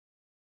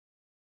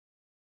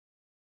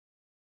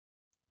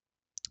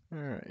All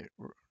right.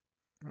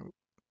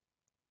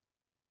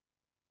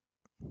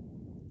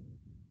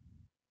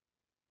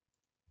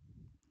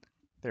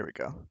 There we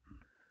go.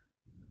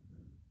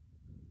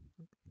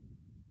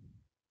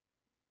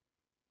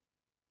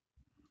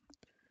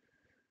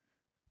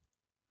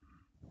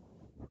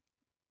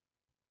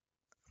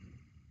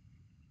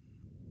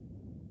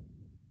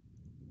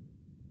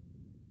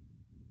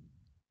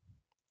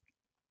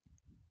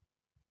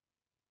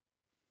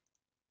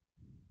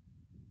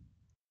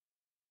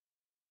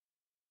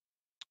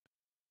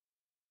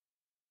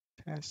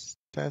 Test,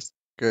 test.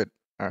 Good.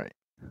 All right.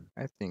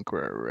 I think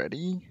we're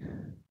ready.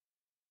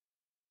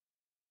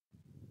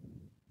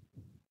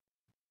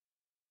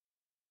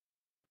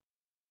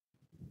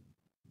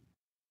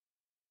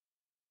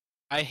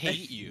 I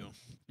hate you.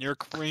 You're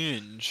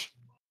cringe.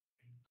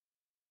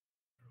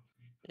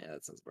 Yeah,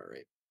 that sounds about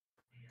right.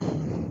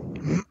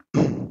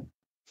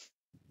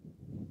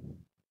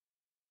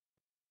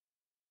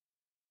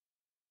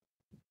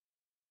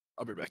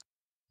 I'll be back.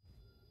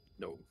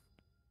 No.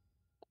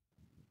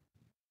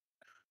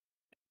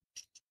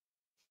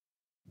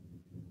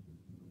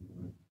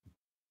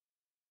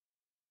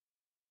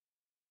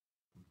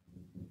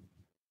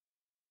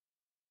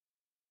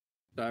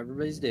 So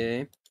everybody's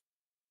day.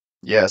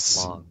 Yes.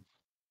 Long.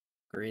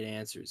 Great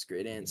answers.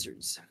 Great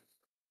answers.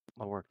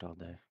 I worked all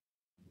day.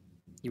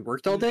 You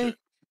worked all day?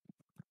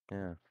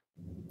 Yeah.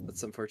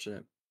 That's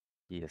unfortunate.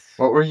 Yes.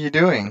 What were you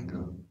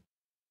doing?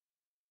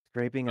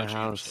 Scraping a Touching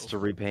house himself. to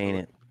repaint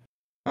it.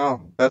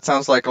 Oh, that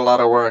sounds like a lot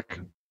of work.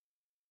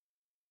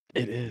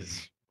 It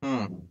is.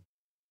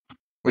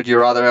 Would you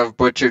rather have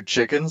butchered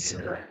chickens?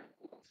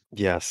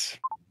 Yes.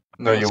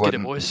 No, you Let's get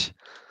it, wouldn't. boys.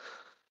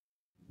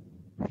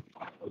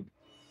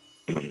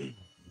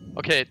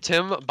 Okay,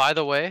 Tim, by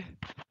the way,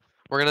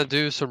 we're going to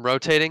do some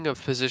rotating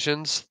of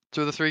positions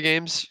through the 3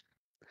 games.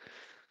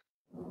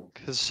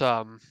 Because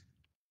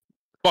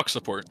Fuck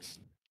support.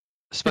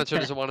 Spencer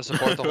doesn't want to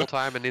support the whole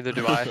time, and neither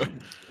do I.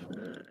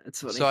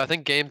 It's funny. So I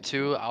think game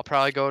 2, I'll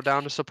probably go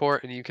down to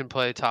support, and you can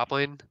play top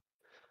lane.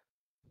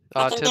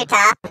 I can do Tim,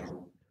 top.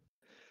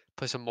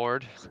 play some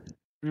Mord.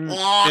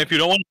 Yeah. If you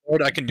don't want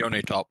to, I can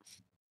donate top.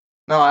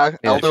 No, I'll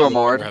Yeah, do a sure.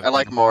 Mord. Have I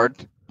like fun. Mord.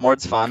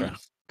 Mord's fun. Okay.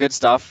 Good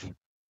stuff.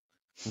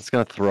 It's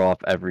gonna throw off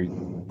every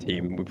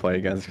team we play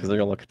against because they're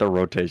gonna look at the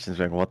rotations and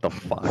be like, what the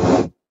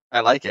fuck? I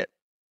like it.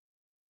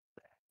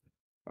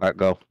 Alright,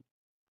 go.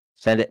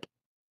 Send it.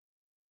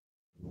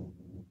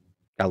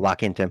 Gotta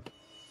lock in, Tim.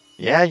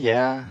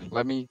 Yeah.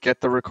 Let me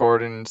get the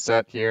recording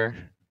set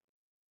here.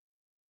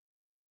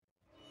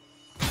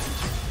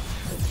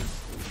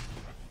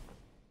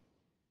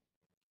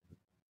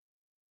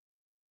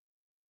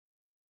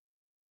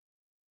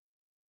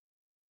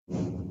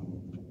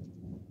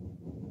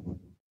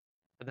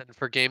 And then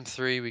for game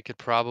 3, we could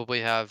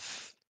probably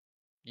have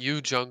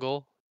you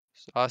jungle,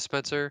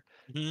 Spencer,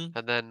 Mhm.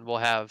 and then we'll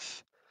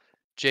have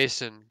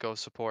Jason go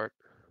support.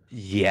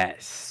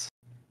 Yes.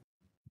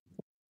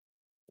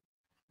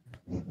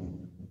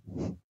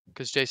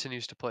 Because Jason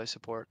used to play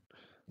support.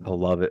 I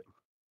love it.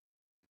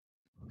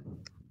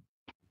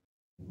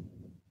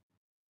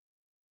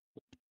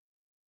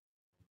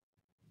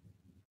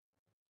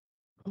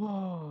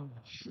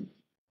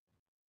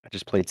 I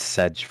just played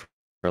Sedge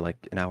for like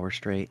an hour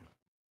straight.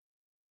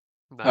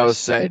 Nice. That was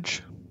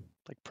Sage.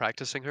 Like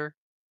practicing her.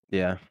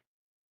 Yeah.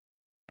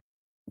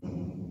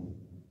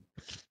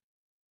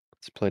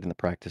 Just played in the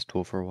practice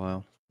tool for a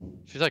while.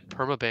 She's like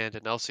permabanned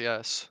in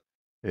LCS.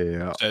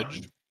 Yeah.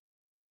 Sedge.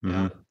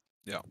 Yeah.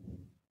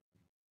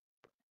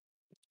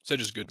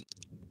 Sedge is good.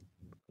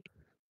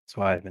 That's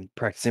why I've been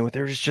practicing with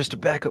her. It's just a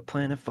backup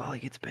plan if Volley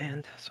gets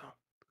banned. So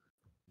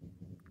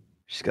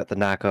she's got the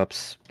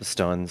knockups, the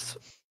stuns.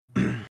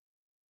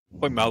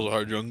 Play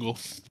Malzahar jungle.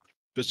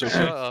 It's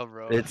okay. up,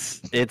 bro.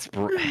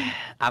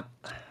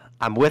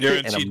 I'm with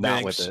it and I'm Guaranteed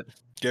not with ganks. it.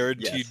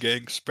 Guaranteed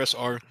ganks. Press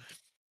R.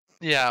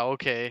 Yeah,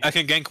 okay. I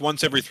can gank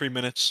once every 3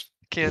 minutes.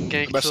 Can't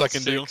gank The best till I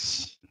can do.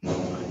 6.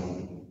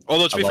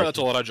 Although to I be fair, like that's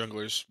a lot of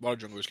junglers. A lot of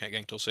junglers can't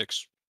gank till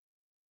 6.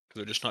 Because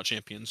they're just not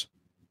champions.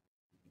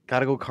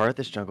 Gotta go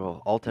Karthus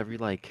jungle. Alt every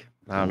like,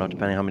 I don't know,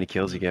 depending how many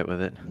kills you get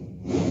with it.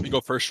 You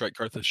go first strike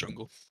Karthus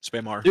jungle.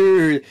 Spam R.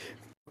 Dude,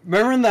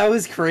 remember when that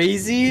was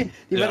crazy? The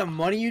Yeah. amount of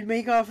money you'd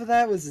make off of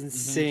that was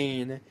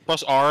insane.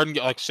 Plus R and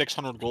get like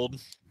 600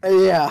 gold.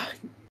 Yeah.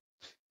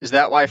 Is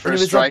that why it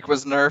First was Strike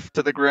was nerfed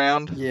to the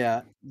ground?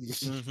 Yeah.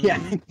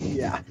 Mhm.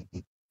 Yeah.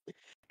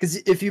 Because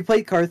if you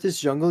played Karthus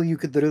jungle, you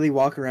could literally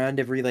walk around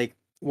every like,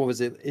 what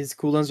was it? His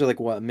cooldowns are like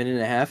what, a minute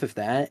and a half, if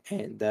that,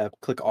 and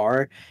click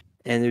R,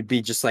 and it'd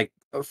be just like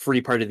a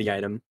free part of the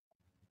item.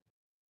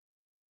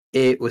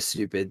 It was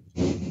stupid.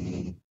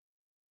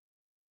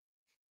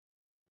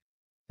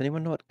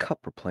 Anyone know what cup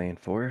we're playing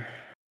for?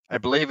 I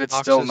believe it's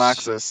still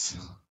Noxus.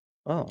 Noxus.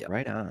 Oh, Yep.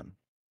 right on.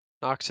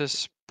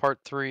 Noxus part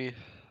 3.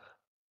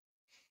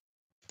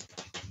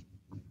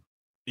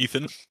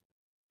 Ethan,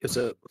 What's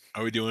up?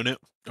 are we doing it?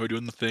 Are we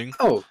doing the thing?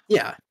 Oh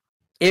yeah.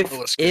 If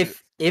Let's get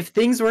if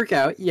things work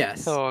out,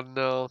 yes. Oh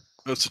no.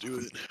 Let's do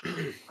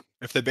it.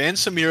 If they ban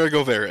Samira,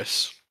 go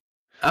Varus.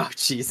 Oh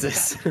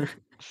Jesus.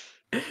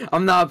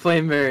 I'm not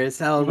playing Varus.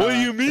 Hell What do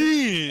no. you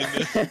mean?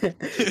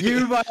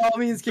 You by all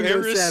means can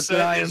go Varus set, but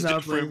set I am is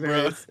not playing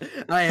different, bro.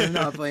 Varus. I am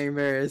not playing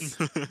Varus.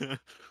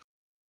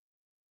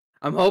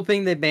 I'm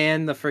hoping they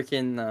ban the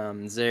freaking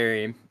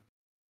Zeri.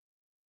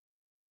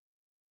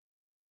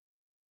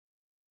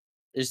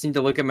 I just need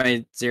to look at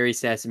my Zeri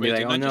stats and Wait, be like,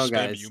 didn't oh I no, just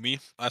spam guys. Yumi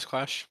last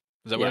clash?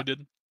 Is that what Yeah. I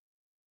did?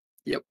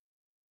 Yep.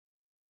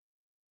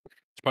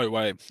 It's probably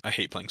why I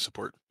hate playing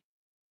support.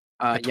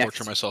 Yeah, I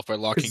torture myself by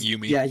locking 'cause-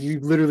 Yumi. Yeah, you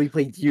literally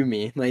played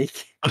Yumi.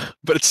 Like,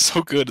 But it's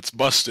so good, it's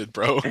busted,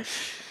 bro.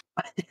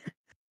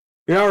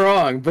 you're not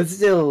wrong, but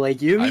still, like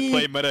Yumi. I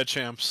play meta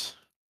champs.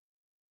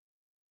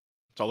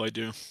 That's all I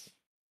do.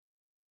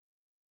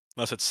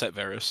 Unless it's Set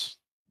Varus.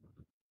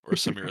 Or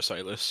Samira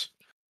Silas.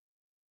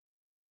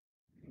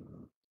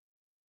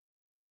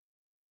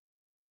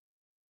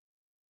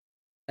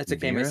 That's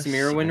okay. My Varus?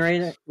 Samira win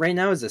rate right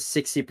now is a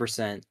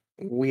 60%.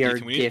 We are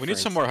Ethan, we different. need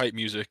some more hype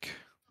music.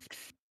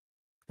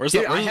 Where's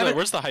Dude, the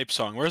where's the hype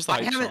song? Where's the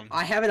hype song?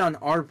 I have it on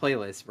our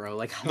playlist, bro.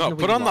 Like, I No, wanna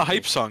put win on the lobby.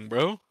 hype song,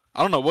 bro.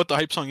 I don't know what the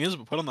hype song is,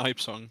 but put on the hype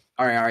song.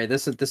 All right.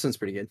 This one's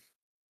pretty good.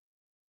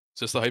 Is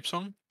this the hype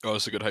song? Oh,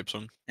 it's a good hype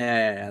song.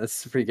 Yeah. This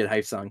is a pretty good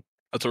hype song.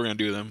 That's what we're gonna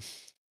do then. You know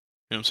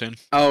what I'm saying?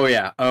 Oh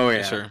yeah.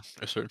 Yes, sir.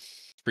 Yes, sir.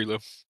 Free low.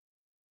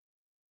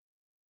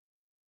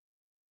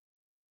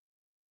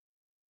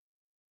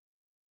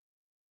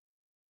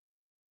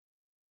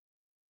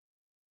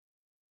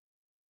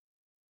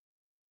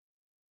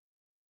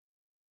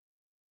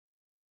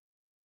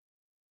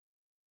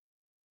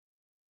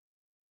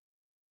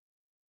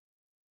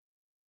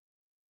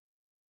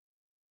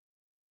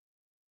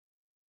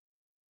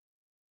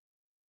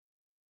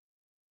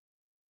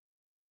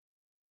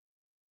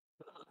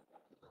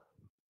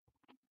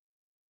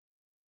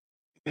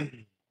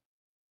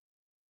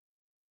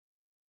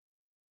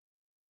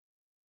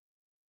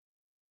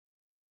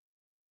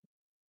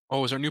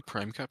 Oh, is there new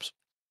prime caps?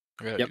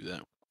 I gotta Yep. do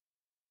that.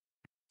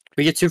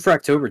 We get 2 for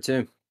October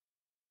too.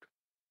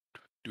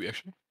 Do we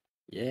actually?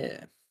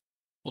 Yeah.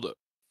 Hold up.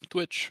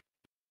 Twitch.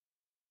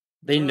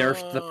 They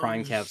nerfed the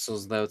prime Um,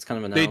 capsules though. It's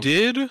kind of They annoying.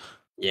 did?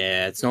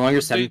 Yeah, it's no longer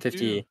What'd they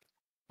 750, do?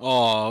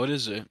 Oh, what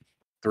is it?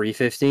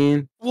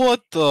 315.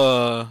 What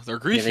the? They're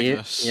Yeah, griefing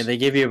us. they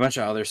gave you a bunch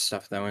of other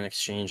stuff though in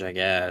exchange, I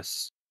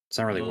guess. It's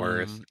not really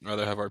worth.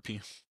 Rather have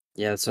RP.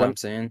 Yeah, that's what When- I'm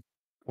saying.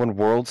 When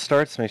World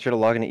starts, make sure to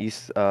log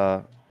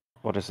into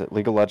what is it,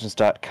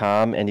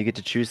 LeagueofLegends.com, and you get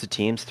to choose the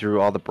teams through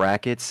all the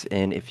brackets.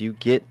 And if you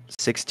get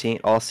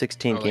all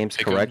 16 Oh, like games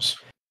correct,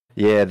 pick'ems.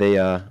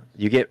 yeah,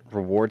 you get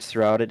rewards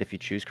throughout it if you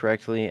choose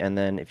correctly. And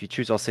then if you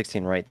choose all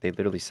 16 right, they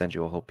literally send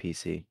you a whole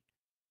PC.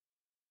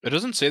 It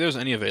doesn't say there's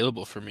any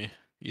available for me,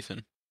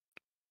 Ethan.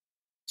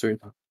 Sweet.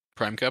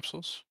 Prime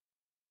capsules?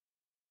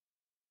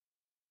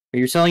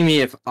 You're telling me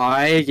if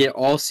I get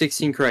all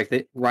 16 correct,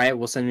 that Riot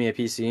will send me a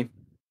PC?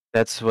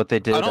 That's what they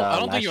did. I don't last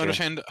think you year.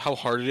 understand how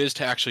hard it is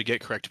to actually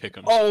get correct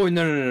pick'ems. Oh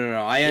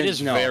no! It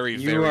is no, very,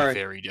 you very, are,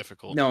 very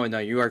difficult. No,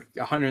 you are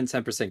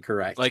 110%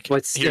 correct. Like,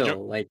 but here,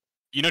 still, like,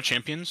 You know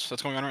Champions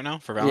that's going on right now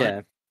for Valorant?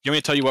 yeah, You want me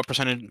to tell you what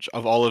percentage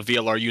of all of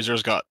VLR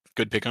users got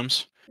good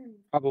pick'ems?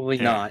 probably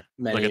Here, not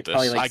many. Look at this.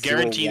 Probably like I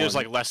guarantee there's 0.1.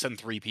 like less than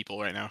 3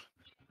 people right now.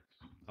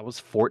 I was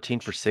 14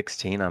 for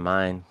 16 on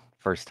mine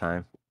first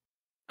time.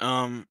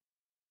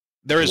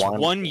 There is One.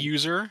 one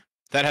user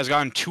that has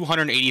gotten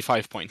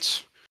 285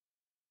 points,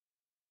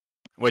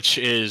 which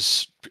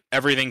is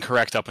everything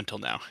correct up until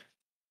now.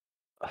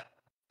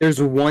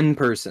 There's one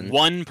person.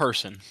 One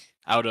person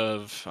out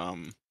of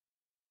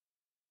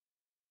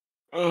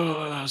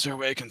is there a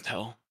way I can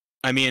tell?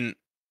 I mean,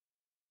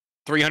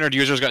 300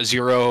 users got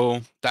 0,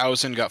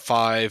 1,000 got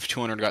 5,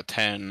 200 got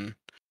 10,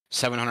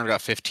 700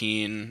 got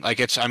 15. Like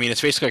it's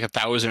basically like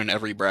 1,000 in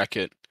every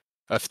bracket.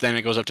 Then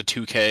it goes up to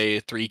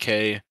 2K,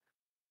 3K.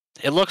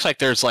 It looks like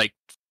there's like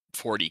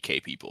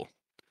 40K people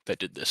that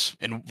did this,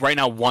 and right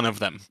now one of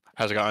them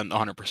has gotten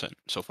 100%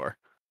 so far.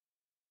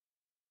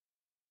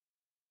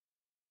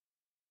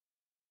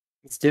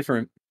 It's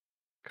different.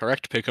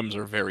 Correct pick'ems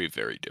are very,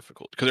 very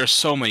difficult because there's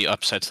so many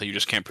upsets that you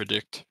just can't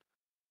predict.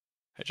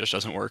 It just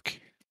doesn't work.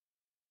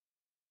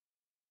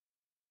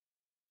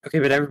 Okay,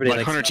 but everybody But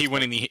likes 100T upset.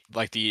 winning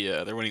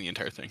they're winning the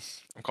entire thing.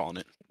 I'm calling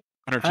it.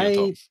 100T on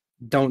top. I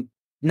don't.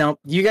 No,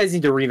 you guys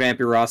need to revamp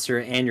your roster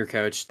and your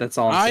coach. That's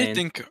all I'm I saying.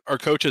 think our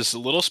coach is a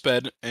little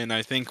sped, and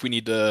I think we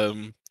need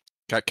to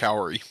got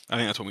Cowrie. I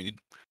think that's what we need.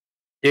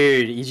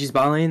 Dude, EG's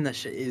bot lane, that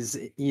shit is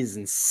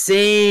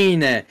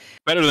insane.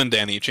 Better than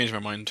Danny. Changed my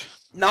mind.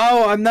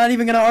 No, I'm not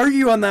even gonna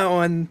argue on that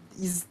one.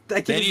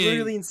 That kid is Danny-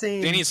 literally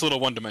insane. Danny's a little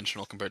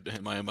one-dimensional compared to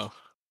him, IMO.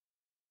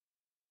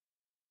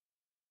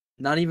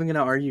 Not even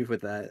gonna argue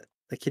with that.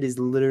 That kid is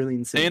literally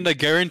insane. And I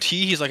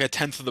guarantee he's like a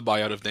tenth of the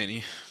buyout of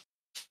Danny.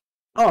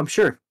 Oh, I'm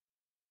sure.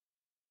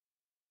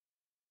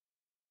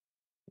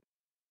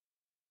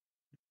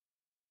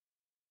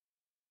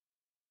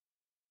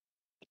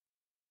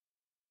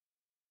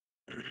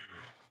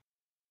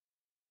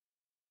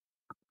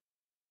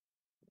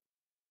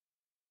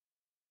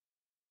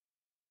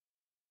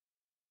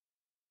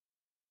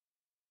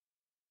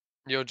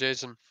 Yo,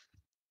 Jason,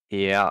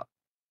 Yeah.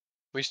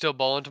 we still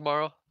balling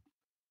tomorrow?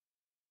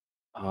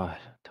 Oh,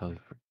 totally.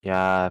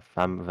 Yeah, if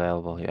I'm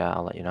available, yeah,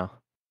 I'll let you know.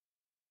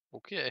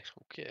 Okay,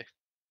 okay.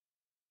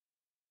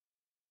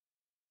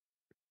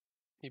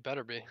 He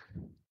better be.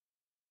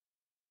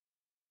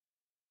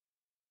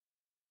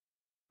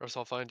 Or else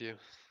I'll find you.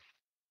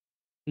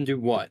 Do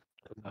what?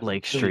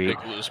 Lake Doesn't Street.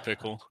 Pickle is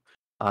pickle.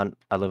 I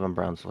live on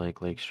Browns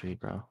Lake, Lake Street,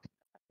 bro.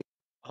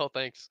 Oh,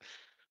 thanks.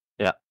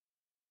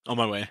 On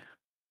my way.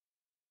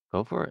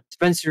 Go for it.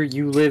 Spencer,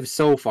 you live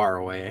so far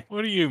away.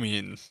 What do you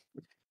mean?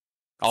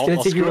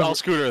 gonna take you I'll over-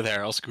 scooter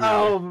there. I'll scooter there.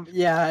 Oh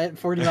yeah, at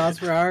 40 miles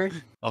per hour.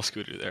 I'll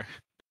scooter there.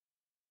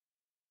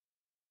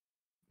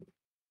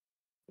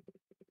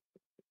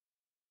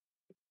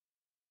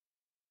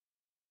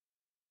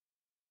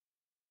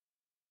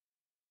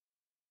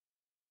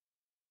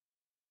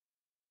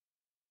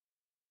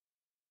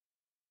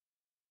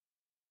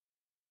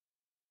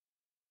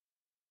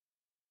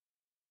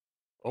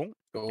 Oh,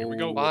 here we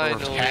go.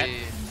 Reverse cat. Finally.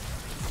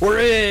 We're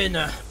in.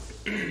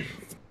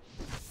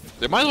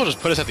 They might as well just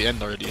put us at the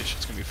end already.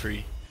 It's gonna be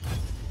free.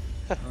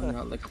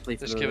 Not like a play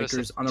for Just the give us a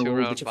Lakers on a road,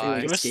 two-round which I feel bye.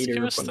 like Give a us- skater.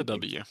 give us fun the to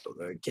W.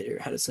 The Gator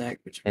had a snack,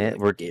 which Eh, like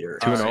we're Gator.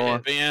 2-0.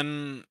 Alright.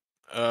 Ban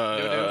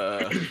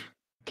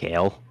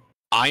Kale.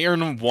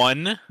 Iron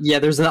 1. Yeah,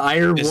 there's an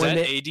iron Is one.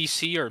 that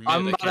ADC or mid?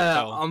 I'm I about can't to.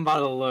 tell. I'm about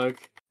to look.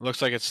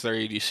 Looks like it's their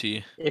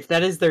ADC. If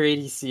that is their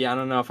ADC, I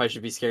don't know if I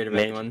should be scared of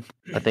Mid. anyone.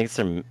 I think it's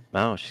some.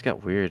 Oh, she's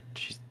got weird.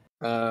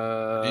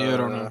 Yeah, I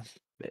don't know.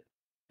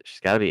 She's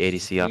got to be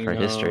ADC off her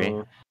history.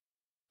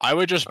 I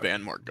would just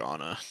ban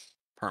Morgana.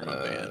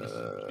 Perma ban.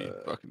 She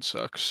fucking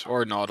sucks.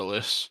 Or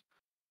Nautilus.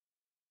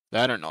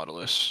 That or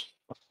Nautilus.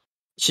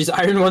 She's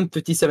Iron 1,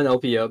 57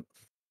 LP up.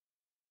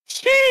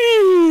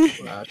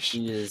 Sheesh.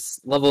 She is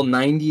level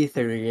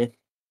 93.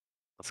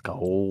 Let's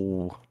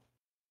go.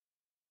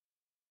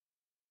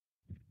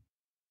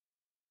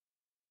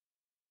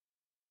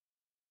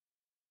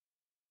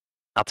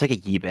 I'll take a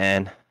Yi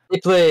ban. They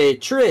play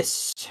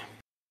Trist,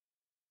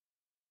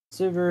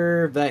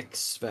 Sivir,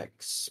 Vex,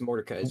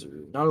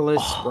 Mordekaiser, Nautilus,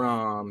 Oh.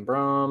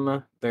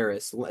 Braum,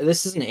 Varus.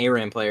 This is an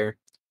ARAM player.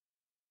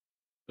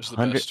 This is the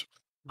 100 best.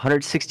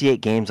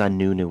 168 games on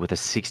Nunu with a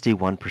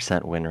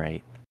 61% win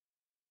rate.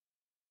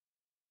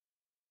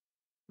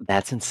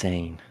 That's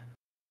insane.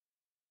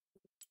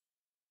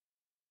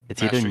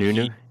 It's either Master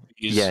Nunu. Yi.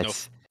 He's Yeah, no,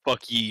 it's,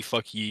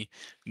 fuck ye.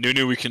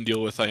 Nunu we can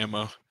deal with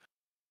IMO.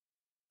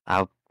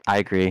 I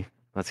agree.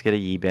 Let's get a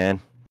Yi ban.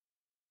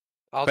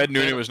 I'll Fed ban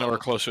Nunu them was nowhere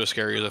both. close to as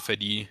scary as a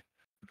Fed Yi.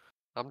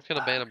 I'm just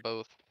gonna ban them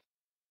both.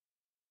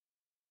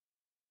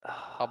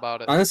 How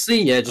about it?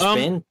 Honestly, yeah, just Um,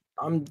 ban.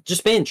 I'm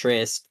just ban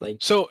Trist. Like,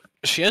 So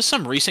she has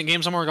some recent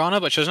games on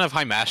Morgana, but she doesn't have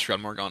high mastery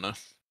on Morgana.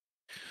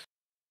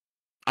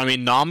 I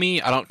mean,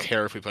 Nami. I don't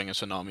care if we play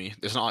against a Nami.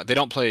 There's not. They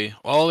don't play.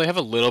 Well, they have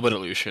a little bit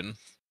of Lucian.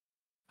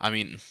 I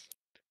mean,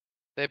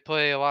 They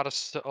play a lot of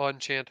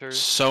enchanters.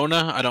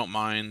 Sona. I don't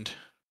mind.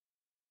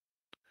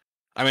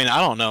 I mean, I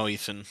don't know,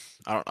 Ethan.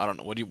 I don't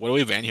know. What do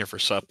we ban here for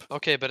sup?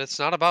 Okay, but it's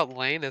not about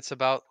lane. It's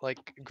about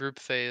like group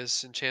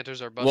phase.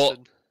 Enchanters are Well-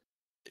 busted.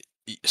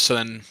 So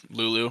then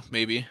Lulu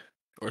maybe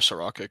or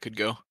Soraka could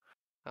go.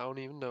 I don't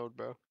even know,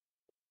 bro.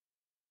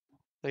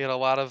 They got a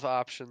lot of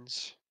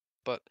options,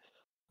 but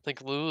I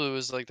think Lulu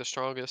is like the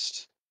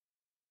strongest.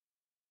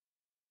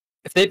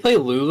 if they play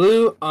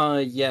Lulu,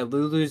 yeah,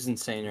 Lulu's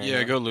insane right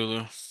Yeah, now. go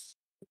Lulu.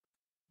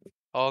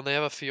 Oh, and they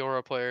have a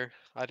Fiora player.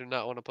 I do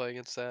not want to play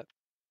against that.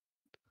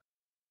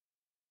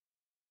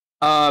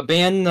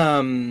 Ban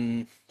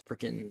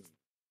freaking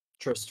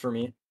Trist for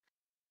me.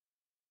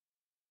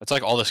 That's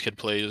like all this kid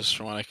plays,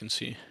 from what I can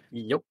see.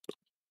 Yep.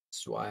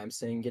 That's why I'm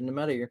saying getting him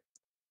out of here.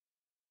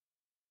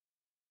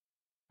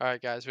 All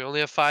right, guys, we only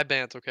have 5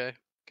 bans. Okay.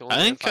 Can only I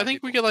ban think 5 we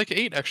people. get like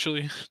 8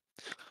 actually.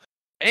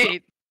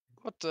 8.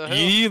 What the hell?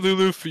 Yi,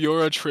 Lulu,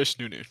 Fiora, Triss,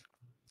 Nunu.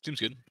 Seems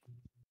good.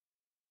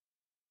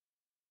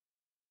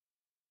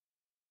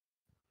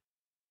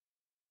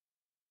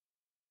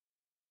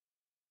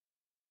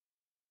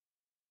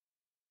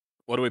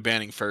 What are we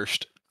banning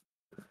first?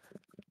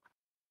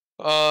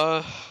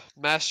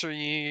 Master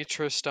Yi,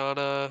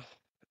 Tristana,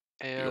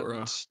 and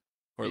Fiora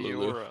or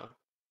Lulu? Fiora.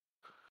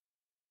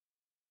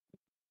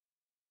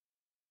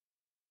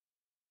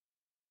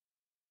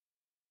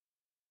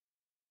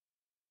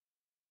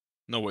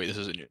 No, wait, this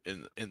isn't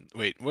in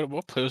wait,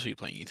 what players are you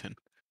playing, Ethan?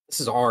 This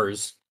is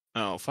ours.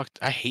 Oh fuck,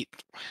 I hate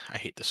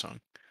this song.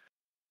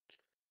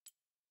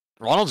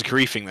 Ronald's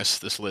griefing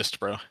this list,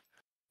 bro.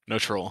 No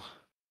troll.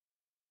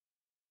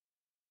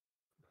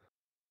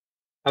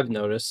 I've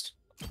noticed.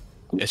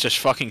 It's just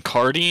fucking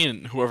Cardi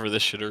and whoever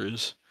this shitter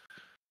is.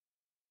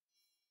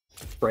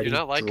 Do Freddy you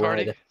not like Dread.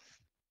 Cardi?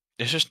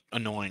 It's just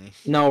annoying.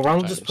 No,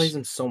 Ronald just Sometimes. plays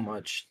him so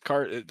much.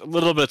 A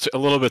little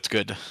bit's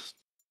good.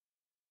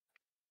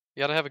 You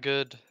gotta have a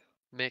good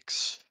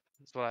mix.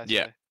 That's what I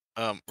say.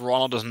 Yeah.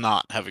 Ronald does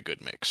not have a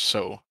good mix,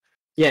 so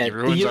Yeah, he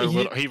ruins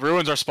he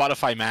ruins our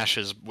Spotify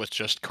mashes with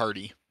just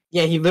Cardi.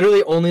 yeah, he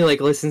literally only like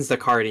listens to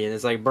Cardi and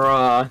is like,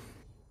 bruh.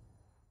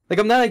 Like,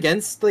 I'm not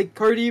against like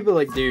Cardi, but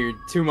like, dude,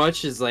 too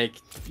much is like,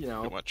 you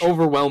know, Too much.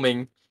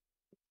 overwhelming.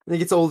 I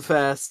think it's old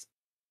fast.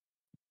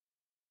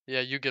 Yeah,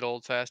 you get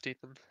old fast,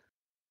 Ethan.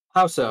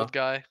 How so? Old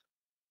guy.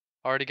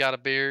 Already got a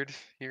beard.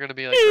 You're gonna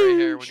be like gray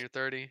hair when you're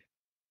 30.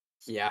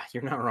 Yeah,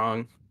 you're not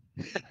wrong.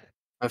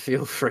 I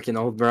feel freaking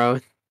old, bro.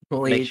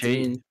 Only Make sure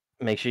 18. you,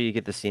 make sure you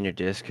get the senior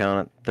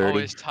discount at 30.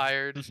 Always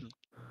tired.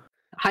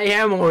 I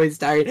am always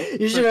tired.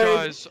 You So should have.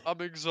 guys,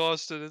 I'm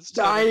exhausted. It's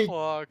 10 I-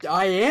 o'clock.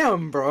 I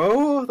am,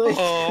 bro. Like,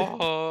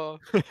 Oh,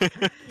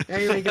 now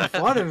you're making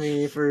fun of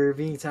me for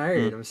being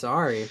tired. I'm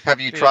sorry. Have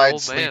you Be an tried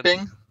old man.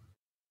 sleeping?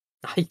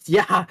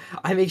 Yeah,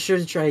 I make sure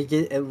to try to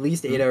get at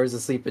least 8 hours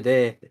of sleep a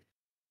day.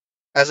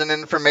 As an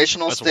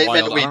informational That's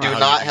statement, wild. I we don't know do how you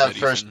not do have that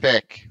first even.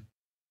 pick.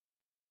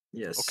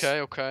 Yes.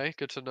 okay.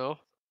 Good to know.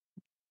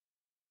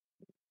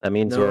 That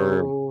means No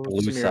we're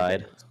blue Samira side.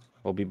 bands.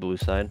 We'll be blue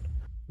side.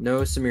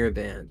 No Samira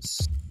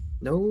bands.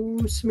 No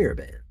Samira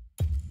band.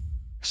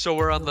 So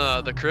we're on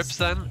the Crips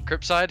then?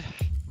 Crip side?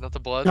 Not the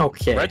blood?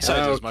 Okay. Red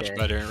side is much okay.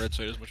 better. Red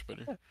side is much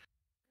better.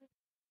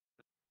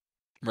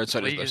 Red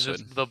side is League best is side.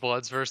 just the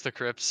Bloods versus the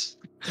Crips.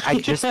 I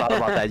just thought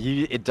about that.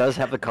 It does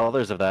have the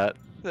colors of that.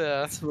 Yeah.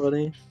 That's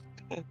funny.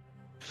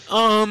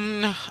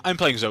 I'm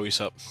playing Zoe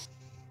Sup.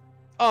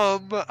 I'll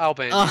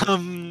ban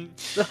you.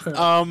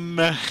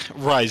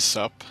 Rise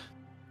Sup.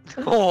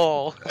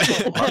 Oh.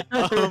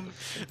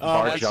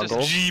 Bar that's just jungle.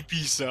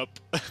 GP Sup.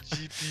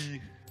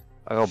 GP.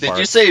 I'll go Did bar,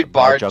 you say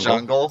bar jungle?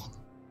 jungle?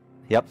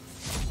 Yep.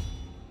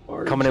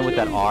 Coming in with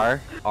that R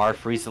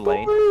freeze the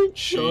lane.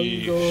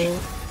 Sheesh. Jungle.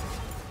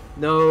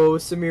 No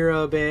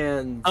Samira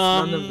bands.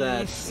 None of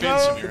that. ban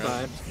Samira.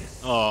 Goodbye.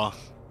 Oh.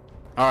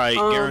 Alright,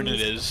 Garen it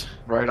is.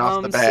 Right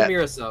off the bat.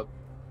 Samira sub.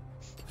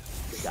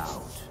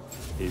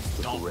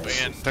 Don't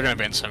ban. They're gonna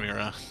ban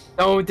Samira.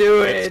 Don't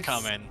do it. It's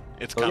coming.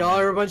 It's coming. Y'all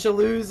are a bunch of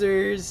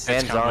losers.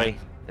 And coming. Zari.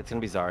 It's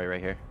gonna be Zari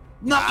right here.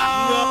 No. Oh!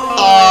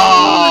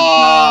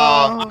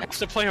 I have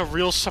to play a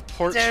real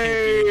support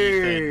champion.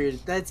 Ethan.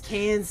 Dude, that's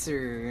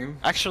cancer.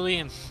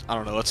 Actually, I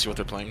don't know. Let's see what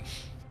they're playing.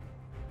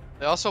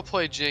 They also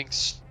play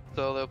Jinx.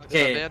 So they'll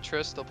Okay. ban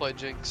Triss, they'll play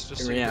Jinx.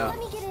 Just so Hear me you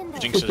know. out.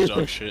 Jinx is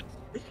dog shit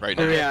right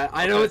now. Yeah,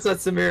 I know Okay. it's not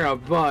Samira,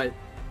 but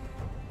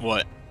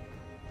What?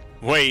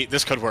 Wait,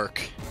 this could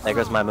work. There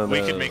goes my Momo. We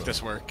can make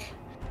this work.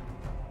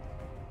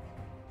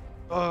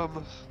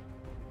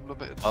 No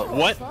ban.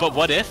 What? But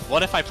what if?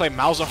 What if I play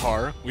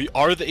Malzahar? We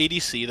are the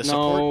ADC. The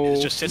support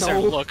is just sits there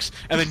and No. looks,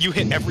 and then you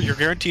hit every. You're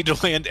guaranteed to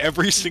land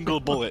every single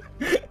bullet.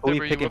 Who are you Were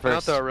you picking whipping out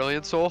first? the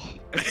Aurelion Soul?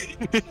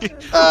 Wait,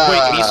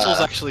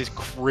 Aesol's actually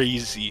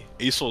crazy.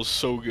 Aesol's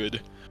so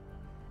good.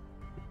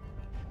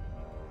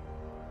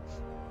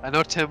 I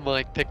know Tim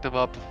like picked him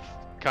up,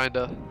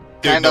 kinda.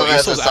 Dude, Kind no, of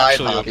as a Aesol's side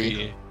actually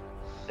hobby. OP.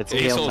 It's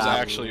Aesol's Gale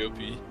actually OP.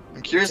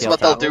 I'm curious Gale what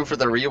they'll Travel. do for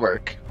the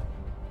rework.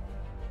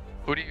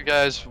 Who do you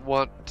guys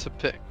want to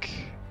pick?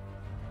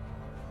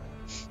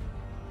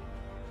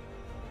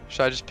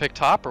 Should I just pick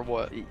top or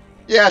what?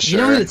 Yeah, you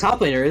know sure. who the top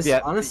laner is. Yeah,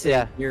 Honestly,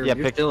 yeah, you're yeah,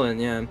 you're pick- chilling,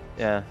 yeah.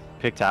 Yeah,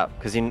 pick top.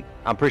 Because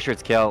I'm pretty sure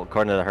it's Kale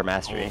according to her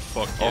mastery. Oh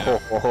fuck Oh, yeah. ho,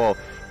 ho, ho.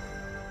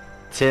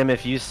 Tim,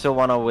 if you still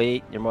want to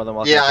wait, you're more than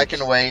welcome. Yeah, to I pick-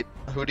 can wait.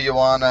 Who do you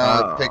want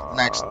to pick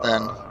next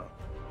then?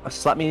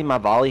 Slap me my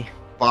volley.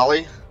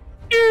 Volley?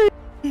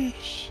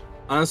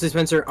 Honestly,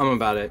 Spencer, I'm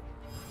about it.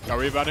 Are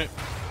we about it?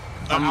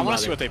 I'm I want about to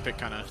see it. what they pick,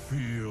 kind of.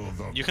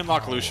 You can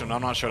lock Lucian.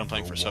 I'm not sure what I'm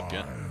playing for Sup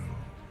yet.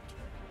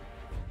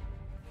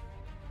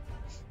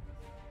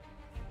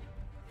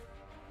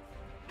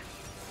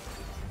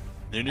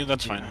 Nunu,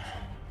 that's fine.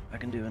 I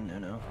can do it,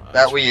 no.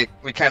 That we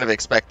kind of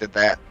expected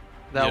that.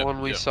 That Yep,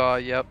 one we yep. saw,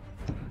 yep.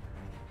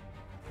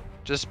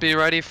 Just be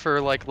ready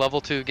for like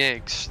level 2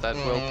 ganks. That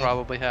will Mhm.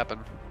 probably happen.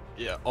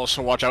 Yeah.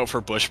 Also, watch out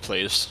for bush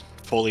plays.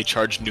 Fully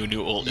charged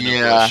Nunu ult in a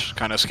Yeah. bush.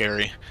 Kind of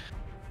scary.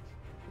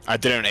 I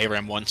did it in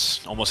ARAM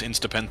once. Almost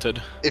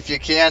insta-pented. If you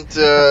can't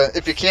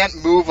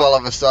move all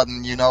of a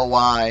sudden, you know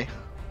why.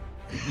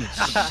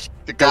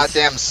 The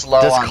goddamn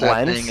slow Does on that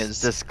cleanse? thing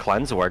is. Does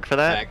cleanse work for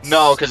that?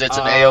 No, because it's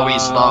an AOE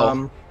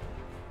slow.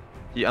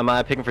 Am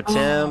I picking for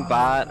Tim,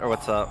 bot, or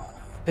what's up?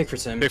 Pick for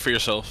Tim. Pick for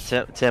yourself.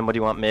 Tim, what do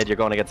you want mid? You're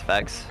going against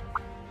Vex.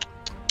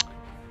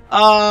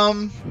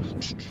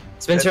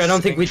 Spencer, I that's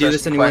don't think an we do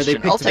this interesting anymore. They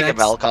question. picked I'll take a Vex.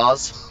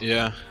 Vel'Koz.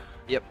 Yeah.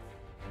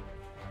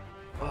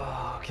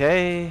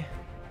 Okay.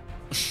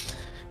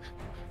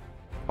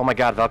 Oh my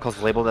god,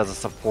 Vel'Koz's labeled as a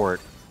support.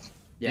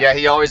 Yeah,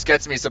 he always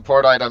gets me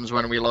support items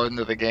when we load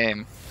into the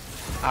game.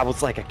 I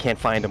was like, I can't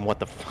find him, what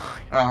the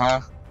fuck?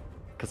 Uh-huh.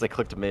 Because I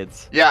clicked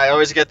mids. Yeah, I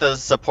always get the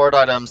support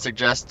items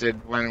suggested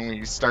when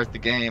we start the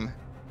game.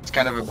 It's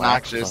kind of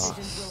obnoxious.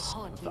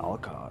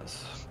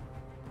 Vel'Koz.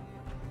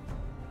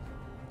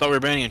 Thought we were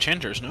banning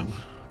enchanters, no?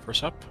 For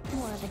Sup?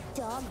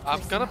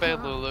 I'm gonna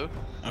ban Lulu.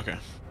 Okay.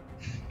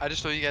 I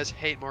just know you guys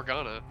hate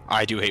Morgana.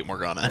 I do hate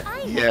Morgana.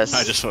 Yes.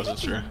 I just wasn't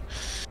sure.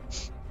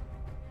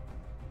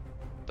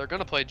 They're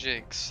gonna play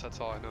Jinx, that's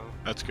all I know.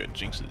 That's good.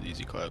 Jinx is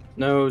easy clap.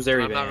 No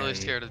Zeri I'm not really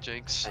ban. scared of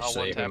Jinx. I'll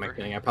Actually, who am I one-tap her.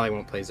 kidding? I probably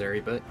won't play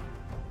Zeri, but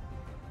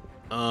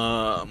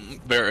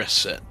Varus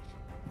set.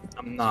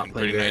 I'm not playing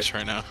Pretty Varus. nice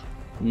right now.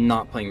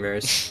 Not playing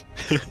Varus.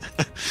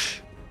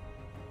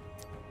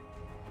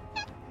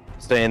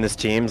 Staying this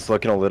team's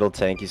looking a little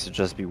tanky, so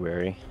just be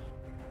wary.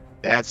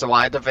 That's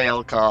why the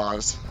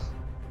Vel'Koz.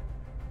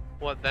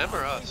 What, them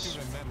or us?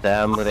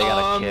 Them, where they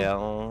got a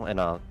kill and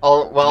a.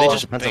 Oh They well,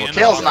 just depends on what banned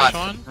Kale's Valve not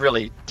Valve.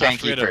 really After we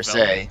tanky had a per Valve.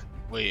 se.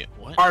 Wait,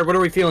 what? Alright, what are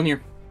we feeling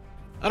here?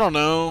 I don't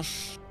know.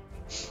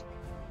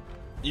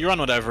 You run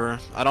whatever.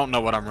 I don't know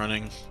what I'm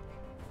running.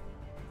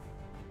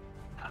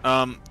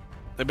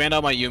 They banned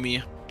out my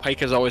Yumi.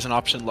 Pike is always an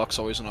option. Lux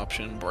always an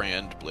option.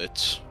 Brand,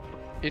 Blitz.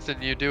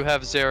 Ethan, you do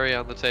have Zeri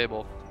on the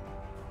table.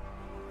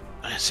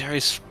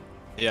 Zeri's,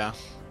 yeah,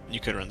 you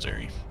could run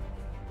Zeri.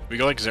 We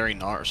go like Zeri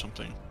Gnar or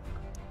something.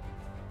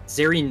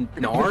 Zeri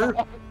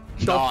Gnar?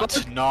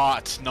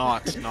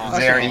 Not.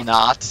 Very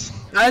not.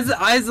 I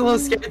was a little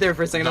scared there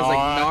for a second. I was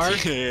like,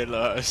 Gnar?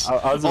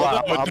 Gnar. I was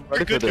about, I'm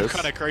ready for this.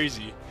 Kind of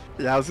crazy.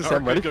 Yeah, I was gonna say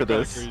I'm ready for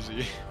this.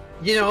 Crazy.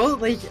 You know,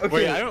 like, okay.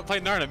 Wait, I haven't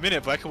played Gnar in a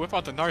minute, but I can whip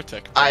out the Gnar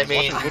tech. I Watch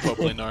mean- me whip out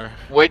play Gnar.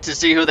 Wait to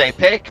see who they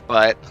pick,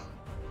 but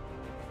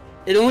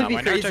It'd only Nah, be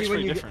my Gnar crazy tech's when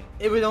pretty you. different.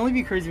 It would only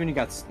be crazy when you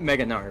got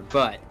Mega Gnar,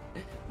 but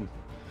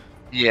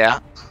yeah.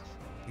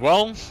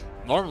 Well,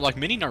 like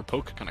mini Gnar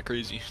poke kind of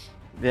crazy.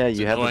 Yeah, It's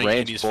you have the annoying and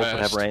range. he's Both would have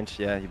fast. range.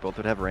 Yeah, you both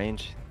would have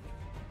range.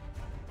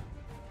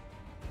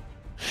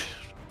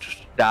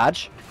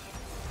 Dodge.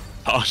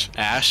 Oh,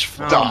 Ash.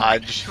 Oh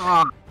Dodge.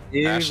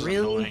 dude, Ash is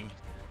really? annoying.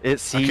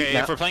 It's Okay,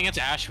 now, if we're playing against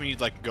Ash, we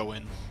need like go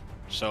in.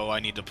 So I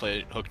need to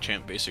play hook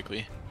champ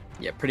basically.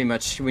 Yeah, pretty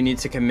much. We need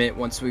to commit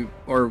once we,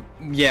 or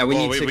yeah, we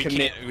need to we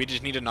commit. can't. We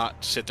just need to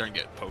not sit there and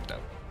get poked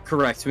out.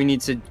 Correct. We need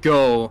to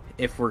go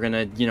if we're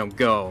gonna,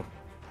 go.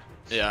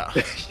 Yeah.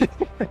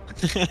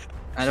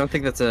 I don't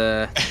think that's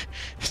a.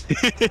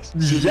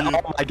 yeah,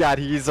 oh my god,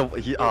 he's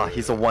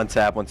a one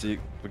tap once you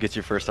get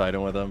your first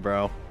item with him,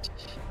 bro.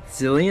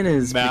 Zillion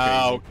is. pretty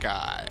Mao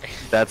guy.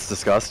 That's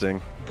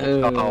disgusting.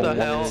 crazy. What the what?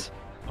 hell?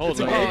 Hold It's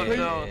on. okay.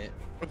 Oh,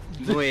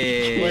 no.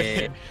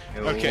 Wait.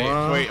 Okay,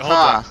 What? wait, hold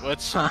Huh. on.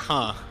 Let's.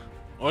 Huh.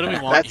 What do we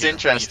want? That's here?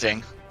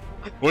 interesting.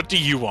 What do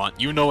you want?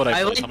 You know what I, I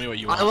feel. like- Tell me what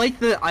you want.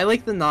 I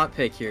like the not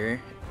pick here.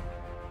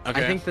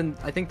 Okay.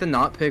 I think the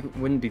not pick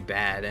wouldn't be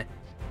bad.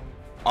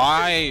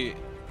 I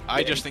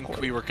just think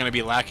we were gonna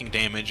be lacking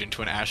damage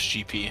into an Ash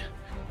GP.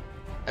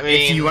 I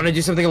mean, If you want to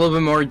do something a little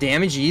bit more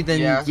damagey, then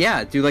Yeah.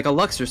 yeah, do like a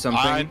Lux or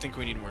something. I think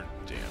we need more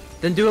damage.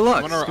 Then do a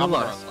Lux. I'm gonna do a run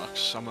Lux.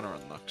 Lux. I'm gonna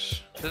run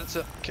Lux. Does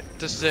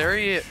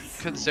Zeri,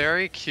 can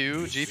Zeri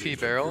Q GP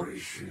barrel?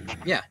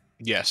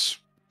 Yes.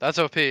 That's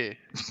OP.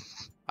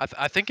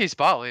 I think he's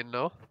bot lane,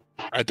 no?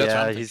 Alright, that's what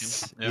Yeah, I'm he's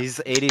thinking. Yeah. he's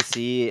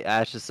ADC,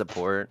 Ash's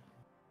support.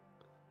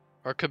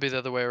 Or it could be the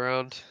other way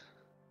around.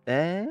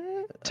 Eh?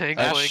 Tank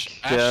Ash-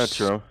 flank. Yeah, Ash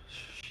true.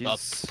 Up,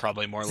 She's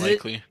probably more Is it-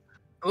 likely.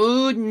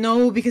 Oh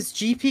no, because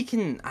GP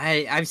can.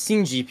 I've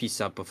seen GP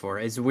sub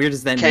bufore. As weird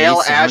as that Kale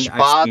may sound, Ash I've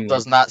bot seen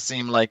does it. not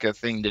seem like a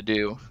thing to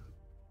do.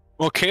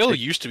 Well, Kale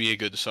used to be a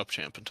good sub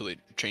champ until they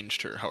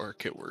changed how her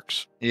kit works.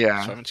 So I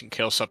Yeah. haven't seen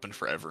Kale sup in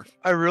forever.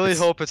 I really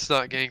It's- hope it's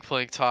not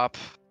Gangplank top.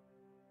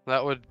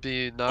 That would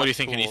be not What are you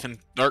thinking, cool. Ethan?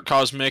 Dark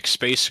Cosmic,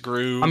 Space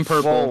Groove. I'm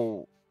purple.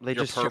 Whoa, they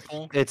You're just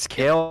purple? It's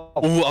Kale.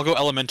 Ooh, I'll go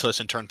Elementalist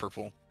and turn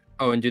purple.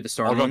 Oh, and do the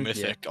star I'll go one?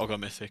 Mythic. I'll go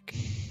Mythic.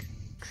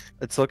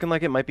 It's looking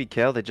like it might be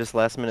Kale. They just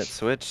last minute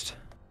switched.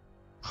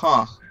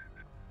 Huh.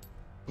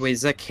 Yeah. Wait,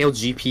 is that Kale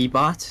GP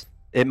bot?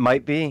 It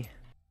might be.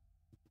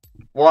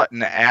 What,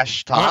 an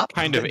Ash What top?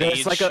 kind of There's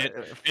age like shit?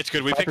 a It's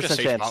good. We picked a 5%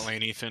 safe chance. bot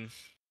lane, Ethan.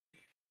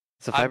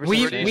 It's a I'm 5%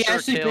 We pretty chance. sure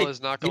actually Kale picked.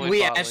 is not going We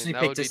bot lane. actually That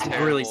picked would be this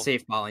really terrible.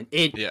 safe bot lane.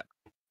 Yeah.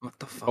 What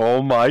the fuck?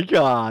 Oh my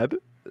god.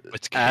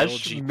 It's Kale Ash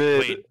G. mid.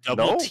 Wait,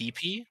 double No?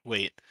 TP?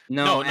 Wait.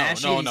 No, no,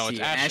 Ash no, ADC. no, it's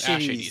Ash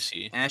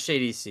ADC. Ash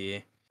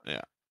ADC.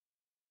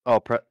 Oh,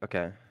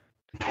 okay.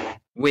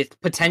 With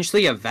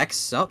potentially a Vex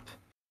sup.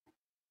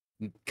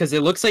 Because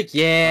it looks like,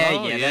 yeah,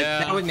 Oh, yeah, yeah.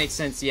 that would make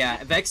sense,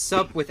 yeah. Vex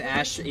sup with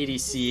Ash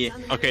ADC.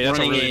 Okay, that's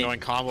a Running really it- annoying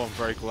combo. I'm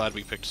very glad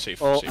we picked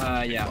safe. Oh, safe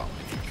yeah. bot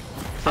lane.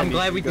 I'm Sammy,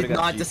 glad we you could've did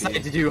got not GP.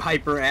 decide to do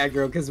hyper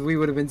aggro, because we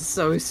would have been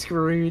so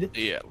screwed.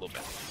 Yeah, a little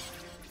bit.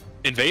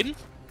 Invading?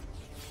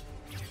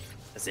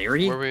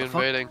 Zeri? Where are we The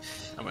fuck? invading?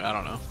 I mean, I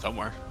don't know.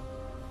 Somewhere.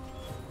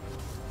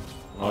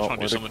 I Oh, just want to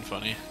do we're, something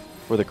funny.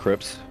 we're the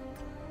Crips.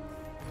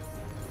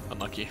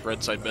 Unlucky.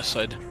 Red side, best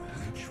side.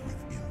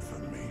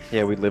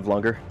 Yeah, we live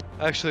longer.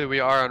 Actually, we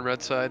are on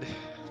red side.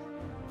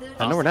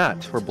 Oh, no, we're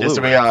not. We're blue. Yes,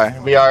 we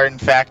are. We are, in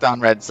fact, on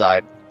red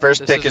side.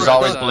 First This pick is is red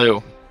always side.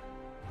 blue.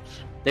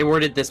 They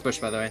worded this bush,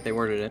 by the way. They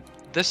worded it.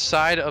 This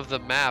side of the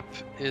map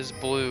is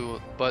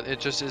blue, but it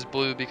just is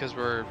blue because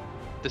we're.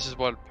 This is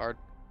what our.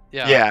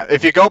 Yeah. Yeah,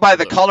 if you go by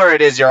the color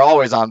it is, you're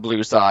always on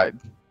blue side.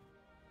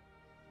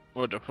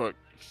 What the fuck?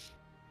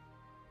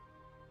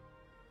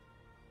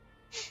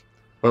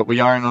 But we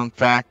are, in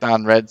fact,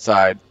 on red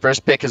side.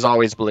 First pick is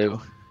always blue.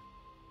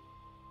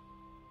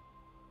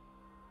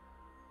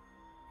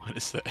 What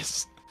is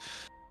this?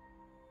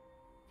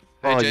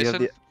 Hey, Oh, you have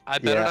Jason, the- I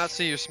better yeah. not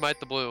see you smite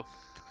the blue.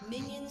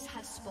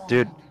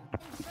 Dude,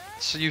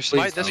 So you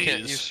smite this don't. camp.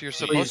 You're supposed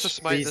to Please,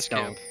 smite please this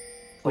don't. camp.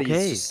 Please,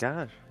 okay, just-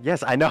 God.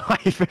 Yes, I know.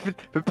 I've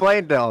been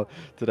playing now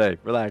today.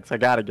 Relax, I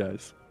got it,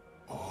 guys.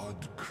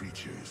 Odd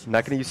creatures. I'm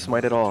not gonna use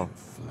smite at all.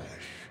 Flesh.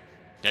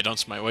 Yeah, don't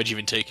smite. Why'd you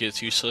even take it?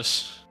 It's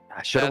useless.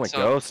 I should have Bad went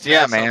sum- ghost.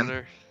 Yeah, bad man.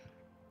 summoner.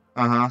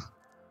 Uh-huh.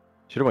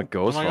 Should have went Oh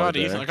ghost. my while god, I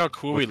was Ethan, there. look how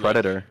cool we With look.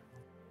 Predator.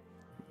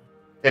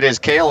 It is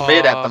Kale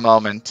mid at the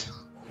moment.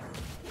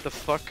 The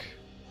fuck?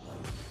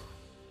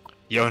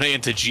 Yone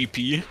into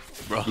GP,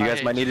 bro. You guys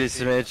hate might need to GP.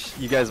 switch.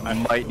 You guys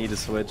might need to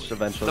switch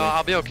eventually. No,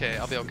 I'll be okay.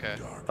 I'll be okay.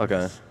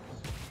 Okay.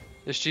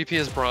 This GP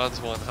is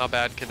bronze 1. How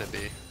bad can it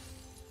be?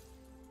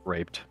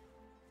 Raped.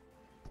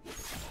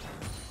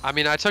 I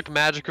mean, I took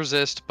magic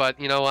resist, but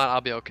you know what?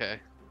 I'll be okay.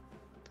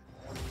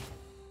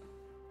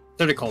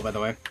 Third call, by the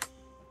way.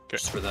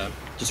 Just for the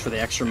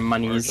extra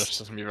monies.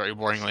 This is gonna be a very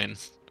boring lane.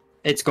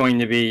 It's going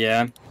to be,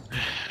 yeah.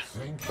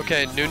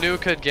 Okay, Nunu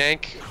could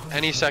gank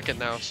any second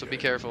now, so be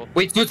careful.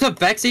 Wait, what's up,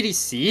 Vex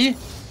ADC?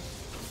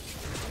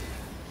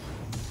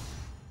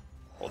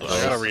 Hold on,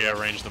 I gotta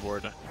rearrange the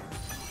board.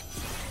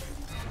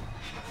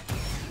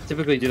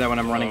 Typically do that when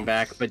I'm running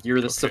back, but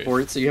you're the Okay.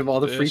 support, so you have all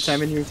the free This.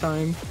 time in your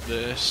time.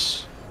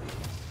 This.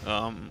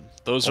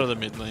 Those are the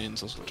mid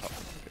lanes. Those are the top.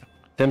 Okay.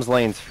 Tim's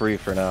lane's free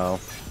for now.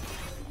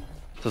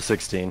 So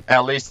 16.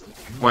 At least,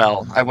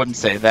 well, I wouldn't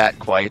say that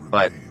quite,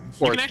 but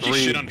You Or can actually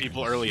 3. shit on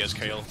people early as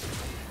Kale.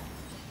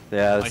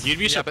 Yeah, Like you'd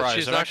be Yeah, but surprised.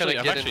 she's I've not actually, gonna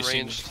I've get in actually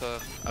seen, range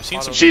to. I've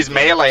seen some. She's some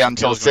melee Kales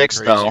until going 6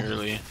 crazy though.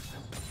 early.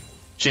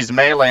 she's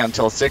melee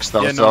until 6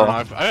 though, Yeah, so... no,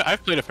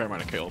 I've played a fair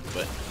amount of Kale,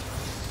 but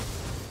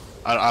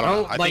I don't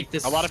know. I like think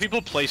this- a lot of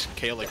people play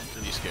Kale like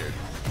really scared.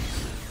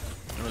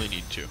 Don't really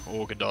need to.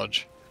 Oh, good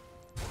dodge.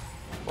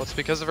 Well, it's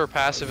because of her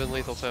passive and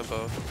lethal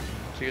tempo.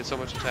 She gets so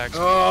much attack speed.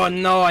 Oh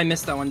no, I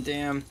missed that one,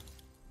 damn.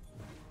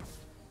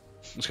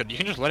 It's good. You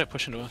can just let it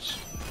push into us.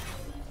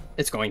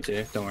 It's going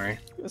to, don't worry.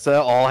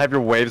 So all have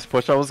your waves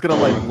pushed. I was gonna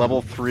like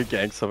level 3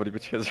 gank somebody,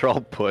 but you guys are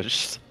all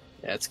pushed.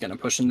 Yeah, it's gonna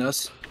push into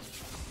us.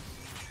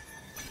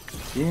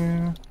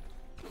 Yeah.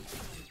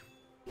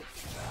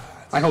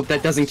 I hope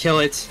that doesn't kill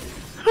it.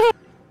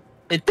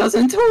 It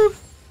doesn't.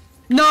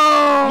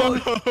 No!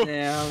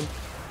 Damn.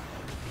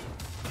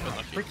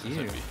 Frick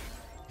you.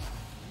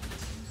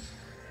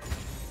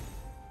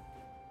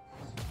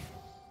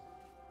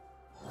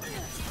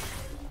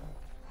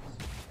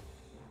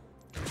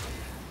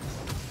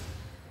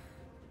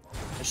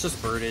 It's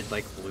just birded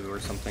like blue or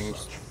something.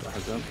 Just a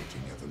heads up.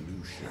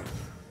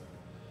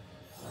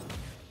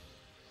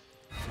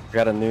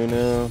 Got a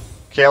Nunu.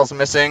 Kale's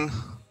missing.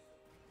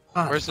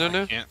 Ah, Where's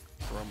Nunu? Can't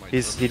throw my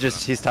He's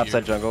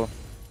topside jungle.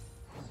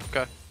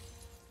 Okay.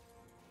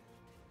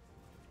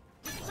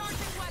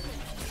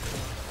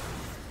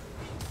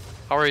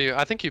 How are you?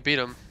 I think you beat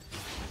him.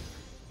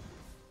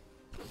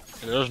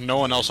 There's no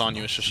one else on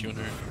you. It's just you and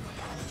her.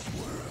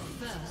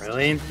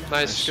 really?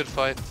 Nice, good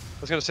fight.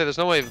 I was gonna say, there's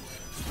no way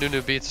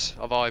Nunu beats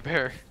a volley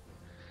bear.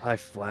 I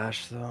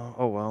flash though.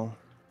 Oh well.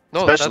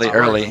 No, Especially that's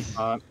early.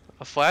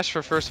 A flash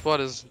for first blood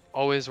is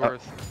always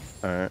worth.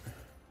 All right.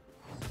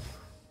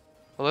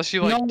 Unless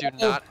you like No. do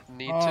not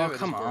need to. Oh, it's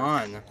come worth.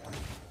 on.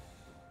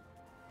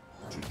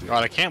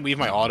 God, I can't leave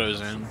my autos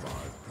in.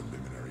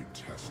 Preliminary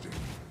testing.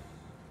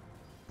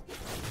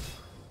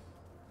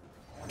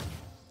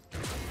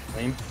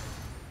 Lame.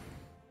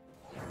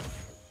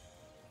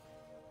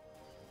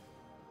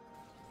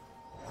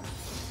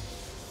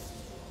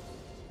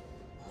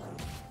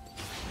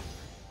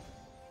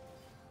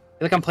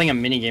 I feel like I'm playing a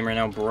mini game right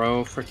now,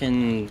 bro.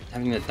 Freaking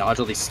having to dodge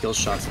all these skill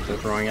shots that they're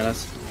throwing at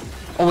us.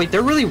 Oh wait,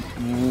 they're really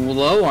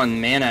low on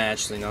mana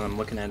actually. Now that I'm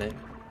looking at it.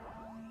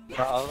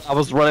 I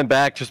was running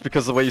back just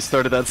because of the way you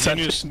started that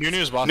sentence.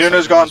 Nunu's bot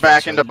Nunu's side, going bot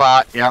back side. into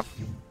bot, yep.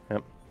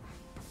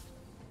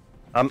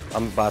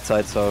 I'm bot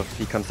side, so if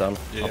he comes down,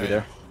 I'll be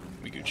there.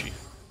 We Gucci.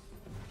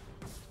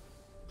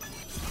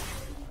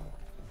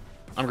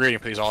 I'm grading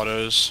for these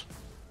autos.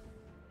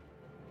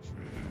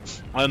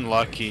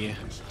 Unlucky.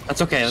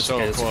 That's okay. That's So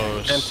okay. That's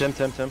okay.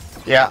 close. Tim.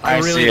 Yeah, I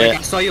really see like. I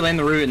it. saw you land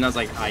the root, and I was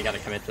like, I gotta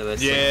commit to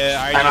this. Yeah,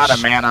 I'm out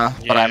of mana,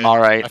 but I'm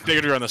alright. I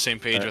figured we were on the same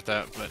page Alright. with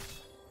that, but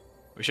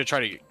we should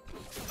try to.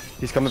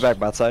 He's coming back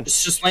bot side.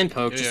 Just lane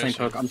poke. Yeah, Just yeah, lane I see.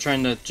 poke. I'm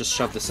trying to just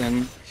shove this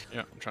in Yeah,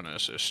 I'm trying to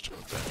assist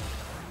with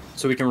that.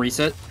 so we can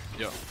reset.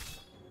 Yeah.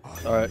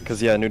 All right,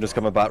 cause yeah, Nunu's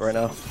coming bot right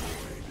now.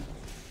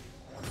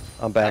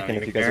 I'm backing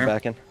if you guys are care.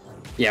 backing.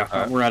 Yeah,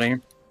 Alright. we're out of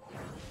here.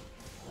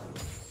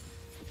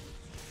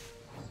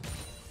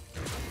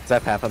 Is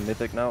that path on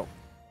mythic now?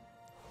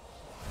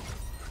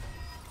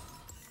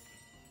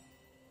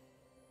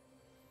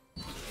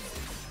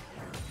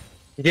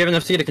 Did you have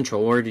enough to get a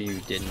control ward? Or you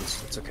didn't.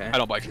 It's okay. I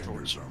don't buy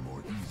controllers.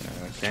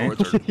 Okay.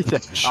 Controllers are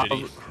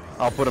shitty.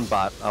 I'll put him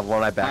bot.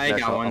 When I back I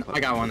next, got I'll one. put- I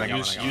got one. I got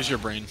Use one. use your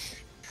brain.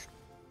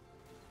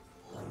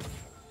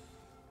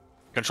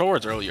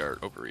 Controllers early are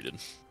overrated.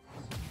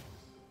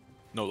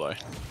 No lie.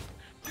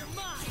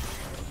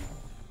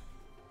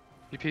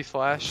 BP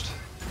flashed.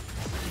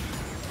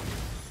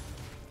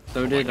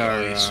 So did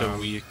our. He's so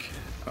weak.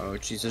 Oh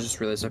jeez, I just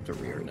realized I have to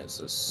reorganize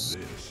this.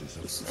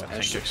 This is I think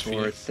actually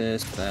XP. for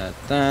this,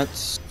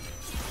 that.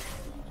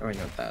 Oh wait,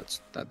 no, that.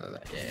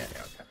 Yeah,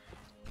 okay.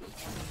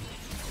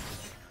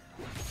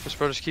 This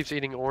bro just keeps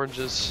eating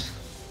oranges.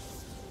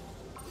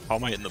 How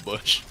am I in the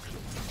bush?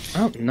 I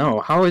don't know.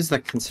 How is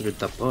that considered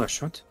the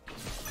bush? What?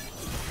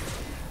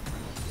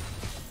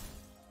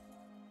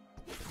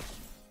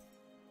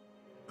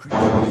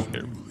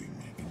 Here.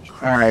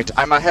 Alright,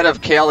 I'm ahead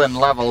of Kale in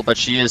level, but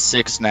she is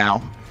 6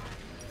 now.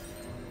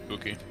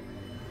 spooky.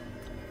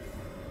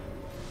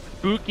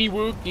 Spooky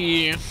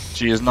wookie.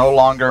 She is no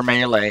longer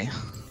melee.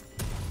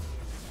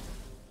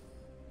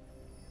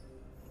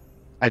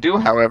 I do,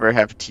 however,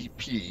 have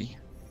TP.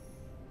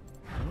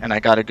 And I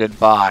got a good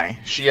buy.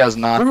 She has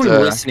not. What are we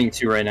listening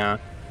to right now?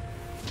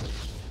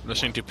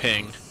 Listening to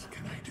Ping.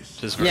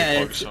 Which is very Yeah,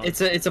 folk song.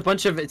 it's a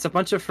bunch of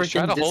freaking. Just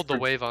try to hold the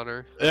Discord- wave on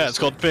her. Yeah, it's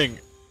called Ping.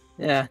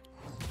 Yeah.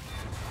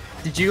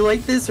 Did you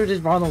like this or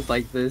did Ronald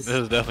like this? This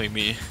is definitely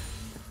me.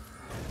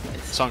 The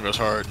song goes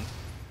hard.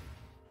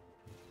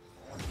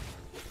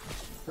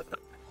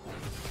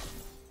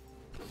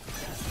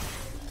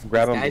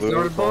 Grab him Guys blue.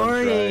 are and pull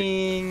and drag.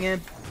 boring.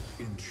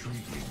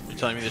 You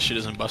telling me this shit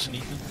isn't busting,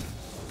 Ethan?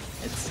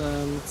 It's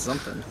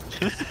something.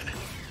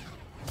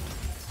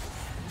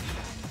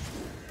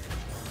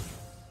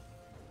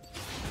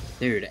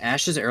 Dude,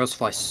 Ash's arrows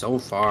fly so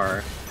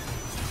far.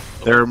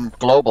 They're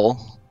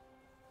global.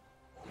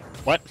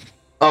 What?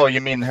 Oh,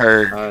 you mean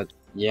her?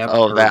 Yep.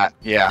 Oh, or- that.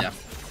 Yeah. yeah.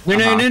 No.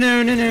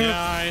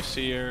 Yeah, I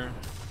see her.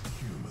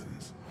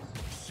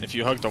 If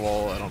you hug the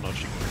wall, I don't know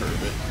if you can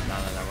curve it.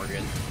 No, we're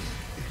good.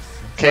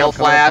 Kale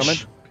Coming,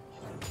 flash.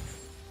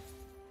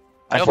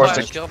 I Kill forced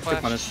flash, it. kill Good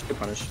flash. punish. Good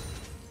punish.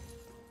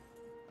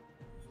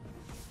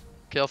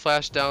 Kill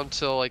flash down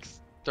till like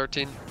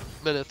 13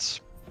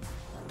 minutes.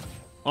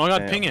 Oh my god,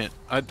 Damn. ping it.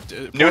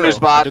 Nunu's I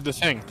bot. did the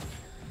thing.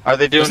 Are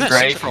they doing Isn't that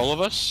great? synced for all of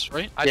us,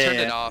 right? I Yeah, turned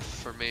it yeah. off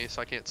for me,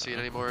 so I can't see it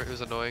anymore. It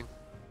was annoying.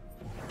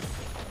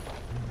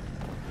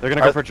 They're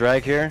gonna go for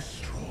drag here.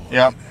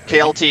 Yep.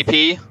 Kale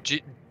TP.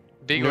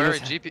 Big Nunu's-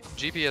 where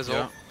GP as Yeah.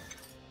 well.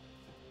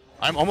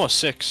 I'm almost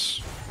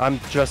 6. I'm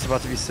just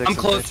about to be 6. I'm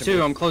close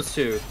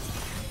too.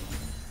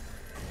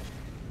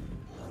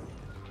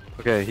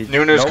 Okay, he.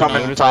 Nunu's nope,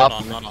 coming Nunu's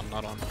top. Not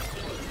on.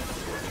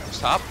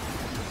 Stop.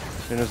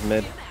 mid. Nunu's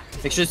mid.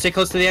 Make sure to stay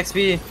close to the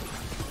XP.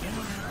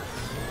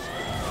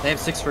 They have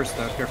 6 first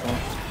though. Careful.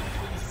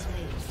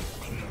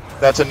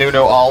 That's a Nunu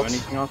Do alt.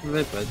 anything off of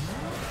it, but.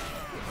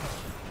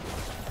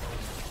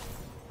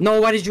 No,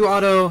 why did you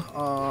auto?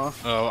 Oh,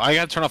 I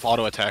gotta turn off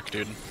auto attack,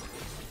 dude.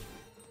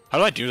 How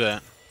do I do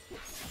that?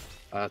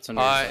 It's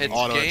under. It's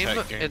Auto game,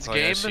 attack game. it's Oh,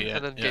 yeah, I game, see it.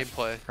 and then Yeah.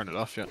 gameplay. Turn it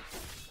off, yeah.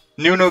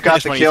 Nunu got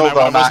It's the funny, kill Ethan,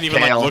 though, I not wasn't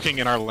even Kale. like looking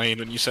in our lane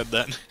when you said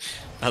that.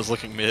 I was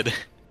looking mid.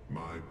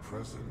 My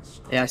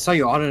presence. Yeah, I saw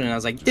you auto and I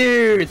was like,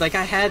 dude, like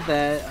I had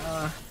that.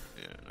 Yeah,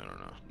 I don't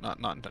know.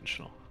 Not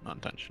intentional. Not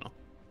intentional.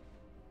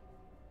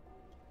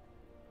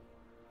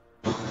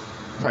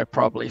 I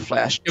probably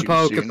flashed Good too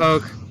poke, soon. good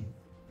poke.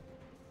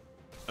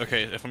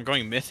 Okay, if I'm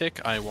going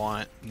mythic, I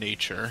want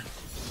nature.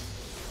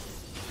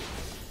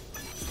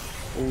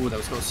 Ooh, that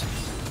was close.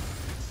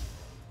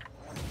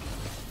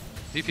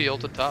 DP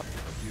ulted top.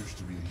 Appears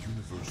to be a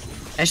universal.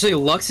 Actually,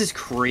 Lux is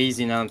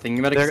crazy now. I'm thinking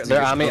about it. 'cause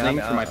They're it's on me. building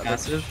I'm for my they're-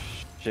 passive.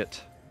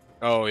 Shit.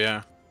 Oh,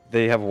 yeah.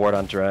 They have ward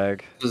on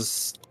drag.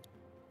 Was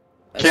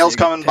Kale's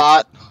coming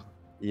bot.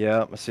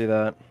 Yeah, I see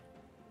that.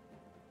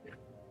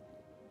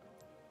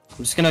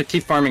 I'm just gonna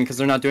keep farming because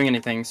they're not doing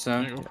anything. So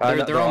There you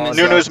go. they're all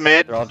missing. Nunu's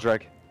mid. They're all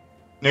drag.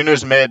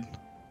 Nunu's mid.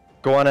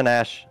 Go on and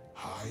Ash.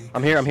 High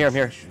I'm here.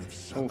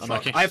 Oh, fuck.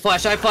 Unlucky. I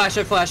flash.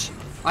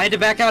 I had to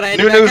back out.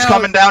 Nunu's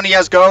coming down. He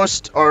has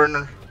ghost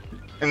and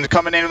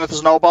coming in with a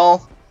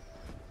snowball.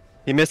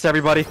 He missed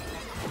everybody.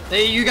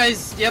 Hey, you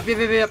guys. Yep.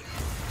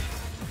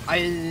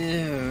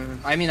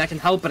 I mean, I can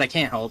help, but I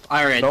can't help.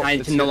 All right, Nope, I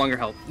it's can no you. longer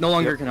help. No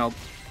longer Yep. can help.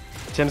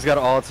 Tim's got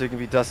ult, so he can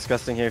be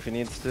disgusting here if he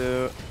needs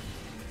to.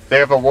 They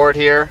have a ward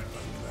here.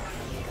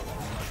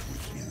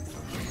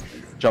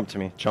 Jump to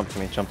me. Jump to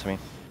me. Jump to me.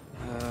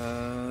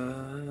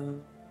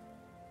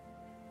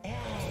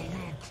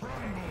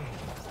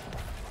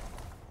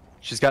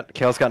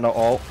 Kale's got no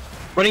ult.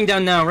 Running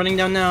down now. Running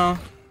down now.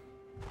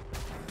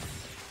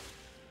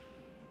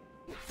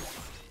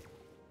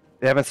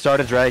 They haven't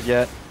started drag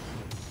yet.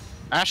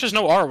 Ash is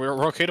no R.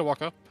 We're okay to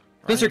walk up.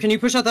 Spencer, can you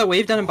push out that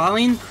wave down in bot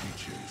lane?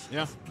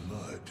 Yeah.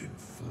 blood and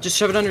flesh. Just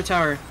shove it under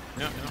tower.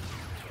 Yeah.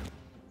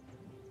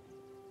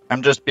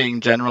 I'm just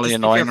being generally Just be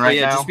annoying careful, right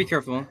yeah, now. Just be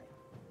careful.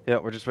 Yeah,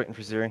 we're just waiting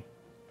for Zeri.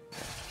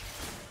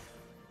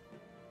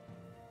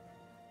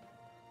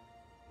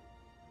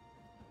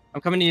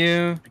 I'm coming to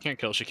you. She can't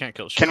kill. She can't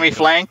kill. She Can can't we kill.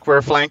 flank?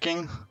 We're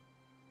flanking.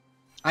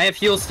 I have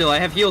heal still.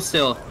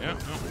 Yeah.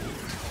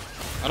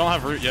 I don't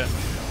have root yet.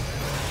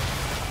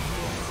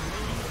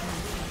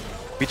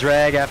 We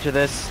drag after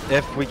this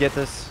if we get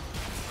this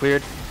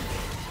cleared.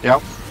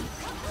 Yep.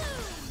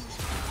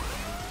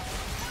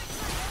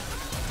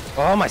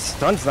 Oh, my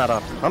stun's not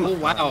up. Oh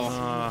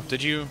wow.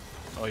 Did you?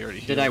 Oh, you already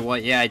healed. Did I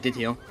what? Yeah, I did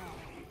heal.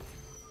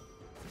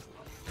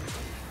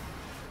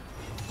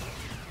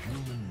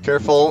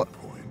 Careful.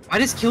 Why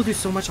does kill do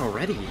so much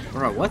already?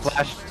 Bro, what?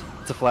 Flash.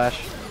 It's a flash.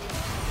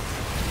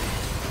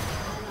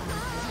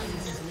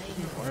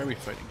 Why are we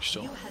fighting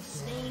still?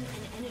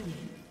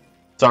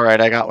 It's alright,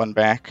 I got one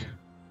back.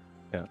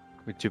 Yeah,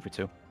 we 2 for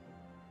 2.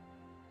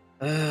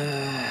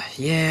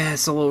 Yeah,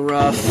 it's a little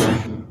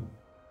rough.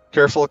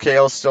 Careful,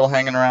 Kale's still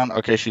hanging around.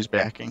 Okay, she's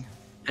backing.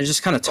 I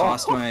just kind of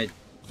tossed my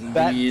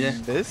That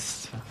lead.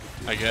 missed?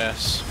 I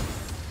guess.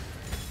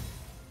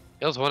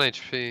 It was 1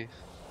 HP.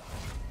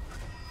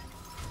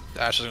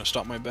 Ash is gonna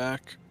stop my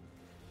back.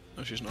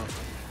 No, she's not.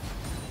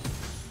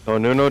 Oh,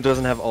 Nuno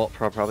doesn't have ult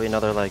for probably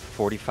another like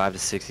 45 to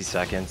 60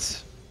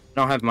 seconds.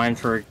 I don't have mine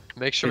for.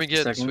 Make sure we 50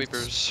 get seconds.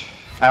 sweepers.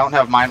 I don't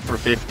have mine for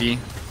 50.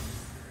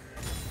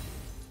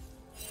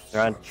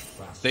 They're on.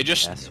 They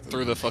just Yes.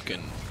 threw the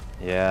fucking.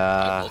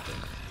 Yeah.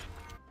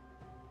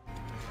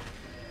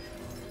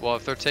 Well,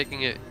 if they're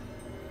taking it,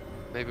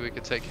 maybe we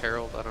could take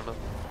Herald. I don't know.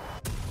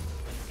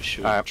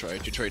 Should Alright. try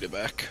to trade it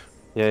back.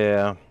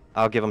 Yeah.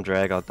 I'll give him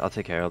drag. I'll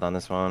take Herald on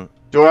this one.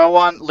 Do I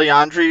want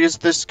Leandri's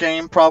this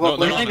game?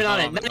 Probably. No, Not even on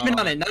it. Not even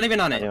on it. Not even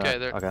on it. Yeah. Okay,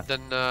 there. okay.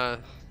 Then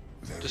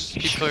just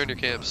keep clearing your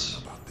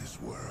camps.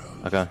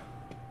 Okay.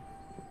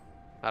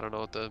 I don't know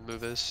what the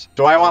move is.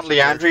 Do I want Not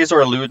sure. Leandri's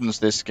or Luden's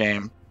this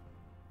game?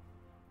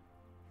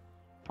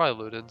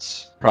 Probably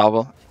Ludens.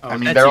 Probably. Oh, I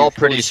mean, that's they're you. all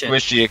pretty Holy shit.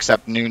 squishy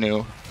except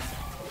Nunu.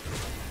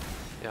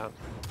 Yeah.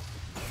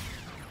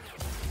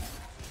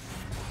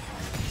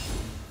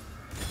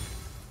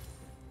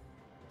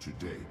 To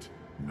date,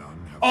 none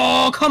have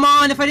Oh, come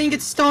on! If I didn't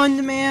get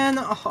stunned, man.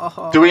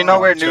 Oh. Do we know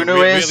where So Nunu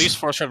we is? at least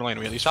force red lane.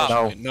 We at least Top.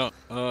 force red lane.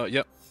 No.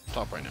 Yep.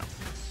 Top right now.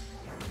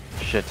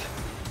 Shit.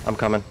 I'm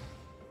coming.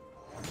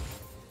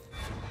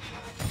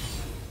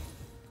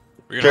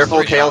 We're gonna Careful,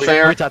 three Kale's top.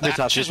 there. Three top, three The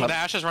top, Ash three is, top. the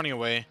Ash is running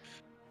away.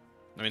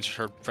 That means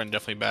her friend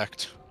definitely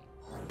backed.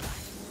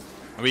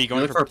 Are we You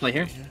going look for a play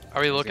here?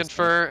 Are we looking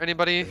for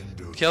anybody?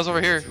 Kale's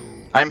over here.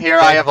 I'm here.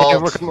 I have Okay,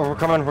 ult. we're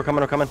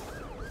coming.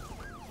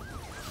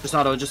 Just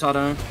auto. Just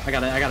auto. I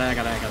got it.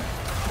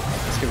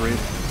 Let's get root.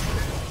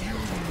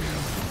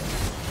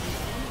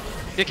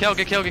 Get kill.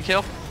 Get kill. Get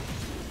kill.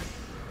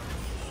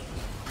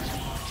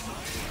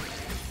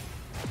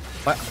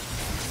 What?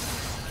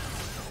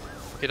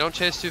 Okay, don't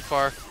chase too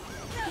far.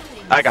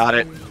 I got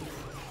it.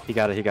 He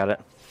got it.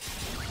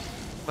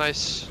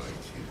 Nice.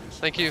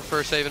 Thank you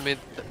for saving me.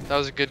 That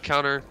was a good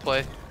counter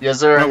play. Yes,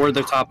 sir. No, we're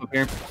the top up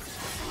here.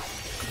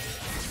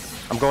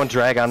 I'm going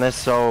drag on this,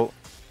 so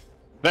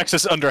Vex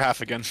is under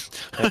half again.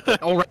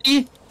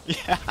 Already?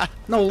 Yeah.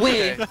 No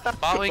way. Okay.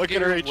 Bot lane Look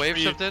at her gear, wave HP.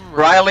 shift in. We're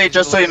Riley, gonna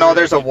just so look you at know, her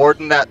there's a HP. ward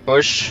in that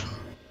bush.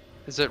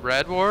 Is it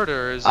red ward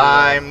or is it?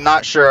 I'm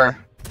not sure.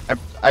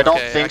 I don't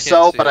Okay, I think can't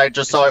so, see but it. I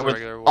just It's saw it just a with.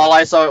 regular ward. All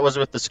I saw it was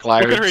with the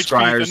Look at her HP,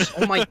 Scryers.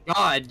 Ethan. Oh my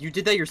god, you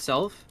did that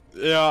yourself?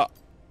 Yeah.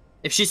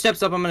 If she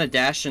steps up, I'm gonna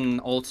dash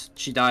and ult.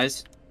 She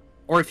dies.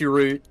 Or if you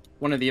root,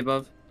 one of the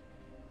above.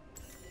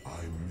 I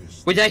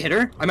missed Wait, did I hit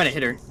her? I might have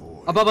hit her.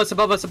 Above us.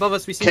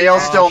 We see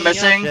Kale's her. still Coming up,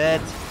 missing.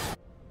 shit. I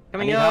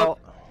Coming need up. help.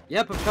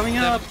 Yep, I'm coming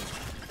up.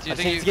 Do you I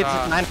think need you to get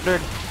to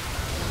 900.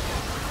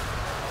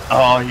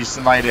 Oh, he's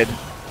smited.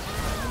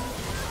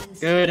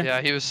 Good.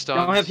 Yeah, he was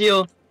stunned. Don't have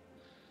heal.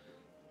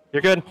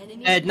 You're good.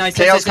 Ed, nice.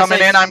 Kale's coming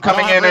in. I'm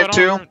coming in it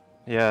too.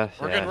 Yeah.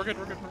 We're yeah. good.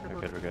 We're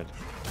good. We're good.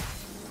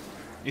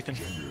 Ethan.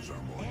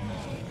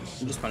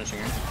 I'm just punishing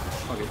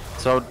her. All good.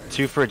 So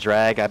 2 for a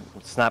drag.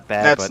 It's not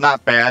bad. That's but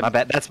not bad. my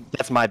bad.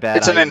 That's my bad.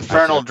 It's an I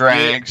infernal should've-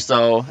 drag,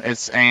 so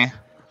it's eh.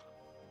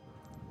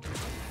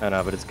 I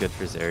know, but it's good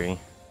for Zeri.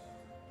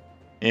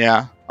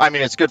 Yeah. I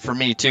mean, it's good for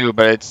me too,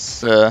 but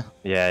it's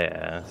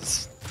Yeah.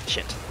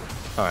 Shit.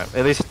 All right.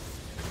 At least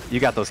you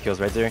got those kills,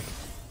 right, Zeri?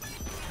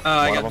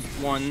 I One got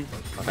of one.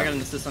 Okay. I got an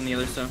assist on the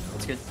other, so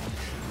that's good.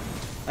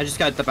 I just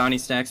got the bounty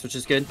stacks, which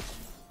is good.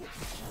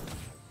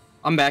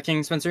 I'm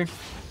backing, Spencer.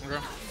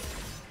 Okay.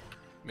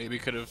 Maybe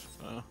could have.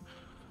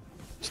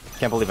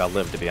 Can't believe I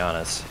lived, to be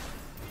honest.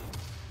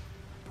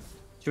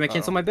 Should I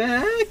cancel my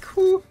back?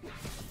 Whew.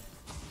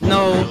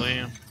 No.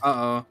 Really?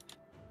 Uh-oh.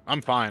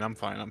 I'm fine.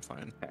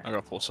 I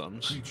got full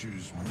sums.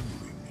 creatures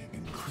moving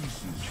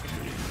increases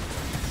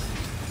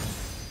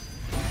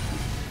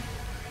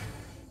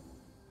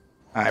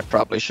I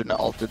probably shouldn't have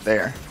ulted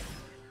there.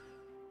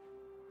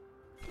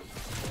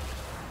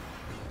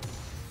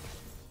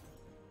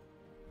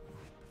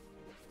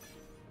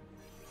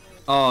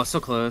 Oh, so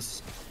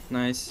close.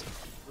 Nice.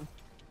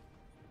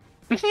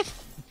 what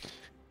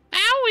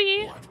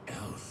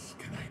else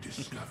can I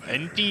discover?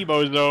 And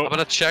Debo's though. I'm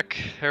gonna check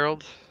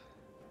Herald.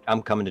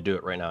 I'm coming to do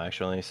it right now,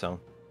 actually. So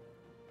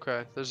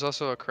Okay, there's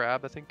also a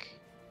crab, I think.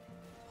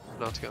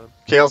 No, it's gone.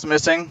 Kale's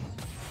missing.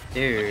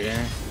 Dude.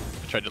 I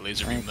tried to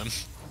laser beam them.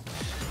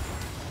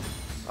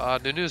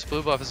 Nunu's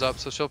blue buff is up,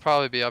 so she'll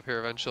probably be up here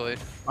eventually.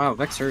 Wow,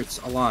 Vex hurts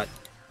a lot.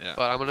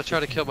 But I'm gonna try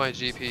to kill my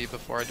GP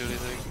before I do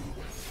anything.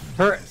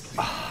 her.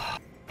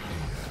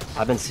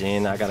 I've been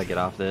seeing. I gotta get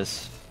off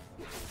this.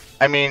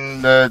 I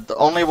mean, the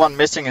only one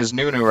missing is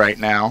Nunu right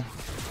now.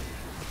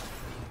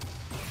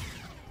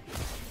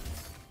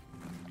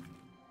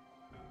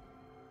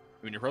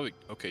 I mean, you're probably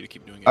okay to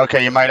keep doing it.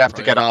 Okay, you might have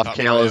to get off. Top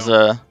Kale is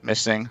prio.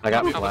 missing. I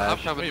got I'm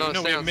flash. coming. Wait, No,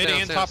 no, stay we're on, mid stay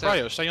on, and stay top on, stay on.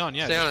 prio. Stay on,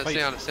 yeah. Stay on it, just stay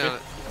fight. on it, stay on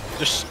it.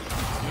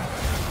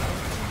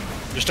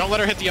 Just don't let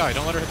her hit the eye.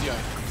 Don't let her hit the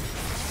eye.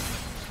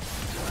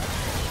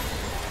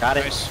 Got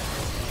it. Nice.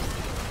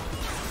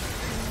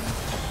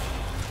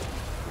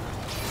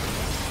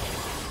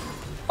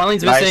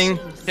 Only's Nice. missing.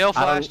 Hail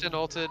flashed and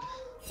ulted.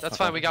 That's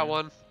fine, we got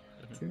one.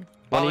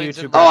 One of you Lane's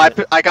two in- Oh, grab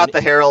it. I got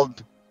the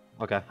Herald.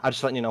 Okay, I'm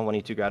just letting you know when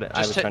you two got it. I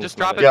was Just, trying just to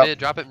drop smooth it Yep. mid,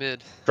 drop it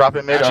mid. Drop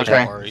it mid. Actually, Okay.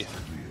 don't worry.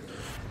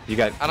 You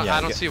got. I don't, yeah,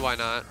 I don't you see why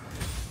not.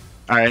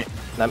 Alright.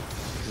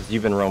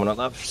 You've been roaming on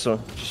left,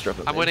 so just drop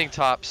it. I'm winning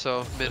top,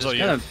 so mid is So good.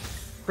 yeah.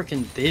 What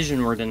kind of freaking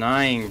vision we're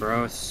denying,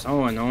 bro? It's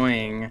so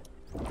annoying.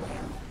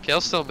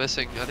 Kale's still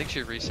missing. I think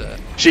she reset.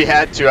 She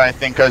had to, I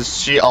think,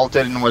 because she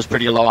ulted and was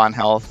pretty low on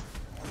health.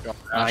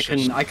 I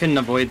couldn't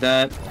avoid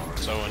that.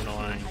 So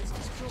annoying.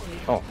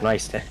 Oh,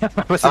 nice. I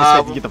wasn't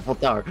expecting to get the full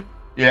tower.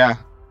 Yeah.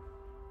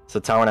 So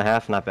tower and a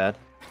half, not bad.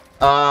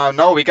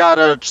 No, we got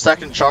a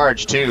second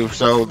charge too,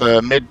 so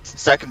the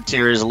mid-second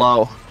tier is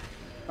low.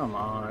 Come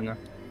on. Got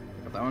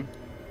that one.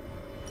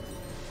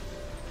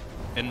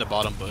 In the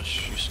bottom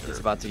bush. You It's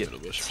about to get the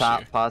bush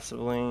top,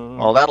 possibly.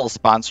 Well, that'll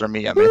sponsor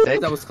me a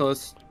mythic. That was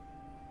close.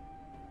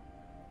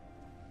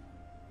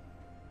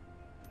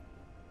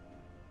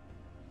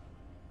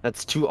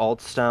 That's 2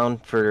 ults down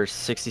for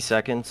 60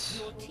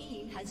 seconds. Your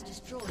team has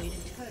destroyed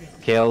a turret.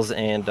 Kales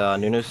and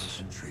Nunus.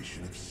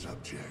 Concentration of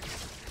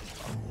subjects.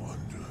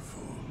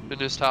 Wonderful.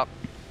 Mid is top.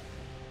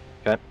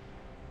 Okay.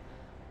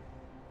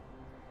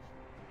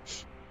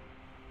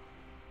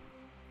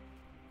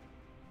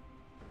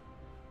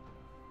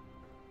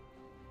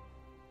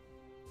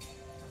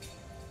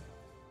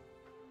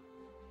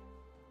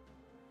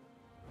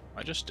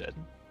 I just dead.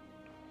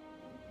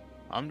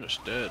 I'm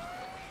just dead.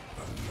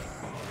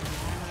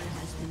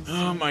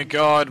 Oh my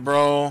god,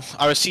 bro.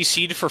 I was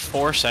CC'd for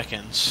 4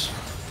 seconds.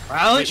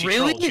 Wait, she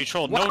Really? trolled, she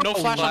trolled. No, no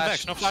flash on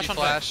Vex, no flash She on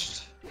Vex.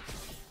 flashed.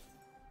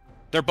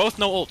 They're both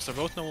no ults, they're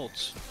both no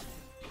ults.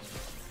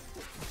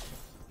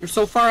 You're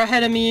so far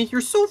ahead of me.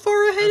 You're so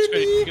far ahead That's of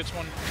good, he me. gets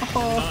one.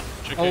 Oh. Not,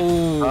 JK.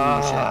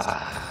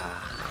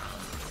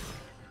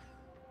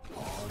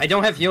 Oh. I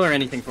don't have heal or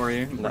anything for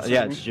you. No,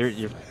 yeah,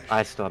 you're.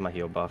 I still have my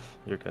heal buff.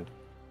 You're good.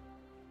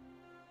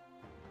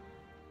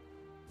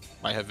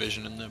 I have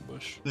vision in that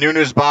bush.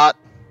 Nunu's bot.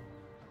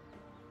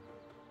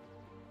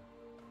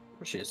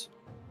 Where she is.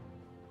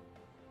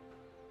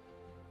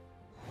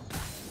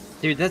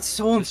 Dude, that's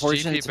so This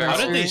unfortunate. GP to How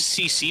did they barrel.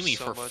 CC me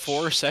So for much.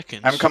 4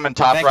 seconds? I'm coming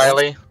top, Vex.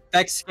 Riley.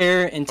 Vex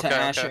scare into Okay,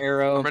 Ash okay.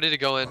 arrow. I'm ready to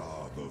go in.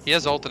 He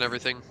has ult and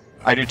everything.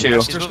 I do too.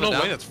 He's There's moving no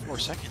down. way that's 4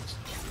 seconds.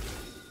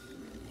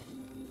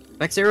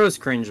 Vex arrow is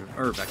cringe.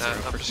 Or Vex Nah, arrow.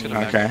 I'm just freaking gonna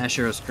back. Okay. Ash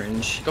arrow is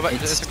cringe. Go back.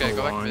 It's It's okay. so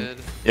Go back long. mid.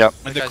 Yep. Like,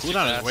 the That guy's too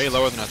cooldown is fast. way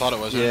lower than I thought it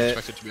was. I Yeah. didn't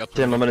expect it to be up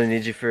there. Tim, I'm gonna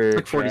need you for.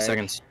 Took 40 drag.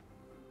 seconds.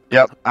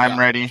 Yep, I'm Yeah,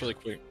 ready. it's really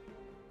quick.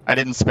 I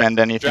didn't spend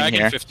anything Dragon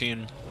here.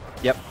 15.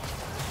 Yep.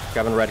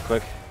 Grabbing red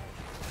quick.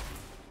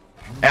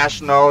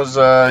 Ash knows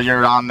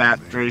you're on that,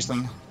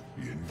 Jason.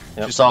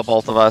 Yep. She saw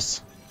both of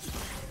us.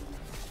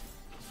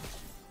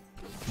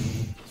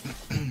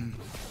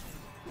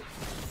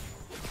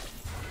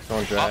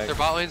 Going Their drag.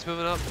 bot lane's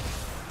moving up.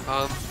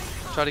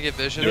 Try to get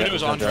vision. Dude, it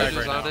was on drag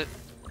Vision's right on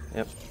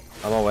now. it.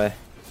 I'm away.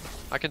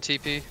 I can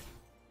TP.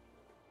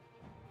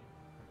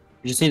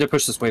 You just need to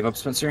push this wave up,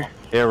 Spencer.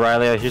 Here,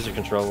 Riley. Here's your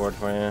control ward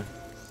for you.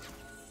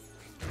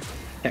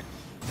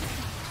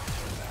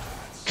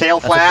 Kale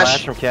That's a flash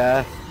flash. from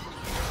Cath.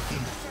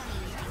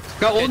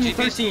 Got ult Okay, in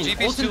 13.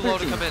 GP's Ult in too low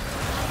to 13. come in.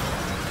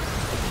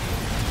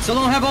 Still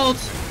don't have ult.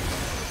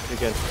 You're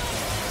good.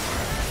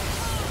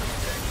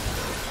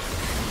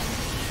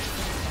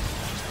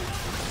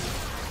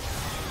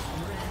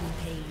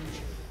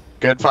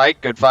 Good fight,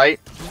 good fight.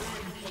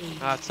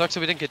 It sucks that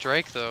we didn't get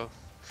Drake though.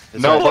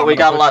 It's No, alright, but I'm we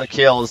gonna got a lot of push.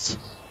 kills.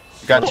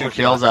 We got 2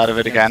 kills out of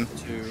it again.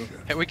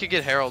 Hey, we could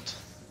get Herald.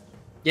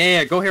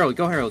 Yeah, go Herald,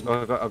 go Herald. Oh,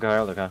 okay,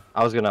 okay.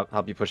 I was gonna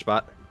help you push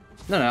bot.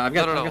 No, I've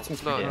got, No, I've no, got some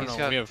no. speed. He's no,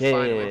 got we have- Yeah,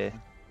 fine yeah, win. yeah.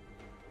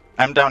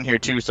 I'm down here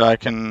too, so I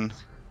can.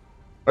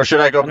 Or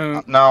should I go? I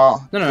don't-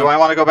 No. No, no. Do I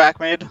want to go back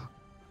mid?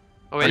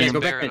 Oh wait, Yeah, it's go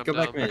back Baron. mid, go I'm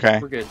back dumb. mid. Okay.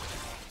 We're good.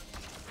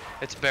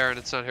 It's Baron.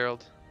 It's not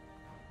Herald.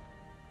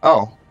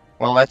 Oh,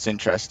 well, that's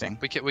interesting.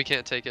 We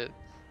can't take it.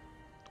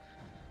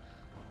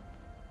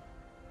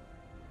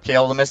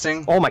 Kale the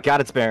missing. Oh my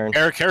God, it's Baron.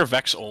 Air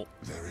Vex ult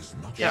There is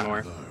much Yeah, to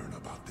more. learn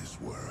about this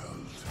world.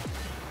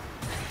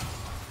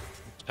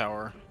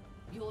 tower.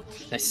 Your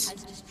team Nice.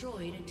 has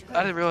destroyed a turret.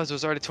 I didn't realize it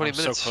was already 20 I'm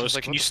so minutes. I was close.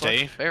 like, Can what you the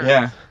stay? fuck? Baron.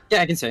 Yeah.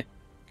 Yeah, I can say.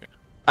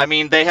 I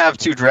mean, they have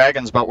 2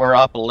 dragons, but we're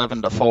up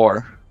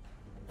 11-4.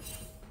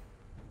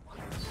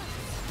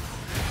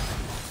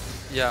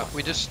 Yeah,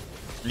 we just.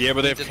 Yeah,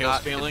 but they have did chaos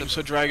not get failing, the-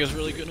 so drag is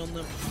really good on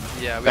them.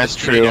 Yeah, we That's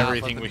just true. did not let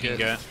Everything them we can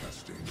get.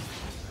 Testing.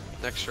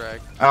 Next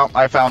drag. Oh,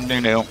 I found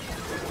Nunu. You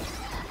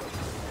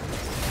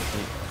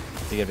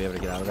gonna be able to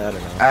get out of that or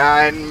no?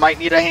 I might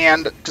need a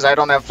hand because I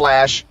don't have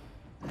flash.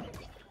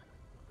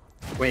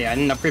 Wait, I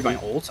didn't upgrade my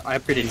ult. I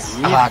upgraded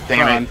Z. Ah,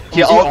 damn it. He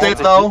You ulted,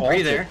 though? Are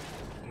you there?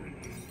 Do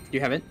you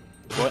have it?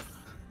 Okay,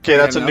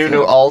 that's a Yeah, nothing.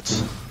 Nunu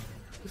ult.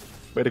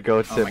 Way to go,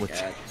 Oh Tim. my with-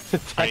 god.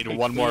 I need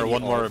one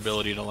more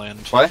ability to land.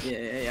 What?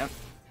 Yeah.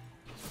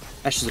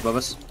 Ash is above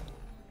us.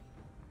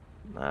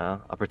 Nah,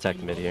 I'll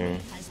protect mid here.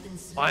 Has been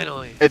slain.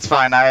 Finally. It's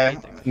fine. I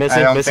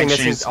Missing, don't missing, think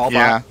missing. she's. All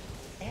Yeah.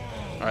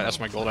 Alright, that's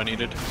my gold I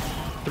needed.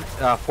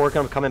 bot. 4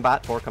 coming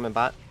bot. 4 coming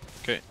bot.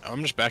 Okay,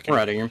 I'm just backing. We're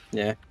out of here.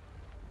 Yeah.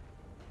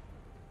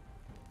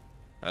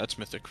 That's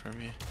mythic for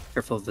me.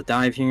 Careful of the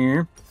dive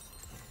here.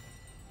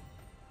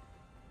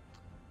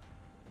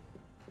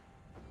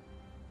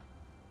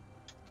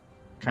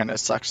 Kind of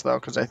sucks though,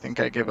 because I think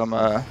I give him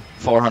a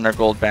 400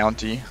 gold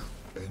bounty.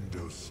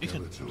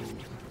 Endoskeletal,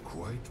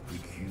 quite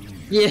peculiar.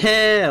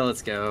 Yeah,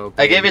 let's go.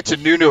 I gave it to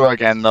Nunu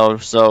again though,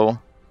 so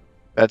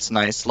that's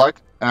nice. Luck.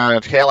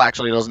 Kale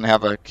actually doesn't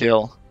have a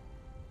kill.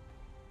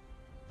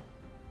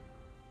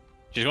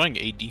 She's going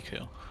AD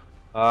kill.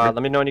 Let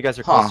me know when you guys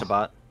are close to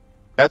bot.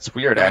 That's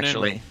weird, Going in.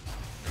 actually.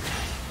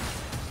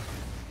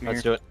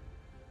 Let's do it.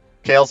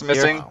 Kale's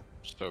missing. Wow,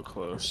 so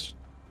close.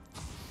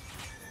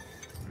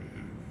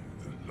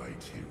 The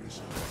light here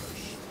is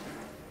harsh.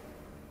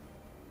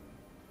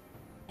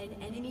 An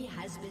enemy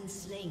has been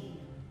slain.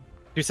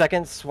 2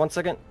 seconds. 1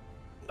 second.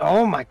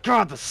 Oh my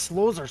god, the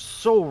slows are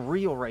so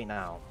real right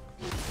now.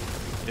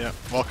 Yeah,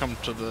 welcome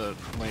to the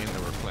lane that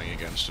we're playing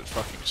against. It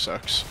fucking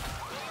sucks.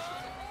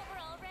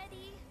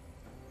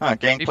 Huh,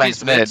 DP's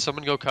Gangplank's mid.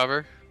 Someone go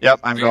cover,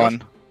 Yep, I'm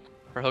going.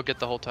 or he'll get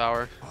the whole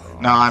tower.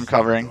 No, I'm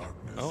covering.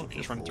 Oh,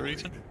 just run through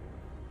Ethan.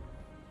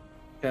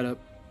 Head up.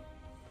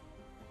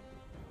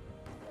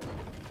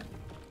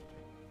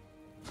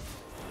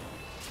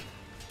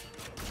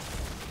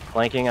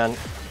 Flanking on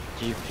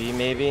GP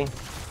maybe.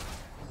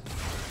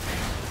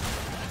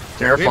 Do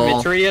we have Careful.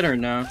 victory yet or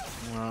no?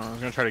 I was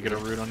gonna try to get a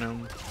root on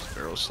him.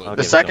 Barrel slow. Okay.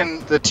 The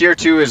second, the tier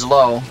 2 is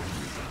low.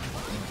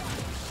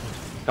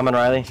 Coming,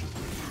 Riley.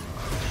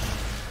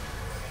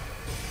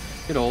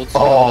 Good old.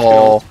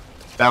 Oh,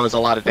 that was a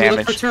lot of Look for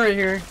damage. turret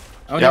here.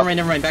 Oh, Yep.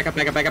 never mind. Back up.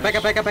 Nice.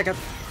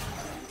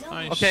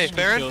 Okay,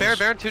 Baron, Kills.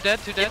 Baron, 2 dead,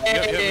 2 dead.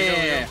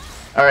 Yeah.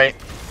 All right.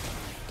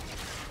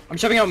 I'm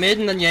shoving out mid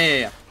and then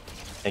yeah.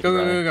 Thank Go, you,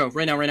 go, Riley. go, go.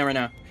 Right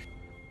now.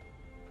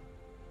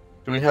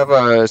 Do we have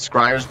a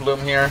Scryer's Bloom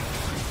here?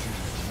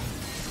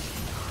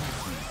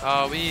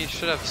 We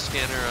should have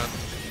scanner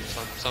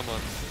on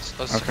someone.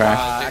 Let's Okay.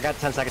 I got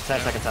 10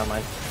 seconds on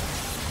mine.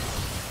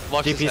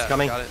 Lux is GP's dead,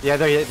 coming. got it. Yeah,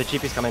 the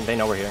GP's coming. They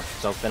know we're here,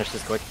 so finish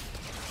this quick.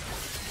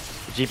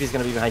 The GP's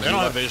gonna be behind They you.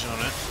 don't have vision on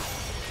it.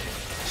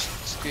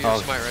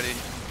 Smite ready.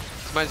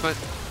 Smite.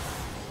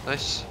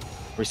 Nice.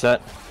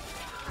 Reset.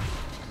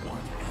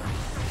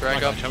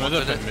 Drag up. Come 1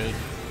 with it minute. mid.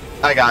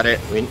 I got it.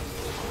 We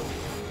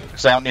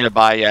Because I don't need a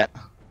buy yet.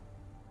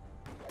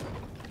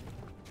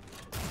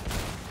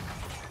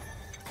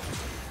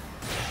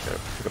 gotta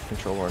pick up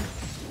control ward.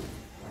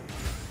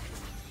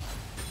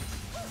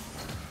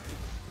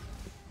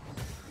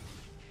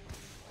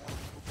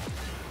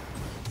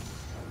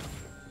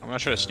 I'm gonna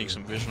try to sneak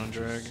some vision on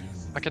drag.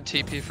 I can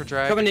TP for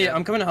drag.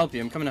 I'm coming to help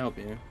you. I'm coming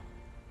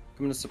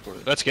to support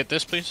it. Let's get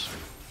this, please.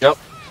 Yep.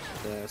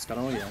 Scott,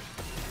 oh yeah.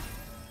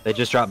 They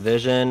just dropped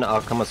vision.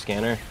 I'll come with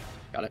scanner.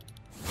 Got it.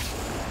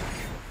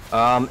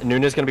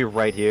 Nuna's gonna be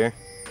right here.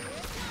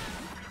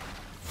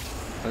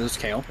 Oh, there's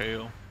Kale.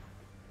 Pale.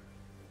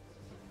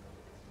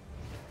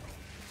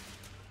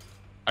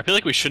 I feel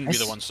like we shouldn't be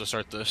the ones to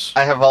start this.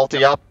 I have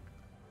ulti up.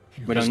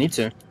 We don't need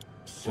to.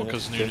 Well,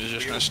 because Noon is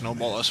just gonna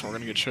snowball us and we're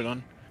gonna get shit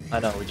on. I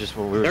know. We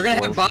were. They're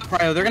gonna have bot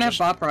prio. They're gonna have Just-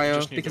 bot prio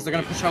just need because to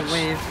they're gonna wait. push out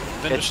wave.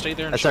 Then just stay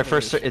there and That's our shit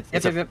first. wave.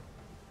 It's Yep. our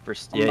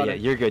first. I'm Yeah, about yeah.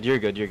 it. You're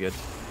good.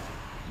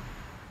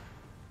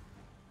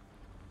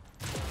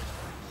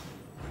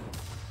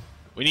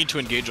 We need to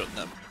engage on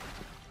them.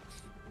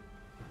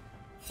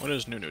 What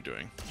is Nunu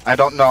doing? I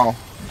don't know.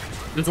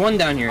 There's one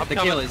down here. I'm The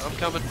coming. kill is. I'm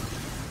coming.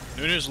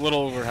 Nunu's a little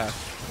over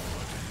half.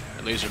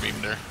 I laser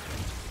beamed her.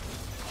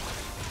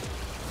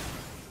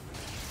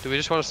 Do we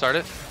just want to start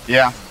it?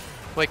 Yeah.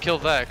 Wait, kill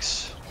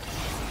Vex.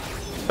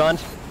 Stunned.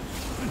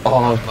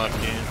 Oh,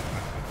 Unlucky.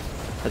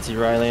 That's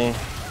you, Riley.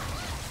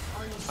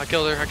 I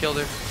killed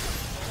her.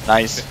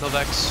 nice. No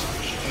Vex.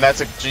 And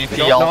that's a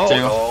GP ult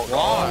too.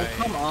 Why?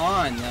 Come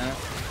on. Yeah,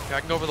 I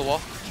can go over the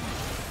wall.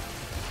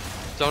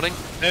 Zoning.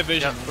 They have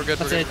vision. Yeah, we're good.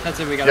 That's we're it. good. That's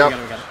it. We got Yep.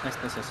 it.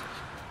 Nice.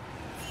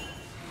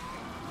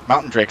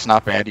 Mountain Drake's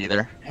not bad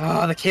either.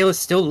 Oh, the Kale is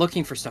still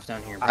looking for stuff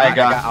down here. I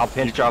got- I'll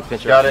pinch drop.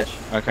 Got it.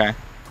 Okay.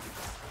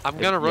 I'm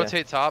gonna Yeah.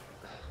 rotate top.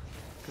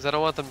 Because I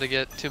don't want them to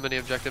get too many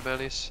objective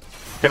bounties.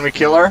 Can we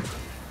kill her?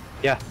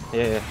 Yeah.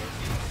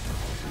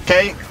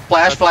 Okay. Flash,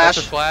 That's her flash.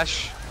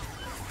 flash.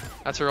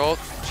 That's her ult.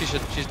 She's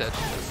dead.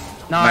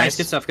 Nice. Nice.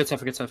 Good stuff.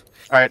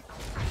 All right.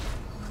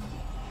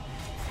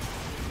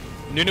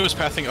 Nunu is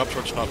pathing up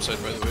towards top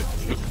side, by the way.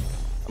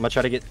 I'm gonna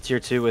try to get tier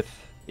 2 with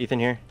Ethan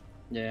here.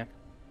 Yeah.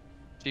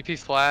 GP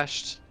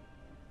flashed.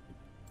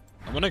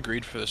 I'm gonna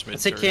greed for this mid.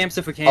 Let's take turret. camps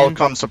if we can. I'll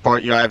come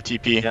support you. I have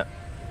TP. Yeah.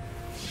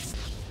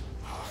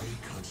 High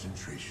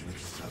concentration of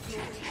subject.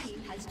 Your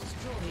team has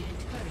destroyed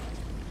a turret.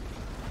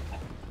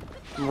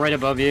 I'm right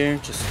above you.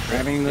 Just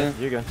grabbing the.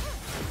 You're good.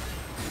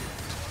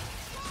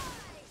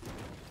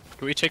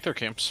 Can we take their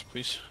camps,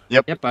 please?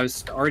 Yep. I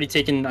was already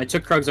taking. I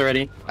took Krugs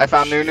already. I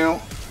found Nunu.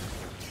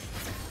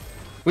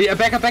 We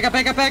back up.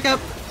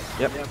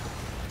 Yep.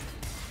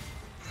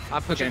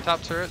 I'm pushing Okay.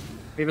 top turret.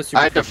 We have a super.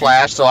 I had to push.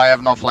 flash, so I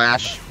have no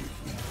flash.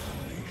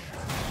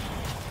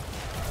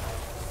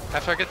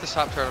 After I get this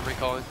top turret, I'm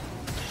recalling.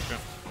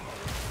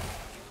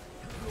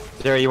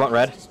 There, you want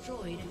red?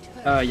 Destroyed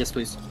a turret. Yes,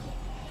 please.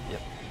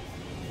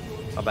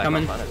 I'll back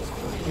Coming. up on it.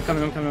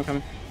 I'm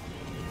coming.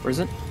 Where is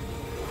it?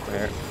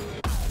 Where?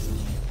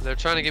 They're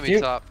trying to get me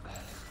Dude. top.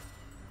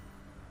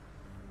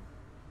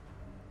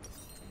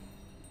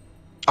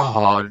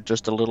 Oh,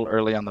 just a little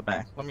early on the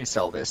back. Let me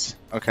sell this.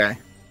 Okay.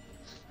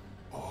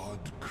 Odd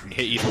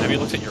Hey Ethan, have you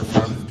looked at your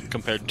farm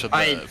compared to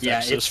the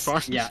Vex's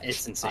farm? Yeah,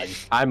 it's insane.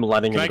 I'm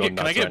letting Can him I go get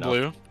nuts can I get right now.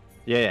 blue?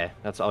 Yeah,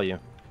 that's all you.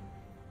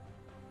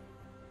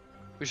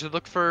 We should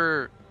look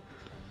for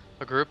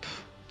a group.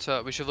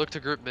 We should look to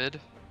group mid,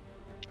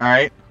 All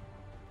right.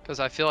 because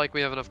I feel like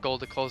we have enough gold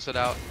to close it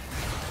out.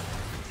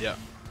 Yeah.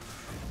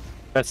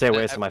 I'd stay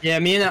away from my. Yeah,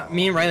 me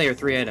and Riley are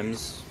 3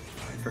 items.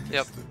 For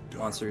Yep.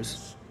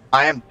 monsters.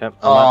 I am. Yep,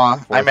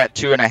 I'm at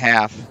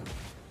 2.5.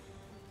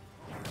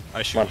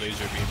 I shoot Watch.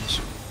 laser beams.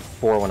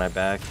 4 when I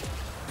back.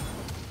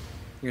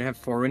 You're gonna have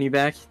 4 when you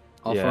back?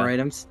 All Yeah. 4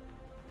 items?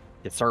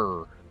 Yes,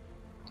 sir.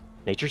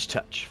 Nature's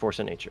touch, force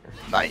of nature.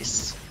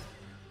 Nice.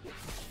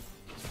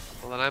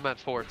 Well, then I'm at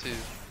 4 too.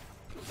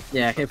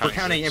 Yeah, if we're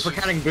Counting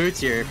counting boots. boots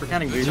here, if we're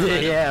counting boots Yeah,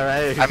 here. Yeah,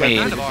 right. I mean-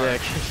 Kind of are.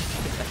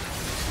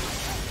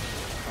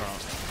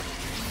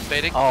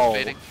 Baiting. Oh.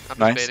 Baiting. I'm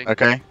Nice. baiting.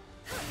 Okay.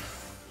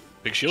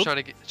 Big shield?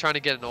 Trying to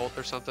get an ult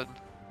or something.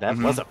 That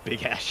Mhm. was a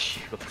big ass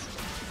shield.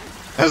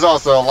 There's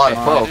also a lot of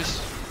poke.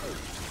 Just-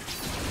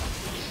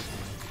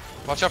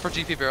 Watch out for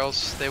GP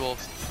barrels. They will.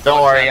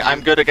 Don't worry, one-tap you.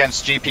 I'm good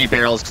against GP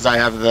barrels because I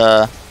have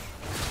the.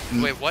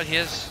 Wait, what? He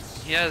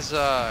has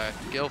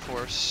Gale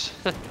Force.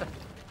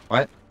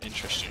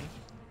 Interesting.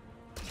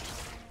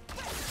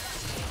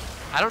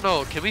 I don't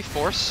know. Can we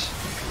force?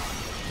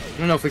 I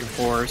don't know if we can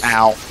force.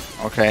 Ow.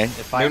 Okay.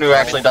 If I Nunu fall-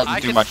 actually doesn't I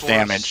do can much force.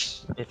 damage.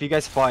 If you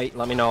guys fight,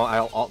 let me know.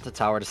 I'll ult the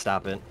tower to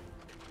stop it.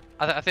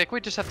 I think we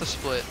just have to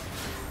split.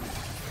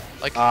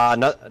 Like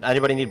No,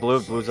 anybody need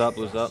blue? Blue's up.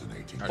 Blue's up.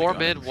 4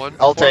 mid, one.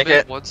 I'll 4 take mid,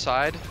 it. One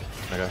side.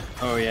 Okay.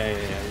 Oh yeah, you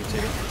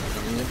take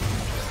it.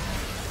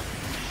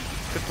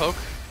 Good poke.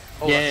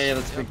 Oh, Yeah,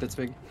 that's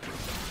big.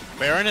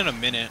 Baron in a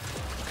minute.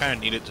 Kind of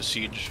needed to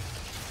siege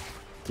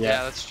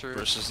Yeah, that's true.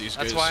 versus these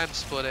That's guys. why I'm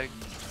splitting.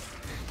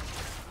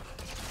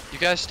 You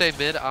guys stay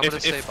mid. I'm gonna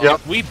stay If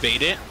bottom. we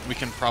bait it, we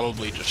can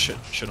probably just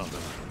shit on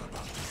them.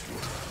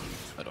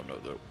 I don't know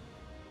though.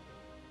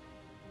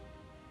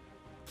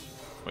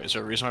 Wait, is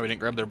there a reason why we didn't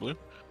grab their blue?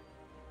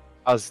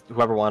 I was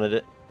whoever wanted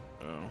it.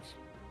 Oh.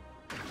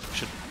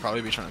 Should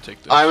probably be trying to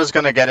take this. I was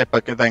gonna get it,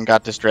 but then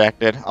got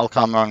distracted. I'll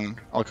come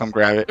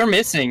grab it. They're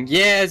missing.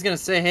 Yeah, I was gonna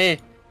say, hey.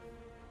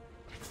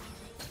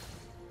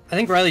 I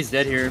think Riley's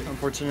dead here,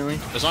 unfortunately.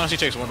 As long as he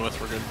takes one with,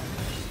 we're good.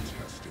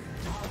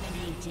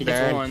 He gets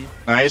Baron. 1.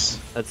 Nice.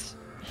 That's.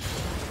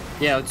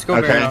 Yeah, let's go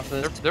Okay. Baron off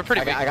this. They're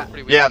pretty I weak. got- They're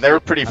pretty weak. Yeah, they were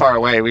pretty far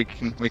away. We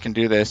can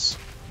do this.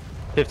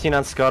 15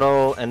 on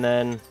Scuttle, and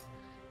then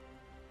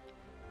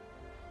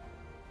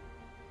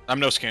I'm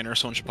no scanner,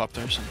 someone should pop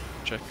there, so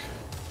check.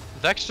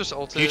 Vex just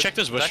ulted. Can you check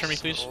this bush for me,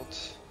 Vex please?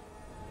 ult.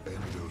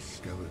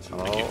 endoskeletal.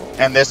 oh,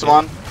 And this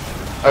one.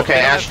 Okay, They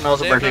Ash have- knows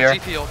they we're have no here.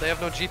 GP ult. They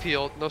have no GP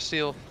ult. No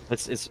steal.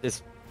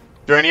 it's.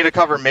 Do I need to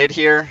cover mid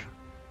here?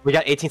 We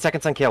got 18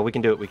 seconds on kill. We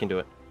can do it. We can do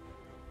it.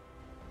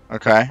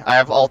 Okay, I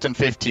have ult in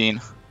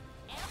 15.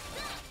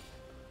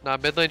 Nah,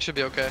 mid lane should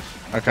be okay.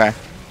 Okay.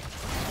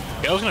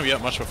 Gale's gonna be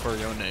up much before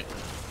Yone.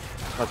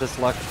 Let this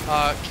luck.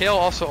 Kale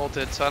also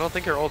ulted, so I don't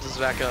think her ult is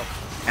back up.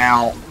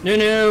 Ow.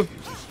 No.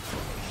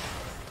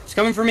 It's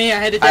coming for me. I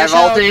had to I have dash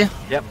out.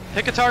 ulti.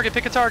 Pick a target.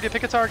 Pick a target.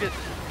 Pick a target.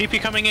 PP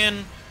coming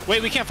in.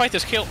 Wait, we can't fight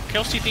this. Kale's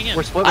TPing in.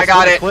 We're split. I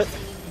got it. Split.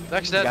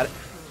 Vex You got dead.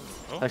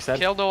 it. Next dead.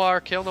 Kale no R.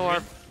 Kale no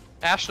R.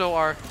 Ash no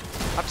R.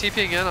 I'm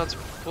TPing in on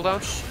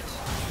cooldown.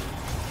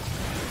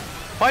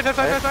 Fight.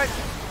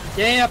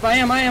 Yeah, I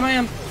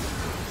am.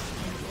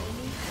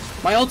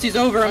 My ulti's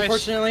over, Nice.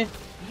 unfortunately.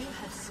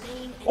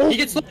 He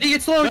gets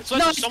slowed. Let's No,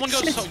 shit.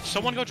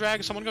 someone go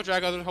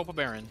drag. Other hope of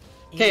Baron.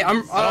 Okay, I I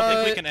don't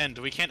think we can end.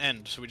 We can't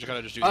end, so we just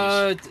gotta just do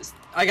this.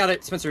 I got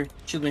it. Spencer,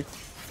 shield me.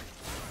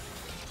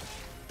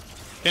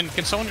 Can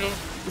someone go?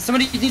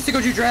 Somebody needs to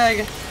go do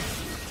drag.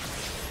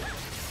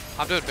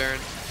 I'm doing Baron.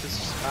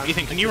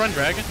 Ethan, can you run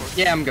drag?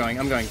 Yeah, I'm going.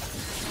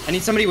 I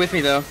need somebody with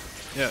me though.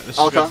 Yeah, this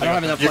I'll is good. come. I don't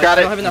have enough. You life. got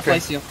I it? don't have enough Okay.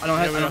 life steal. I don't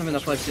Yeah, have we don't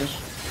enough life steal.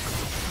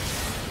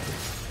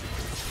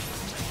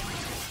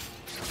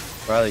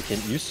 Riley, can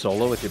you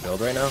solo with your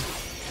build right now?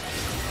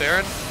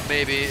 Baron?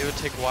 Maybe. It would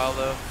take a while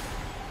though.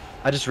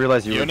 I just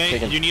realized you were Yone,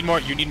 taking. you need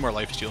more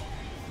life steal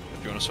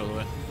if you want to solo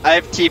it. I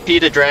have TP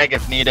to drag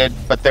if needed,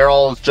 but they're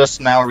all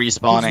just now When's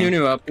respawning.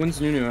 Nunu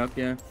up?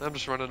 Yeah. I'm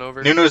just running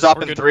over. Nunu's up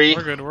We're in good. 3.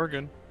 We're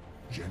good.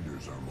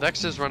 Genders are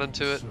Vex is running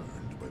to it.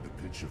 concerned by the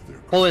pitch of their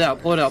Pull it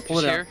out.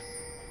 She's here.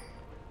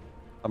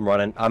 I'm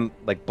running. I'm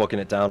like booking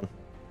it down.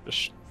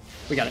 Just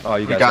We got it. Oh,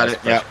 you We guys got guys it,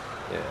 first.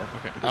 yeah.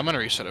 Yeah. okay. I'm gonna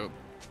reset a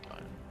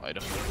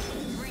item.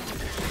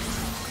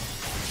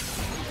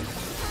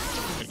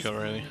 Good kill,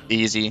 Riley.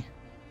 Easy.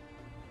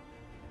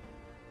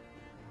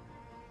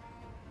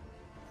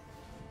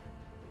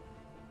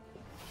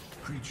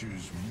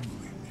 creatures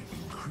mewing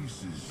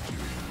increases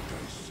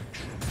during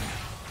dissection.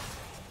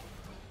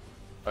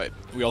 Alright,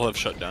 we all have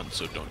shutdown,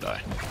 so don't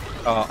die.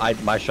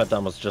 My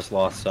shutdown was just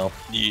lost, so.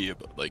 Yeah,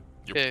 but like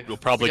Okay. you'll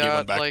probably we get got,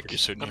 one back like pretty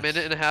soon. a Yeah.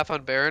 minute and a half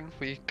on Baron.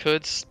 We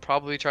could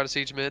probably try to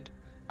siege mid.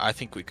 I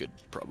think we could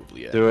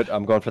probably. Yeah. Do it.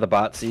 I'm going for the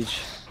bot siege.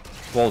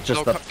 Well,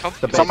 just No, the. come-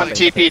 the come Someone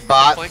flank. TP'd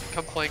bot.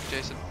 Come flank,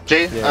 Jason.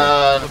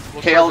 Kale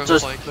Look for a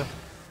just. flank.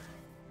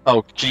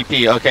 Oh,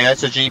 GP. Okay,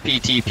 that's a GP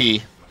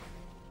TP.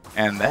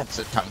 And that's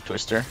a tongue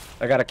twister.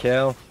 I got a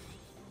kill.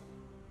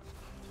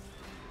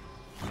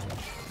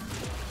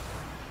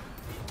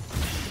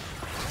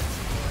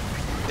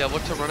 Yeah,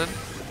 look to run in.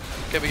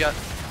 Okay, we got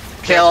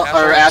Kale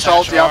or Ash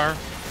ult, yep.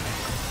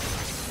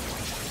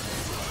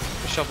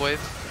 shove wave.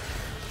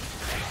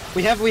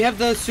 We have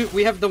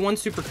the one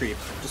super creep.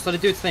 Just let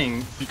it do its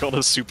thing. You called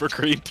us super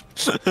creep.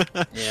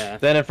 Yeah.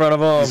 Then in front of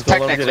him. It's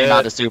technically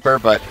not a super,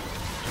 but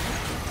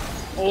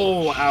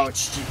Oh,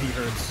 ouch. GP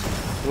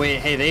hurts. Wait,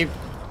 hey, they.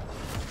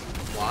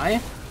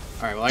 Why?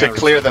 Alright, well, I to gotta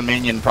clear reset. the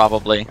minion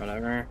probably.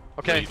 Whatever.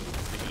 Okay,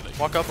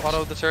 walk up,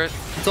 auto the turret.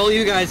 It's all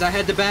you guys. I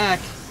had to back.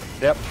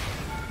 Yep.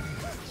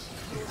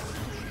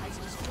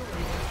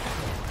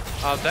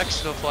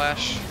 Vex, no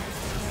flash.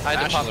 I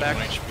had to pop back.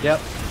 Yep.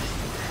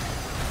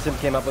 Sim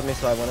came up with me,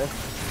 so I went in.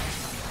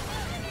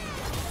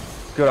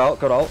 Good ult,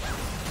 good ult.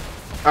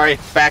 Alright,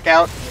 back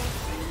out.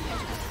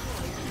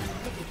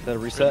 Then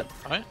reset.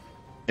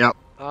 Yep.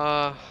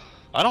 I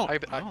I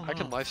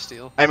can know.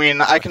 lifesteal. I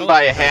mean, I can feel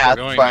buy like a hat,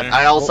 we're going but there.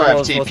 I also have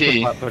Let's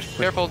TP. push.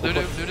 Careful,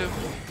 Nunu.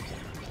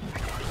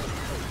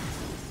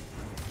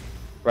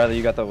 Riley,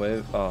 you got the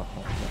wave. Oh.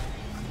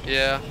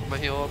 Yeah, my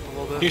heal up a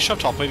little Can you bit. shove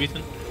top wave,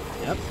 Ethan?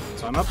 Yep.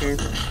 So I'm up here.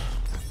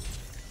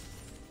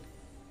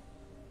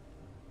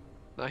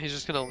 Nah, he's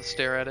just gonna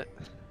stare at it.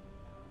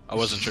 I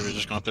wasn't sure if he was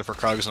just going up there for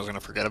Krugs and I was gonna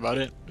forget about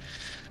it.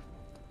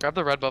 Grab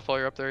the red buff while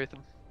you're up there, Ethan.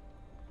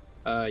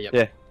 Yep.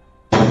 Yeah.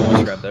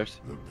 Just grab theirs.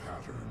 The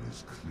pattern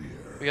is clear.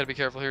 We gotta be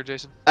careful here,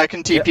 Jason. I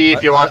can TP Yeah,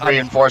 if you want I-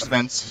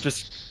 reinforcements.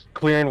 Just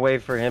clearing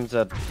wave for him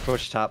to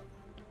push top.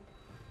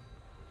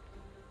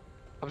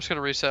 I'm just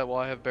gonna reset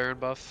while I have Baron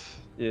buff.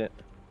 Yeah.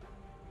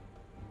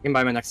 I can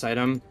buy my next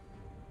item.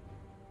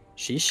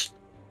 Sheesh.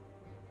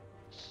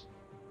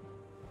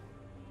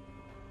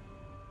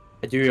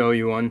 I do owe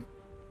you one.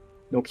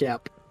 No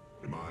cap.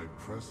 My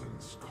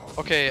presence causes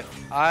Okay,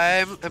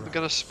 I'm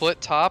gonna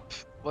split top.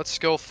 Let's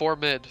go 4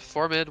 mid.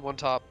 4 mid, 1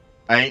 top.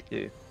 Right?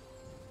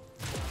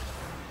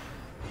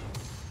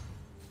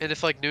 And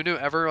if like Nunu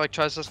ever like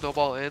tries to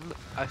snowball in,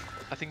 I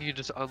think you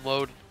just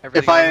unload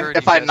everything on her and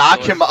If you I guys knock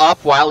kill her. him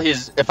up while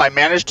if I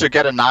manage to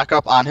get a knock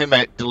up on him,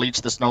 it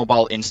deletes the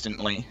snowball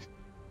instantly.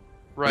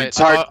 Right. It's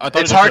hard. I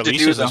thought It's it hard to do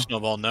releases though. a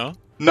snowball, no?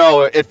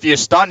 No, if you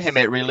stun him,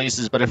 it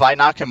releases. But if I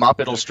knock him up,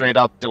 it'll straight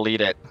up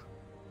delete it.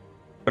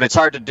 But it's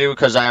hard to do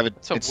because I have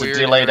it's a weird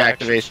delayed interaction.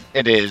 activation.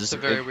 It is. It's a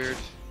very weird.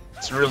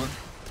 It's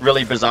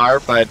really bizarre,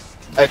 but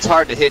it's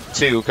hard to hit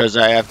too because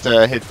I have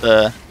to hit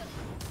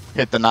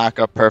the knock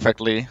up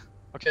perfectly.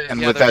 Okay. And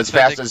yeah, with they're as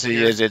fast defending as he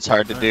here. is, it's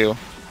hard to do.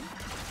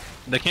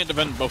 They can't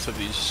defend both of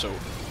these, so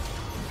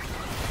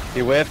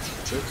He whiffed.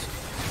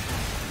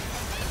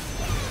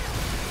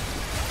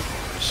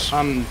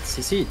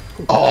 CC.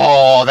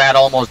 Oh, that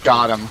almost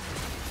got him.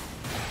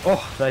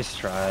 Oh, nice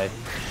try.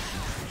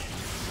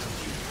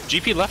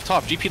 GP left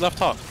top, GP left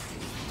top.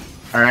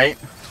 All right.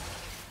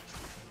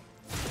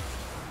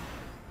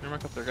 You're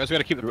back up there. Guys, we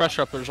gotta keep the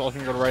pressure up. There's all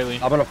can go to Riley.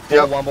 I'm gonna full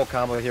Yep. wombo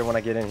combo here when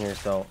I get in here,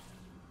 so.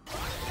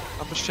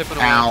 I'm just chipping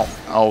away. Ow.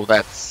 Oh,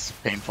 that's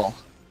painful.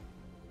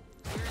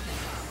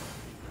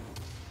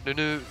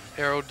 Nunu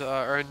arrowed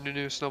or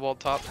Nunu snowballed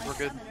top. We're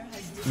good.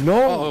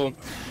 No! Uh-oh.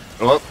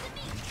 Whoop.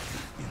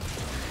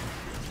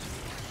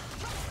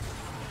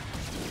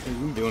 What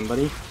are you doing,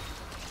 buddy?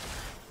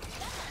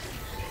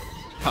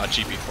 Ah,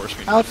 GP forced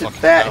me to How the did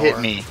fucking that tower. hit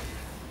me?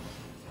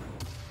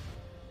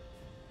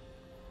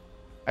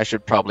 I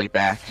should probably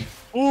back.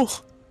 Ooh.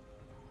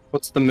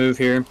 What's the move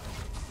here?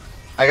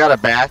 I got a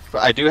back,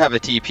 but I do have a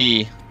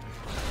TP.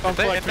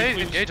 If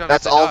they engage on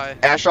That's us, they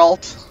alt. die. Ash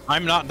alt.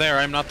 I'm not there,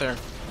 I'm not there.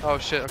 Oh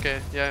shit.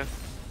 Okay. Yeah.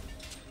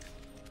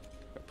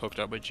 Got poked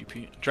out by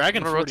GP.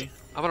 Dragon I'm gonna 40.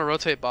 I'm gonna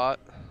rotate bot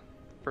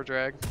for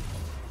drag.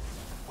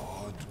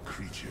 odd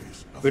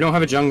creatures. of We don't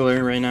have a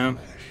jungler right now.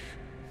 flesh.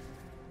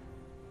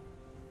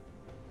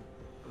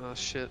 Oh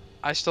shit.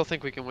 I still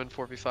think we can win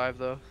 4v5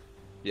 though.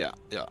 Yeah,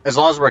 yeah. As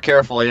long as we're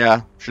careful,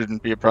 yeah,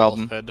 shouldn't be a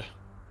problem. Head.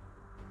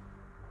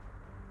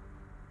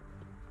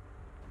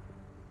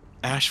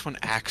 Ash won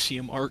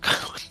Axiom arc?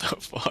 What the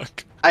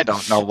fuck? I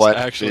don't know what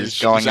is actually-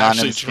 going it's on in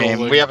actually this game.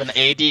 trolling. We have an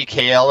AD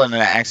Kale and an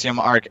Axiom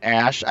Arc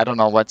Ash. I don't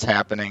know what's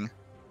happening.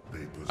 They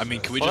I mean,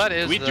 can we Well, just that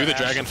is we the do the Ash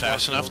dragon support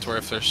fast enough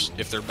build. to where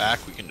if they're back,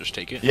 we can just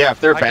take it? Yeah, if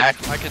they're I back.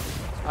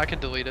 I can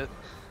delete it.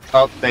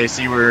 Oh, they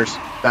see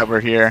that we're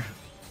here.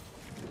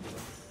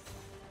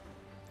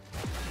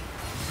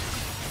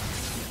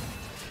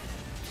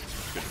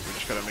 Good. We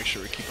just gotta make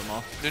sure we keep them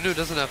off. Nunu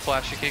doesn't have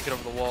flash. He can't get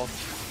over the wall.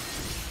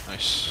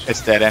 Nice.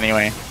 It's dead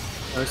anyway.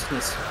 Nice.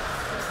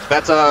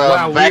 That's a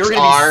Wow, we Vex are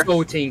R.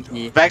 gonna be so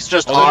tanky. Vex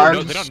just Oh, R.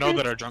 they don't know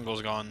that our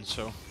jungle's gone,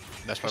 so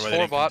that's There's probably why they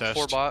 4 didn't bot. contest.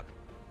 4 bot.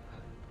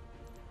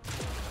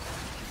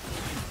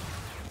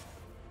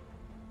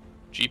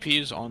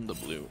 GP's on the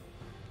blue.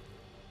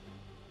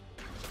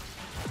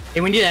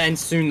 Hey, we need to end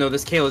soon though.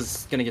 This Kale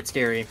is gonna get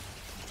scary.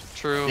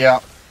 True. Yeah.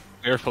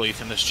 Careful,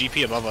 Ethan. This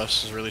GP above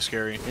us is really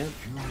scary. Yeah.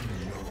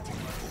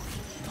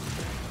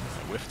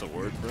 whiff the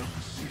word, bro.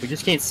 We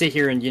just can't sit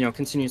here and,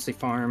 continuously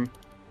farm.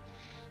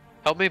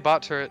 Help me,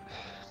 bot turret.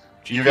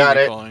 You got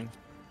it. Recalling.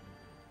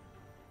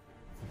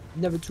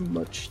 Never too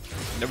much.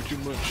 Never too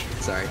much.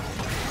 Sorry.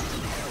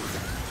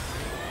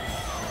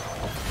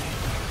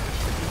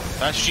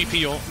 That's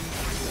GP ult.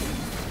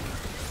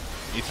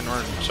 Ethan, we're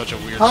in such a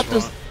weird How spot.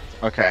 does-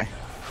 Okay.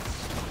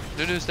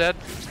 Nunu's dead.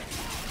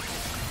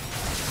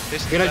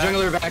 We got a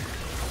jungler back.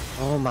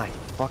 Oh my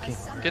fucking.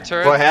 Get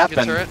turret. What Get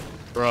happened? turret.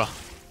 Bruh.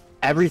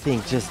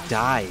 Everything just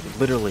died,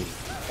 literally.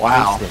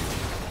 Wow.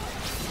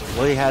 Instant.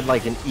 Willie had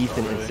like an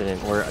Ethan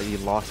incident where he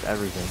lost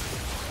everything.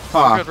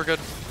 We're Huh. good, we're good.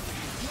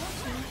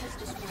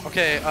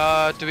 Okay,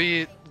 do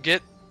we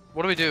get...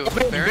 What do we do?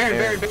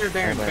 Baron.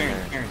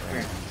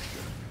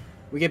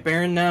 We get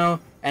Baron now,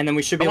 and then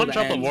we should be I able want to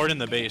to drop a end. ward in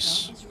the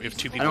base. We have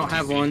 2 people. I don't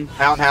have one.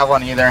 I don't have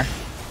one either.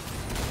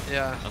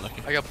 Yeah,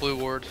 Unlucky. I got blue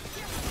ward.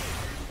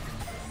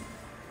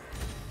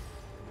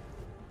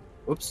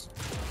 Whoops.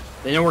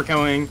 They know we're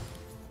coming.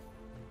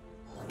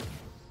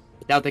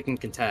 I doubt they can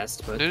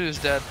contest, but... Nunu's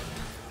dead.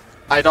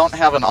 I don't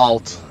have an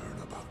alt.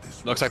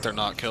 Looks like they're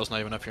not. Kill's not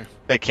even up here.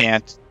 They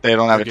can't. They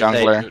don't have a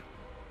jungler.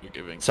 We're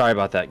giving. Sorry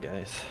about that,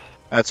 guys.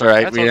 That's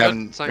alright. That's We all good.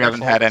 haven't It's not we your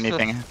haven't had fault.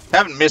 anything.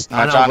 Haven't missed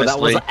I much, know, but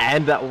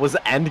honestly. that was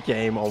end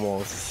game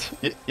almost.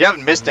 You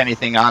haven't missed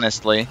anything,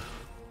 honestly.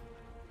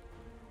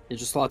 There's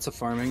just lots of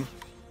farming.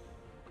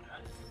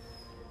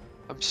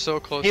 I'm so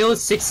close. Halo to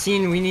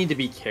 16, we need to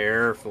be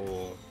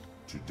careful.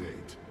 To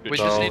date, We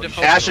just need to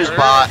focus Ash's her.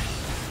 bot.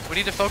 We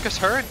need to focus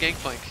her and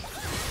Gangplank.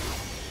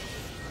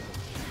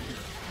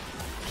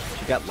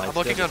 She got life. I'm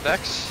looking on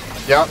Vex.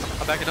 Yep.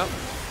 I'm backing up.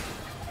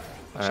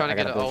 I'm Alright, trying to I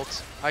get got an a blue.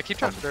 ult. I keep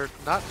trying. They're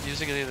not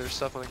using any of their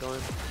stuff when I go in.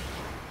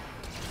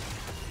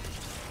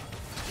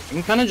 You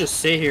can kind of just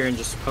sit here and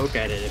just poke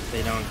at it if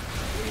they don't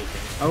do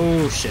anything.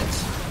 Oh, shit.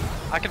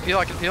 I can peel.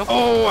 I can peel.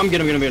 Oh, I'm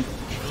good. Are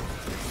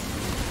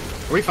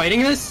we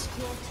fighting this?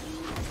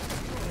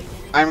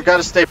 I'm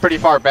gotta stay pretty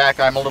far back.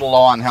 I'm a little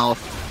low on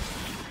health.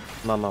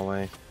 I'm on my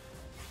way.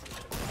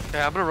 Okay,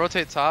 I'm gonna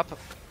rotate top.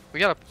 We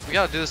gotta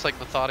do this like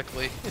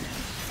methodically.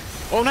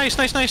 Oh, nice.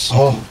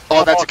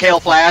 Oh, that's a Kale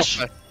flash.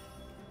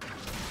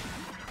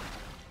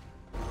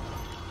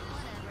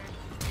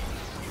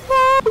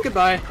 Oh,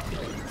 goodbye. light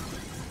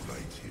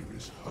here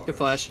is hard. Good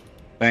flash.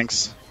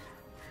 Thanks.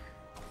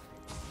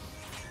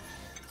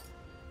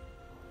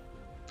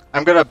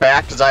 I'm gonna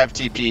back because I have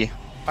TP. All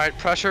right,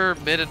 pressure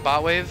mid and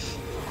bot wave.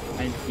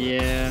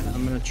 Yeah,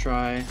 I'm gonna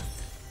try.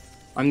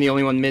 I'm the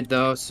only one mid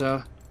though,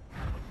 so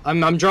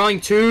I'm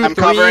drawing 2, I'm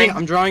 3. covering.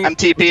 I'm drawing. I'm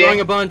TPing. drawing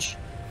a bunch.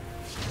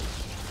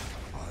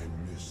 I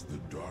miss the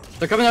dark.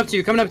 They're coming up to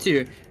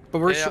you. But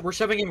we're Yeah. we're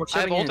shoving in. We're I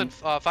have shoving ult in.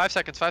 in 5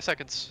 seconds. 5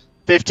 seconds.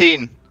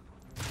 15.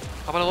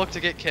 I'm gonna look to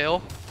get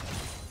Kale.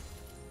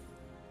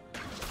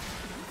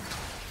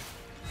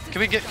 Can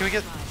we get?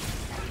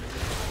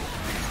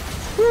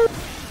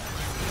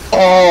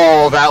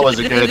 Oh, that was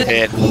a good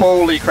hit.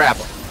 Holy crap.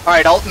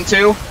 Alright, ult in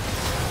 2. Side.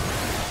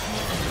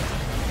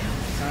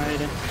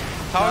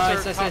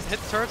 Towers Nice, are nice. hit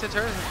the turret. Hit the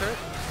turret. Hit the turret.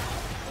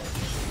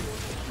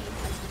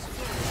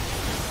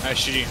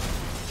 Nice GG.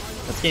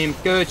 Let's game.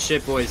 Good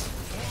shit, boys.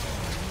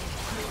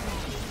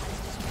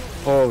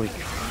 Holy.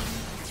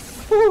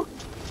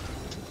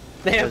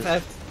 They have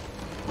that.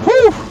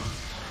 Whew!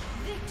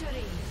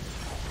 Victory.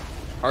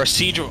 Our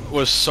siege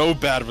was so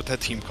bad with that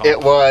team comp. It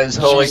was.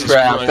 Holy Jesus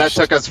crap. That Christ.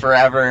 took us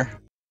forever.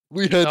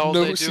 We had No,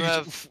 they do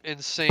have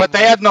insane. But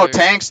they had no wave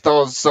clear. tanks,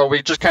 though, so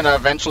we just kind of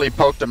eventually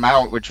poked them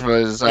out, which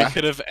was. We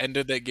could have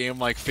ended that game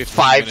like 15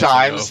 5 minutes ago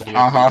times, if we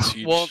had uh-huh. good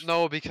siege. Well,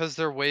 no, because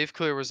their wave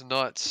clear was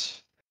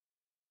nuts.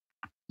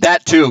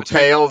 That too.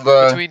 Kale,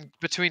 the.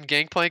 Between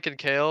Gangplank and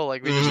Kale,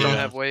 like we just don't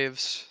Yeah. have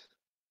waves.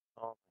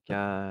 Oh my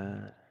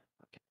god.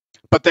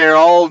 But they're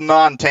all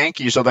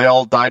non-tanky, so they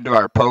all died to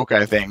our poke,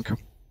 I think.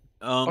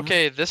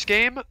 Okay, this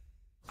game,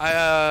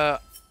 I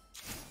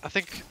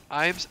think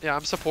I'm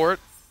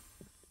support.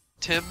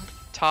 Tim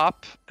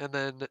top, and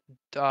then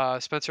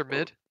Spencer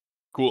mid.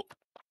 Cool.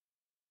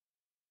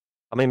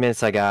 How many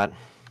minutes I got?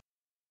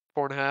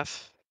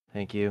 4.5.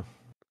 Thank you.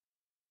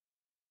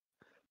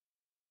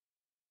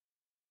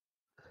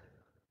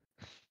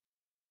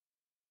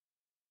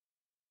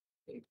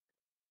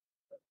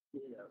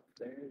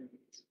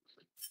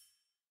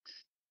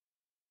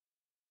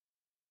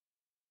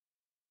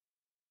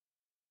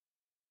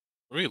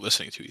 What are you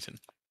listening to, Ethan?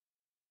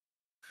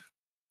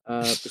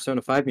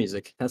 Persona 5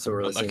 music. That's what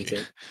we're listening Unlucky.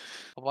 to.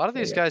 A lot of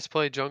these Yeah. guys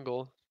play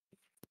jungle.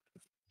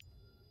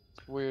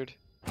 It's weird.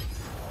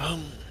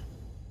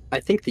 I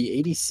think the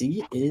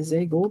ADC is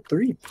a gold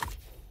 3.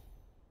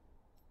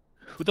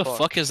 Who the Fuck.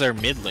 fuck is their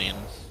mid lane?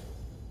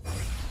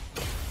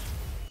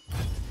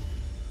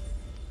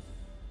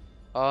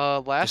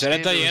 Last Is that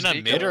a game it was Diana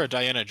Nico. mid or a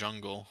Diana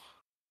jungle?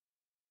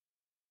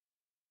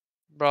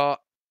 Bro,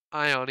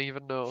 I don't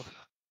even know.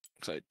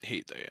 Because I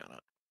hate Diana.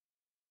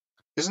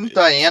 Isn't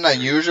Diana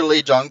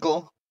usually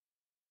jungle?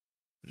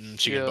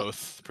 She Yeah. can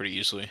both pretty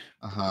easily,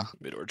 Uh-huh.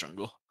 mid or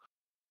jungle.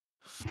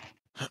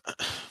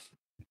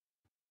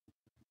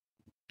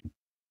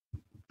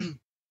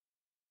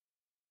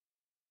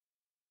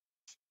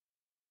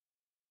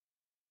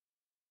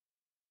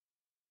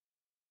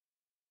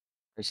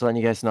 Just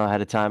letting you guys know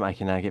ahead of time, I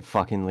cannot get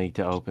fucking League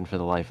to open for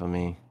the life of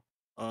me.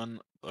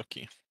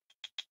 Unlucky.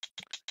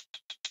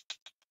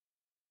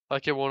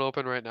 Like it won't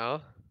open right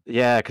now.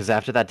 Yeah, because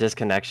after that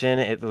disconnection,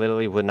 it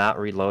literally would not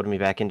reload me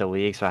back into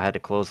League, so I had to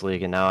close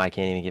League, and now I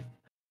can't even get.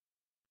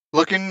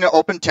 Look in the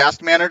open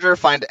task manager,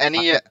 find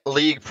any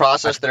league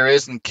process there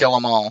is, and kill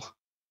them all.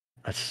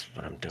 That's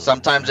what I'm doing.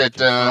 Sometimes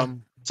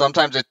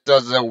sometimes it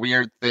does a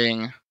weird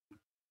thing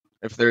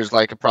if there's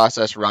like a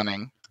process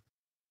running.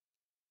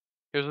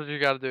 Here's what you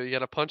gotta do. You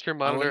gotta punch your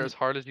monitor wouldn't- as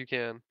hard as you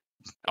can.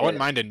 I wouldn't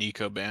mind a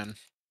Nico ban.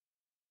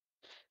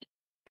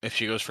 If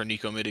she goes for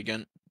Nico mid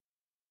again.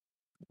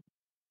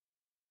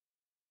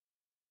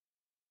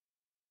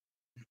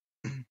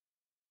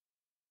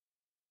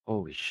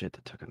 Holy shit,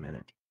 that took a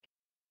minute.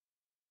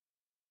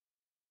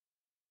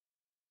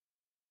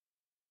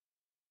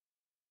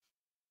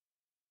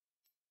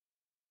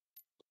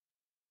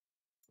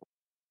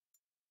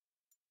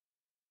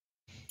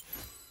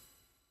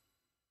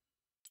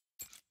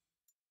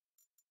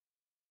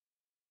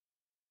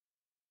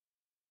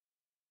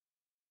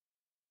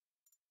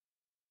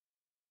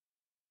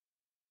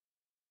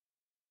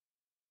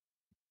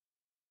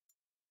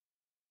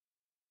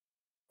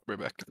 Right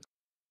back.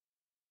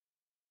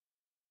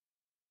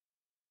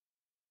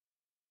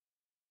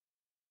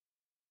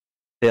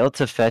 Failed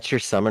to fetch your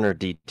summoner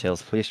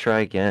details. Please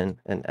try again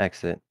and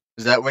exit.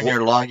 Is that when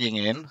you're logging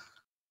in?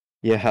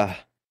 Yeah,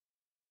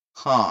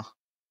 Huh.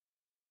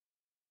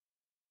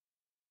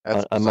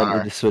 That's I might bizarre.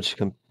 need to switch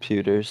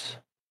computers.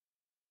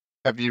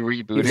 Have you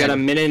You've got a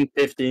rebooted? minute and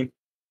 50.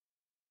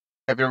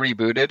 Have you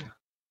rebooted?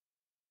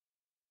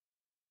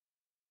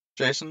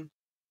 Jason?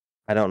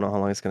 I don't know how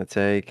long it's gonna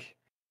take.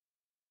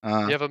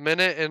 You have a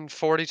minute and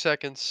 40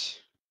 seconds.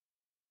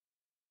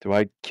 Do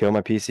I kill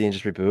my PC and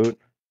just reboot?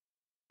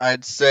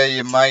 I'd say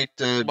you might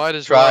Might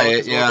as try well, it,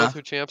 because we'll yeah. go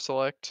through champ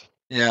select.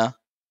 Yeah.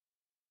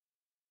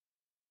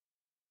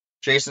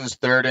 Jason's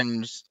third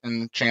in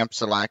champ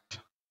select.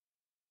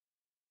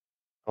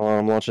 Oh,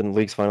 I'm launching.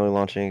 League's finally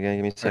launching again.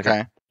 Give me a second.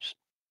 Okay.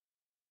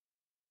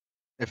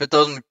 If it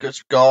doesn't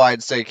just go,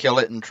 I'd say kill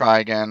it and try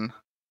again.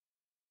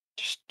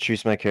 Just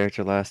choose my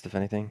character last, if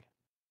anything.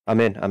 I'm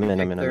in.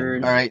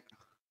 Third. Alright.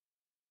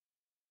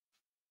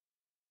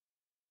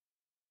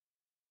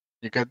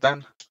 You good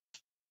then?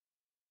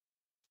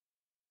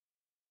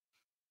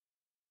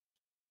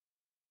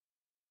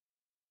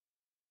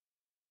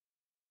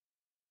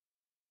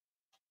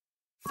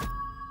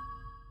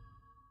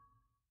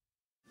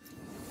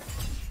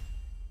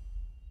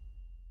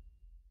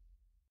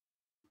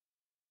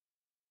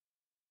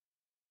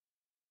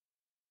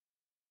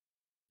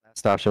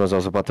 Last option was I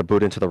was about to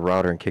boot into the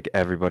router and kick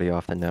everybody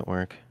off the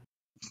network.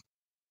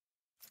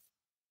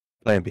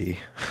 Plan B.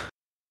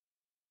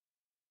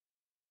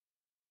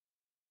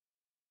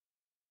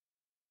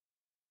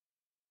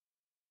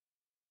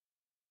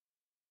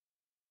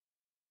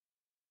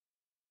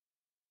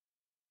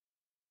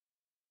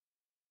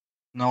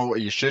 No,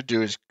 what you should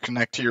do is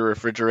connect to your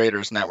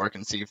refrigerator's network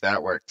and see if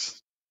that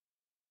works.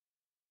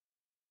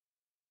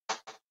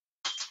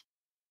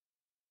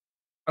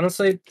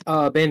 Honestly,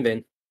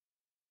 Bangle.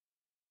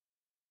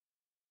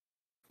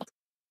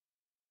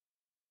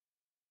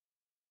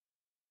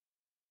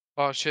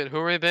 Oh shit, who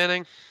are we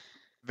banning?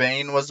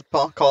 Vayne was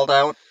called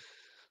out.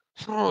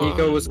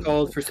 Nico was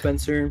called for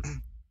Spencer.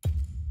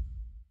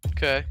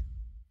 Okay.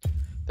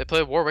 They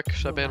play Warwick.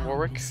 Should I ban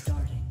Warwick?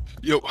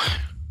 Yo.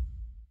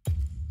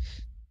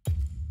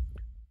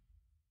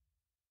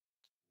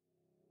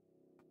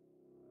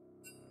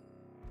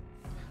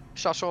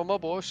 Shots on my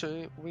boy,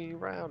 say we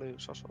rowdy.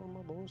 Shots on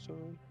my boy, say.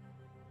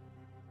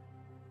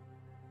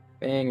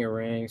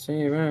 Bangarang,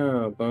 say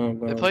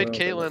They played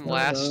Caitlyn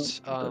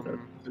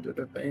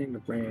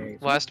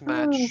last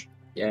match.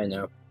 Yeah, I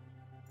know.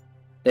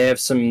 They have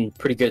some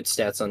pretty good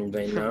stats on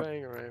Vayne now.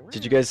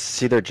 Did you guys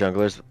see their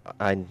junglers?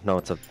 I know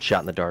it's a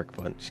shot in the dark,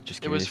 but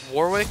just It was curious.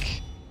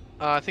 Warwick.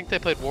 I think they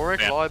played Warwick,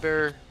 Yeah.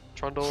 Volibear,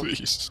 Trundle,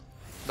 Please.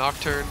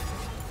 Nocturne.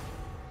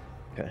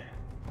 Okay.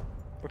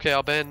 Okay,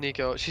 I'll ban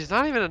Nico. She's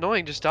not even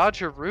annoying. Just dodge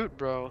her root,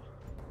 bro.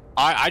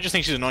 I just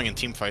think she's annoying in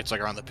team fights,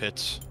 like around the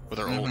pits with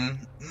her ult.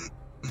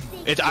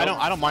 I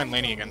don't mind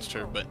laning against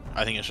her, but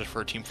I think it's just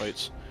for team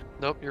fights.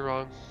 Nope, you're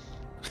wrong.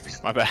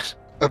 My bad.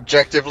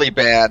 Objectively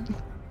bad.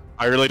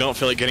 I really don't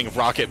feel like getting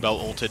rocket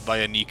belt ulted by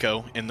a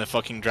Nico in the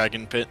fucking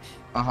dragon pit.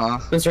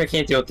 Spencer, I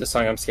can't deal with this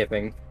song. I'm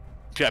skipping.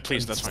 Yeah,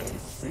 please, that's fine.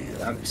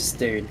 I'm just,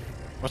 dude.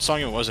 What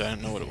song it was? I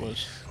didn't know what it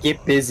was.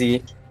 Get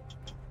busy.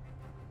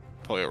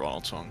 Probably a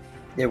Ronald song.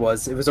 It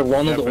was. It was a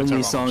Ronald Yeah, but it's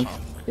a only Ronald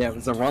song. Yeah, it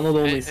was a Ronald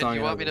only And song.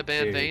 you want me to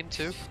ban Dude. Vayne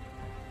too?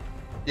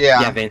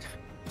 Yeah. Yeah, Vayne.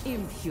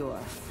 Impure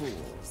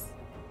fools.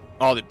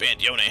 Oh, they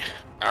banned Yone.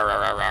 Arr,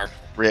 arr, arr, arr.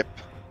 Rip.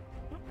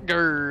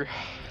 Grr.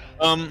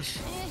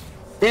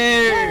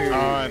 Dude.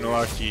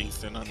 Unlucky.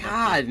 Then unlucky.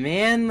 God,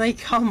 man, like,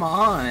 come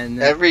on.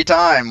 Every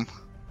time.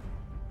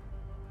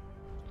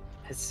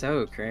 It's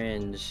so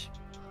cringe.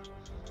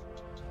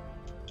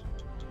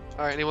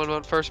 Alright, anyone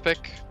want first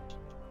pick?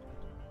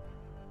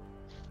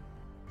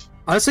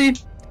 Honestly,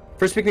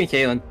 first pick me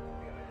Caitlyn.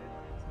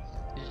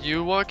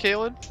 You want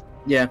Caitlyn?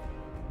 Yeah.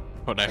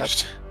 What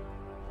next?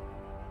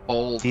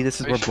 Old. See, this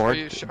is Are you, where su- are, board.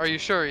 you, su- are you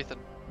sure, Ethan?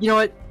 You know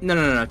what?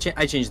 No.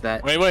 I changed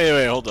that.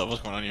 Wait, hold up.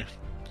 What's going on here?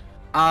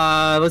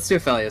 Let's do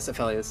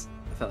Aphelios.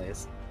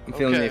 I'm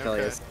feeling the Okay,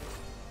 Aphelios.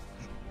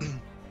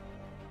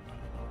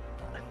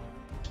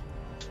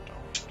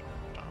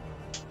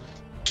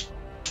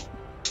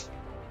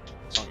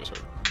 Song goes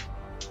hard.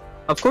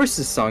 Of course,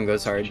 this song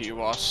goes hard.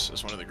 He-Was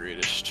is one of the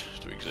greatest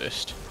to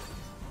exist.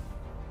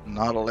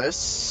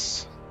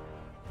 Nautilus.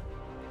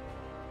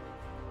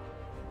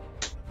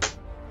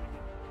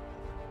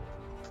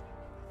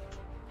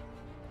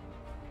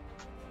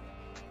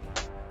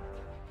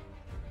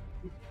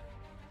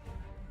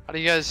 How do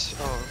you guys?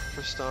 Oh,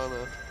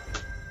 Tristana.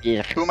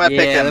 Yeah. Who am I Yeah,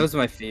 picking? that was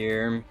my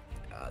fear.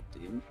 God,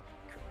 dude.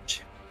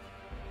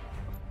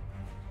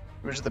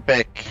 Where's the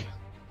pick?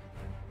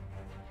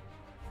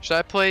 Should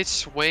I play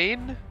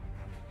Swain,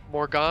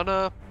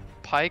 Morgana,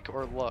 Pike,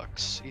 or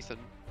Lux, Ethan?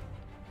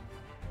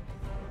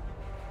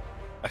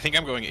 I think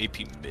I'm going AP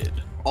mid.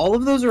 All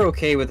of those are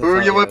okay with Who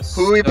are you- Aphelios,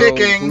 who are you so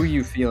picking? Who are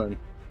you feeling?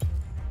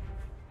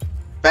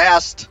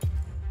 Fast.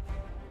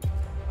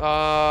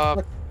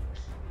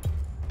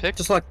 Pick.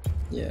 Just like,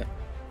 yeah,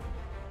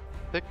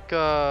 Pick.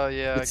 Yeah,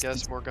 It's- I guess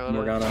it's Morgana.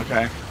 Morgana.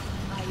 Okay.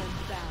 I am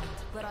bound,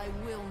 but I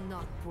will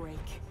not break.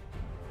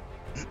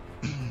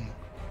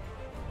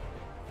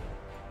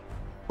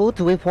 Who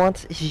do we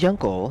want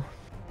jungle?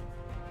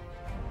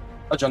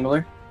 A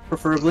jungler,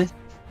 preferably.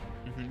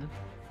 Mm-hmm.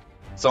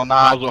 So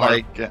not Miles O'Hara.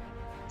 like.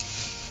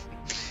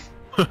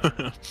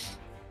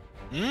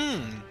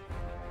 Mmm.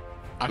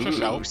 I should Ooh,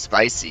 shout.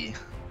 spicy.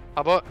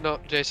 How about no,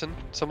 Jason?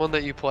 Someone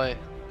that you play.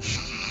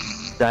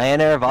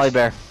 Diana or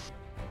Volibear?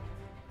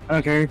 I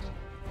don't care.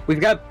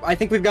 I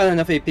think we've got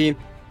enough AP.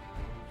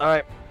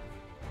 Alright.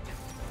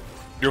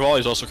 Your volley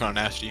is also kind of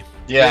nasty.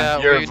 Yeah,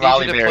 we your need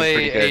volley you to bear is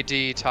pretty play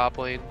good. AD top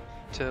lane,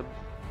 Tim.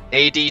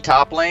 AD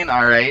top lane.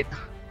 All right.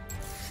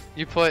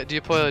 You play? Do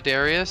you play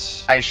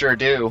Darius? I sure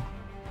do.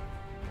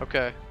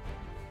 Okay.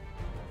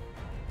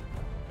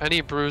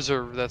 Any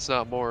bruiser that's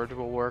not Mord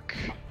will work.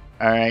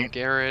 All right.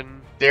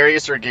 Garen,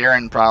 Darius or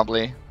Garen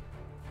probably.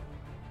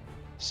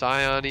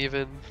 Scion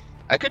even.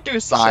 I could do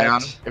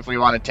Scion Set. if we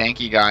want a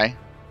tanky guy.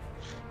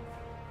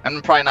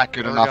 I'm probably not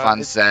good Or enough got-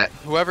 on set.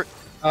 Whoever,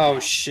 Oh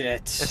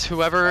shit. it's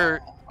whoever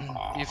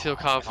you feel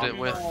confident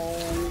with.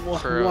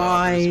 For,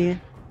 Why?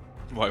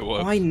 Why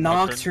what? Why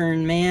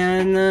Nocturne,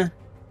 man?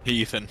 Hey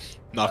Ethan.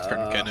 Nocturne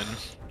Uh. Cannon.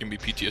 Give me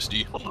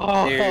PTSD.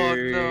 Oh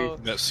Dude. no.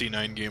 That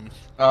C9 game.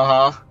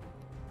 Uh huh.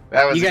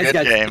 That was You a guys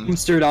good got game.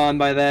 stirred on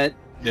by that.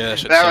 Yeah, that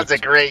shit That was a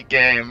sucked. great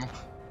game.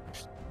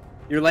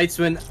 Your lights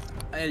went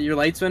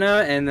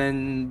out, and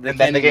then And then the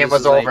cannon game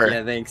was like, over.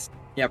 yeah, thanks.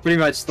 Yeah, pretty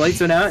much. The lights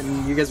went out,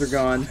 and you guys were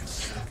gone.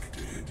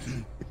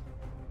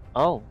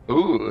 Oh.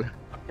 Ooh.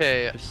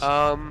 Okay.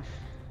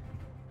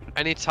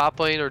 Any top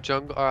lane or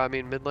jungle? Or I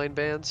mean mid lane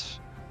bans.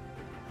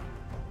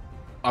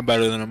 I'm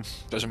better than him.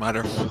 Doesn't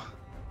matter.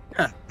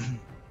 All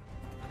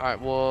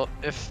right. Well,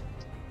 if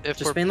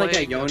Just we're ban, like, a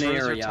playing Yone or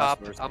bruiser a Yasuo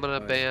top, or I'm something, gonna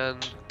but- ban.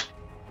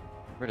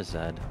 Where to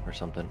Zed or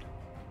something?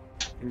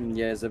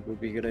 Yeah, that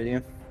would be a good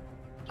idea.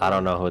 I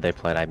don't know who they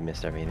played. I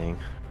missed everything.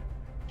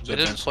 They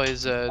didn't play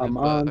Zed, I'm but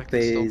on I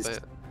can still phased.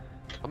 ban.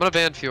 I'm gonna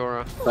ban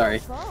Fiora.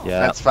 Sorry. Yeah.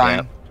 That's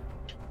fine.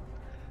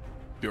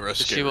 You're a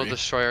 'Cause she will scary.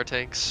 destroy our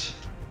tanks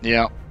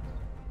Yeah.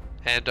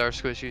 and our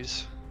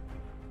squishies.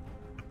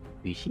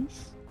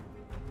 Species?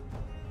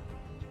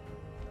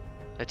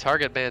 They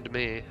target banned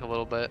me a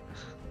little bit.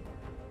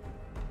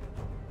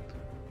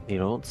 You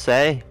don't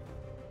say.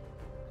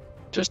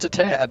 Just a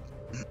tad.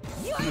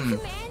 You have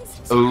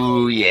commands.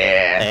 Ooh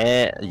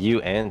yeah.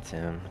 You and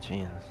Tim.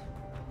 Jeez.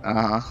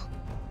 Uh huh.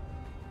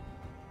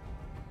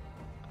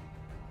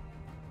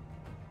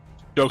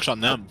 Joke's on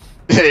them.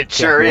 It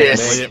sure Yeah,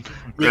 is. man.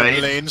 We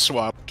Right. lane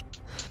swapped.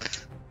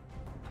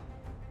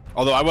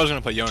 Although I was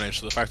gonna play Yone,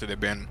 so the fact that they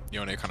banned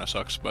Yone kind of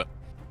sucks. But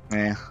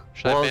Yeah.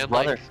 Should Well, I his ban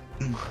brother.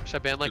 should I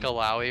ban like a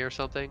Lowy or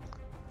something?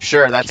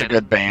 Sure, that's a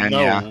good band.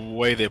 no Yeah.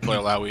 way they play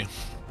Alawi.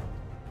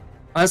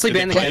 Honestly,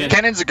 ban the Can- cannon.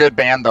 Cannon's a good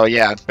band though.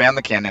 Yeah. Ban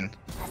the cannon.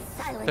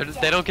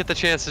 They don't get the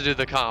chance to do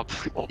the comp.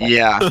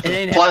 Yeah. It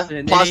ain't plus,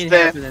 happening. plus it ain't the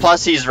happening.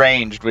 plus he's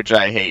ranged, which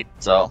I hate.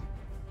 So.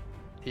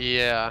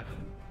 Yeah,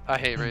 I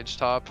hate range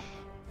top.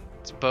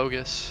 It's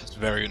bogus. It's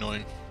very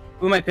annoying.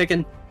 Who am I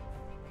picking?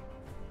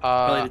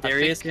 Probably the I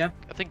Darius, think, yeah?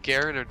 I think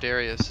Garen or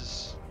Darius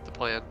is the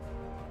plan.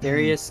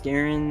 Darius,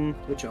 Garen,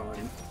 which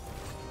one?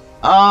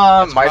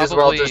 Might as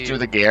well just probably- do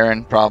the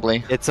Garen,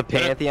 probably. It's a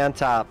Pantheon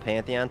top.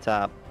 Pantheon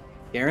top.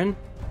 Garen?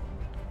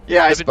 Yeah,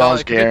 I Maybe- no,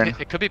 suppose Garen.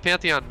 it could be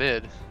Pantheon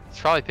mid. It's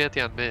probably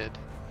Pantheon mid.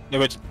 Yeah,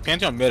 but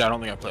Pantheon mid, I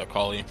don't think I play a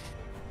Kali.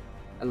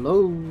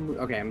 Hello?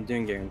 Okay, I'm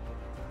doing Garen.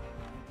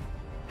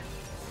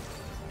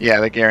 Yeah,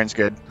 the Garen's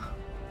good.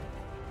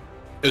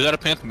 Is that a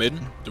Panth mid?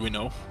 Do we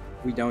know?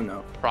 We don't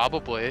know.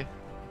 Probably.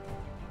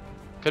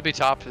 Could be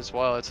top as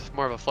well. It's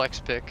more of a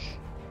flex pick.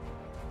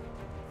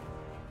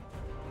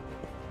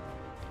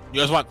 You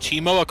guys want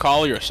Teemo, a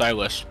Kali, or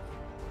Silas?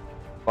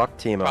 Fuck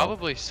Teemo.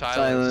 Probably Silas.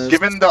 Silas.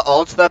 Given the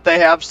ults that they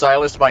have,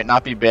 Silas might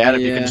not be bad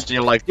if you Yeah. can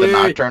steal like the Dude,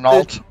 Nocturne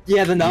ult.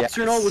 Yeah, the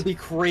Nocturne ult Yes. would be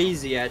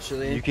crazy,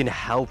 actually. You can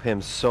help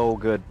him so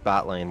good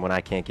bot lane when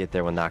I can't get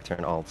there with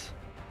Nocturne ults.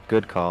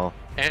 Good call.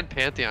 And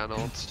Pantheon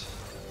ults.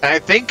 And I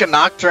think a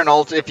Nocturne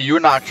ult, if you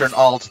Nocturne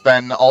ult,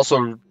 then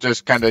also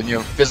just kind of,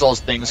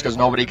 fizzles things because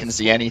nobody can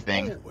see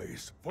anything.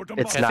 Always for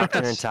It's I think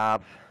Nocturne that's-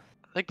 top.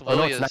 I think Oh, no, it's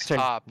Lilia's Nocturne.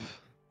 top.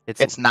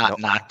 It's not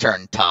no,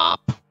 Nocturne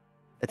top.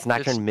 It's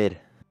Nocturne mid.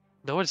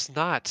 No, it's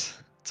not.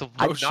 It's a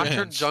No Nocturne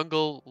chance.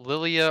 jungle,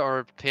 Lilia,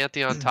 or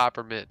Pantheon top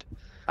or mid.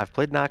 I've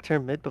played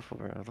Nocturne mid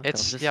before. I'm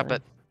It's just yeah,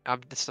 saying. but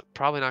it's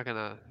probably not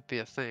gonna be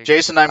a thing.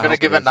 Jason, I'm I gonna hope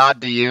give it a is.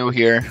 nod to you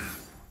here.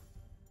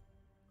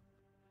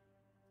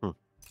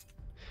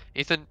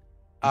 Ethan,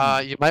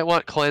 you might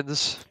want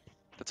cleanse.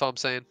 That's all I'm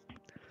saying.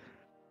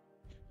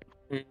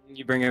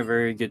 You bring up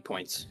very good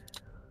points.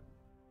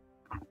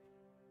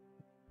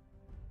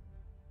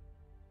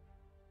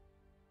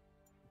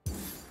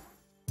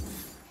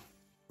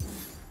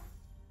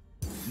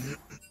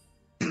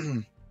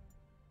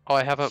 Oh,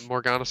 I have a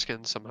Morgana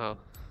skin somehow.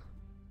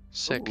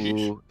 Sick.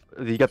 Ooh,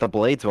 you got the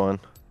blades one.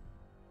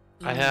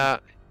 I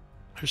have.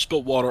 I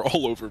spilled water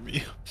all over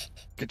me.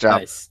 Good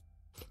job. Nice.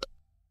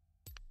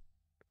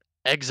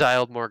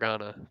 Exiled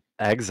Morgana.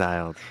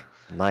 Exiled.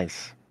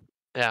 Nice.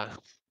 Yeah.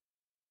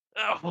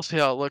 Oh, we'll see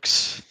how it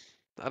looks.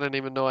 I didn't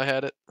even know I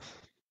had it.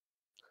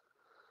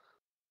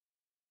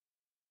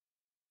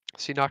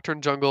 See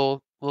Nocturne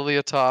jungle,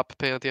 Lilia top,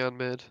 Pantheon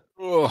mid.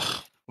 Ugh.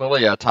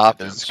 Lilia top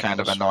Damn, is kind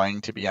of smells.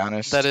 annoying, to be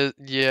honest. That is,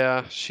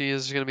 yeah, she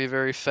is gonna be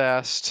very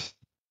fast.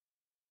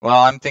 Well,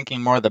 I'm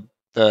thinking more the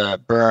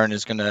burn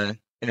is gonna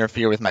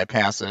interfere with my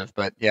passive,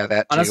 but yeah,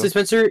 that too. Honestly,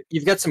 Spencer,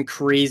 you've got some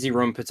crazy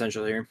roam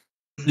potential here.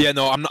 Yeah,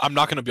 no, I'm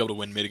not gonna be able to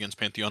win mid against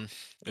Pantheon.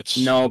 It's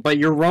No, but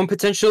your roam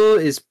potential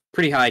is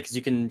pretty high because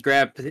you can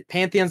grab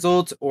Pantheon's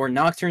ult or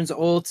Nocturne's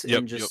ult Yep,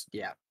 and just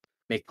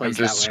make plays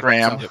just that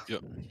scram.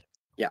 way.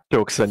 Yep.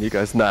 Jokes on you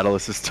guys.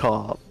 Nautilus is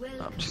top.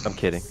 I'm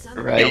kidding.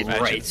 Right. So,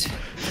 right.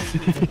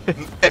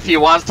 If he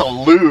wants to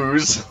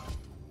lose,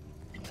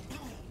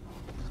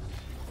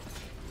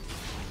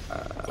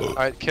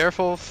 Alright,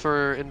 careful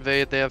for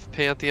invade. They have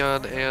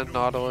Pantheon and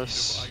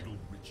Nautilus. idle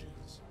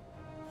riches.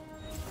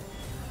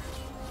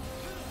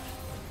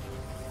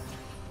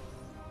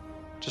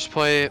 Just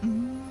play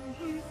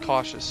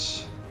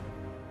cautious.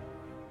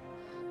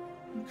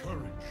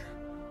 Courage,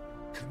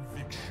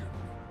 conviction,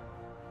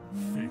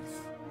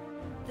 faith.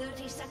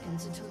 30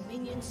 seconds until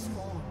minions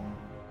spawn.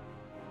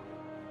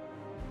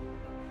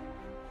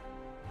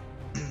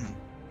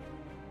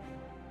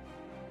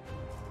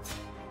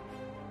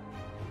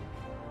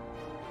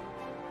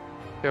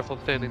 Careful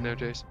standing there,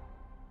 Jason.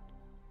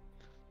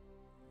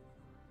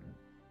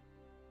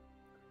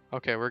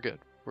 Okay, we're good.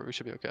 We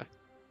should be okay.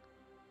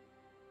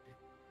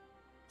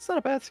 It's not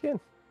a bad skin.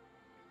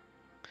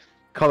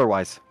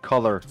 Color-wise.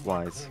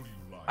 Color-wise. Call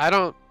you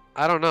liar.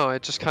 I don't know.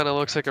 It just kind of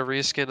looks like a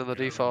reskin of the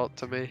default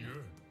to me.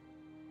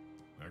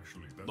 Yeah.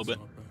 Actually, that's Little bit.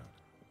 not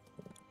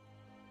bad.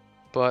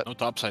 But no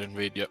topside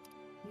invade yet.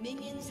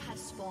 Minions have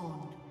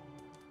spawned.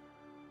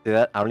 See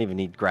that? I don't even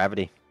need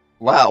gravity.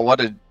 wow,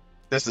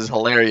 this is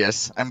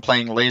hilarious. I'm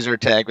playing laser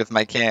tag with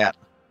my cat.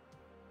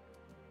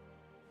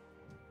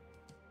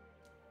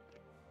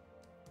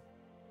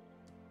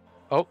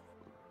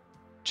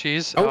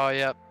 cheese. Oh. Oh,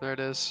 yeah, there it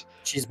is.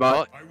 She's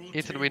Well, bot. I will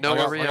Ethan, take we know I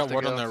where got, we I have got to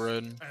ward on go. that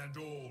red. and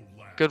all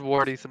land. Good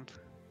ward, Ethan.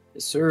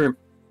 Yes, sir.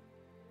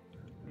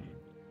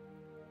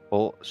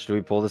 Should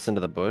we pull this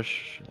into the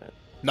bush?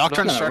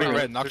 Nocturne No, starting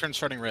we're- red. Nocturne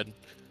starting red.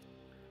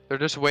 They're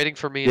just waiting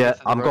for me. and Yeah,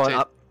 Ethan to I'm going rotate.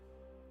 up.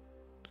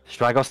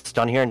 Should I go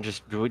stun here and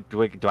just do I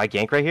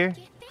gank right here?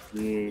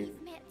 You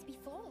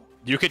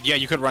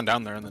could run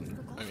down there and then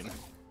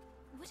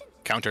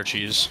counter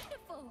cheese.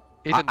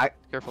 Ethan, I-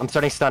 careful. I'm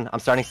starting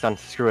stun.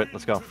 Screw it.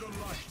 Let's go.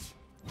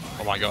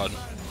 Oh my god.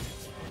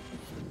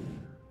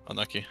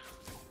 Unlucky.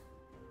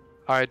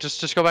 All right,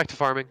 just go back to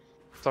farming.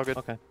 It's all good.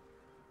 Okay.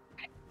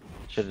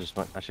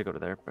 I should go to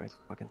their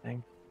fucking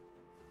thing.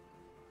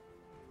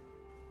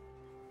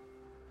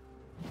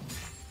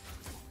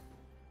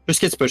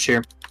 Just gets pushed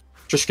here.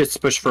 Just gets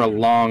pushed for a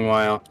long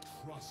while.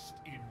 Trust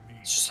in me.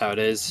 It's just how it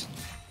is.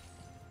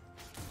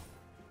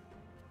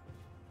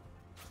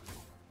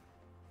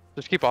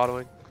 Just keep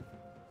autoing.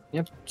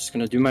 Yep, just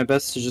gonna do my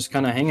best to just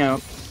kind of hang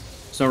out.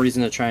 There's no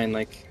reason to try and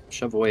like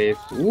shove away.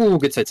 Ooh,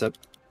 good sights up.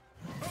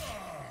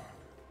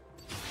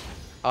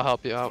 I'll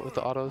help you out with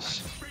the autos.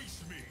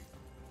 Face me.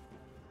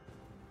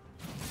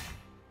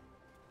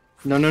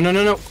 No, no, no,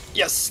 no, no.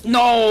 Yes,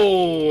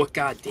 no.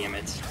 God damn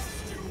it.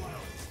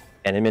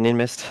 Enemy minion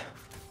missed.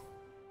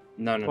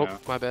 No, no, Oh, no.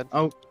 my bad.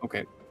 Oh,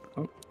 okay.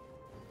 Oh.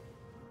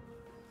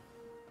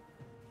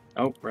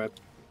 Oh, rep.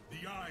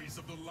 The eyes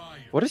of the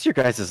lion. What is your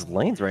guys'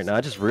 lanes right now?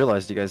 I just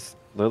realized you guys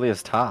literally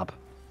is top.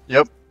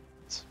 Yep.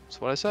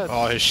 That's what I said.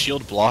 Oh, his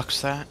shield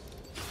blocks that.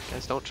 You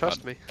guys don't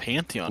trust me.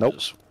 Pantheon Nope.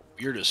 is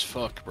weird as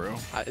fuck, bro.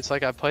 It's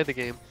like I played the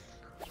game.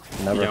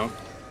 Never. You know?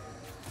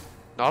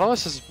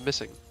 Nautilus is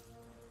missing.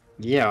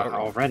 Yeah,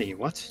 already.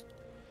 What?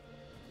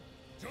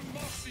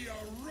 Demacia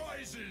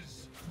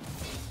rises.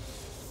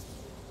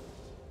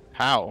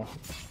 How?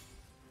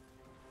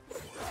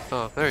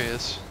 Oh, there he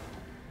is.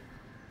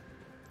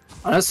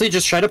 Honestly,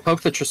 just try to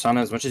poke the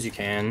Tristana as much as you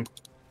can.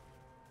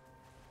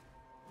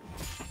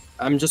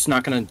 I'm just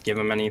not gonna give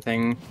him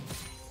anything.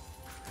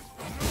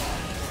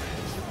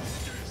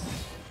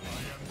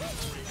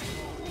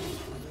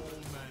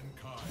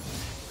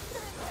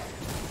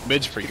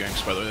 Mid's pretty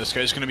ganks, by the way. This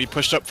guy's gonna be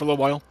pushed up for a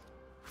little while.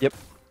 Yep.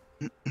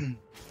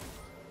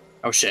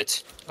 Oh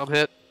shit. I'm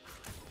hit.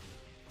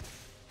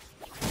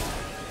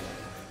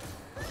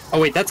 Oh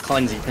wait, that's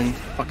cleanse, Ethan.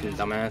 Fucking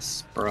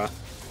dumbass, bruh.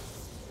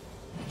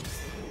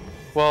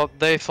 Well,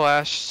 they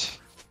flashed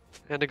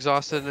and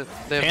exhausted.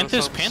 They have no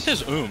sums.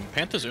 Panthers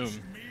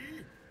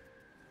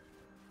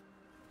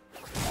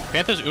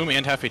Panthers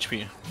and half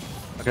HP.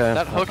 Okay.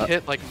 That hook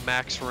hit like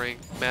max range,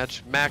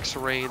 max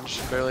range,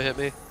 barely hit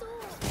me.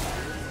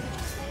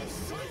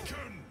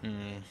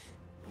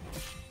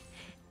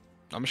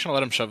 I'm just gonna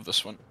let him shove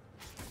this one.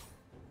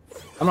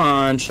 Come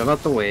on, shove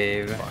out the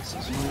wave.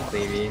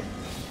 Baby.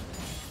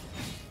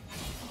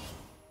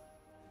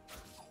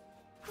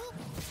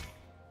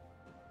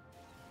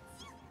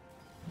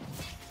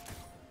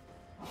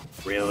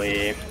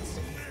 Really?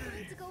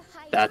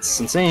 That's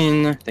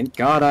insane. Thank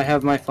God I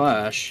have my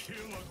flash.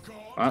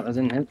 Oh, that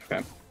didn't hit.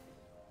 Okay.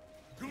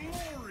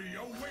 Glory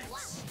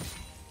awaits.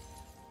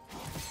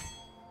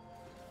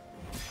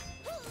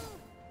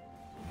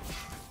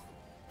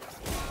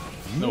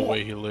 No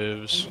way he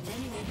lives.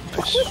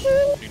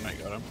 Nice. Green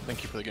Knight got him.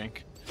 Thank you for the gank.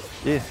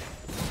 Yeah.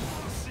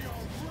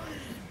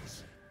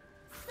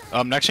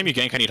 Next time you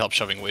gank, I need help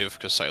shoving wave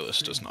because Silas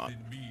does not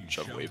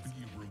shove wave.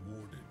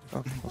 Oh,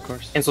 of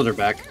course. Canceled her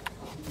back.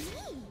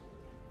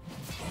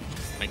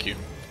 Thank you.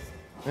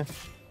 Just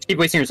keep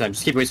wasting your time.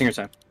 Just keep wasting your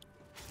time.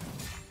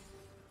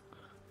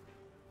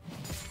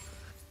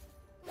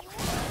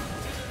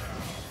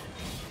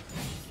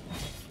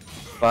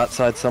 Bot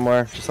side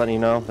somewhere. Just letting you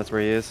know. That's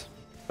where he is.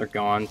 They're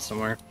gone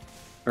somewhere.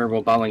 Or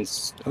well,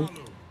 Botling's. Oh. Hallowed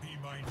be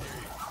my name.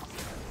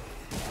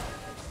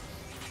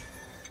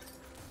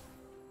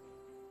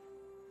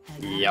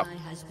 An Yep. ally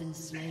has been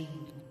slain.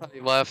 He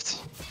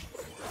left.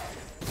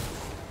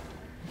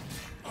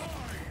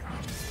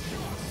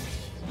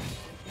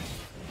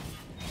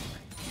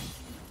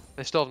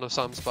 They still have no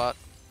sum spot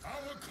Our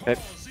Okay.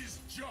 cause is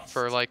just.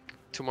 for like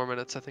 2 more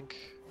minutes, I think.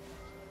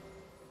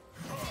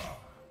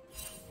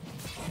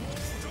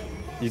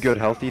 You good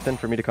health, Ethan,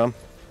 for me to come?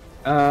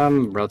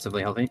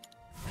 Relatively healthy.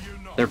 Fear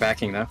not, They're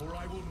backing though. for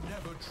I will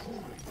never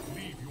truly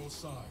leave your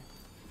side.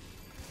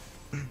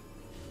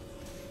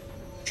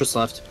 Just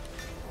left.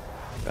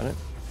 Got it.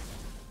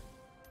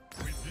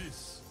 With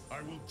this,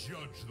 I will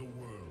judge the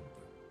world.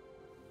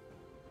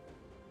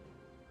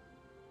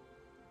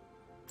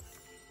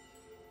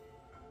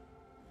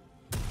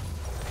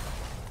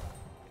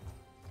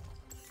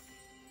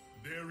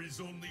 There is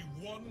only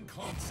one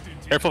constant.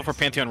 in Careful for this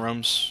Pantheon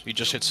roams. He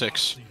just hit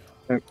 6.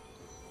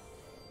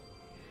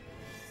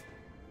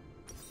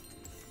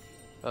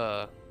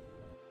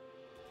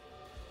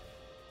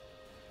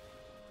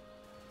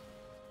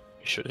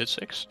 He should hit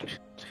 6.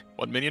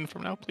 1 minion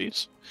from now,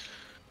 please.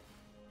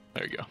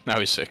 There you go. Now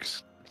he's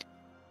 6.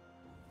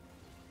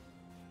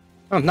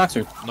 Oh,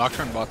 Noxus.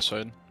 Nocturne bot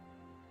side.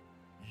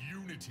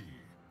 Unity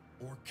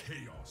or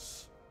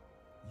chaos.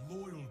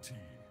 Loyalty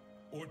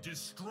or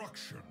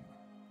destruction.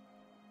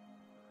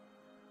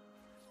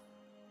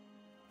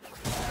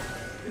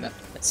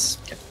 That's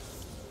okay.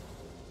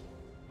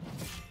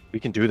 We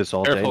can do this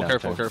all day Careful, now.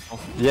 careful, Tim. careful.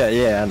 Yeah,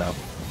 yeah, I know.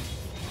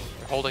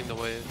 They're holding the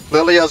wave.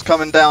 Lilia's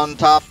coming down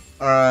top,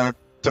 to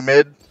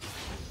mid.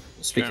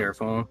 Just be Yeah.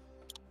 careful.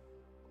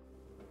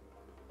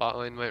 Bot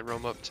lane might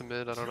roam up to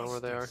mid. I don't know where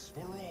they are. Justice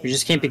for all. We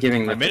just can't be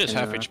giving My the mid is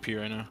half frickin', HP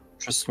right now.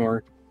 Trust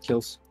more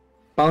kills.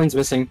 Botling's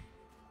missing.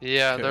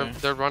 Yeah, Okay.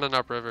 they're running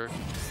upriver.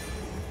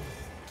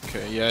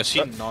 Okay, yeah, I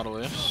see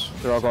Nautilus.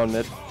 They're all going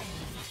mid. Yeah,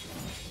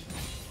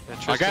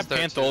 I Tristan's got there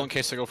Panthol too. in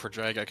case they go for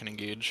drag, I can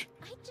engage.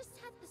 I just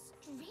have the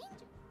strange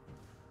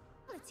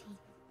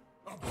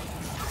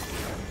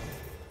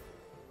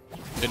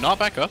ability. Did not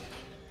back up?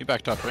 He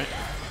backed up, right?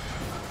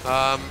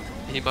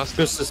 He must.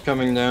 Chris is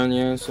coming down,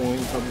 yeah, so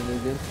he probably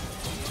did.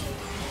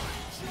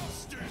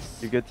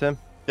 You good, Tim?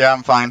 Yeah,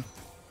 I'm fine.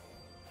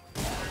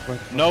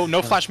 No,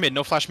 no flash mid,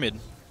 no flash mid.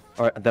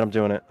 Alright, then I'm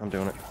doing it. I'm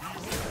doing it.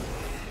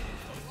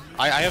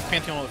 I have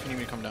Pantheon if you need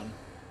me to come down.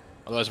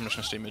 Otherwise, I'm just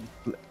gonna stay mid.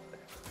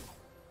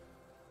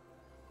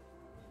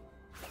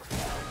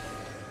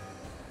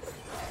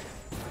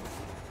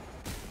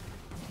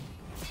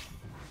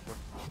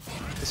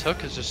 This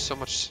hook is just so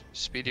much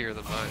speedier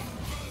than mine.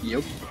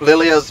 Yep.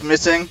 Lilia's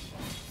missing.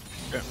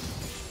 We are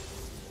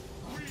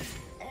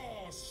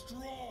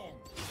strong.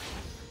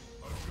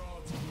 A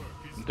god's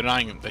work is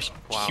Denying him the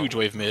Wow. huge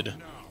wave mid. now.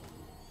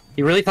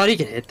 He really thought he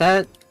could hit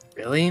that?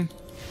 Really?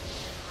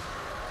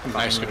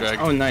 Nice, good drag.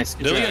 Oh, nice.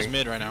 Good Lilia's drag.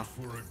 mid right now.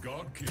 For a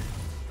god king.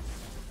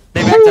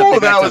 They backed up. Ooh, They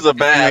that backed was up. a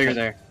bag. You're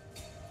there.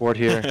 Ward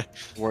here.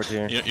 Ward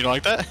here. You don't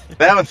like that?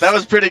 That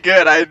was pretty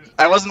good.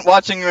 I wasn't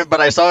watching it,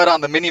 but I saw it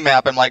on the mini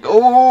map. I'm like,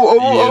 oh, He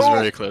oh, is oh.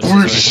 very close.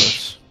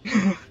 He's very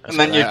close. And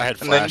then you, I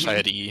had and then flash, I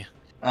had E.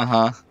 Uh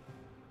huh.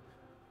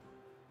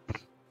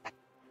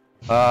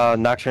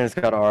 Nocturne's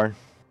got R.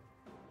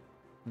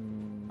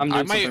 I'm doing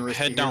I might something risky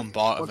head here. down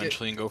bot Okay.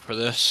 eventually and go for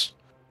this.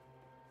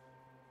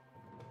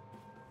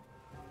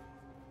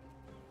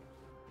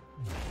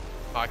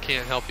 I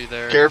can't help you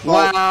there. Careful.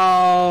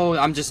 Wow,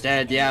 I'm just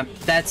dead. Yeah,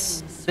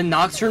 that's the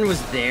Nocturne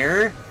was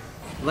there.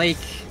 Like,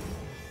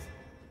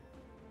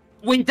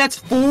 wait, that's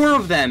 4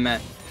 of them.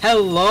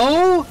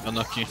 Hello?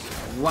 Unlucky.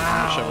 Shoving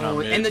Wow, out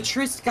mid. and the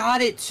Trist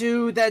got it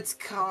too. That's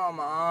come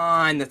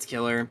on, that's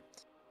killer.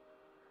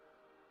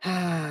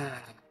 My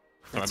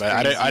That's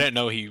bad. crazy. I didn't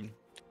know he.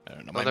 I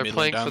don't know. Well, my they're mid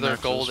playing went for down their there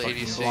 'cause gold it was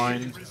fucking ADC.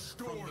 blind.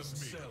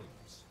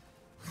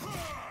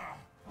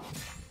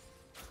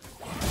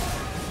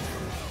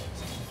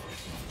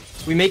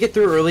 We make it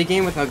through early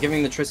game without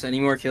giving the Trist any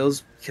more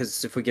kills,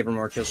 because if we give her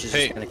more kills, she's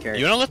Hey, just gonna carry.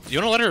 you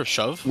wanna let her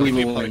shove? We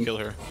We will probably win. kill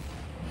her.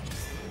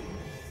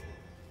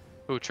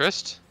 Who,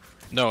 Trist?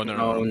 No. No.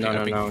 I'm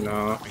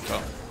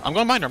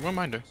gonna mind her. I'm gonna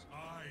mind her.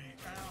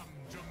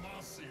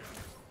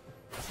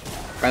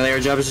 Riley, our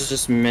job is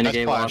just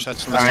mitigate flash, loss.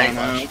 that's from flash.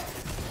 now on.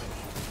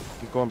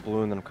 I'm going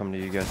blue and then I'm coming to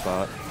you guys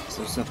bot.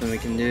 So there's nothing we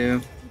can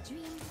do.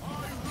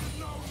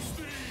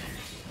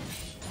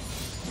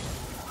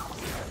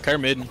 Kyre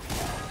mid.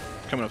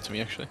 Coming up to me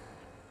actually.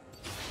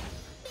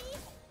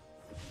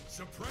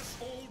 I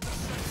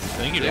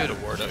think you Dude, have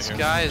a ward out this here.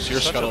 guy is So your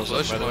such a scuttle's up,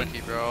 bush by the way.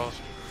 monkey, bro.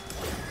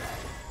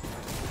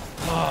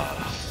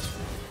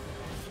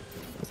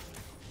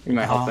 Need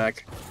my health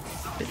back.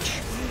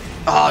 Bitch.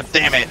 Oh,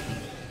 damn it.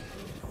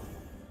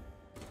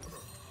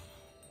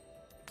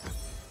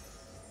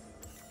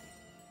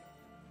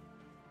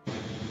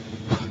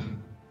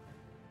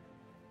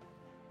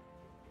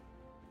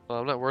 Well,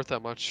 I'm not worth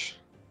that much,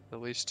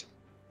 at least.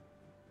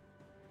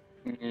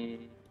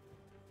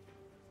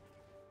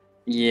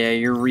 Yeah,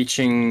 you're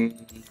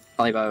reaching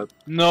probably about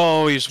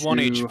No, he's 1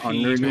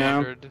 200 HP.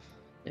 now. 200.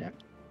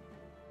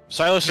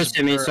 Silas is. Just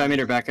hit me, so I made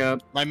her back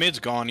up. My mid's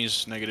gone.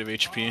 He's negative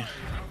HP.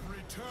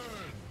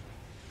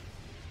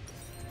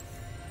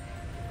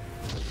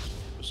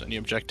 Was any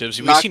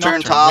objectives? We see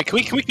Nocturne top.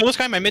 Wait, can we kill this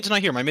guy? My mid's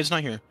not here. My mid's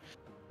not here.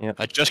 Yep.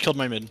 I just killed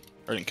my mid.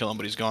 Or didn't kill him,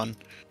 but he's gone.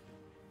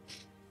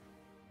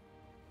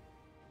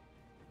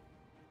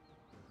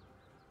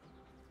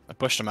 I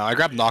pushed him out. I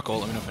grabbed Knockle.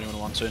 Let me know if anyone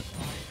wants it.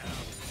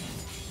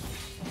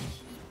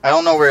 I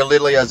don't know where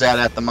Lilia's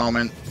at the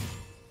moment.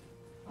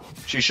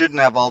 She shouldn't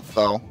have ult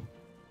though.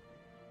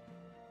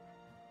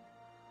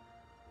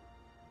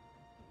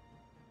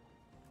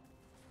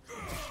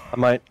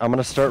 I'm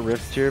gonna start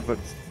Rift here, but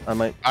I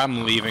might.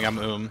 I'm leaving.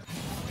 I'm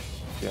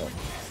Yeah.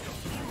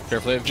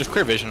 Carefully. Just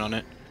clear vision on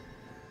it.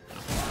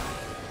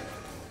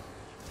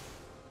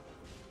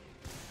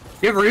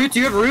 You have root?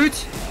 You have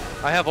root?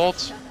 I have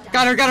ult.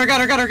 Got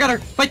her!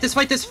 Fight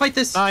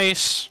this!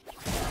 Nice.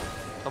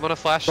 I'm gonna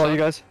flash Saw you them.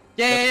 guys.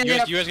 Yeah.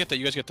 You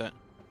guys get that.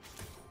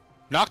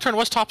 Nocturne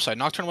was topside.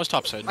 I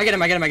get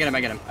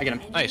him.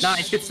 Nice.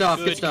 Nice, good stuff.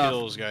 Good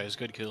kills, guys.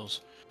 Good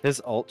kills.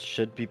 His ult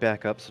should be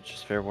back up, so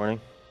just fair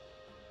warning.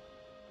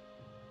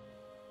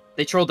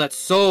 They trolled that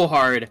so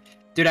hard.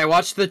 Dude, I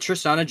watched the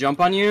Tristana jump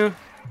on you,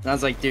 and I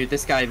was like, dude,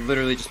 this guy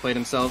literally just played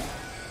himself.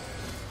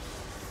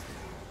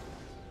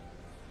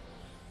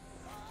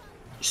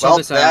 Well,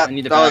 This out. I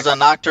need that to was back. a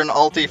Nocturne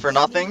ulti for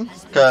nothing,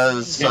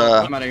 because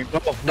I'm outta here. No,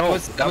 That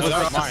was was for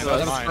us. mine, That that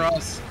was was for mine.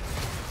 us.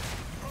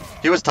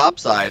 he was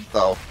topside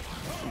though.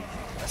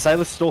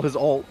 Silas stole his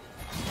ult.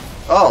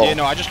 Oh, Yeah,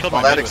 no, I just killed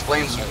well my that mid with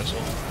explains. Silas.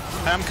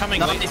 I'm coming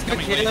No, late. it's I'm good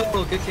coming late.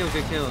 kill.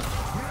 Good kill.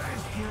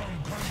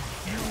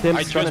 Tim's Do you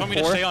guys running want me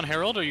to 4. stay on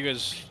Herald, or you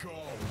guys?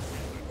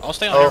 I'll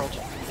stay on Oh. Herald.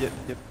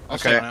 Yep. I'll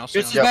stay Okay. on it. I'll stay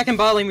Chris on is it. back in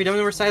bot lane. We don't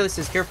know where Silas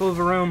is. Careful of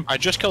a room. I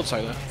just killed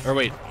Silas. Or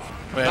wait.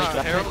 Wait, I Nah,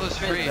 just- Herald is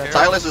free. Herald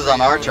Silas is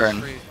on our Herald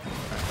turn. free.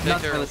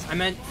 Not Take Herald. Silas. I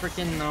meant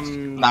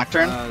freaking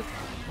Nocturne?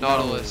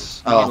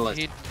 Nautilus. Oh. Nautilus.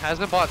 He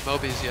hasn't bought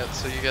Mobies yet,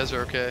 so you guys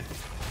are okay.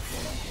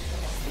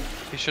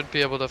 He shouldn't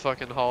be able to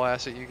fucking haul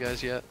ass at you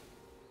guys yet.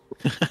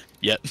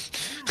 Yet.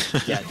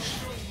 Yeah.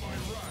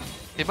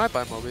 He might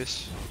buy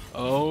Mobies.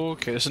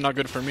 Okay, this is not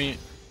good for me.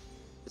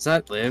 Is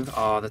that live?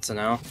 Oh, that's a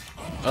no.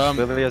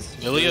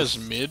 Lilia's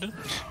mid,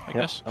 I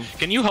guess.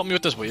 Can you help me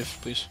with this wave,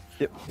 please?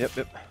 Yep.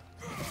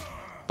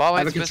 Bot I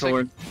have a lane's missing.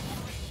 controller.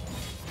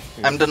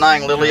 I'm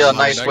denying Lilia a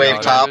nice I wave got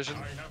it. top. Vision.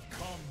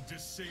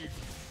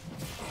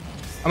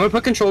 I'm gonna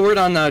put control word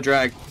on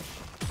drag.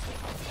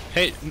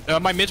 Hey,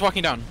 my mid's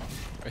walking down,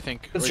 I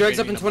think. This Or drag's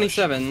maybe up in a push.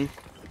 27.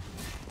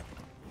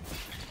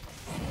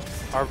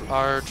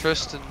 Our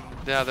Tristan,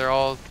 yeah, they're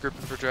all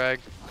grouping for drag.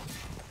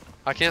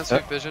 I can't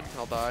sweep vision,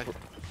 I'll die.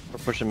 We're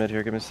pushing mid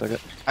here. Give me a second.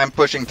 I'm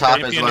pushing top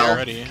Already as pinned it well.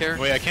 already. Care.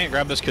 Wait, I can't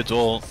grab this kid's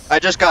ult. I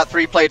just got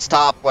 3 plates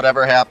top,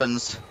 whatever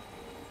happens.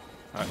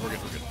 Alright, we're good.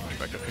 Get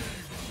back up here.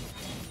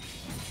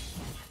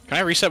 Can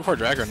I reset before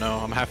drag or no?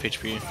 I'm half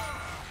HP.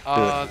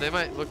 They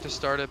might look to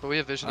start it, but we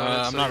have vision on it.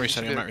 I'm so not you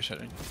resetting. should I'm be- not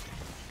resetting.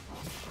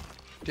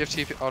 Do you have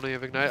TP? Oh, no, you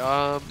have Ignite.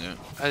 Yeah.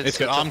 It's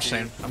good. up I'm to you.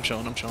 staying. I'm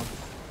chilling.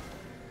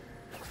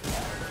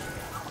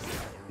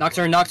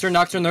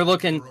 Nocturne, they're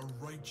looking.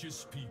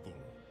 Righteous people.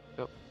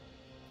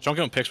 Don't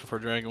give him picks before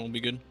drag. It won't be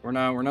good. We're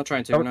not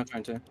trying to. Oh. We're not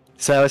trying to.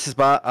 Silas is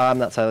bot. I'm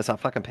not Silas. I'm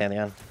fucking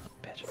Pantheon.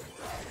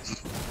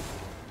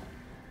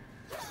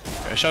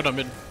 I shot him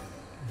mid.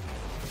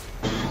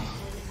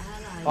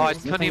 Oh, I There's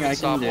couldn't nothing even I can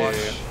stopwatch.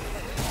 do.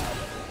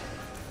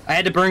 I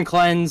had to burn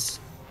cleanse.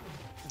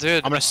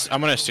 Dude, I'm gonna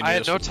sting I you had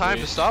this no with time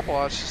to Blaze.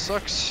 stopwatch.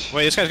 Sucks.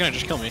 Wait, this guy's gonna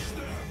just kill me.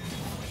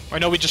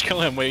 Wait, no, we just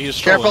kill him. Wait, he's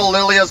Careful, trolling.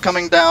 Lilia's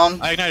coming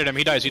down. I ignited him.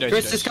 He dies. He dies.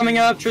 Trist he dies. is coming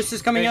up. Trist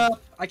is coming Okay.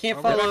 up. I can't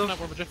We're follow.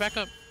 backing up. We're just back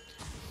up.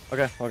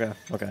 Okay, okay,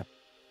 okay.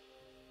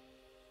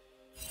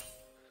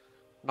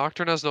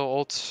 Nocturne has no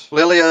ult.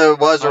 Lilia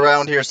was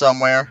around here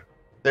somewhere.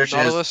 There she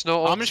is. Nautilus,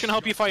 no ult. I'm just gonna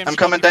help you fight. I'm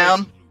coming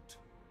down.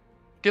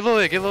 Get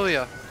Lilia, get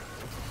Lilia.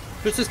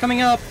 Trist is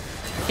coming up.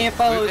 I can't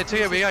follow. We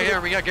got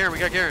Garen, we got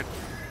Garen.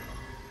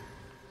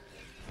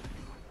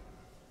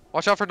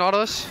 Watch out for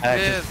Nautilus.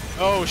 Active.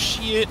 Yeah. Oh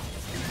shit!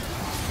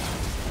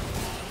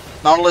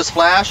 Nautilus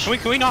flash.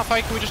 Can we not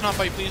fight? Can we just not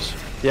fight, please?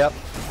 Yep.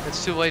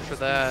 It's too late for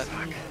that.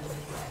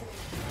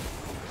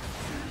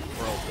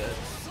 We're all dead.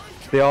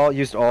 They all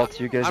used ult.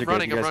 You guys I'm are good.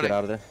 running, You I'm guys get running.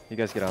 out of there. You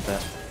guys get out there.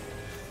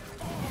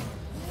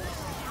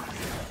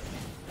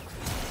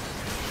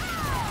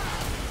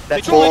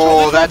 That's troll, they troll,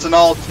 Oh, that's an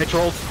ult. They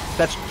trolled.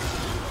 That's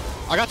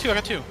I got two. I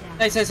got two.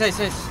 Nice, nice, nice,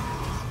 nice.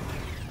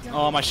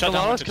 Oh, my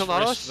shutdown went to Kill Trist,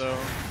 Nautilus?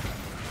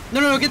 though.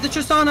 No, get the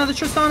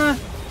Tristana,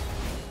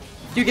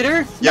 Do you get her?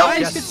 Yep. Nice,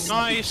 Yes. good,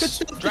 Nice. good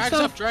stuff, good Drag us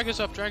stuff. up. Drag us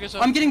up. Drag us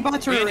up. I'm getting bot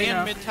turret And, right and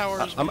now. mid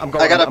towers. I'm going.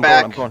 I got a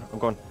back. I'm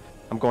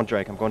going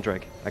drag. I'm going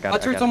drag. I got Bot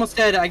it. I turret's got it. almost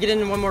dead. I get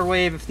in one more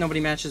wave if nobody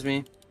matches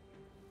me.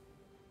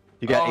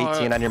 You got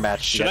 18 on your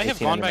match. You Should got I have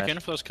 18 on gone your back match. in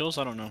for those kills?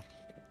 I don't know.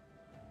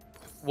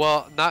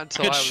 Well, not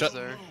until I Good was shot.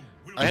 there.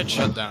 I had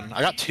shutdown.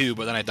 I got two,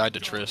 but then I died to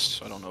Trist,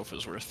 so I don't know if it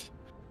was worth.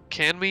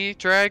 Can we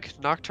drag?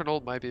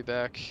 Nocturnal might be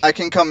back. I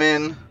can come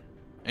in.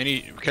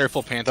 Any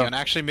careful Pantheon.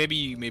 Actually,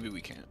 maybe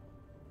we can't.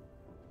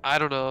 I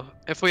don't know.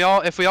 If we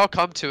all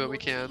come to it, we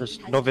can. There's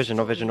no vision.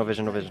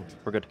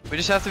 We're good. We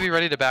just have to be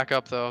ready to back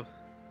up though.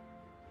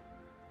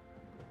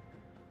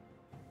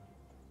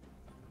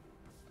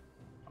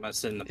 I'm gonna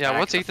sit in the Yeah, back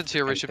once of Ethan's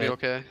here, we should be pit.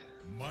 okay.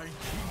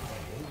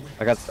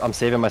 I'm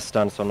saving my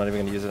stun, so I'm not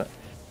even gonna use it.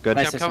 Good.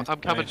 Nice. Yeah, I'm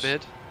coming Nice.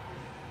 mid.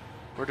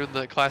 We're doing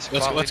the classic.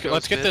 Let's bot let's lane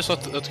let's goes get mid. this.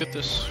 Let's get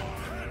this.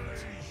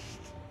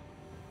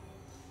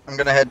 I'm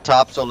gonna head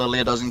top so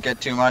Lilia doesn't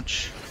get too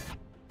much.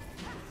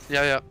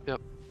 Yeah.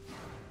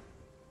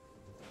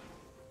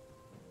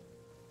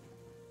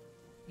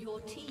 Your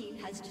team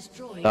has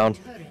destroyed Down. a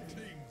turret.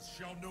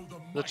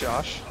 The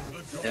Josh.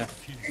 Yeah,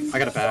 I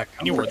got it back.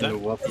 Can you word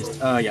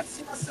that? Yeah.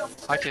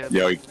 I can.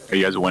 Yo, are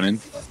you guys winning?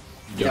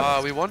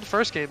 We won the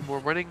first game. We're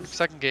winning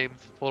second game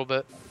a little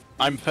bit.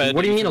 I'm fed.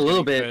 What do you mean a Ethan's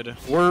little getting bit?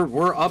 fed.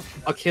 We're up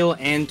a kill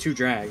and 2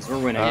 drags. We're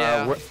winning.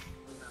 Yeah.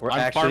 We're I'm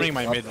actually farming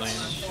my up mid lane.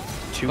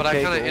 2K But I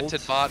kind of gold.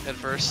 inted bot at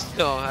first,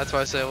 so that's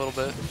why I say a little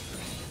bit.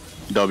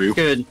 W.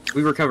 Good.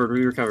 We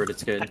recovered.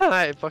 It's good.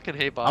 I fucking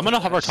hate bot. I'm gonna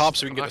hover lanes. top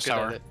so we can I'm get this not good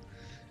tower. at it.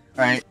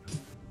 Alright.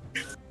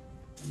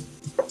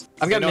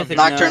 I've got know- mythic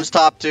now. Nocturne's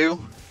top 2.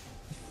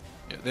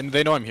 Yeah,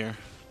 they know I'm here.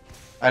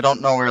 I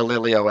don't know where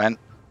Lilia went.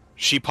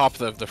 She popped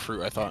the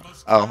fruit. I thought.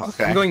 Oh,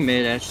 okay. I'm going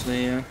mid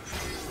actually. Yeah.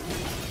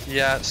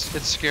 Yeah,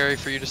 it's scary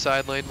for you to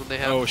side lane when they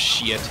have Oh the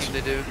shit. team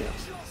they do.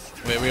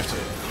 Wait, we have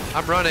to.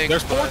 I'm running.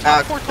 There's four but-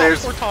 top. Four top.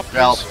 there's- Four top.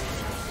 well. please.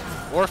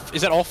 Or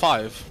is that all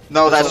 5?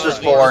 No, that's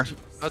just 4.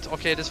 That's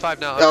okay. It is 5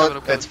 now. I'm No,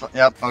 coming. it's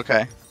yep.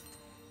 Okay.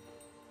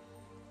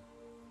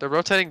 They're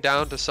rotating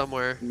down to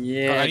somewhere.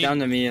 Yeah, I need- down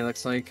to me. It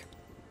looks like.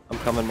 I'm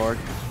coming, Morg.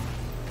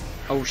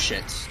 Oh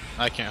shit.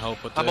 I can't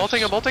help with I'm this.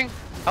 ulting.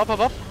 Help.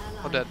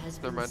 I'm dead. Has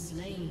Never been mind.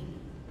 slain.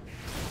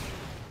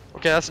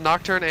 Okay, that's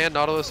Nocturne and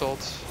Nautilus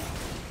ults.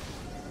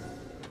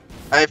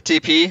 I have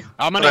TP,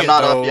 I'm but gonna I'm get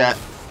not though. up yet.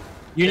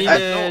 You need I-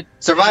 to.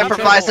 Survive for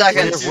Nocturne 5 ults.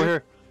 seconds.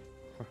 We're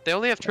They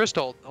only have Trist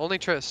ult. Only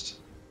Trist.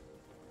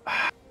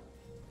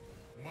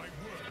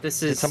 This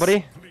Did is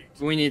somebody?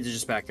 We need to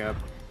just back up.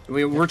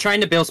 We're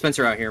trying to bail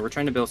Spencer out here. We're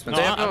trying to bail No,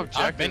 Spencer. They have no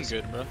I've been objectives.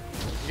 good, bro.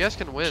 You guys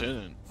can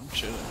win. I'm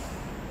chilling.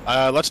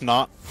 Let's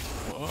not.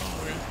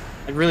 Oh, okay.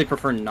 I'd really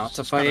prefer not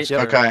to fight.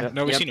 Yep. Okay.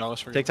 No, we Yep. seen all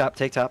this. Take top.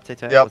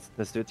 Yep.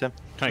 Let's do it, Tim.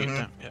 Can I get Mhm.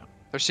 that? Yeah.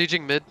 They're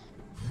sieging mid.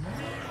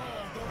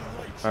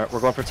 All right, we're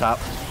going for top.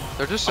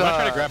 They're just I'm gonna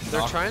try to grab they're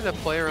Nox. trying to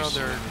play around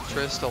their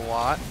Trist a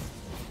lot.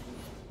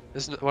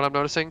 Isn't what I'm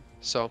noticing?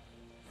 So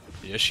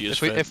Yeah, she is.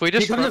 if we fed. if we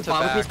Can you just come to run the to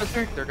bot with me, back,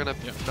 Spencer? they're gonna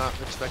Yep. not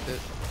expect it.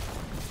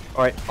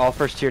 All right, all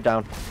first tier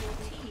down.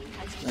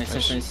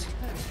 Nice.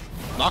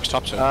 Nox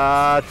top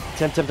side.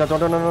 Tim,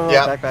 no.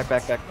 Yeah.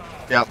 Back.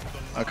 Yep.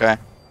 Okay.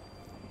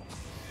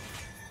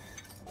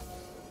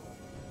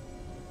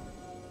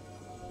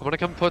 I'm gonna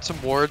come put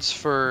some wards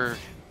for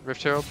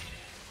Rift Herald.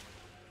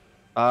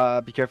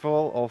 Be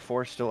careful. All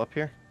 4 still up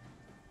here.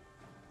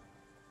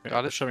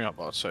 Got it. Showing up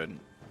bot side.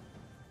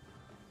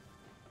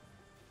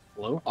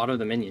 Hello? Auto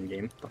the minion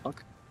game. The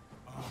fuck?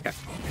 Okay.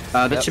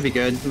 That Yep. should be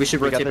good. We should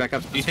We got rotate the- back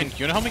up. Ethan,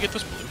 you wanna help me get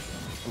this blue?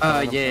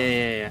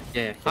 Yeah.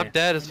 I'm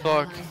dead as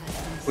fuck.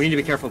 We need to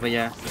be careful, but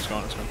yeah. It's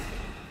gone.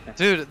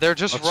 Dude, they're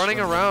just Let's running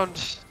run. around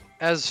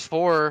as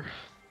 4.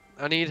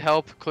 I need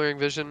help clearing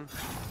vision.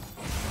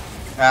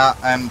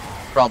 I'm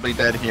probably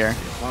dead here.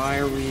 Why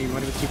do we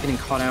keep getting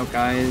caught out,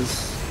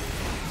 guys?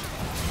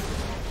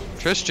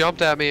 Trish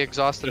jumped at me,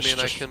 exhausted me, Just-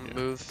 and I just- can yeah.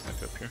 move.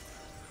 Back up here.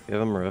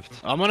 Give him Rift.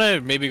 I'm gonna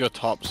maybe go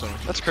top so.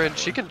 That's cringe.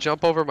 She can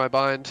jump over my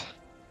bind.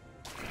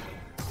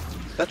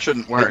 That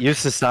shouldn't work. It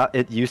used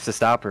to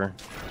stop her.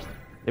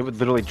 It would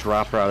literally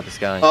drop her out of the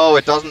sky. Oh,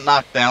 it doesn't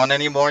knock down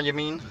anymore, you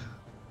mean?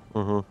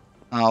 Mm-hmm.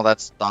 Oh,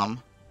 that's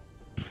dumb.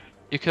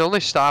 You can only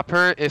stop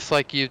her if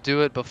like you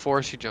do it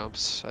before she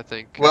jumps, I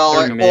think. Well,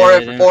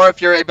 They're or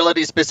if your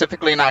ability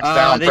specifically knocks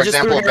down, they for just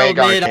example, threw Herald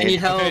Vague mid. I Arcade. need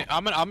help. Okay,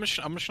 I'm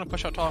just gonna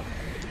push out top.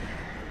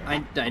 I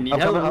need I'm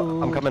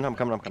help. coming. I'm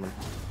coming.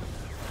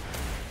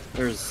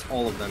 There's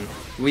all of them.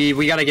 We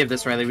gotta give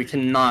this, Riley. We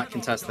cannot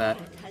contest that.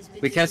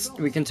 We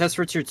contest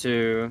for tier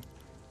 2.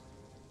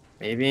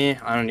 Maybe?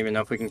 I don't even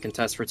know if we can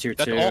contest for tier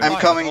That's 2. all I'm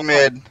fine, coming all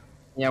mid.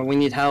 Yeah, we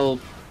need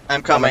help.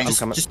 I'm coming. I'm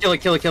coming. Just kill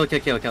it.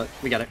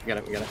 We got it.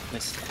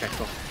 Nice. Okay,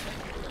 cool.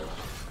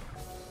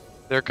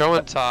 They're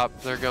going top.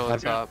 They're going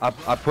top.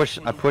 I push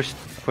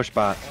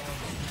bot.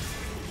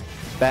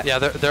 Back. Yeah,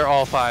 they're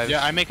all 5.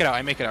 Yeah, I make it out.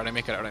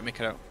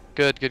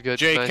 Good.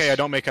 JK, Nice. I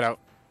don't make it out.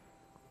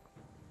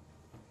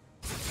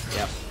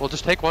 We'll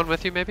just take one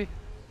with you, maybe.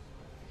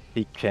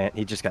 He can't.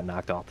 He just got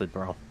knocked off the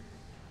bro.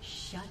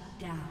 Shut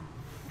down.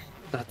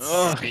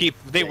 That's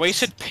They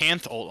wasted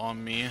Panth ult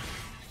on me.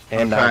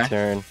 And Okay.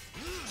 Nocturne.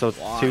 So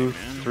Why, 2,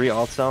 man? 3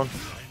 ults down.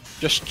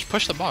 Just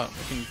push the bot.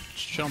 We can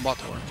shit on bot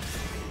tower.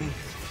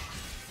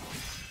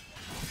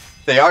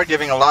 They are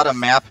giving a lot of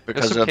map There's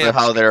because some of camps.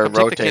 how they're Come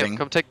take the camp.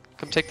 rotating.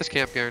 Come take this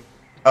camp, Garen.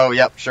 Oh,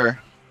 yep, sure.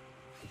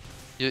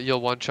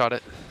 You'll one-shot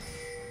it.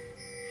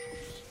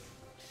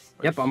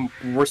 Yep,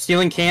 we're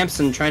stealing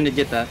camps and trying to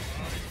get that.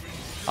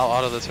 I'll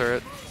auto the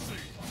turret.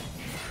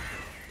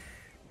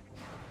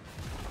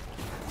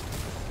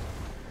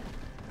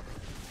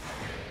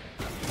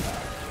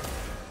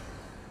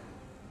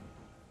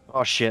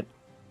 Oh shit.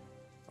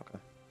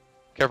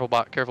 Careful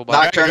bot.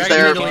 Nocturne's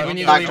there. we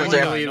need to leave, Nocturne's we need to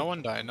there. leave. No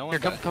one died. Here,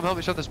 come help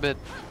me shove this mid,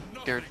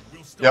 Garen.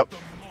 Yep.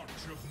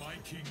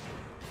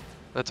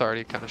 That's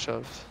already kind of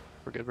shoved.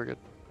 We're good.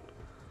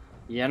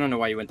 Yeah, I don't know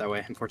why you went that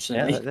way,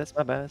 unfortunately. Yeah, that's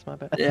my bad.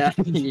 Yeah.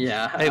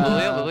 Yeah. Hey,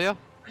 Lilia.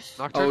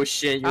 Nocturne. Oh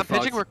shit, you're I'm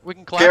pitching. fucked. We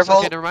can collapse. Careful.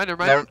 Okay, never mind. We're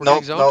Nope,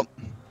 getting zoned.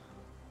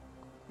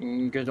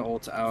 nope. Good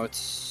ult out.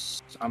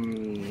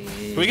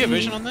 Can we get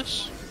vision on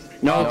this?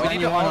 No, we need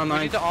to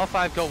online. all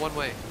 5 go one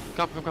way.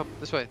 Come.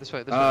 This way. Fuck.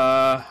 Okay.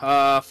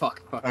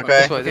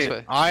 This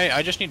way.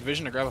 I just need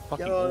vision to grab a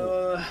fucking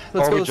ult.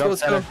 Let's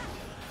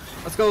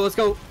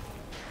go.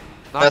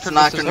 That's a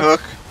Nocturne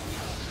hook.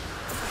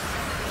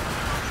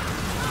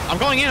 I'm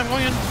going in.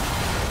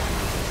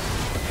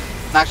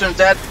 Nocturne's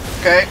dead.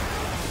 Okay.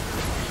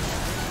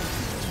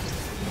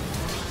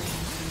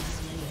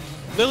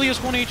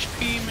 Lilia's 1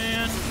 HP,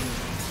 man.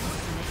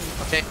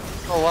 Okay.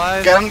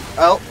 Alive. Get him.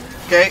 Oh,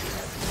 okay.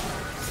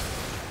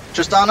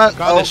 Tristana.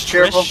 God, Oh, this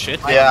cheerful. Triss shit.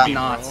 Yeah. me,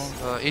 Not.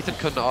 bro. Ethan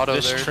couldn't auto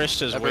This there.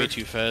 Trist is ever. way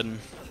too fed.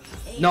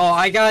 No,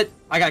 I got.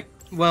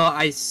 Well,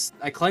 I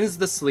cleansed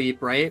the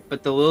sleep, right?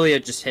 But the Lilia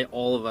just hit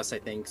all of us, I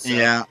think. So.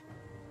 Yeah.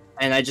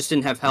 And I just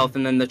didn't have health,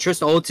 and then the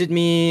Trist ulted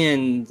me,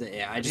 and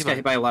yeah, I just got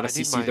hit by a lot of I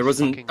need CC. my There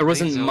wasn't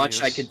fucking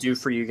much I Xonius. could do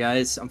for you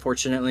guys,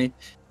 unfortunately.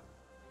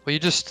 Well, you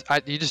just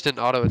didn't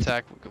auto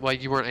attack.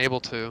 Like you weren't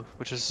able to,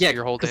 which is Yeah,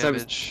 your whole 'cause I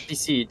was damage.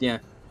 CC'd, yeah.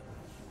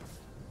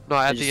 No,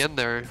 at just- the end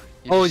there.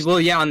 you Oh just- well,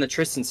 yeah, on the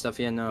Trist and stuff,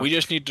 yeah, no. We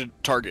just need to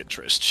target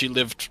Trist. She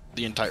lived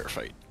the entire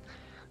fight.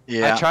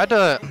 Yeah. I tried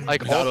to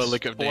like Without a ult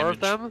lick of 4 of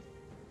damage. them,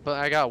 but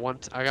I got one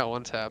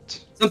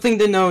tapped. Something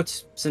to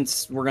note,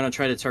 since we're gonna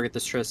try to target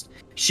this Trist,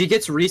 she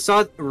gets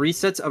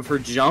resets of her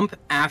jump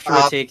after a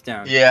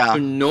takedown. yeah. So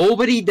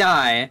nobody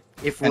die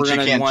if And we're she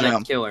gonna can't want to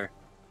jump. kill her.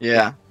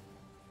 Yeah.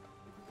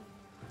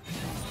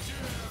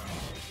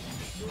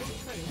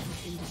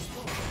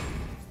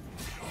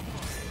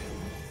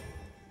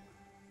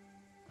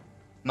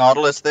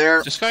 Nautilus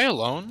there? This guy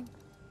alone?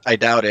 I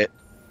doubt it.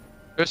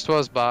 Trist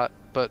was bot,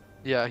 but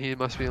yeah, he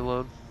must be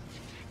alone.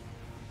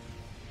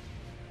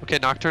 Okay,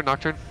 Nocturne. I'm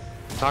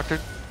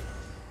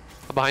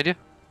behind you.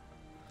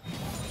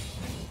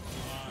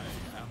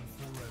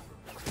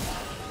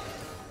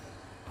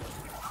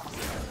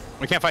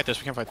 We can't fight this.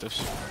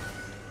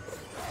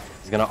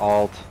 He's gonna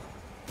ult.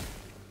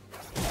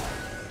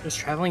 Just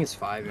traveling is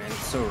 5, man.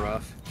 It's so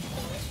rough.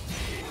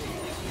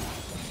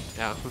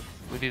 Yeah,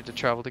 we need to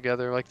travel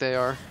together like they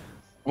are.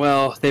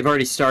 Well, they've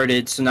already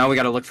started, so now we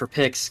gotta look for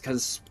picks,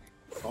 because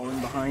falling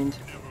behind.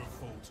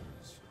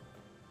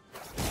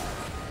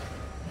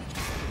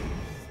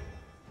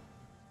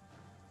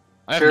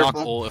 I have Careful.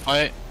 knock ult. If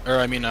I, or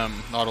I mean,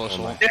 Nautilus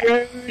ult.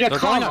 Yeah, They're come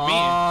going at me.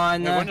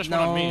 on! Everyone just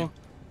went at me.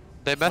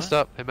 They messed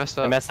up. They messed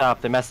They up.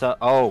 messed up.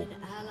 Oh. An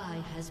ally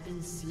has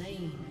been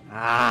slain.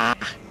 Ah.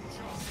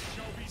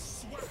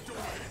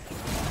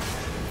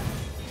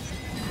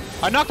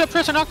 I knocked up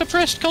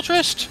Trist. Kill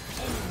Trist.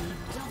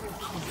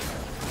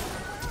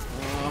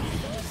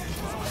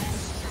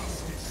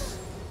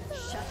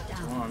 Shut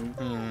down.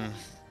 Come on.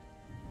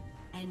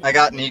 I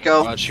got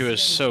Nico. God, she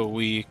was so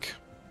weak.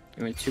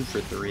 You went 2 for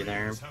 3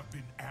 there. Have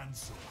been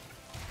answered.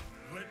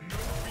 Let no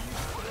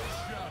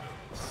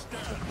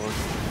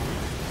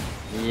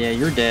Yeah,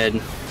 you're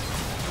dead.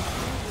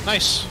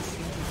 Nice.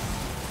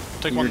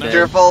 Take You're one there. dead.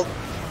 Careful. You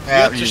Yeah,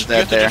 have to- he's you dead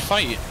have to there. just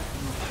fight.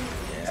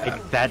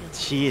 Like, that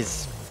she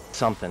is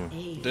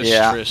something. This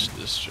Yeah. Trist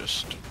is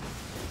just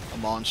a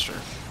monster.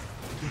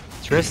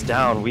 Triss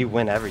down, we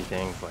win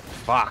everything, but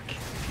fuck.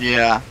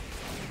 Yeah.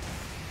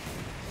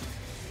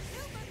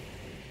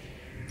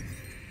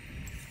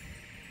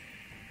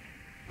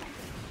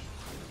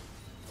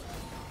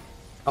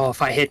 Oh,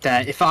 if I hit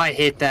that,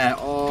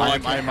 oh, I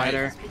can't hide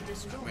her.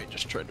 I might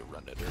just try to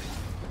run it.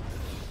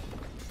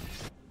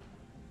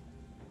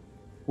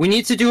 We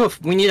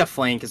need a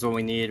flank is what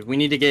we need. We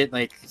need to get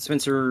like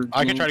Spencer.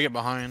 I can try to get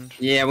behind.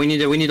 Yeah, we need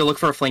to look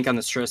for a flank on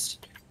this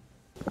Trist.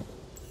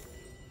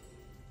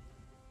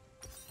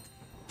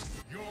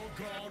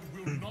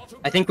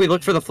 I think we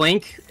look for the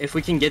flank. If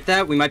we can get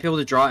that, we might be able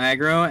to draw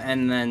aggro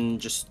and then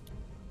just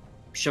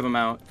shove them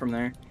out from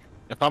there.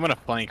 If I'm gonna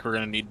flank, we're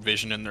gonna need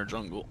vision in their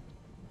jungle.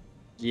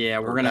 Yeah,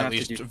 we're Or gonna at have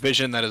least to do.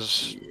 vision that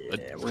is Yeah,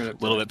 a we're gonna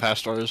little bit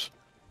past ours.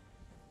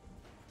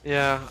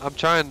 Yeah, I'm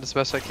trying as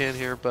best I can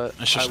here, but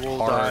It's I just will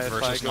die hard if I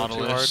versus go too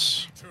hard.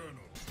 Nautilus.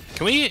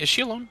 Can we? Is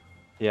she alone?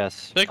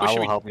 Yes, Like, we I should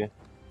will be help you.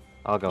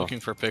 I'll go.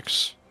 Looking for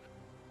picks.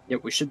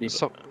 Yep, we should be.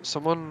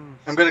 Someone.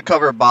 I'm gonna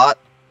cover bot.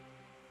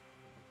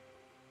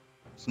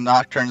 Some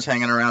Nocturne's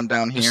hanging around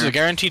down This is a here.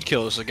 guaranteed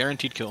kill. This is a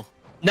guaranteed kill.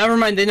 Never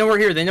mind. They know we're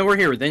here. They know we're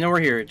here. They know we're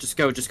here. Just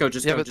go. Just go.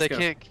 Just Yeah, go. but they just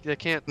go. can't. They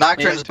can't.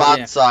 Nocturne's Yeah, bot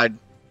yeah. side.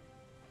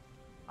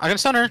 I can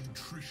stun her.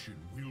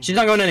 She's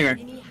not going anywhere.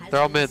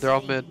 They're all mid. They're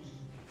all mid.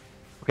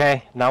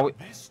 Okay, now we...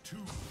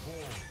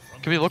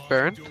 Can we look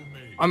Baron?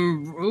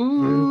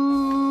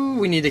 Ooh,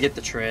 we need to get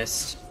the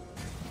Trist.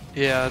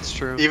 Yeah, that's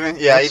true. Even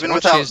Once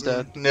without she's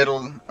dead.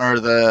 Niddle or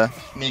the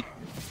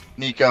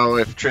Nico,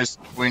 if Trist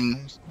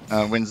wins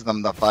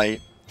them the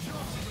fight.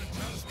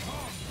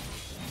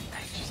 I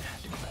just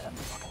had to clear that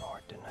fucking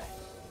horde, didn't I?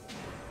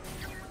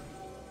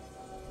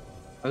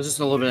 That was just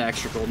a little bit of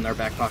extra gold in our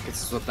back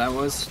pockets. Is what that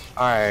was.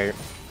 Alright,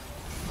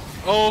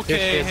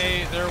 Okay, Yes, yes.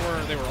 hey,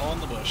 they were all in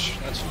the bush.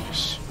 That's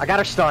nice. I got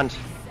her stunned.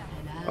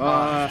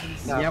 Yeah.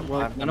 no,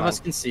 Well, I'm none of on. us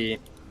can see.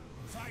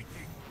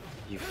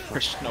 You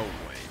There's no way.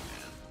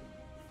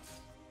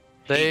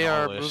 They Hate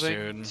all are this,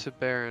 moving dude. to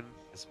Baron.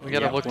 We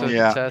gotta Yeah, look well, to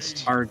Yeah.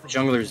 test. Our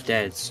jungler's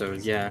dead, so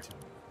yeah.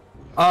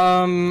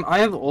 I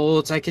have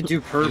ult. I could do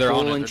They're on purple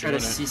it, and they're try to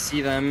doing it.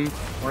 CC them,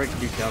 or I could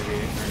do W.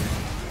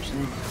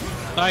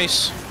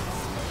 Nice.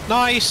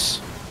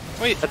 Nice.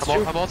 Wait,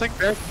 I'm ulting.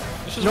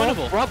 this is No,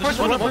 winnable. wrong This is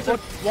person, winnable. wrong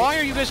Why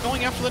are you guys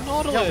going after the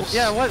Nautilus?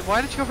 Yeah, what?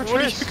 Why did you go for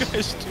What are Triss? you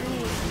guys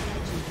doing?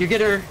 You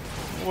get her.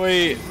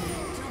 Wait.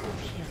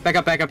 Back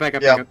up, back up, back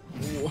up, Yep. back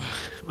up.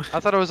 I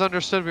thought it was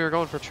understood we were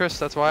going for Triss.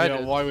 That's why I Yeah,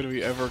 did. why would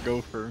we ever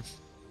go for?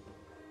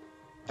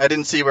 I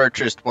didn't see where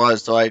Trist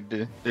was, so I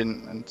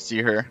didn't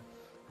see her.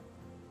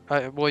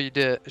 Well, you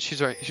did.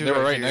 She's right. She They was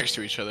were right here. next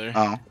to each other.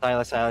 Oh.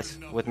 Silas,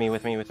 with me.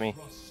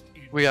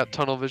 We got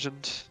tunnel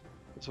visioned.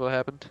 That's what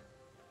happened.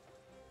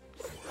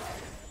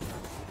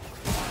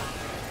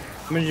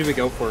 How many did we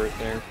go for it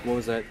there? What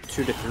was that?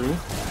 2 to 3?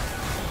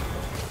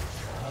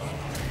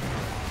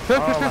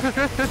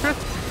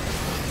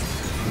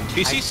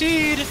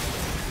 PCC'd!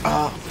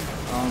 Oh,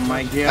 Oh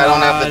my god. I don't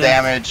have the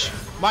damage.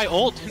 My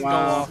ult didn't go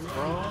Wow. off,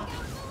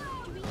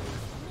 bro.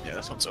 Yeah,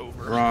 this one's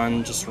over.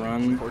 Run, just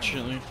run.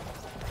 Unfortunately.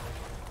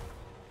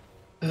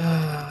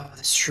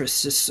 This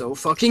Triss is so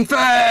fucking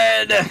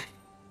fed!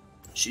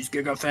 She's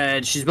giga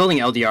fed. She's building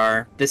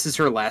LDR. This is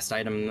her last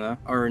item, though.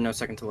 Or no,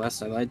 second to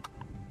last, I lied.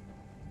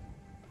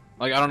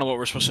 Like, I don't know what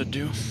we're supposed to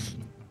do.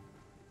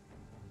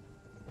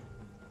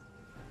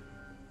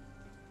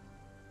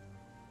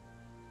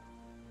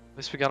 At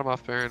least we got them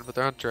off Baron, but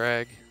they're on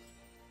drag.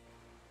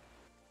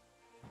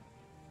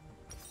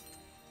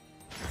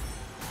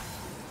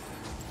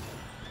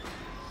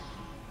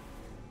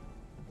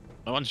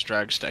 No one's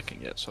drag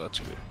stacking yet, so that's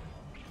good.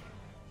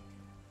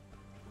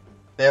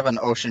 They have an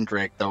Ocean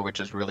Drake though, which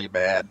is really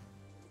bad.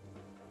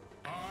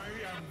 I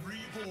am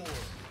reborn.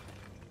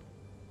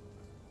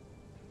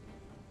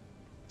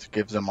 It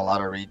gives them a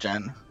lot of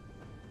regen.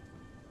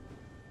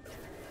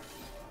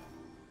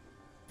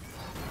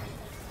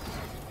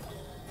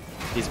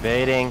 He's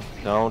baiting.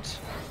 Don't.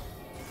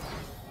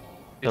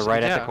 They're He's-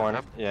 right at yeah, the corner.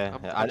 I'm- Yeah.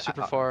 I'm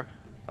super far.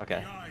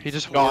 Okay. He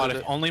just God, warded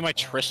if it. only my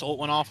Triss ult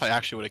went off, I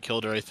actually would have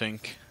killed her, I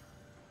think.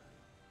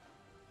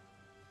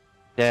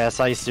 Yeah, I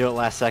saw you steal it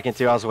last second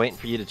too. I was waiting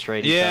for you to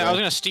trade. each Yeah, I other. was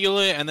gonna steal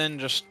it and then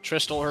just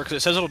Triss ult her, because it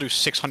says it'll do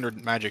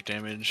 600 magic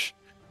damage.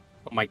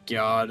 Oh my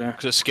god.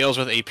 Because it scales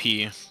with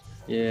AP.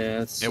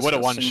 Yeah, it's It would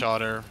have disgusting.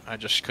 one-shot her, I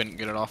just couldn't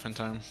get it off in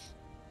time.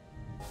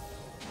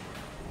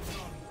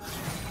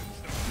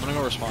 I'm gonna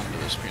go respond to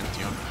this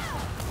Pantheon.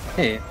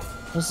 Hey,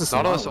 what's this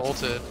Nautilus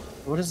Nautilus? ulted.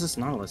 What is this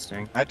Nautilus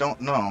doing? I don't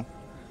know.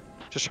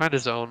 Just trying to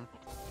zone.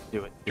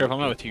 Do it. Careful,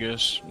 I'm not with you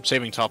guys. I'm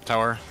saving top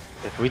tower.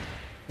 If we.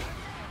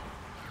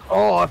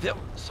 Oh, I feel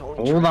so.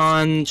 Hold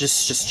on,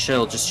 just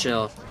chill, just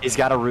chill. He's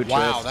got a root.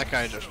 Wow, twist. that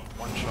guy just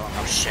one-shot.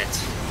 Oh shit.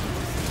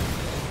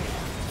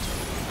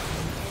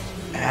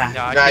 Yeah,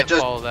 I I can't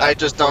just follow that, I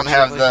just don't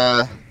have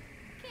the.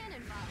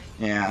 Cannon fire.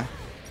 Yeah.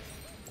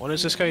 What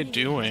is this guy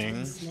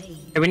doing?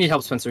 Hey, we need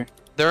help, Spencer.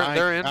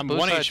 They're in I'm blue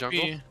 1 side HP. jungle.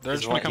 They're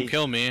He's just gonna one come each.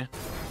 kill me.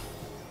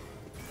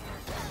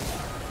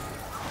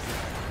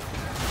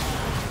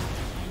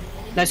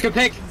 Nice, good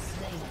pick.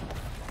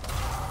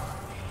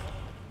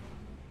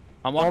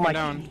 I'm Oh walking my!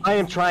 down. I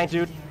am trying,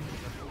 dude.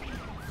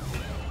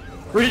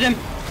 Rooted him.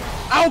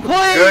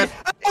 Outplayed!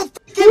 Good.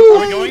 Are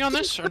we going on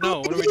this or no?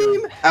 What are we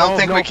doing? I don't Oh,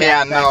 think no, we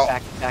can. No.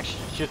 Back.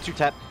 Shoot,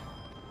 2-tap.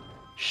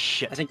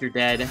 Shit. I think you're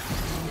dead.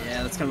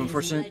 Yeah, that's kind of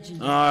unfortunate.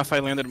 If I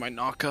landed my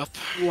knock up.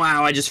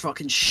 Wow, I just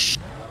fucking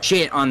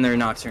shit on their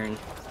Nocturne.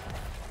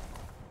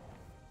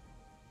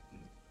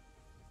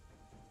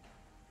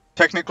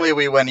 Technically,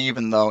 we went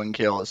even though in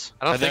kills.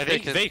 I don't think they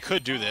can. They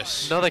could do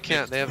this. No, they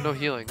can't. They have no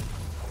healing.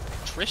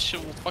 Trish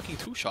will fucking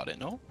two-shot it,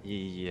 no?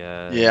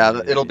 Yeah. Yeah,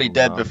 it'll be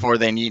dead no. before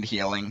they need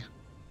healing.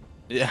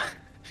 Yeah.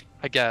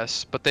 I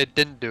guess, but they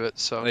didn't do it,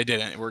 so. They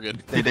didn't. We're good.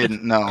 They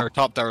didn't. No. Our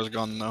top tower's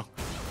gone though.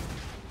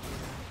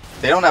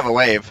 They don't have a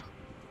wave.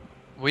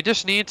 We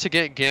just need to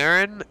get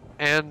Garen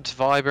and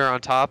Volibear on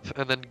top,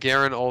 and then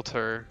Garen ult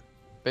her.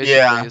 Basically,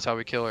 Yeah. is how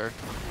we kill her.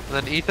 And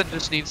then Ethan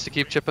just needs to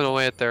keep chipping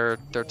away at their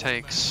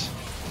tanks.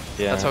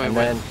 Yeah, That's how we and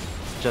win. then,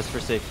 just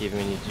for safekeeping,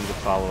 we need you to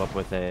follow up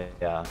with a.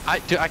 I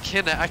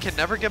can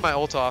never get my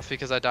ult off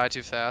because I die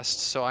too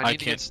fast. So I I need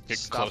to can't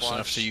get close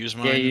enough stopwatch. to use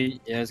mine.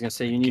 Yeah, I was gonna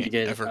say you need to Can't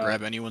get. ever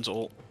grab anyone's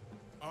ult.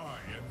 I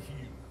am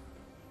here.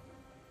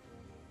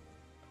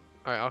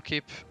 All right, I'll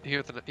keep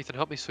here. Ethan,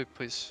 help me sweep,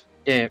 please.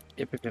 Yeah.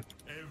 Every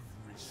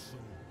soul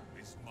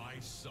is my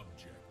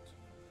subject.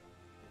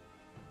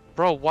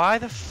 Bro, why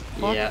the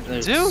fuck? Yeah,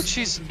 there's- Dude,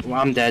 she's. Well,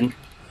 I'm dead.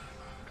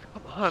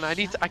 Come on, I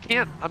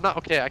can't. I'm not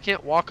okay. I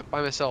can't walk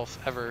by myself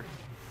ever.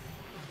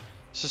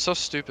 This is so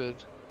stupid.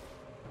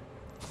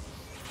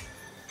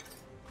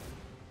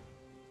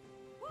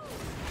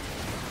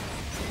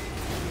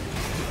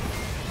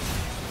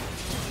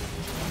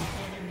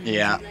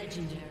 Yeah.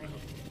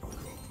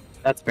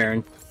 That's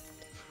Baron.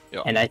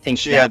 Yeah. And I think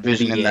She that had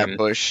vision was in the that game.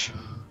 bush.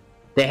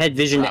 They had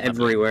vision Probably.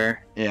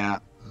 everywhere. Yeah.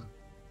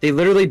 They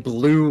literally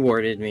blue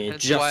warded me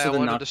That's just why so I the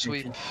wanted to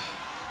Nocturne sweep.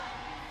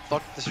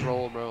 Fuck this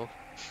roll, bro.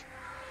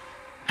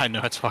 I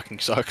know it fucking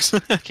sucks.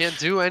 Can't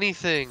do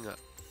anything.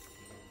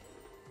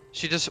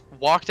 She just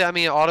walked at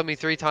me and autoed me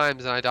 3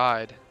 times and I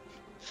died.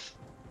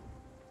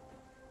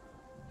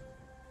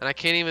 And I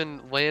can't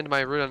even land my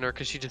root on her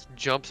because she just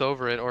jumps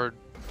over it or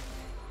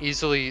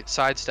easily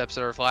sidesteps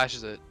it or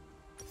flashes it.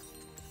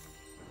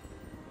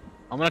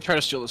 I'm gonna try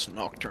to steal this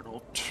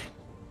nocturnal.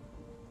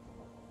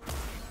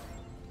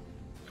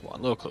 Come on,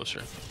 a little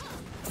closer.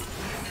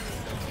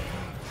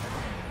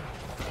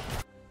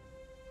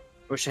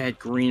 Wish I had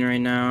green right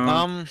now.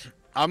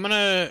 I'm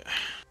gonna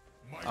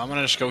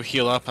just go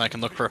heal up and I can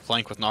look for a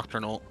flank with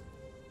nocturnal.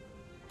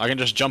 I can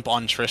just jump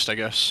on Trist, I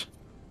guess.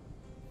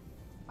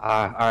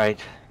 Alright.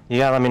 You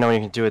gotta let me know when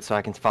you can do it so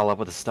I can follow up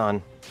with a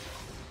stun.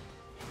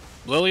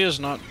 Lilia's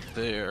not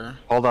there.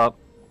 Hold up.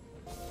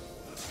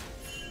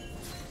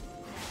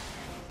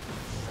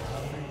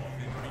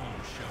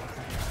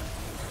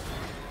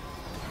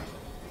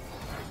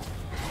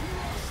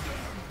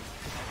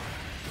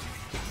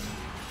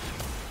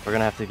 We're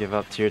gonna have to give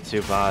up tier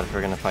 2 bot if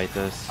we're gonna fight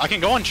this. I can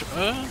go on.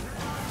 Oh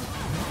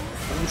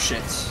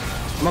shit.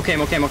 I'm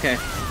okay.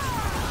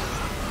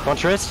 Don't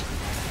Trist?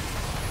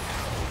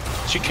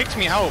 She kicked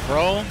me out,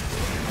 bro.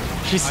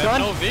 She's I have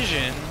stunned? no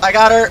vision. I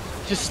got her.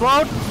 She's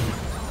slowed?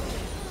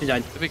 He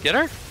died. Did we get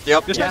her?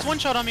 Yep. This Yeah. guy's one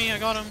shot on me. I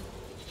got him.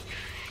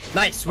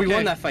 Nice, we Okay.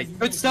 won that fight.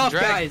 Good stuff,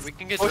 Drag. guys. We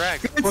can get Push.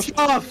 dragged. Good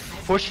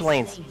stuff. Push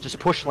lanes. Just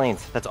push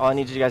lanes. That's all I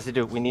need you guys to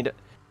do. We need...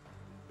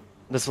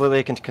 This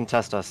Lilia can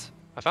contest us.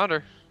 I found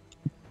her.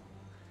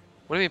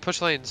 What do you mean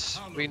push lanes?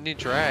 We need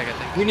drag, I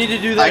think. We need to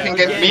do that. I can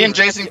get. again. Me and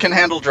Jason can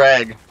handle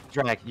drag.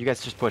 Drag. You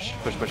guys just push.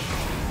 Push.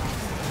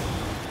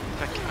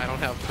 I don't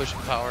have push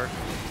power.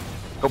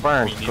 Go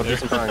burn. Me Go do neither.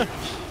 some burn.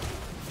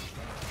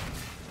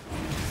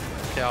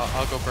 Okay,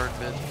 I'll go burn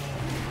mid.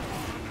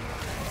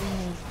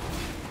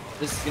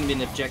 This is gonna be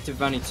an objective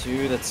bounty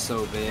too. That's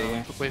so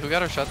big. Wait, who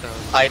got our shutdown?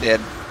 I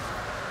did.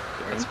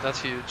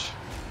 That's huge.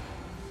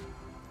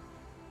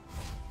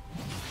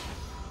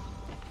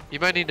 You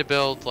might need to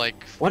build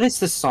like What is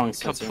this song?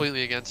 Spencer?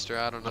 completely against her.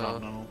 I don't I know.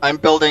 don't know. I'm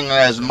building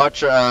as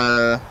much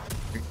That's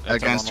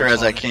against a her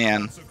as I normal can.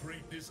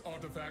 Consecrate this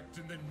artifact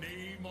in the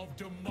name of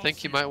I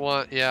think you might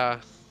want, yeah,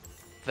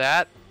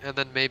 that, and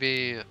then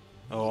maybe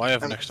Oh, I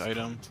have next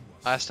item.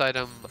 last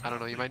item. I don't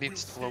know. You might need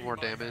a little more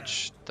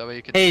damage. That way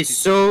you can. Hey, beat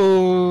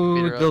so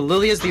her the up.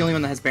 Lily is the only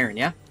one that has Baron,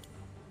 yeah?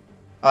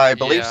 I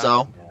believe Yeah.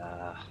 so,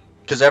 Yeah.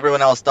 because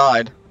everyone else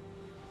died.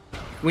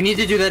 We need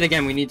to do that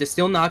again. We need to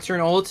steal Nocturne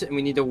ult, and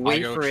we need to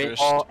wait go for it,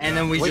 Trist. and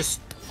then we Wait.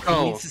 just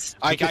go.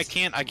 I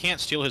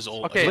can't steal his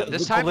ult. Okay, Li-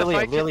 this time the Lilia,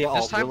 fight. Lilia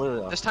This ult,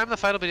 Lilia. time the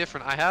fight will be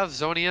different. I have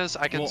Zonia's.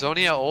 I can Well-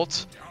 Zonia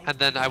ult, and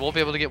then I won't be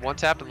able to get one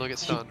tapped and they'll get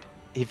stunned.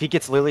 If he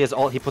gets Lilia's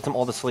ult, he puts them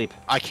all to sleep.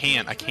 I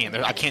can't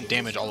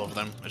damage all of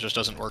them. It just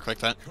doesn't work like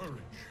that.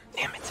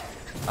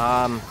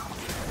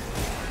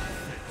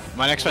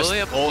 My next best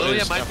Lilia- ult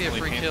Lilia is might be a definitely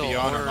free kill,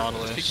 Pantheon or or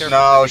Nautilus. just be careful.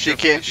 No, Be she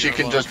careful can't. if She you're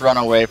can alone. just run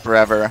away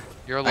forever.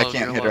 You're alone. I can't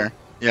you're hit alone. her.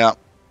 Yeah.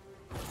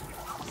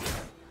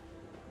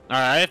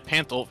 I have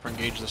Panth ult for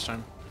engage this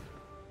time.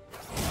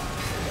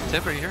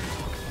 Tim, are you here?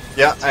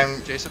 Yeah,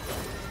 I'm. Jason?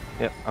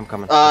 Yep, I'm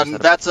coming.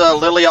 That's a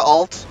Lilia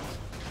alt.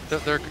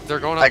 They're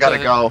going up I gotta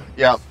to- go.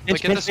 Yep.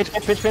 Like, in this- I get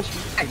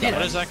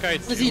What it. is that guy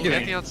What is he doing?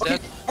 Pantheon's Okay,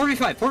 dead.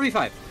 4v5,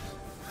 4v5.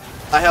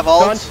 I have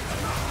ult.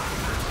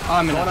 Oh,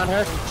 I'm Going on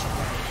gonna.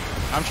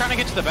 her. I'm trying to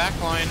get to the back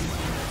line.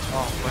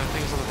 Oh, my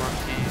thing's on the wrong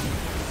key.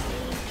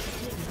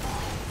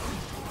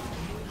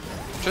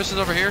 Tristan's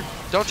over here.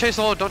 Don't chase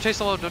alone, don't chase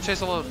alone, don't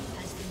chase alone.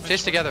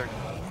 Chase together.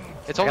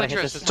 It's only gotta hit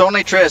Trist. this. It's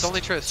only Trist. It's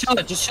only Trist. Chill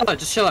out, just chill out,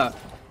 just chill out.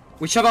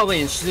 We shove out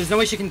lane. There's no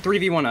way she can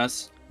 3v1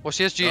 us. Well,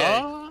 she has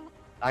GA.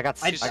 I got.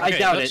 I Okay,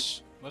 doubt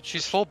let's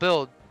She's full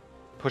build.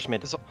 push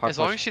mid. As Hard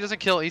long push. as she doesn't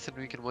kill Ethan,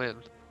 we can win.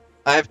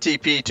 I have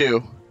TP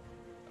too.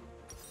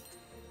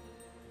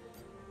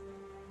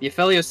 The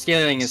Aphelios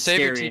scaling is Save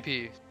your scary.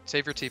 TP.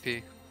 Save your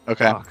TP.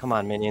 Okay. Oh, come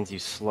on, minions, you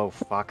slow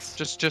fucks.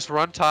 Just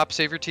run top,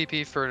 save your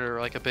TP for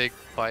like a big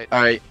fight.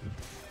 All right.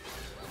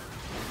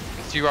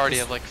 'Cause you already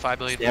have like 5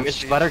 million Damage.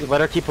 speed.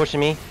 Let her keep pushing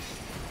me.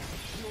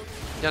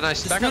 Yeah,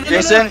 nice. Back No, up. no, no,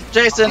 Jason.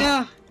 Jason.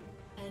 Yeah.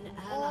 An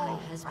ally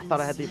has I been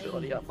thought I had the slain.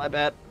 ability up. My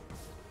bad.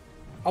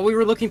 All we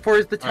were looking for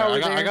is the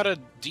Alright, tower I there. got a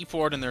deep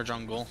ward in their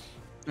jungle.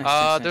 Nice,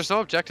 nice. There's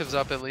no objectives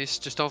up at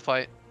least. Just don't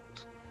fight.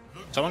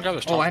 Someone grab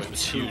this Oh, top I wave, have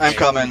it's two. huge. I'm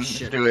coming. Holy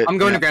shit. Do it. I'm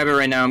going Yeah. to grab it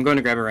right now. I'm going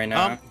to grab it right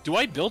now. Do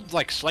I build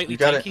like slightly You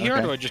got it? tanky here, or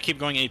Okay. do I just keep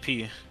going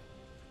AP?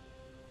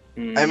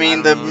 I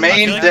mean, the don't know. main I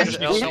feel like thing. there's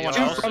We someone have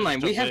two else front line.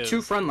 We still have live.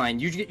 two front line.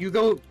 You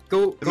go.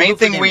 The main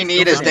thing we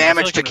need is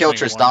damage to kill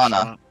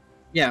Tristana.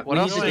 Yeah, What we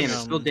else need the is-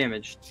 damage. Build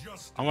damage.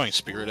 I'm going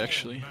spirit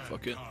actually.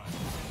 Fuck it.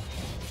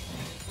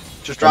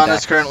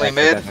 Tristana's currently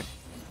mid.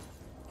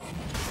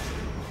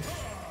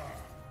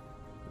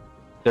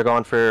 They're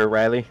going for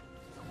Riley.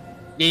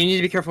 Yeah, you need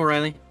to be careful,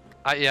 Riley.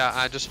 Yeah,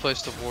 I just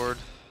placed a ward.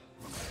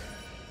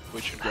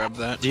 We should grab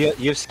that. Do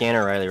you have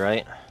scanner Riley,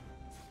 right?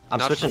 I'm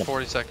Not switching. for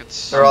 40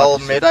 seconds. They're all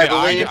mid, I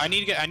Okay, believe.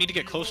 I need to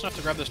get close enough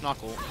to grab this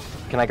knuckle.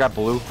 Can I grab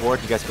blue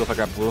ward? You guys cool if I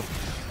grab blue?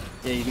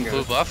 Yeah, you can Blue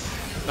grab it.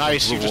 buff.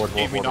 Nice, you Blue just ward,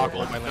 gave me ward, ward,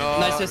 knuckle in my lane.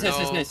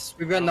 No. Nice.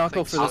 We've got I don't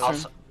knuckle think for so.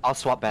 this turn. I'll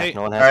swap back. Hey,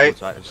 No one has alright. blue,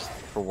 so I just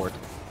for ward.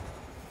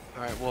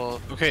 Alright, well,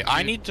 Okay,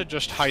 I need to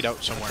just hide out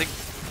I somewhere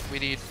think we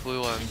need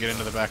blue on. and get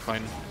into the back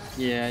line.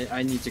 Yeah,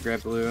 I need to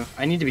grab blue.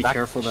 I need to be Back-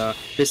 careful though.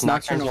 This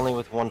Nocturne's Nocturne. only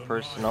with one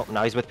person. Nope,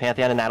 now he's with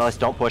Pantheon and Nautilus.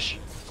 Don't push.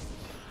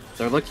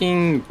 They're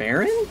looking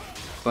Baron,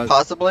 but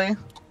Possibly.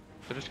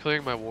 They're just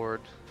clearing my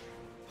ward.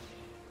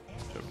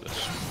 Grab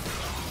this.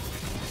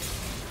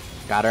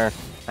 Got her.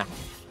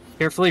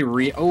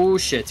 carefully Oh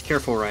shit!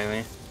 Careful,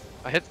 Riley.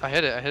 I hit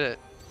it.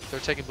 They're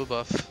taking blue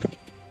buff.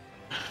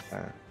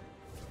 Turn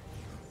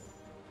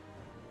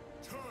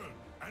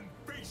and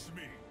face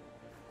me.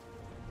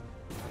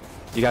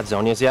 You got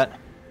Zonias yet?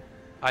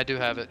 I do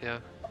have it, yeah.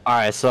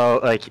 Alright, so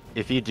like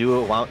if you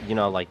do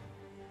like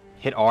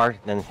hit R,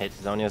 then hit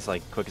Zonias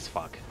like quick as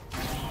fuck.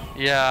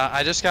 Yeah,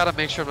 I just gotta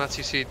make sure I'm not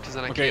CC'd because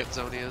then I Okay. can't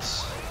get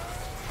Zonias.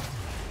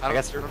 I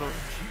guess I don't know.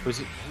 who's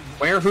it?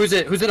 Where? Who's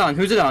it? Who's it on?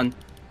 Who's it on?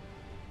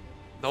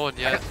 No one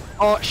yet.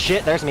 Oh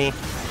shit, there's me.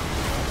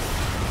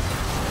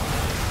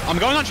 I'm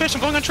going on Trist,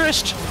 I'm going on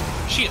Trist!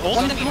 She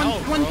ulted me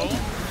out, bro.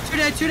 Two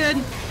dead. Two dead.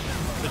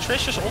 The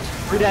Trist just ulted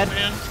Who dead?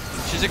 man.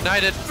 She's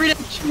ignited. Three dead.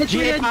 Two dead.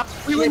 GA pop,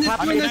 We win GA this.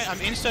 pop. We win this. I'm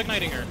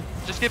insta-igniting her.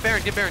 Just get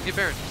Baron, get Baron, get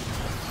Baron.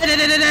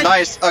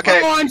 Nice.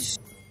 Okay. Come on.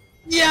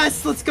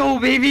 Yes, let's go,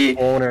 baby.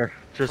 Owner.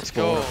 Just Let's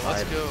go, bona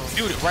let's fide. go.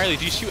 Dude, Riley,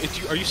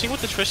 are you seeing what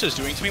the Trist is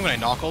doing to me when I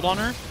knock ult on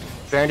her?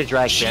 Baron to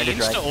drag, She Baron to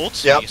drag.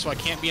 insta-ults Yep. me, so I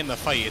can't be in the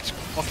fight. It's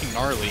fucking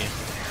gnarly.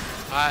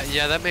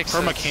 Yeah, that makes Her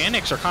sense.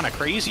 mechanics are kind of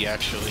crazy,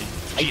 actually.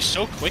 She's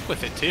so quick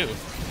with it, too.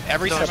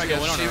 Every No, time I go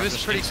in on she her, I'm was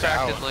just pretty insta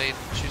cracked out. in lane.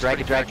 She was Drag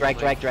pretty it, drag, cracked in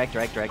drag, lane. drag,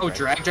 drag, drag, Oh,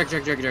 drag.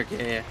 drag.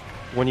 Yeah.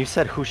 When you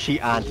said who's she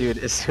on, dude,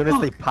 as soon as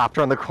they popped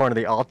around the corner,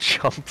 they all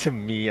jumped to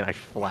me and I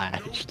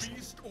flashed.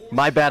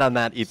 My bad on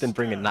that, Ethan,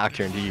 bringing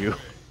Nocturne to you.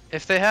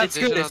 If they have It's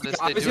vision good, on it's this,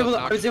 good. I they was do able have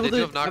to- I was able They do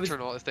to- have I was-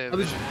 Nocturnal if they have I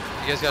was- vision.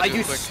 You guys I gotta do it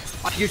use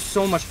quick. I use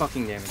so much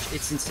fucking damage.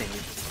 It's insane.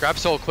 Grab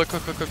Soul, quick.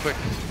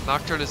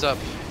 Nocturne is up.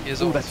 He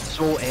is Ooh, ult. that's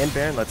Soul and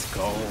Baron, let's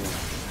go.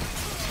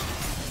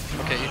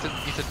 Okay,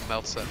 Ethan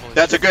melts that. Holy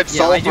That's a shit. good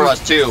Yeah, soul I for do.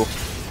 us too.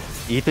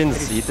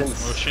 Ethan's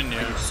Motion, I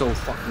yeah. do so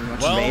fucking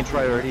much. Oh. main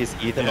priority is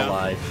Ethan Yeah.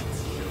 alive.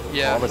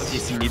 Yeah. All the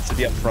CC needs to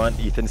be up front,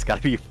 Ethan's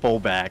gotta be full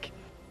back.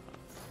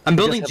 I'm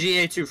building have-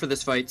 GA2 for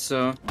this fight,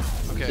 so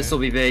Okay. this will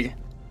be big.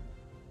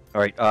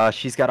 Alright,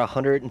 she's got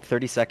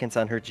 130 seconds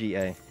on her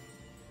GA.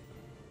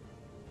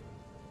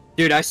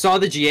 Dude, I saw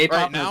the GA pop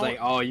Right, and I was now- like,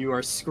 oh, you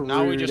are screwed.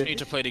 Now we just need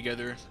to play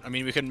together. I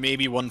mean, we could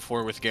maybe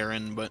 1-4 with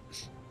Garen, but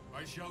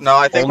I shall No,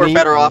 I think we're Only-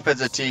 better off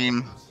as a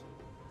team.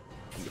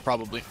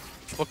 probably.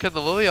 Well, can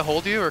the Lilia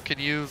hold you, or can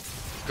you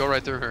go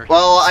right through her?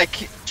 Well,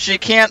 she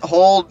can't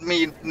hold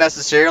me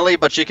necessarily,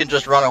 but she can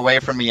just run away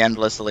from me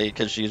endlessly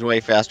because she's way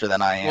faster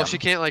than I am. Well, she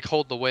can't like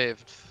hold the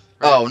wave.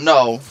 right? Oh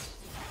no,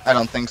 I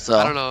don't think so.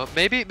 I don't know.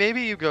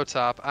 Maybe you go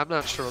top. I'm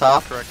not sure what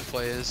Top? the correct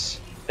play is.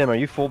 Tim, are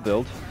you full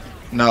build?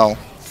 No.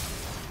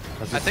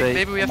 I think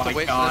maybe we have Oh to my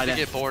wait for them God. to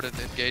get bored and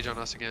engage on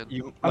us again.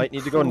 You might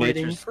need to go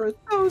waiting nature's for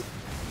those.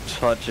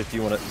 touch if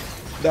you want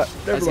to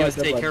I was gonna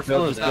say,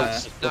 careful of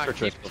that.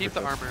 Keep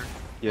the armor.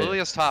 Yeah.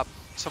 Lilia's top.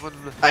 Someone.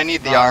 I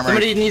need the armor.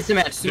 Somebody needs to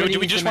match. Do Somebody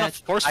we needs just to want match.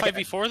 to force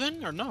 5v4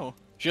 then, or no?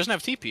 She doesn't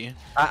have TP.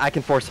 I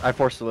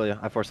force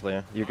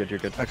Lilia. You're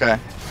good. Okay.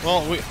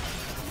 Well, I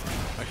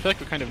feel like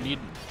we kind of need.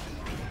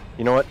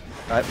 You know what?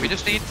 We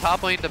just need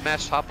top lane to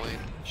match top lane.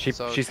 She's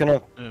So-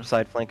 gonna Yeah.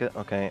 side flank it.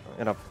 Okay,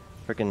 I'm gonna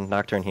freaking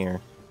Nocturne here.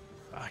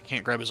 I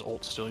can't grab his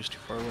ult still. He's too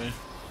far away.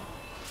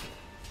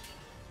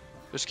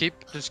 Just keep.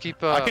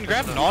 I can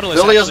grab Nautilus.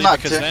 Lilia's actually, not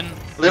because t- then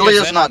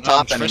Lilia's then, not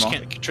top Triss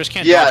anymore. Triss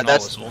can't Yeah, dodge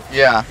that's Nautilus ult.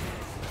 yeah.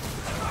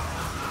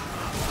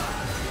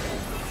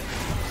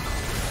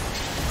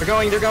 They're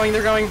going.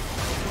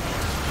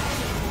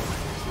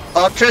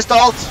 Oh, Trist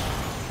ult.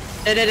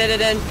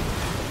 Dead.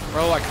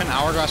 Bro, I couldn't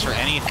hourglass or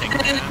anything,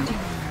 man.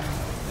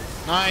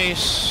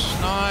 Nice.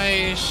 all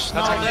Is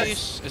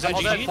that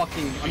I'm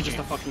GG? just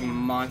a fucking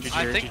monster.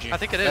 I think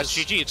it is. That's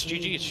GG. It's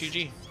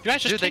GG. You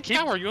guys just Dude, they take keep-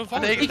 tower. You have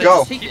They Vulture.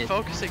 Go. keep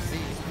focusing me.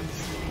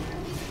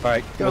 All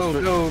right,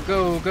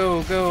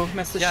 Go.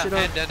 Mess this Yeah, shit up.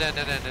 end.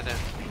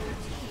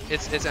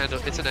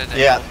 It's an end.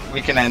 Yeah,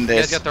 we can end You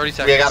guys this. got 30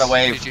 seconds. We got a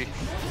wave. GG.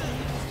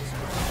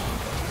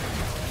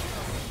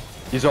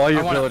 use all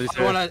your I abilities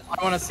here.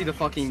 wanna see the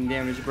fucking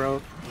damage,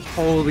 bro.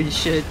 Holy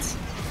shit.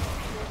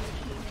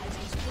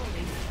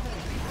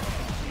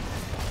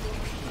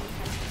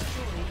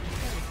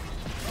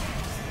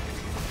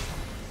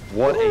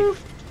 What a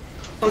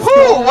Woo,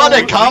 what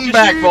a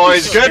comeback,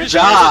 boys! Good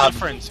job.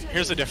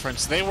 Here's the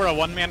difference. They were a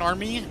one-man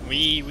army.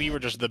 We were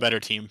just the better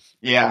team.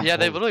 Yeah. Yeah,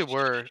 they literally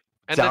were.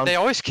 And Down- then they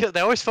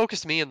always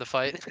focused me in the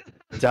fight.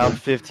 down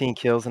 15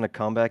 kills in a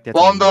comeback. That's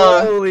Well, on the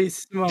Holy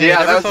smokes. Yeah, they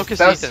never that was- focused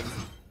that was- Ethan.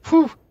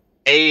 Whew.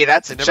 Hey,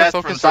 that's a They never chest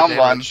from focused their someone.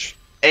 damage.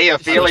 Hey, I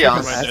Ophelia. dead Out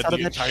of the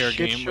that entire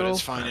shit game, but it's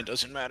show. fine. It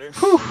doesn't matter.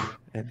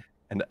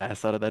 an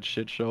ass out of that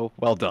shit show.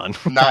 Well done.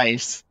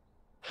 Nice.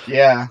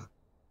 Yeah.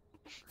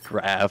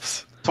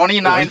 Graphs.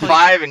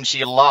 29-5 and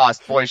she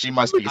lost. Boy, she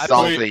must be I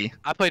salty.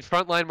 I played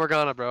frontline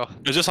Morgana, bro.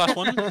 Is this last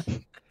one?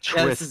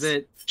 Yeah, this is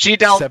it. She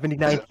dealt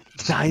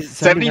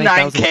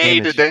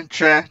 79k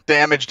to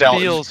damage dealt.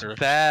 Feels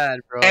bad,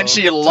 bro. And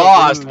she To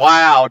lost. lose.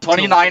 Wow,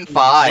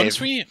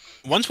 29-5.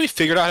 Once we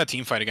figured out how to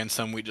team fight against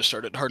them, we just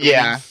started hard.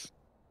 Yeah.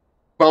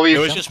 Well, It we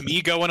was just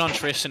me going on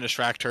Triss and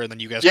distract her, and then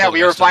you guys. yeah, killed we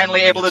the were rest of them in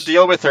finally able to minutes.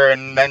 deal with her,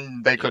 and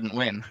then they couldn't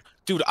win.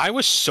 Dude, I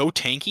was so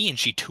tanky, and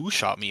she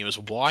two-shot me. It was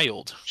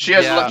wild. She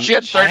had Yeah. she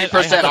had I had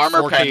 30% a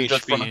armor 4K pen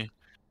just HP. from.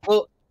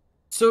 Well,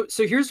 so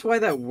here's why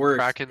that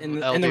worked, Kraken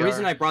and the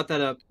reason LDR. I brought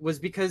that up was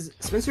because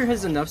Spencer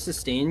has enough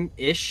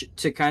sustain-ish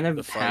to kind of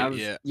The fight, have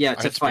yeah. yeah I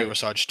to had Spirit fight,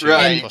 Massage too,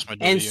 Right. plus my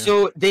and W.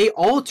 so they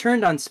all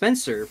turned on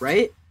Spencer,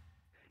 right?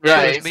 Yeah,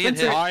 Right. it was me and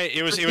Spencer- him.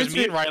 It was me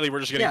Spencer- and Riley were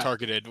just getting yeah.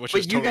 targeted, which But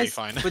is you totally guys,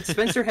 fine. but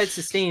Spencer had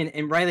sustain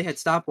and Riley had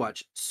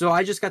stopwatch, so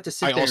I just got to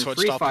sit I there also and had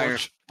free fire.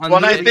 stopwatch. On Well,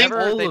 and I literally think-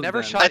 all They of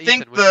never them. shot I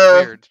think Ethan, which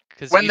is weird.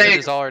 Because when Ethan they-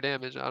 is all our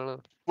damage. I don't know.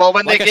 Well,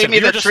 when Like they I gave said, me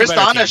we were the just a better team.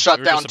 Tristana We were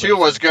shutdown just a too better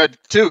was team. good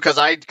too, because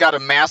I got a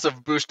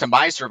massive boost to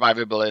my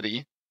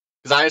survivability.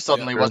 Because I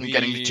suddenly Yeah, wasn't we-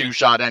 getting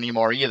two-shot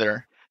anymore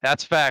either.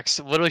 That's facts.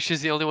 Literally,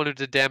 she's the only one who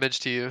did damage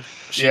to you.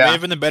 She Yeah. may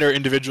have been the better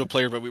individual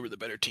player, but we were the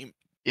better team.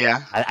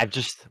 Yeah. I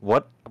just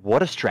what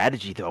a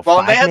strategy though. Well,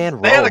 they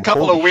Five-man had a roam,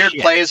 couple holy of weird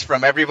shit. plays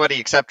from everybody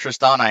except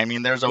Tristana. I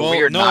mean, there's a Well,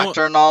 weird no-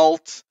 Nocturne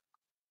ult.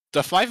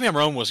 The 5-man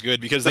roam was good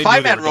because The they knew they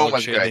 5-man were roam dog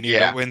was shit. good, They needed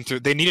yeah. to win through.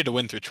 They needed to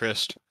win through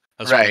Trist.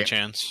 That's the only Right.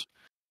 chance.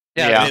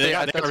 Yeah, Yeah. They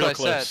got that's real what I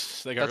close.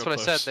 said. They got That's real what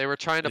I said. close. They were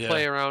trying to Yeah.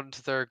 play around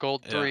their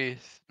gold Yeah. 3.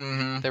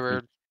 Hmm. They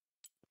were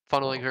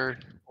funneling her.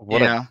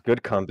 What Yeah. a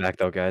good comeback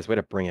though, guys. Way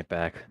to bring it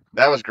back.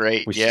 That was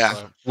great. We Yeah.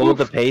 slowed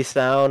the pace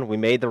down. We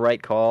made the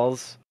right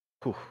calls.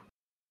 Whew.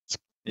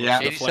 Yeah.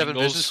 The 87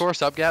 flame vision goes- score,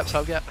 sub gap.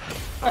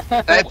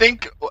 And I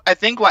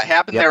think what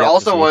happened Yep, there yep,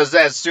 also this was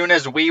as soon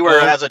as we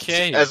were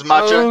Okay. as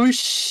much a, Oh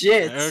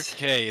shit!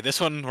 Okay, this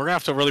one we're gonna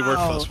have to really work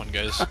for this one,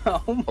 guys.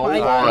 Oh Oh, my boy.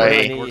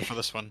 god! Work for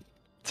this one.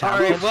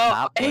 Alright, well,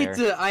 Top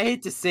player. I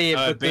hate to say it,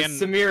 but the Ben-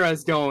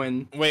 Samira's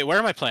going. Wait, where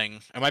am I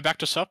playing? Am I back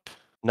to sup?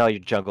 No, you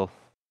jungle.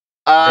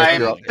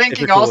 I'm you're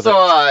thinking cool with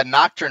also a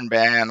Nocturne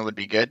ban would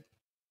be good.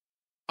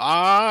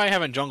 I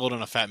haven't jungled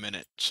in a fat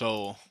minute,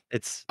 so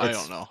It's I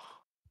don't know.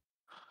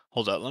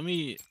 Hold up, let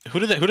me. Who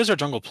does our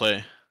jungle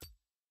play?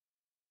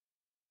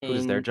 Who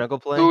is their And- jungle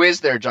play? Who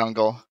is their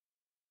jungle?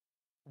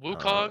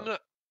 Wukong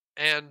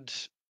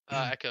and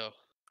Echo.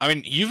 I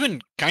mean, you've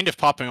been kind of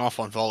popping off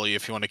on volley.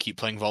 If you want to keep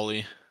playing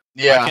volley,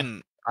 Yeah.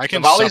 I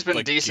can. volley's sup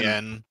been decent.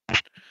 again.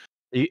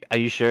 Are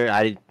you sure?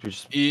 I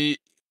just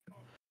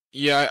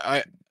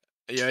Yeah,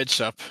 I'd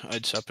sup.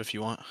 I'd sup if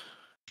you want.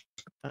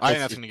 I think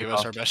that's gonna give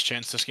us our best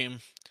chance this game.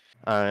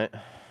 All right.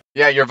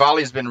 Yeah, your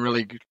volley's been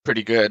really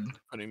pretty good.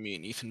 Putting me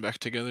and Ethan back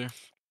together.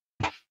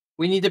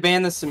 We need to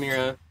ban the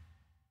Samira.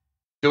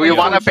 Do we Yeah.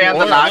 want to ban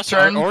the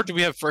Nocturne? Or do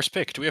we have first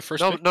pick? Do we have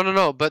first No, pick?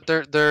 no. But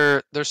there's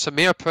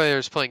Samir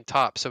players playing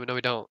top, so no,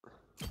 we don't.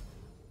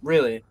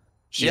 Really?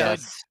 Yeah.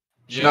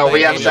 No,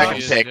 we have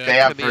Camille. second pick. They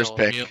have Camille. first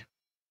pick.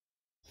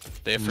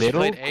 They have first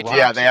Middle? pick. Played Wow. Yeah,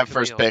 Ajax they have and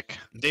first Camille. pick.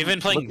 They've been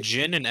playing Look-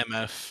 Jin and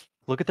MF.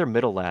 Look at their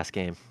middle last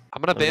game.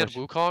 I'm gonna ban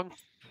Otherwise- Wukong. I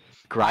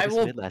Gravis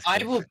will. mid last I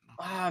game. will.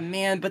 Ah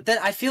man, but then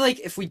I feel like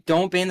if we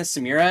don't ban the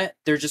Samira,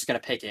 they're just gonna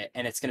pick it,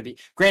 and it's gonna be.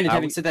 Granted,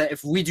 having said that,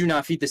 if we do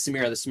not feed the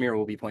Samira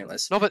will be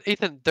pointless. No, but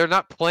Ethan, they're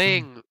not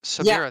playing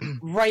Samira. Yeah,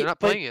 right. They're not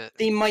but playing it.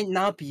 they might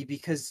not be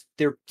because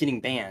they're getting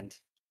banned.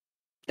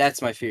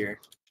 That's my fear.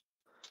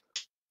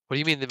 What do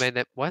you mean they made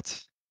that?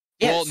 What?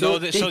 Yeah, well, so no,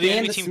 they so the banned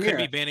enemy team could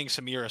be Samira. banning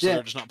Samira, so Yeah.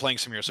 they're just not playing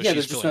Samira, so Yeah,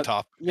 they're she's just filling not-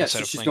 top Yeah, instead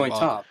so of she's playing going bot.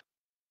 top.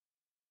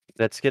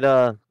 Let's get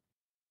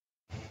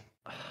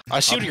I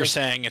see what you're Okay.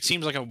 saying. It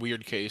seems like a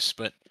weird case,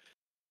 but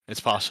it's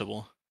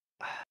possible.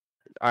 All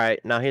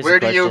right, now here's Where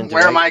the do you? question.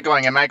 Where am I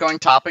going? Am I going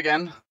top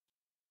again?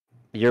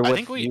 You're I with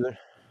think we- you.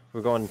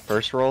 We're going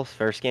first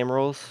game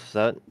rules.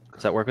 Does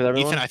that work with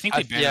everyone? Ethan, I think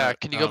we banned yeah,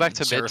 can you go back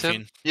to mid, Tim?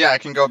 Seraphine. Yeah, I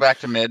can go back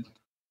to mid.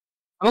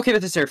 I'm okay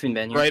with the Seraphine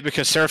ban. Yeah. Right,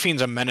 because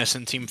Seraphine's a menace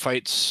in team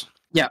fights.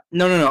 Yeah,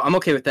 no. I'm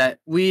okay with that.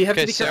 We have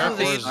Okay, to be careful. Or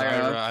Seraphine, with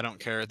Zyra, Zyra. I don't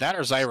care. That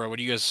or Zyra, what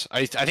do you guys...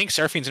 I think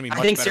Seraphine's gonna be much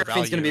I think better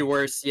Seraphine's gonna be value.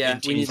 worse. Yeah, in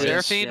we team need to.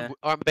 fights. Seraphine, Yeah.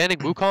 I'm banning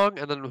Wukong,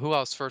 and then who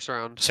else first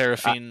round?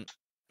 Seraphine...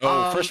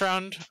 first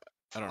round?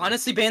 I don't know.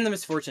 Honestly, ban the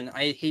Misfortune.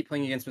 I hate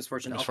playing against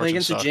Misfortune. I'll play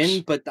against the Misfortune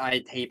Jin, but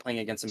I hate playing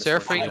against a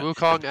Misfortune. Seraphine,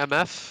 Wukong,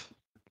 MF.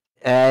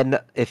 And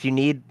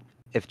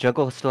if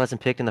Jungle still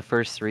hasn't picked in the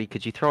first 3,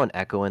 could you throw an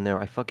Echo in there?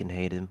 I fucking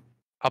hate him.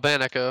 I'll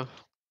ban Echo.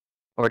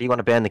 Or do you want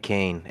to ban the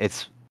Kane?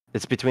 It's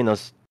between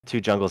those 2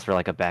 jungles for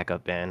like a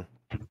backup ban.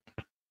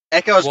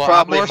 Echo's Well,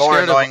 probably more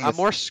scared annoying.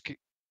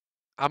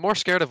 I'm more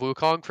scared of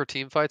Wukong for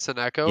team fights than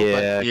Echo.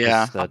 Yeah,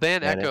 Yeah. 'cause But I'll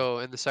ban that's Echo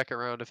in the second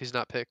round if he's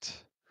not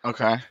picked.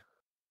 Okay.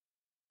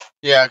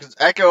 Yeah, because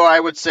Echo, I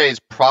would say, is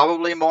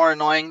probably more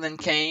annoying than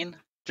Kane,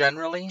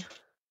 generally.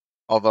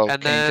 Although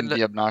And Kane can then-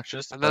 be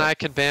obnoxious. And then but- I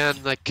can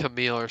ban like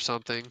Camille or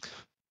something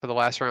for the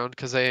last round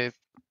because their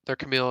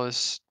Camille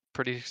is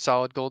pretty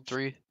solid gold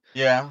 3.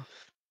 Yeah.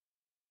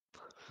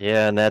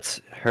 Yeah, and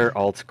that's her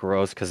ult's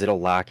gross because it'll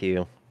lock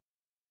you.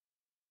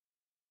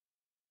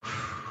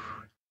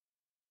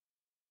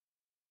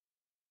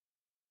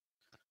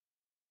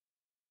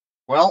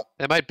 Well,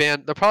 They'll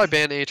probably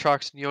ban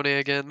Aatrox and Yone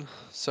again.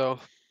 So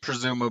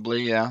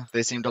presumably, yeah.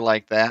 They seem to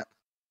like that.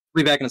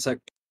 We'll be back in a sec.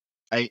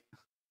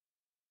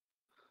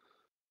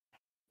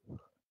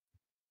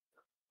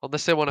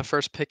 unless they want to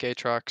first pick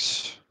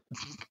Aatrox.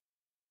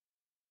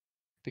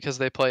 Because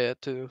they play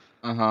it too.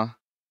 Uh-huh.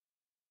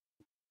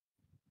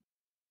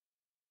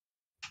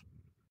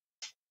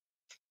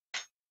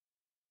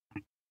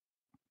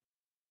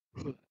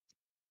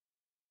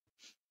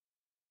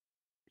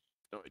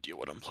 No idea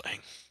what I'm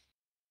playing.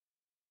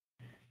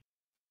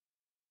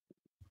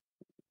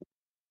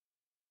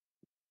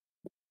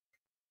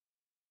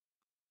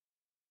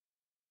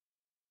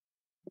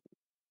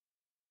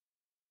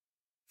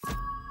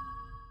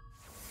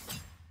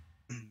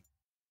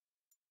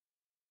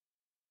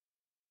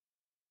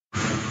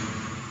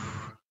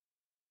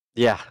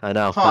 Yeah, I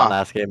know. Huh. That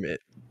last game,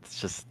 it's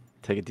just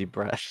take a deep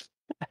breath.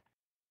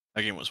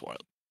 That game was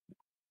wild.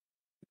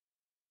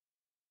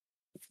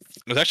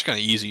 It was actually kind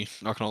of easy,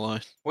 not gonna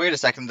lie. Wait a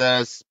second.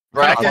 The Kinda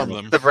bracket, farmed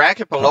them. the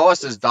bracket below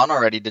us is done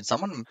already. Did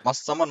someone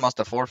must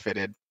have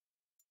forfeited?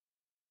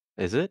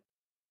 Is it?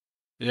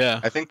 Yeah.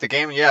 I think the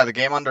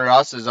game under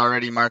us is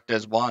already marked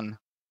as won.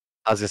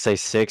 I was gonna say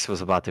 6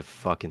 was about to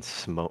fucking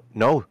smoke.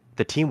 No,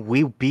 the team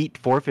we beat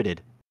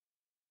forfeited.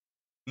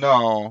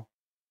 No.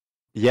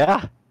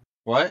 Yeah.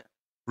 What?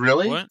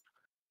 Really? What?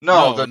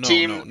 No, No, the no,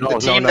 team, no, the no. No,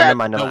 team no, that, never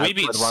mind, No, I we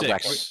beat put the wrong 6.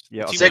 bracket.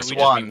 Yeah, The okay. team that we just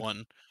 6-1. beat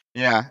won.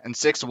 yeah, and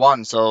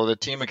 6-1. So the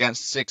team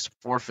against 6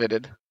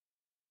 forfeited.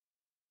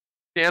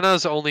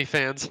 Diana's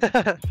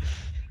OnlyFans.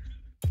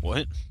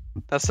 What?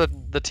 That's the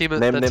team. Name-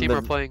 the name team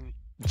are the- playing.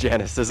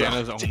 Janice is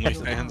Diana's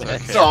OnlyFans.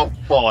 Okay. Oh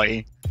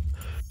boy.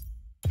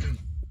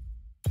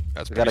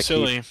 That's We pretty gotta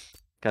silly.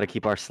 Gotta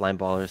keep our slime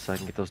ballers so I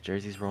can get those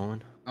jerseys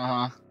rolling.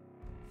 Uh huh.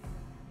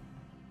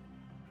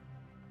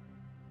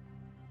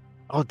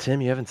 Oh, Tim,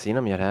 you haven't seen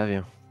them yet, have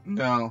you?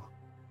 No.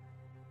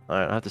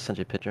 Alright, I'll have to send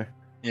you a picture.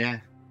 Yeah.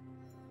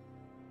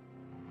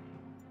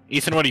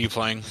 Ethan, what are you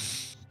playing?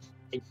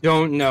 I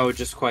don't know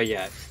just quite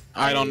yet.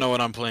 I don't know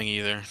what I'm playing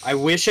either. I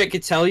wish I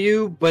could tell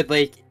you, but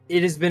like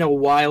it has been a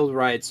wild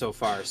ride so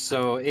far.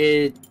 So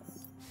it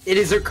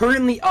is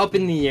currently up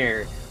in the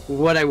air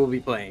what I will be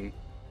playing.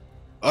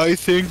 I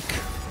think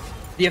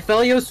The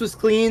Aphelios was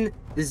clean.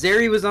 The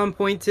Zeri was on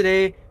point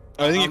today.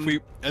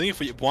 if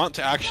we want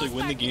to actually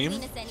win the game.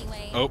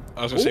 Oh,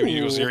 I was gonna say we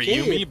Ooh, use Zeri okay.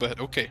 Yumi, but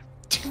okay.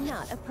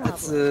 Not a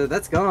problem.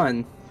 That's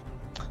gone.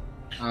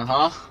 Uh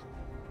huh.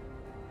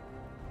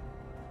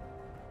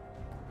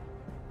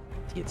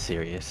 Get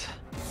serious.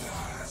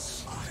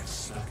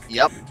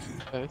 Yep.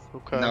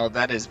 Okay. No,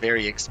 that is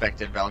very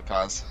expected,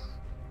 Vel'Koz.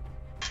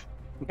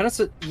 I'm kind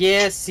of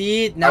yeah.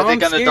 See now Are they I'm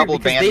gonna scared double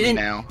because ban they me didn't.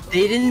 now?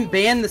 They didn't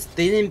ban the.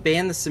 They didn't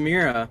ban the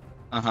Samira.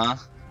 Uh huh.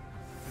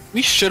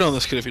 We shit on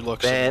this kid if he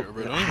looks Ban Samira,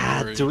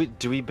 but don't worry.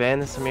 do we ban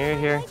the Samira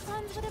here?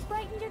 Lifetimes would have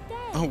brightened your day.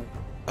 Oh,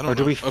 I don't Or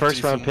do know. we Up to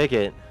first round Ethan. pick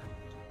it?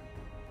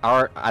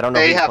 Or I don't know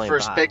They who's have playing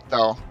first bot. pick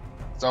though,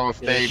 so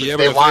if they Yeah, if but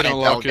they if want they it,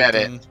 don't they'll lock get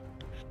it. then-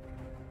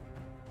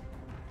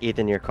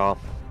 Ethan, your call.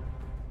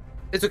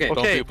 It's okay. Don't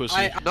Okay, be a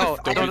pussy. no,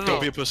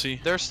 Don't be a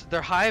pussy. Their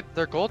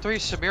gold 3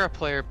 Samira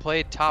player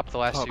played top the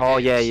last 2 games. Oh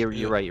yeah, you're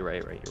right. You're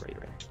right.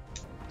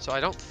 So I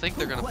don't think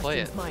they're gonna play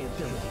it.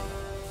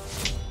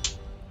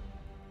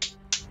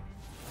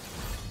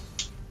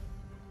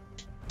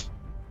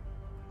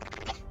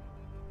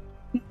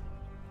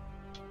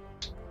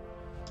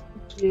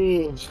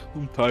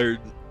 I'm tired.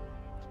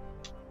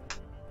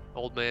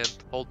 Old man.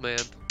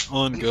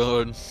 On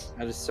God.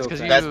 That is so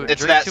Because you fast.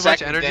 It's drink that too much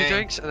second energy game.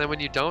 drinks, and then when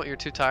you don't, you're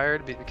too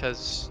tired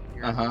because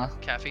you're Uh-huh.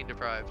 caffeine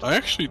deprived. I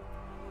actually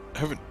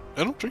haven't.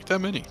 I don't drink that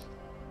many.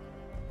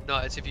 No,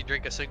 it's if you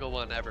drink a single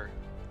one ever.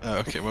 Oh,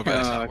 okay, my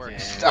That's bad. how it okay.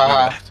 works. My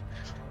bad.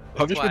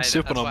 I've just why been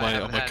sipping that's on why I my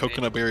haven't had any.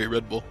 coconut berry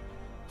Red Bull.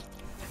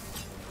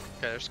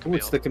 Okay, there's Ooh, Camille.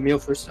 it's the Camille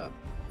first stop.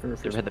 You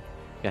ever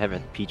had the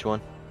peach one?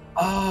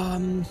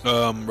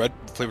 Red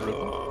flavor Red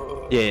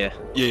Bull. Yeah.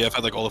 Yeah, I've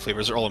had like all the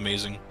flavors. They're all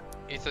amazing.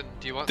 Ethan,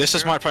 do you want This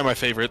is Samira? probably my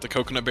favorite. The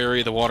coconut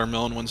berry, the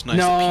watermelon one's nice.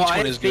 No, the peach I one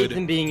have is faith good.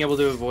 in being able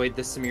to avoid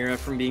the Samira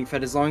from being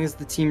fed. As long as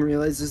the team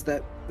realizes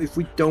that if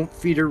we don't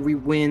feed her, we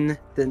win,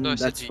 then No,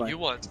 that's Shinji, fine. you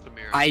want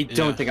Samira. I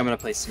don't Yeah. think I'm gonna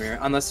play Samira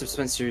unless if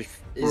Spencer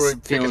We're is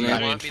picking feeling that. I it.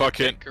 mean, want me to fuck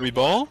it. pick or We what?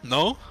 ball?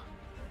 No?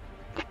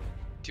 Do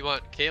you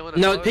want Caitlyn?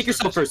 No, opposed pick or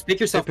yourself just- first. Pick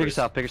yourself Pick first.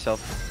 yourself. Pick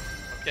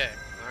yourself. Okay,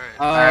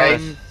 alright.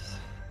 Alright.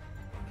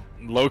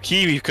 Low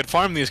key, we could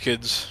farm these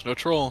kids. No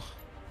troll.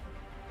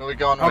 Who are we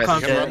going I'll with?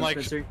 contact run you, like-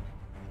 Spencer.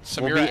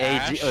 Samira We'll be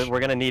AG. Ash. We're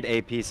gonna need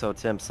AP. So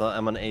Tim, so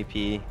I'm on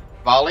AP.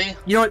 Volley?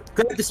 You know what?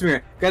 Grab the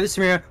Samira. Grab the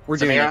Samira. We're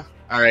doing Samira? it.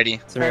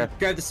 Alrighty. Samira.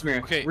 Grab the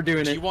Samira. Okay, We're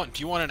doing do it.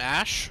 you want an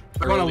Ash?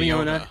 I or want a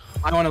Leona.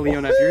 I want a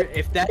Leona.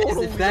 If that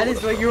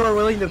is what you are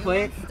willing to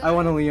play, I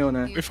want a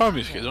Leona. We farm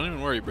these kids. Don't even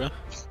worry, bro.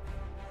 It's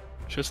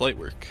just light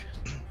work.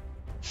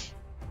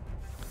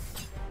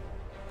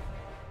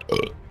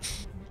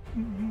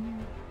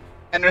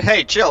 And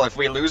hey, chill. If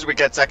we lose, we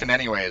get second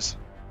anyways.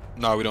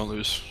 No, we don't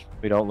lose.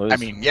 We don't lose. I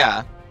mean,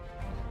 yeah.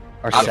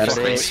 our I'm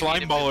Saturday. just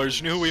Slime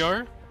ballers. You know who we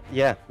are?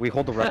 Yeah, we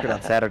hold the record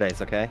on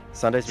Saturdays. Okay,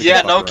 Sundays. We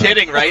Yeah, can no fuck around.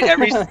 kidding,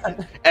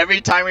 right? Every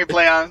time we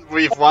play on,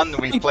 we've won.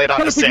 We've played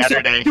on a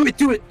Saturday. Do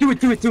it.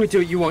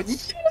 You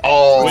won't.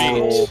 Oh,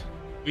 Wait.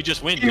 We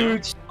just win, no?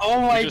 Huge.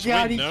 Oh my just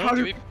god, win, he no? countered.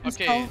 Do we-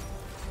 okay.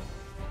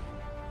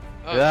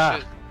 Oh, Yeah.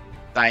 shit.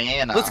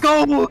 Diana. Let's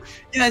go.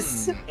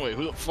 Yes. Wait,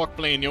 who the fuck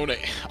playing Yone?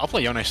 I'll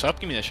play Yone. Stop.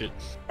 Give me that shit.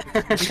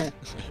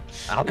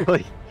 I'll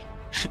play.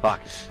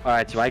 Fuck. All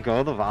right, do I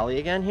go the volley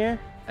again here?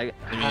 I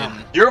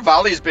mean, Your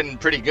volley's been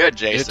pretty good,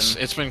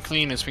 Jason. it's been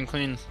clean. It's been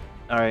clean.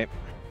 All right.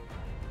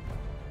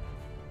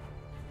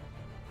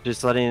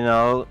 Just letting you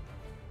know,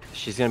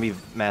 she's gonna be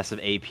massive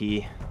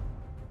AP.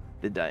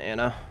 The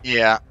Diana.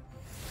 Yeah.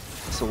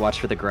 So watch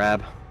for the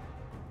grab.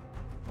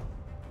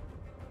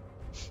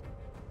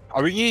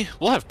 Are we?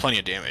 We'll have plenty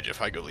of damage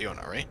if I go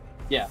Leona, right?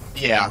 Yeah.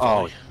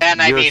 Oh,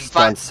 And I you're mean,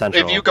 stunned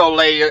central. if you go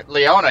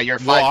Leona, you're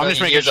Well, 5 I'm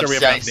just million making years sure of we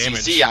have enough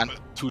CC damage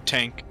on. to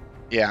tank.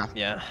 Yeah.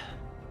 Yeah.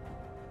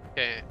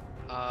 Okay,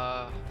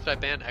 should I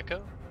ban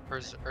Echo? Or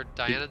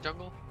Diana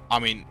jungle? I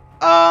mean,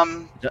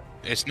 Um,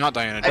 it's not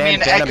Diana. I mean,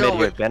 ban a Echo mid here.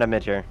 would- Ban a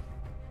mid here.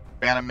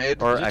 Banner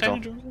mid. Or Is it Echo.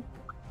 Diana jungle?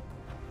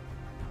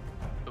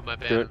 Who am I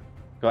Do ban? it.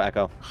 Go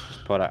Echo.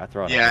 Just put it.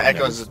 Throw it. Yeah, out.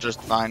 Echo's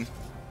just fine.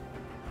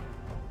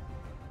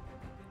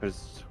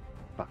 There's.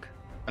 Fuck.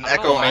 An I don't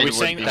Echo know, Are mid we would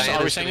saying? be. Are we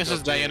Diana's saying gonna this go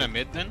is through. Diana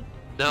mid then?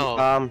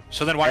 No,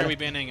 So then why are we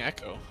banning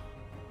Echo?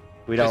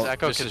 We because don't.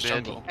 Echo This can is mid.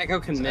 jungle. Echo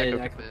can It's mid.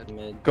 Echo Echo can can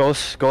mid. Go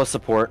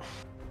support.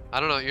 I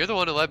don't know. You're the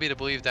one who led me to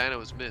believe Diana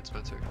was mid,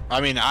 Spencer. I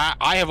mean,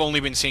 I have only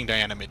been seeing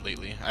Diana mid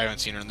lately. I haven't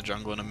seen her in the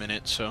jungle in a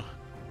minute, so.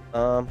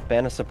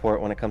 Ban a support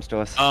when it comes to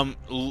us. I'm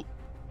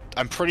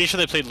pretty sure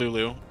they played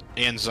Lulu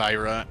and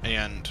Zyra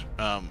and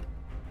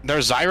their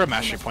Zyra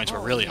mastery points were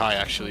really high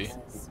actually.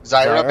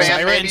 Zyra Zyra?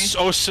 ban, Zyra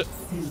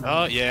maybe?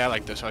 and yeah, I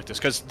like this.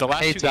 Because the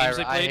last Hate two games Zyra,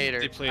 they I played, hate her,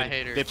 they I played,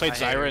 hate her, they played I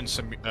hate her.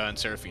 Zyra and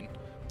Seraphine.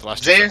 The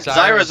last two. Zyra's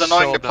Zyra's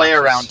annoying so to play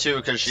obnoxious. around too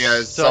because she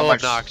has so So much.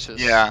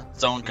 obnoxious. Yeah,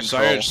 zone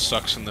control. Zyra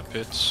sucks in the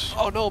pits.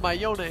 Oh no, my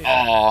Yone!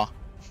 Aw.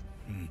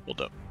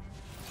 Hold up.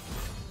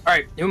 All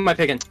right, who am I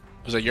picking?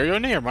 Was it your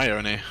Yone or my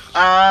Yone?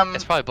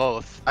 It's probably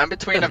both. I'm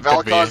between a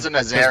Could be. Vel'Koz and a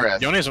Xerath.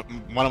 Yone is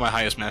one of my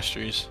highest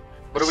masteries.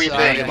 What do we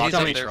Sorry, think? he's He's up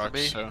on there for trucks,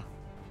 me. so.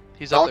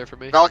 He's up there for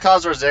me.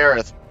 Vel'Koz or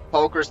Xerath?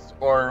 Poker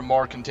or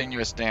more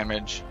continuous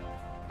damage?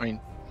 I mean,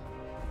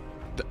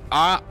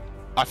 I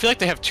feel like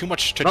they have too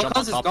much to jump on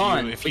Vel'Koz is top gone.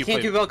 of you if We you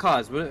can't play. do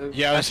Vel'Koz. What-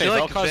 Yeah, I I was feel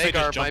saying like Vel'Koz they just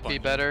Veigar jump might on be you.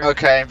 better.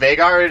 okay,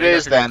 Veigar it Veigar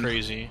is could go then.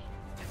 Crazy.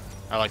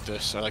 I like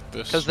this. I like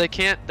this. Because they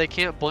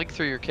can't blink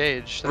through your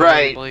cage. They don't really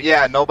Right, blink.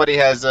 yeah, nobody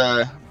has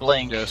a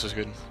blink. Yeah, this is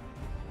good.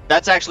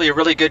 That's actually a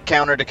really good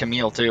counter to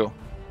Camille too.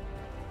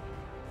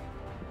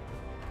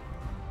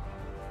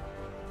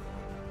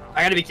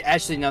 I gotta be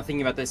actually now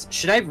thinking about this.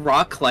 Should I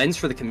rock cleanse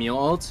for the Camille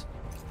ult?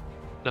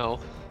 No.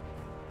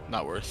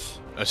 Not worth.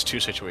 That's too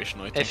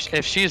situational, I think.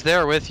 If she's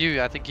there with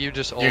you, I think you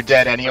just ult, You're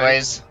dead right?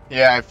 anyways.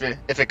 Yeah,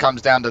 if it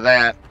comes down to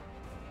that.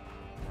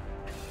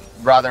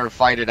 Rather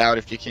fight it out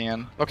if you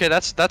can. Okay,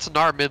 that's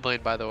Gnar mid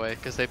lane by the way,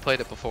 because they played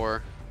it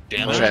before.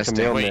 Damn,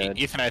 Interesting. Wait, Mid.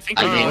 Ethan, I think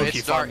I I mean, know it's if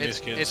you Gnar. farm these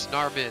kids. It's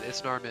Gnar mid.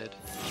 It's Gnar mid.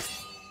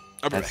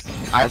 I'll be That's, back.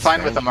 I'm that's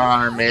fine with strange. them on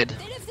our mid.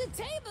 Then if the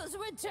tables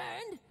were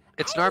turned,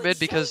 It's I would Narmid show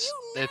because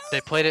you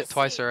they played it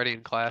twice already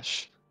in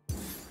Clash.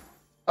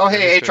 Oh, Their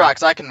hey, history.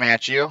 Aatrox, I can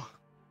match you.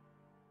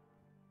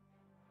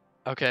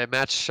 Okay,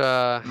 match Make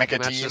a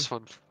match team. this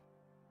one.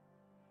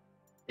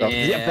 Oh,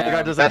 yeah,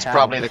 Vanguard doesn't That's have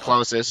probably it. the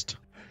closest.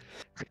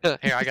 Here,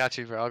 I got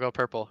you, bro. I'll go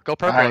purple. Go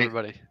purple, Alright.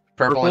 everybody.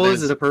 Purple, Purple? it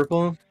Is is. it a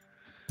purple?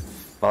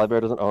 Volibear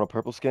doesn't own a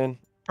purple skin.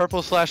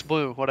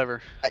 Purple/blue,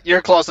 whatever.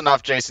 You're close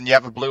enough, Jason. You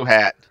have a blue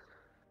hat.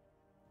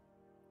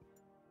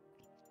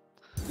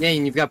 Yeah,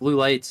 and you've got blue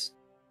lights.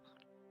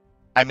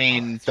 I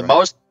mean, That's the right.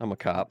 most. I'm a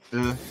cop.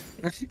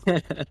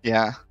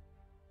 Yeah.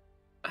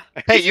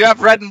 Hey, you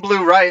have red and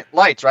blue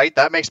lights, right?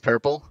 That makes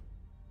purple.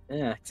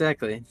 Yeah,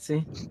 exactly.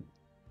 See?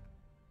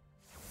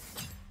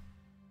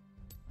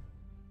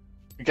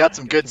 You got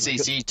some good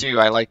CC too.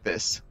 I like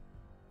this.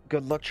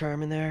 Good luck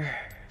charm in there.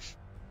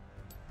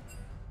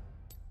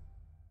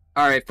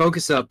 Alright,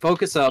 focus up,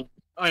 focus up.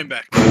 I'm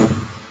back.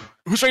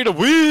 Who's ready to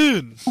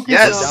win?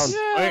 Yes.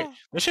 Wait,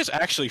 this is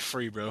actually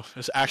free, bro.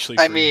 It's actually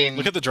free. I mean-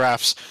 look at the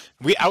drafts.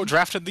 We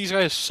outdrafted these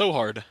guys so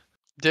hard.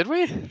 Did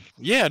we?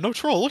 Yeah, no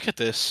troll. Look at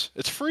this.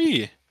 It's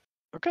free.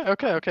 Okay, I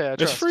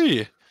trust. It's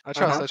free. I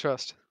trust, Uh-huh. I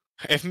trust.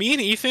 If me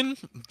and Ethan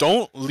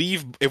don't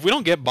leave, if we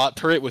don't get bot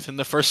turret within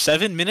the first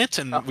 7 minutes,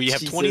 and Oh, we have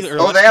Jesus. 20 or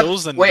Oh, less they have.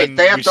 kills, then Wait, then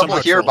they have we double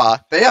somehow heal troll.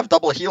 bot. They have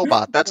double heal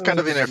bot. That's kind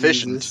of Oh,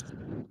 inefficient. Jesus.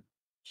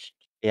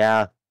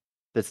 Yeah,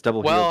 that's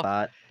double Well- heal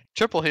bot.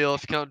 Triple heal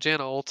if you count Janna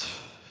ult.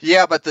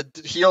 Yeah, but the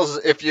heals,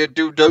 if you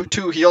do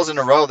 2 heals in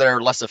a row,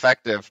 they're less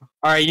effective.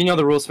 Alright, you know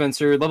the rules,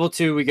 Spencer. Level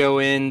 2, we go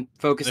in,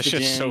 focus This the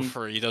shit's so gen.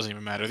 free. It doesn't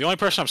even matter. The only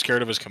person I'm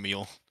scared of is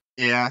Camille.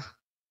 Yeah.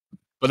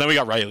 But then we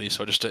got Riley,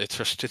 so it's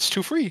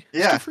too free. It's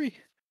Yeah. too free.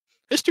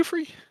 It's too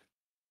free.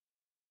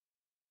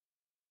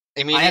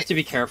 I mean, I have to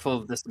be careful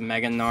of this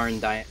Mega Gnar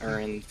and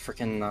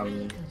freaking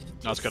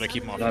No, it's gonna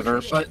keep him off.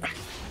 whatever, first. but I bet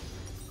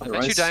you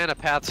otherwise, Diana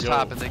Path's Yo,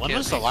 top and they when can't.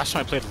 was the last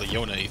time I played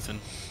Leona,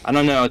 Ethan? I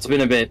don't know, it's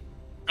been a bit.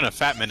 Been a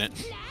fat minute.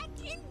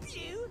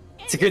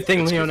 It's a good thing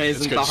It's good- Leona it's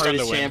isn't good. the Stun to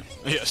hardest win. champ.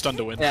 Yeah, stun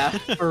to win. Yeah,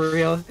 for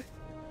real.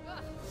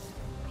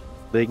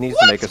 League needs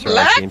to make us our own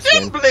black team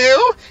skin. and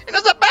blue, and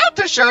is about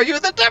to show you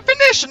the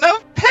definition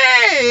of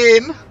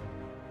pain.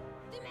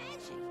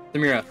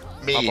 Samira.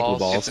 Me. My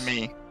balls. It's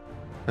me.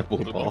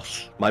 Blue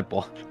balls. My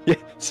ball.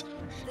 Yes.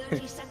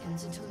 30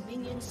 seconds until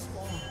minions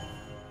spawn.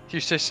 You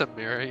say some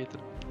mirror,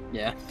 Ethan.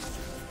 Yeah.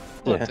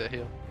 Look Yeah. to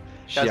heal.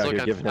 She Guys, out look,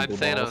 here giving him I'm blue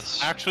balls.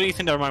 Thanos. Actually,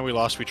 Ethan, never mind. We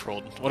lost. We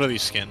trolled. What are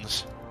these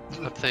skins?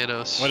 I'm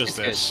Thanos. What is It's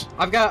good. this?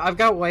 I've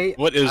got white.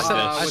 What is Uh,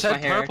 I this? with my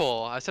said hair.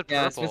 purple. I said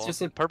Yeah, purple. Spencer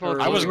said Purple.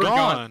 purple. I was You were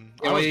gone.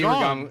 Yeah, I was you were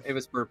gone. It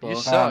was purple. You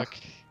suck.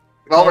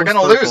 Well, we're Color's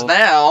gonna lose purple.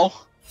 now.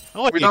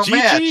 Oh, We don't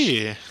match.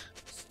 GG.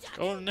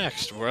 Go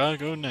next, bro.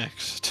 Go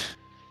next.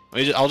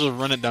 I'll just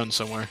run it down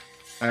somewhere.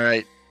 All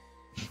right.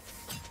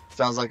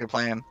 Sounds like a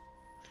plan.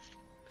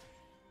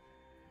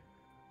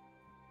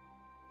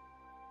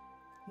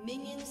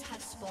 Minions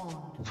have spawned.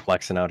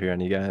 Flexing out here on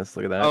you guys.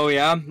 Look at that. Oh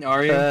yeah,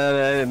 are you?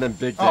 And then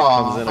Big Dick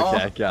Aw. comes in.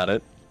 Okay, got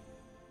it.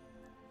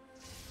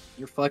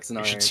 You're flexing You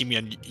on should her. see me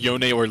on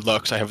Yone or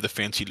Lux. I have the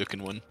fancy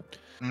looking one.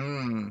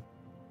 Mm.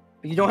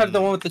 You don't have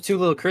the one with the 2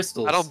 little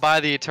crystals. I don't buy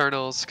the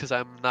Eternals because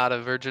I'm not a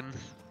virgin.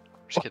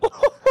 Just kidding.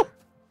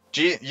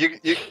 Gee,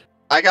 you.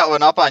 I got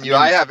one up on you.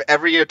 I have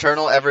every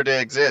Eternal ever to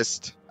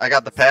exist. I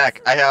got the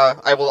pack.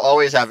 I will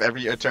always have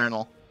every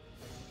Eternal.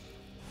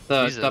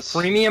 the Jesus.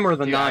 premium or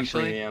the You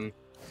actually? non-premium.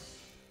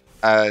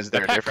 Is That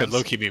there a pack could difference?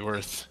 low-key be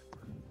worth.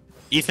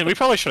 Ethan, we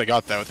probably should have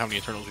got that with how many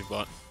Eternals we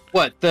bought.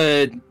 What,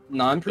 the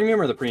non-premium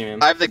or the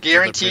premium? I have the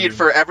guaranteed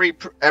premium.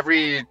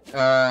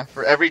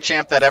 for every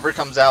champ that ever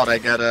comes out.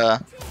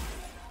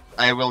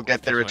 I will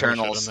get their I wish I'd done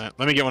Eternals. that.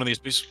 Let me get one of these,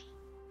 please.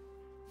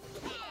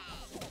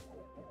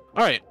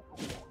 Alright.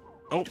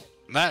 Oh,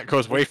 that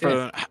goes way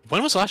further.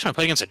 When was the last time I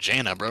played against a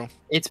Janna, bro?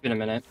 It's been a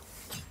minute.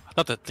 I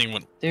thought that thing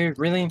went... Dude,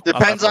 really?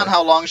 Depends Not on that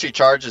how long she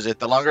charges it.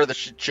 The longer that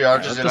she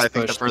charges Alright, it, let's I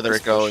think the push, further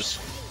let's it goes.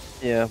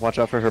 Yeah, watch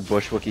out for her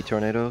bush wookie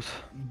tornadoes.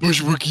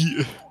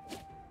 Bushwookie.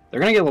 They're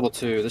gonna get level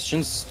 2. This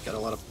Jin's got a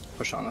lot of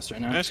push on us right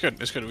now. It's good,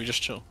 it's good. We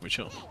just chill. We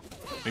chill.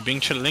 We being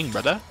chilling,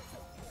 brother.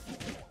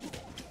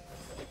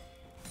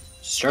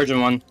 Just charging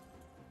one.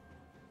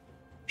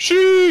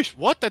 Sheesh!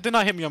 What? That did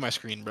not hit me on my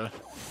screen, bro.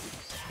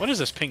 What is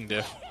this ping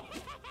diff?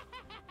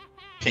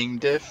 Ping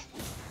diff.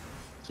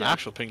 It's an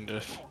actual ping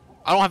diff.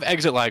 I don't have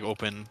exit lag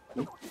open,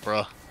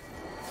 bruh.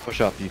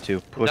 Push up, you two.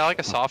 Is Push. that like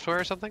a software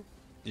or something?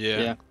 Yeah.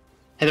 Yeah.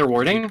 Hey, they're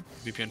warding?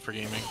 VPN for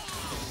gaming.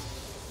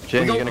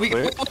 Jin, you we gonna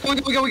clear?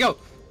 go, we go.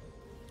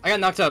 I got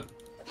knocked up.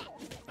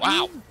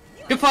 Wow!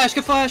 Good flash,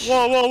 good flash.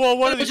 Whoa, whoa, whoa!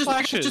 What are these just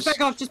flashes? Just back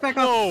off, just back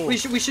off. Whoa, We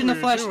shouldn't what have are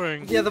you flashed.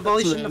 doing? Yeah, the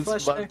volley shouldn't have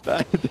flashed My there.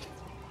 bad.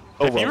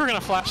 Oh If you well. were gonna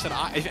flash, then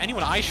if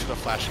anyone, I should have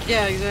flashed.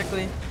 Yeah,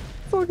 exactly.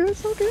 It's okay,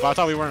 it's okay. But I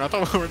thought we weren't. I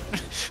thought we weren't.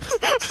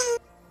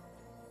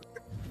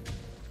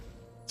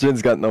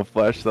 Jin's got no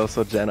flash though,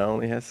 so Jenna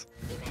only has.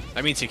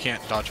 That means he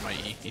can't dodge my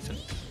E, Ethan.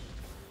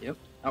 Yep.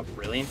 Oh,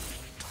 really?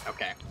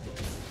 Okay.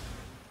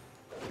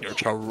 You're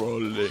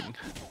trolling.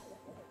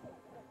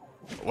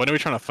 When are we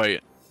trying to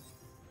fight?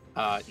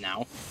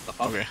 Now. The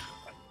fuck? Okay.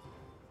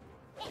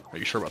 Are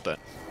you sure about that?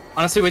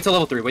 Honestly, wait till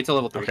level 3. Wait till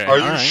level 3. Okay. Are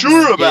you alright.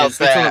 sure Yeah, about just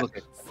wait till that? level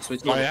 3. Just wait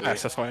till Why I level 3.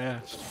 asked, that's why I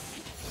asked.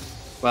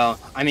 Well,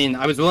 I mean,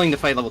 I was willing to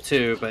fight level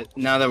 2, but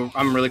now that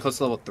I'm really close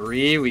to level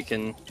 3, we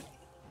can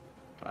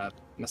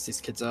mess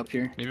these kids up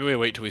here. Maybe we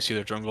wait till we see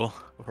their jungle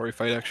before we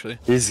fight, actually.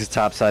 He's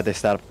top side. They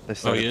start. They Oh,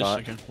 started he is? bot.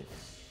 Okay.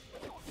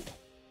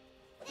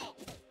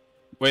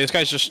 Wait, this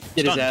guy's just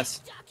Get his stunned.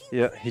 ass.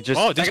 Yeah, he just.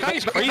 Oh, this Back up, guy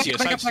is back up, crazy at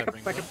back up, back up,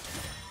 sidestepping. back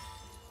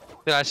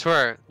up. Dude, I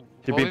swear.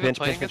 Should What be we been pinch,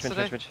 playing pinch, pinch,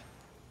 against pinch,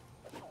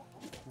 today? pinch.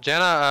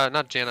 Janna,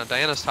 not Janna.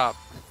 Diana's top.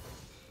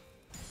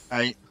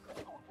 I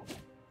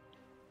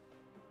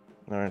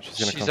Alright, she's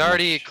gonna come She's from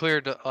already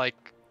cleared like,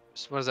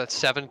 what is that?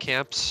 7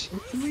 camps.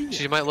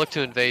 She might look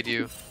to invade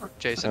you, I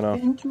Jason.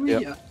 know.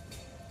 Yep.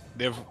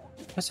 They have...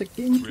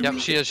 Yep,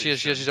 she is.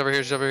 She's over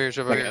here. She's over here. She's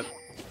over here.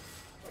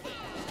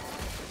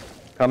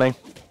 Coming.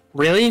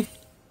 Really?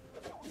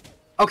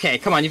 Okay,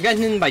 come on, you've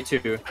gotten in by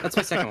 2. That's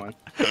my second one.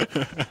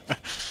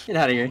 Get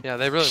out of here. Yeah,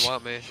 they really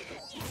want me.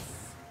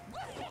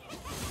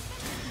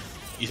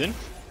 Ethan,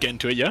 get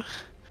into it, yeah?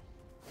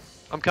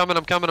 I'm coming.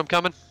 I'm coming. I'm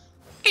coming.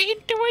 Get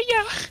into it,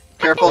 yeah!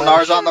 careful,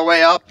 Nars on the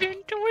way up. Get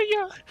into it,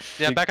 yeah!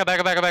 Yeah, back up. Back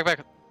up. Back up. Back up. Back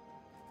up.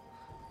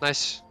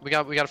 Nice. We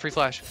got a free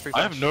flash. Free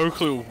I flash. have no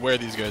clue where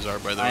these guys are,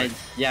 by the way.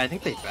 Yeah, I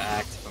think they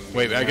backed. if I'm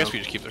Wait, being I guess real. we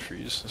just keep the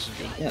freeze. This is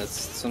good. Yeah,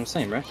 that's what I'm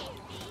saying, bro.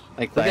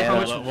 Like, look at how Diana,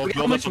 much. We'll Look at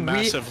how build much up a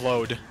massive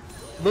load.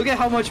 Look at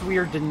how much we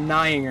are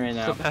denying right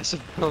now.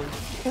 Massive.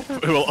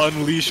 We will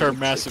unleash our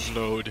massive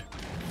load.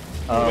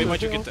 Wait,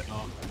 why'd you get that?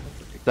 Oh.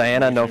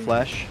 Diana, no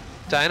flash.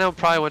 Diana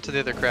probably went to the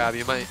other crab.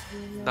 You might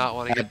not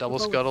want to get double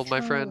scuttled,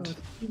 my friend.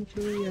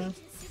 Get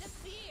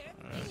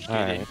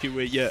Alright. into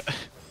it, yeah.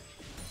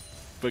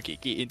 Bookie,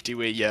 get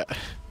into it, yeah.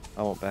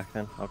 I won't back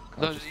then. I'll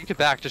No, you could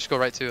back. Just go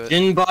right to it.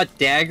 Jin bought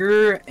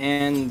dagger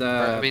and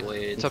I mean,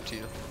 blade. it's up to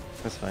you.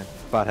 That's fine.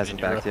 Bot hasn't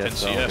You're backed up yet, in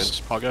so all good.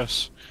 CS,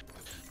 Pogus.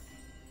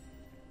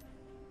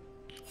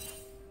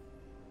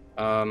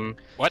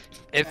 What?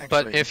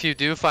 But Actually- if you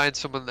do find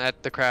someone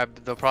at the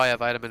crab, they'll probably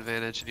have item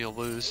advantage and you'll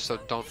lose. So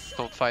don't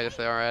fight if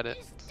they are at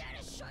it.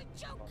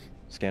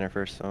 Scanner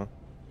first, so.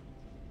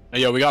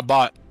 Hey, yo, we got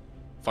bot.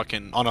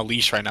 Fucking on a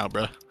leash right now,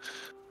 bro.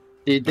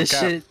 Dude, this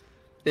Okay. shit.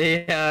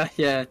 They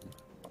yeah.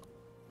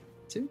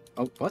 2?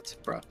 Oh, what,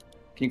 bro?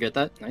 Can you get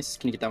that? Nice.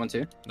 Can you get that one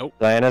too?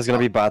 Diana's gonna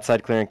be bot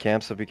side clearing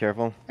camp, so be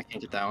careful. I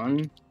can't get that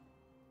one.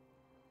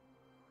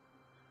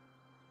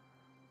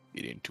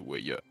 Get into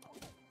it, yeah.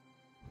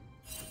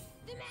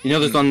 You know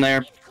there's one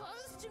there.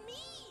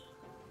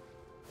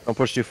 Don't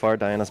push too far.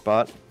 Diana's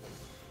bot.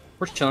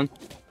 We're chilling.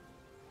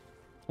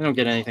 I don't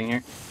get anything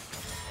here.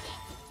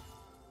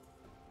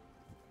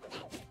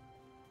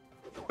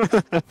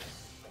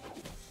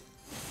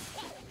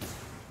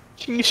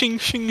 Shing, shing,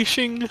 shing,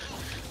 shing.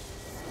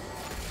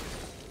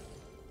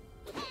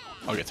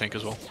 I'll get tank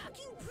as well.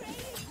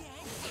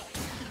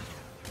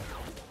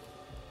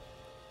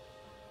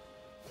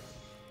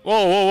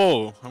 Whoa, whoa,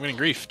 whoa! I'm getting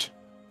griefed.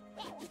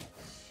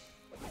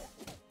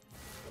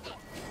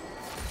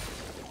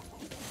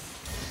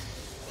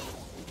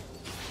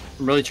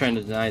 I'm really trying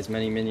to deny as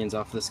many minions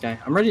off of this guy.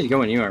 I'm ready to go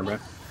when you are, bro.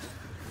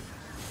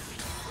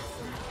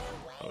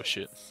 Oh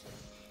shit.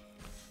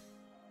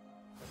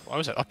 Why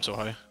was that up so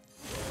high?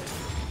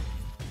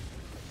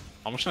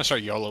 I'm just gonna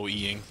start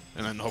YOLO-ing,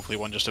 and then hopefully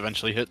one just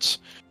eventually hits.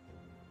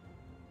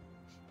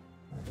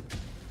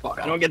 Fuck,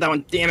 I don't get that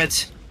one. Damn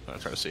it. I'll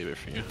try to save it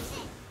for you.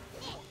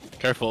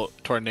 Careful,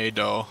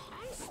 tornado.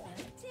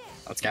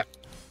 Let's go.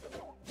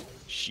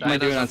 Shit. What am I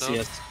doing on Diana's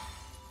unknown. CS?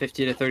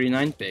 50 to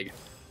 39? Big.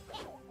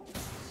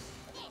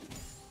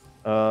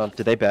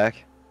 Did they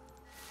back?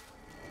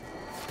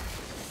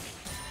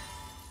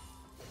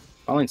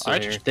 Following still I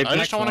here. just, They've I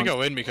just don't want to backed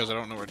go in because I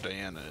don't know where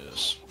Diana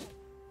is.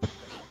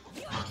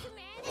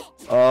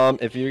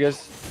 If you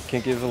guys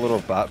can give a little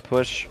bot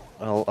push,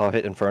 I'll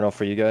hit Inferno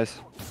for you guys.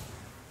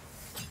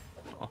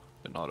 Oh,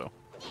 didn't auto.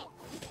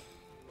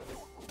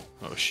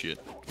 Oh shit.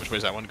 Which way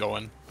is that one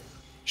going?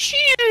 Shit!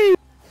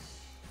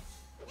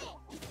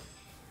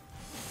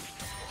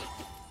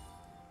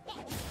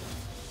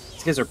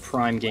 These guys are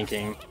prime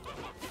ganking.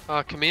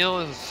 Camille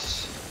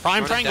is.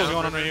 Prime running triangle's down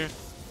going on river. right here.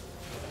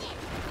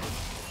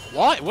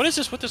 What? What is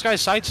this with this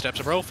guy's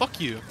sidesteps, bro? Fuck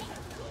you.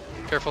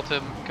 Careful,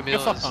 Tim. Camille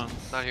fuck is on.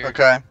 not here.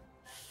 Okay.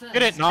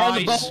 Get it, El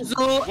nice.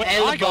 Bozo, What?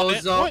 El I got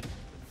it. Bozo. What?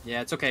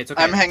 Yeah, it's okay, it's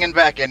okay. I'm hanging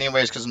back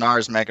anyways because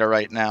Nars mega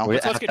right now. We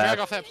Let's get drag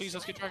FF. off that, please.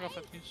 Let's get drag off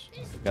that, please.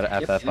 Gotta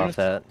FF off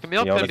that.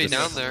 Camille Fiona could be just-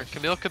 down there.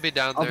 Camille could be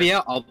down I'll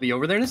there. I'll be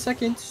over there in a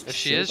second. If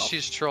she is,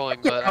 she's trolling,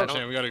 but I Okay,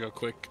 don't. we gotta go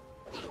quick.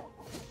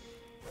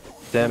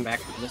 Damn. Tim, Back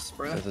to this,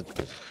 bro. there's a...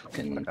 Oh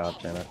Fucking- my god,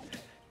 Jenna.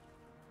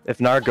 If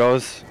Nar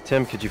goes,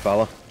 Tim, could you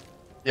follow?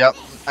 Yep,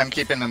 I'm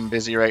keeping him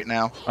busy right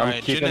now.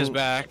 Alright, Jin is keeping-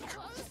 back.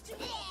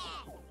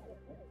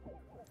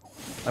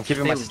 I'm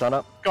keeping my stun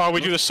up. God, we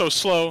do this so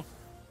slow.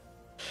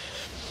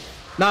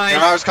 Nice.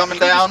 Nars coming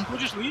down. We'll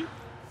just leave.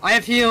 I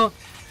have heal.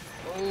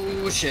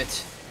 Oh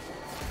shit.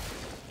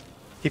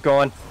 Keep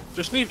going.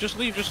 Just leave, just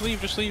leave, just leave,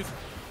 just leave.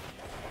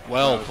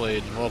 Well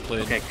played, well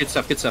played. Okay, good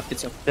stuff, good stuff, good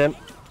stuff. Tim,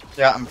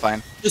 Yeah, I'm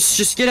fine.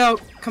 Just get out.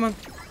 Come on.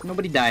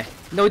 Nobody die.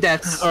 No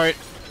deaths. Alright.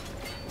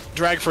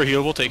 Drag for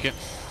heal, we'll take it.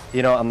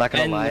 You know, I'm not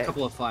gonna And lie. a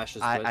couple of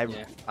flashes. I but,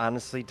 yeah.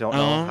 honestly don't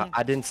know. How,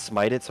 I didn't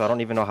smite it, so I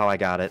don't even know how I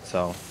got it.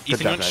 So. Good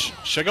Ethan, job, you guys.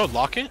 want- should I go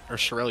Locket or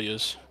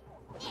Shirelia's?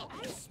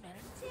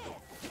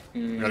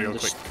 Gotta go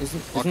quick.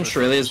 Isn't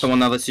Shirley's the one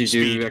that lets you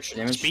do Speed. extra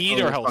damage? Speed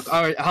or health? Fuck.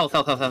 Alright,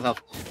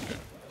 health.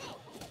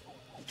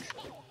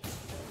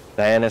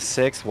 Diana's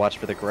 6. Watch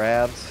for the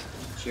grabs.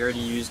 She already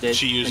used it.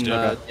 She used in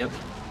it. Yep.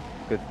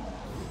 Good.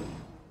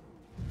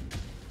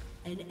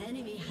 An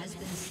enemy has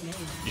been slain.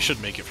 You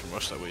should make it for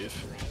most of that wave.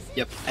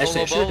 Yep.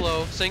 Bolo Actually,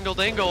 bolo, single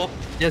dingle.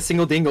 Yeah,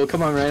 single dingle.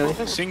 Come on, Riley.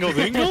 Single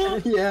dingle?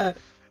 Yeah.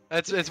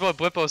 It's what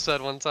Blippo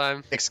said one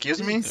time.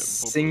 Excuse me?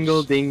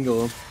 Single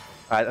dingle.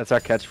 Alright, that's our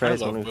I catchphrase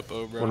love when we,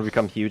 Whippo, bro. when we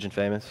become huge and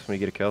famous. When we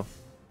get a kill.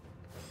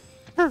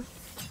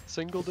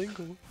 Single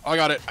dingle. I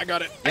got it. I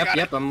got it.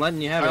 Yep. I'm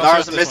letting you have it. Alright,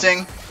 Nars this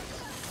missing.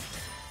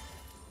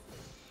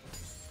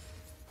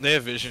 They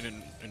have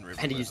vision in River.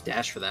 I had to use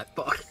dash for that.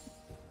 Fuck.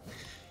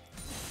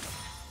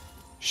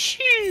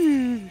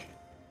 Shee.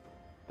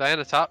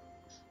 Diana top.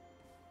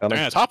 They're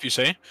at top, you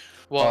say?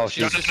 Well, Oh,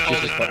 she's she's just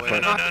holding just the way.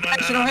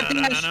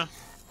 No.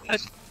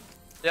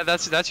 Yeah,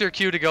 that's your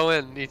cue to go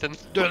in, Ethan.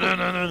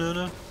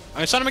 No.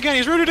 I saw him again.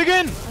 He's rooted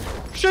again.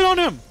 Shit on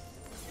him.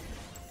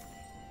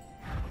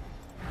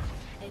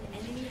 An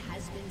enemy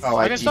has been Oh,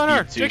 I I can stun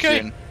her. TP'd too JK.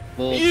 soon.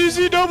 Well,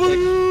 Easy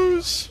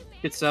W's.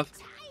 good stuff.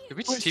 Did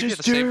we What's just TP this at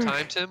the same do?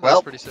 time, Tim?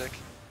 Well- That's pretty sick.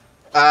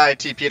 I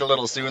TP'd a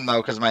little soon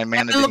though, because my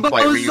mana didn't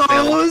quite refill.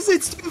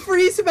 It's too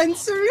free,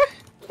 Spencer.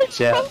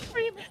 Yeah.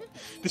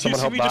 Did Someone you see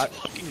help me bot?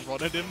 just fucking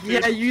run at him? Dude?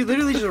 Yeah, you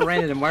literally just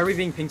ran at him. Why are we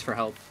being pinged for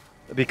help?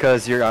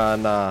 Because you're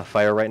on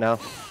fire right now.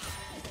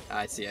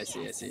 I see.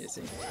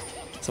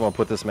 Someone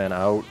put this man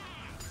out.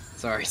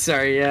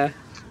 Sorry, yeah.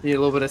 Need a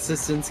little bit of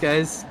assistance,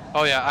 guys.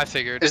 Oh yeah, I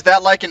figured. Is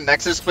that like in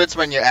Nexus splits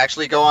when you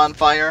actually go on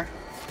fire?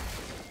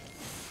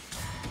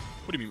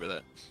 What do you mean by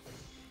that?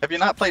 Have you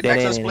not played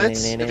Nexus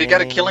splits? If you get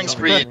a killing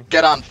spree,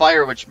 get on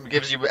fire, which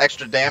gives you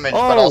extra damage,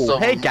 but Oh, also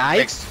hey,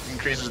 guys.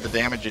 increases the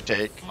damage you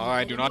take.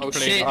 I do not Oh,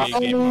 play shit. the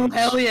game Oh, modes.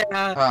 hell yeah.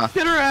 Huh.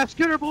 Get her ass,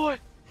 get her boy.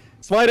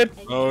 Smited.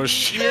 Oh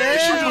shit.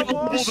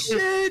 Oh,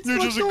 shit. You're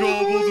let's just a go,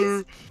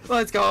 gobbler. boys.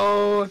 Let's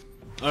go.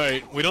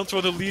 Alright, we don't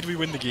throw the lead, we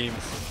win the game.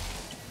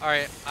 All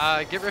right,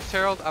 get Rift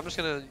Herald. I'm just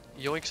gonna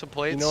yoink some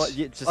plates. You know what?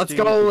 Just Let's do-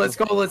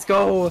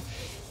 go.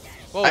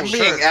 Whoa, I'm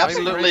being sure.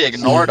 absolutely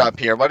ignored up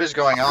here. What is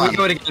going on?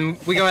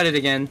 We go at it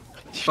again.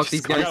 Fuck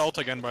these I guys. got ult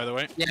again, by the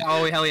way. Yeah,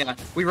 oh hell yeah.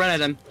 We run at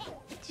him.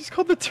 It's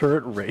called the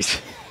turret race.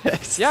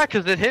 Yeah,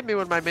 because it hit me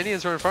when my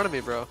minions were in front of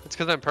me, bro. It's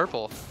because I'm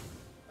purple.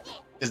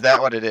 Is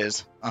that what it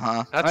is?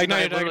 Uh-huh. That's I what it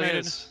ignited, I literally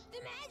ignited. is.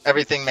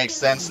 Everything makes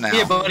sense now.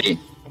 Yeah, buddy.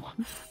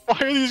 Why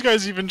are these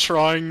guys even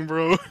trying,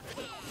 bro?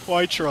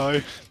 Why try?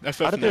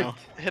 FF did they- now.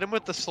 Hit him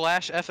with the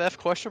 /FF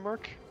question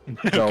mark.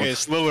 Okay,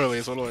 it's a little early,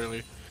 It's Just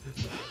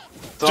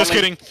only-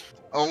 kidding.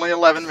 Only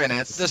 11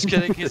 minutes. Just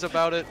kidding, he's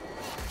about it.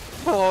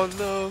 Oh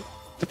no.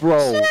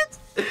 Bro.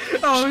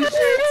 Oh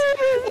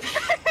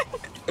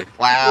shit.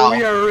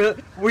 Wow.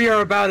 We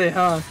are about it,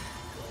 huh?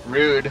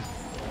 Rude.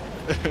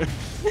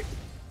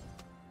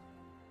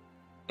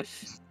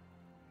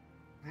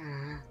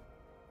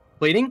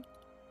 Bleeding?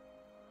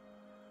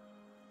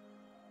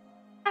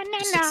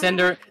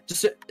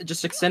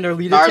 Just extend our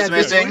lead. Nars attack.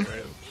 missing.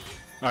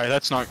 Alright,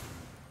 that's not.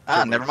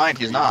 Ah, never mind.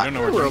 He's I not. don't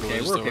know where We're jungle okay,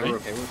 is, we're though, okay, right? we're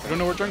okay, we're I okay. don't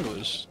know where jungle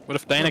is. What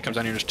if Diana comes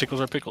down here and just tickles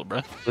our pickle,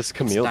 bruh? This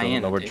Camille doesn't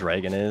Diana, know where dude.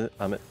 Dragon is.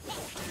 I'm at.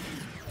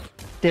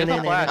 Get the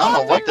flash. I don't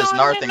know what this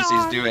Nar thinks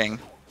he's doing.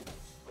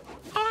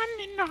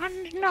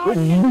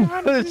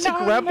 She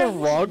grabbed the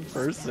wrong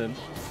person.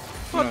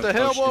 What No, the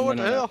hell, oh, boy? shit, What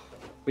no, the no, no. hell?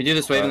 We do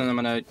this wave and then I'm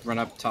gonna run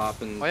up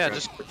top and. Oh, yeah, grab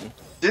just- freaking-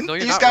 Didn't No,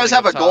 you're these not guys running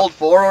have a up top. gold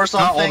 4 or Not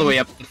something? all the way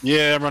up.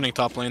 Yeah, I'm running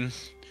top lane.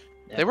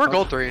 They were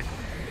gold 3.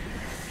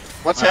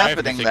 What's I have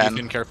happening Mythic, then?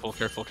 Ethan, careful.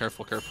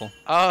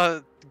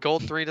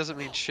 Gold 3 doesn't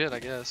mean shit, I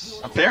guess.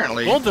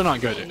 Apparently. Gold, they're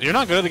not good. You're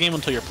not good at the game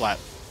until you're plat.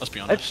 Let's be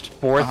That's honest.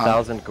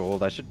 4,000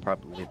 gold. I should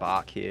probably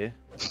bok here.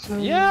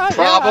 Yeah,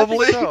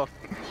 Probably. I think so.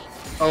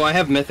 Oh, I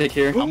have mythic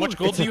here. How much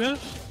gold do you have?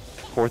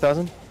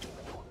 4,000?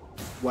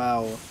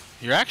 Wow.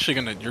 You're actually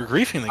gonna. You're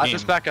griefing the game.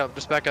 Just back up,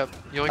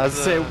 Yoink I was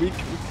the... saying we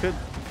could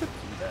do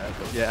that.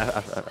 But yeah,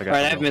 I got Alright, I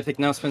have gold. mythic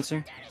now,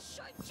 Spencer.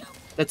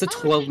 That's a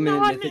 12-minute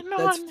mythic.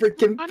 That's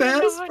freaking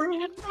fast,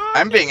 bro.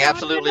 I'm being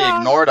absolutely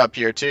ignored up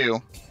here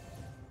too.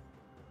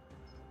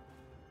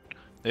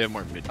 They have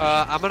more mid.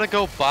 I'm gonna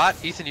go bot.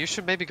 Ethan, you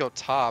should maybe go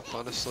top,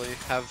 honestly.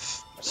 Have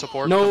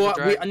support No, come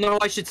to drag. no,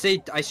 I should say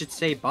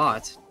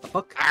bot. The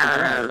fuck?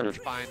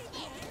 Fine.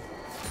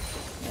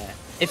 Yeah.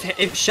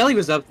 If Shelly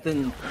was up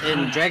then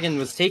and Dragon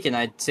was taken,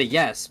 I'd say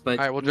yes, but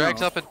Alright, well, no.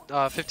 drag's up in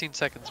 15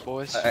 seconds,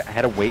 boys. I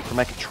had to wait for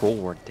my control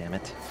word, damn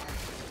it.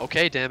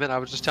 Okay, damn it. I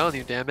was just telling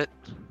you, damn it.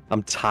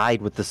 I'm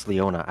tied with this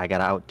Leona. I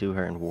gotta outdo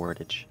her in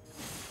wardage.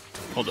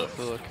 Hold up.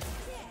 Look.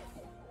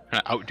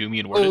 Gonna outdo me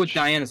in Oh, wordage.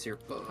 Diana's here.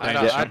 I,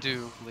 Yeah. I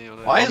do,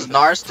 Leona. Why is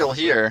Nar still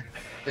here?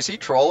 Is he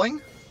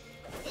trolling?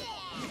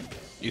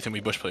 Ethan,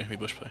 we bush play.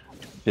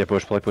 Yeah,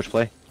 push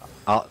play.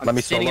 Let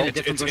me standing solo. in a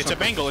different It's a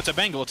bangle. It's a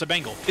bangle. It's a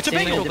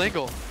Standing bangle. in a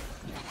Dingle.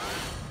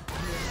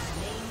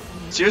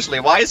 Seriously,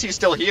 why is he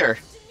still here?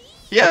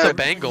 He That's a had,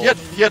 Bangle.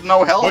 he had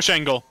no health. Bush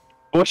angle.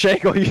 Bush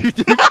angle, you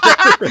did.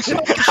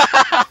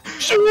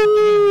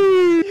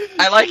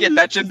 I like it.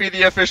 That should be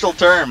the official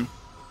term.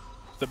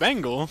 The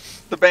bangle.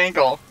 The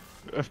bangle.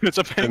 It's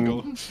a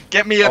bangle.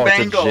 Get me a Oh,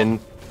 bangle.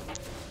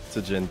 It's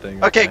a Jin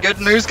thing. Okay, good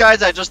news,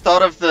 guys. I just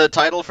thought of the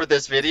title for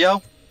this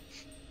video.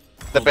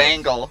 The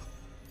bangle.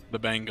 The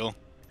bangle.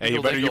 Hey,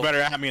 Bangle, you bangle.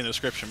 better add me in the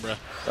description, bro.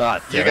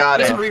 Ah, You got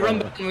Let's it. rerun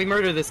the and we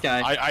murder this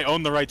guy. I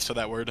own the rights to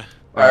that word.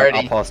 Alright,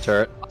 I'll Alrighty. pause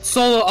turret.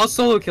 I'll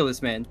solo kill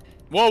this man.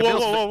 Whoa, whoa,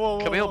 Camille's whoa, whoa, whoa,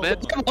 whoa. Camille whoa. mid.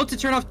 Do you have ult to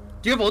turn off?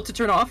 Do you have ult to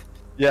turn off?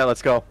 Yeah,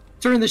 let's go.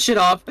 Turn the shit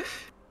off.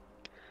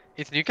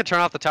 Ethan, you can turn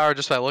off the tower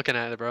just by looking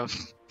at it, bro.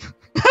 See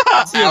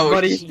you, Ouch.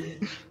 buddy.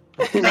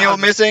 Neil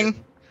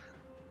missing.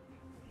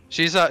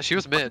 She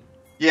was mid.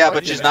 Yeah,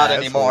 but she's not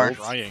Asshole. anymore.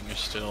 Trying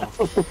still.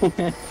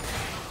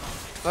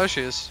 Oh,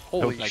 she is.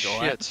 Holy I go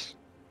shit.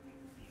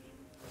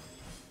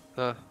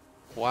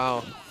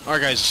 Wow.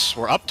 Alright, guys,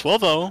 we're up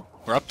 12-0.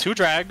 We're up 2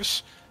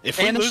 drags. If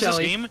we And a lose this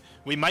Shelly. game,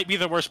 we might be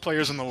the worst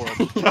players in the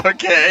world.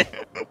 Okay.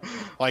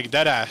 Like,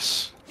 dead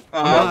ass. Oh,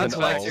 Uh-huh. that's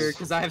Well, factor,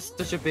 because I have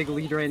such a big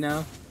lead right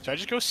now. Should I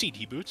just go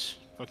CD boots?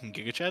 Fucking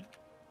Giga Chad?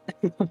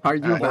 Are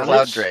you about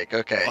Cloud it? Drake.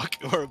 Okay. Fuck,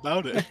 we're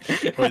about it.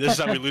 Wait, this is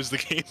how we lose the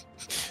game.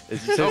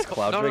 Is you say it's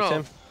Cloud no, Drake, no.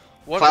 Tim?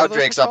 What are Cloud those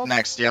Drake's boots up called?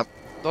 next. Yep.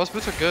 Those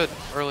boots are good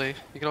early.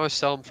 You can always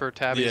sell them for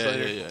tabbies Yeah,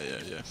 later.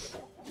 yeah.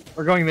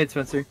 We're going mid,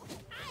 Spencer.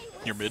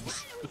 You're mid.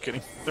 I'm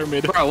kidding. They're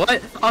mid. Bro,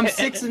 what? I'm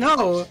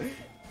 6-0.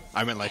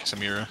 I meant like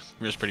Samira.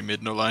 Samira's pretty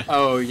mid, no lie.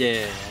 Oh,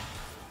 yeah.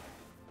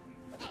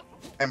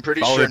 I'm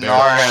pretty Follow sure there.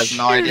 Nar has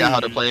no idea how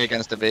to play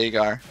against a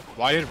Veigar.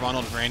 Why did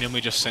Ronald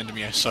randomly just send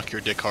me I suck your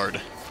dick hard?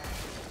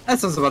 That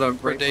sounds about a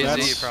For right. DayZ,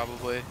 That's-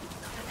 probably.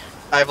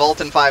 I vault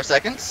in 5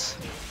 seconds.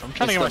 I'm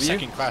trying to get my SW?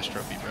 second class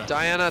trophy, bro.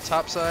 Diana,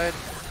 top side.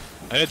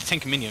 I had to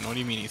tank minion. What do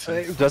you mean,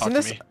 Ethan? Talk Doesn't to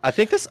this? me. I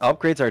think this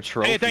upgrades our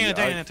trophy. Hey,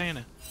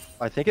 Diana.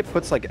 I think it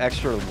puts like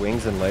extra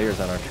wings and layers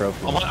on our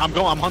trophy.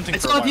 I'm hunting I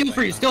for still have a heal while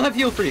for you. now. Still have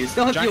heal for you.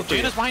 Still have heal for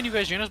you. Jana's behind you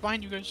guys. Jana's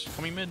behind you guys.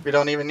 Coming mid. We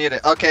don't even need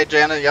it. Okay,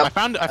 Jana. Yep. I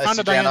found I a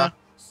see Diana.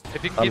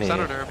 If you can I'm keep here.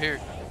 stun her, I'm here.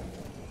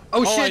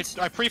 Oh, Oh, shit.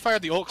 I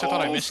pre-fired the ult 'cause I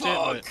thought I missed it,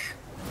 fuck.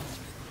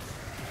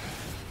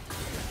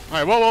 but...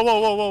 Alright,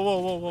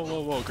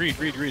 whoa.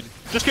 Greed.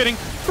 Just kidding.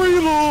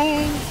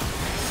 Reload!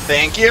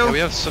 Thank you. Yeah, we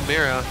have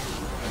Samira.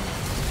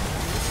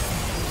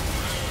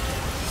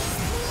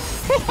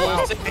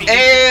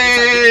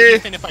 Hey!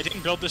 Ethan, if I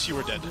didn't build this, you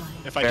were dead.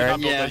 If I did not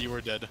build Yeah. that, you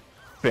were dead.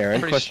 Baron?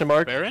 Pretty Question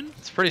mark. Baron?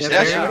 It's pretty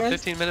Yeah, standard.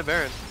 sure. 15-minute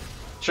Baron.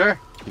 Sure.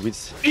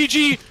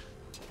 EG!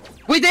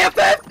 Wait, they have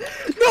that?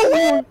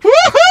 No!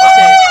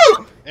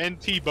 Woohoo!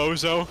 NT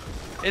Bozo.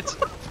 It's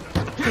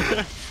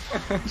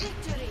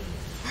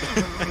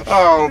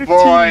Oh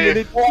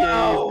boy.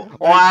 Wow.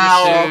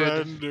 Wow.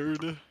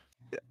 Surrendered.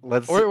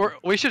 Let's.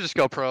 we should just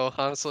go pro,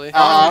 honestly.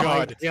 Uh-huh.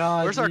 God.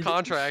 God, Where's our dude.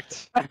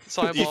 contract?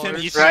 Sign Ethan, ballers.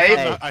 Ethan,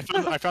 Right? I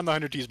found the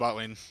 100 T's bot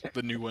lane.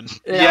 The new one.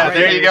 Yeah, right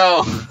there you here.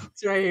 go.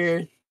 It's right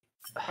here.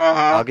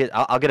 Uh-huh.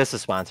 I'll get us a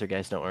sponsor,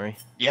 guys. Don't worry.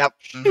 Yep.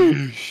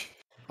 Mhm.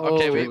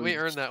 Okay, we Holy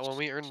earned that one.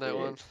 We earned that shit.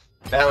 one.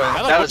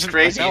 That was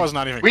crazy. That was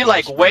not even We close,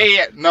 like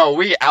bro.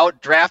 we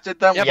outdrafted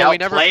them. Yeah, we but we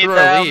never outplayed threw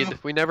them. our lead.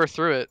 We never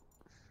threw it.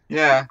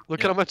 Yeah.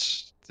 Look at how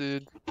much,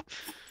 dude.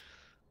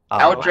 Oh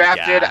my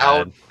Outdrafted,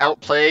 God.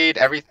 outplayed,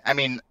 everything. I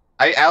mean,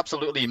 I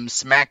absolutely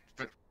smacked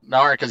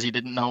Nar because he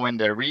didn't know when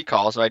to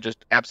recall, so I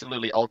just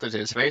absolutely ulted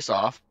his face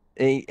off.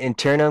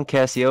 Internum,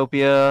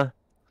 Cassiopeia.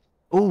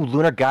 Ooh,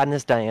 Lunar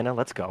Goddess Diana.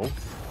 Let's go.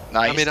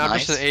 Nice. I mean, I'm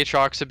nice. just an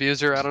Aatrox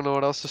abuser. I don't know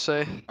what else to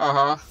say.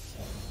 Uh-huh.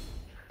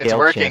 It's Gale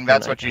working, champion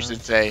that's what you icon.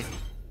 should say.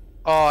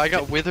 Oh, I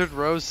got Withered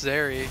Rose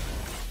Zeri.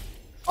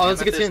 Oh,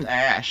 that's a good Amethyst tune.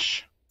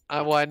 Ash.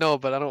 Well, I know,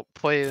 but I don't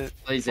play it.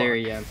 Plays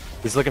area, yeah.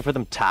 He's looking for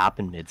them top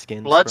and mid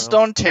skins.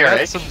 Bloodstone I got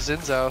Taric. some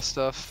Zinzao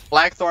stuff.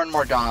 Blackthorn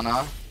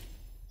Morgana.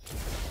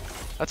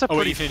 That's a Oh,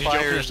 wait, pretty Ethan, did you fire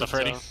open your stuff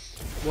already?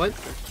 Zinzao. What?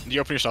 Did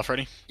you open your stuff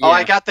already? Oh, I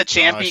Yeah. got the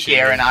Champy shit,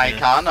 Garen yeah.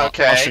 icon. I'll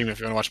Okay. stream if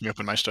you want to watch me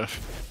open my stuff.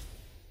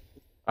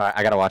 Alright,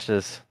 I gotta watch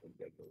this.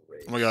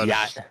 Oh my god.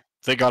 Yeah.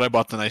 Thank god I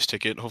bought the nice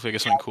ticket. Hopefully I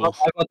get something cool.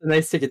 I bought the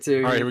nice ticket too.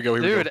 Alright, here we go.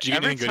 Dude, Did you get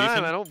every anything good, time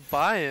Ethan? I don't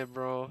buy it,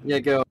 bro. Yeah,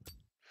 go.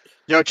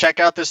 Yo, check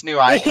out this new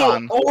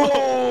icon.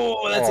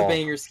 Oh, that's a Oh.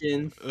 banger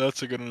skin.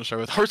 That's a good one to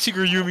start with.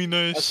 Heartseeker Yumi,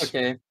 nice. That's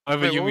okay. I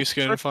have a Wait, what Yumi was the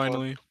skin first one?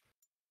 finally.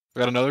 I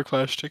got another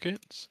Clash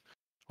ticket.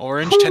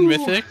 Orange, 10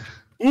 mythic.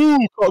 Ooh,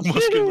 Cog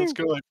Muskin, let's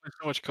go. I play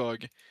so much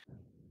Cog.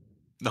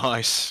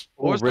 Nice.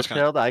 Ooh, was this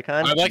Riptailed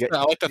icon. I like You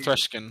the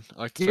thresh skin.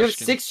 I like the You have thresh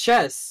skin. 6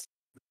 chests.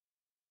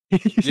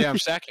 Yeah, I'm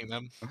stacking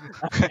them.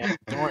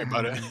 Don't worry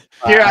about it.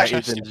 Here, Alright, I-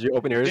 Ethan, did you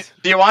open yours?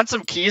 Do you want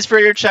some keys for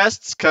your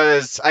chests?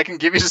 Cause I can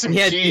give you some He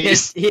had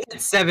keys.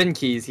 7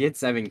 keys. He had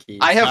 7 keys.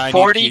 I have I need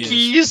 40 keys.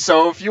 keys,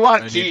 so if you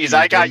want I need keys,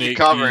 I got you donate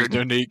covered. Keys,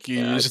 donate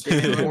Yeah, keys.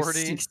 damn,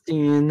 40.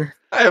 16.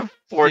 I have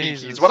 40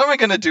 Jesus. keys. What am I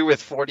gonna do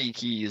with 40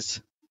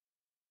 keys?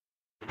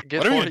 Get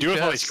What are we gonna 40 do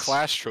with all these chests.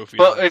 Clash trophies?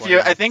 Well, I'm if you,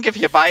 I playing? think if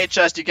you buy a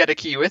chest, you get a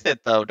key with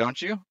it, though,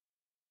 don't you?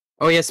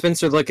 Oh yeah,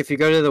 Spencer. Look, if you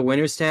go to the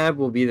winners tab,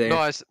 we'll be there. No,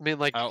 I mean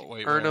like Oh,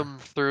 wait, earn where? them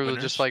through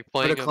Winners? just like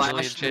Go to playing a Clash million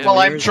Royale. champions. Well,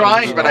 I'm Winners, trying,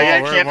 winners. but I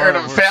can't earn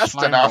them we're fast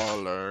slime enough.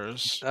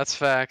 ballers. That's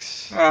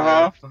facts.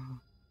 Uh huh.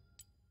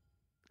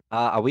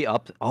 Are we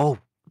up? Oh,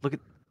 look at.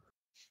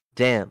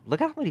 Damn! Look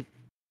how many.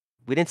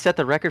 We didn't set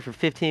the record for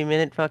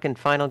 15-minute fucking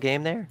final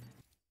game there.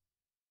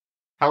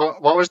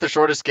 What was the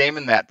shortest game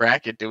in that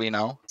bracket? Do we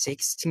know?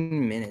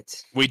 16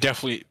 minutes. We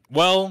definitely.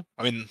 Well,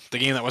 I mean, the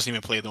game that wasn't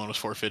even played, the one was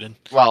forfeited.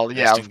 Well,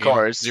 yeah, Instant of game,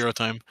 course. 0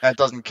 time. That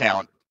doesn't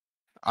count.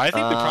 I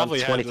think we probably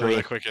had 23.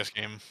 the quickest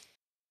game.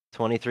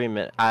 23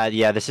 minutes.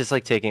 Yeah, this is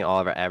like taking all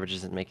of our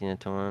averages and making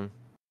it to one.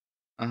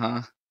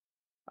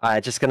 Uh-huh.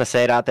 Just gonna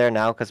say it out there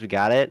now because we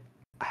got it.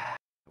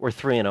 We're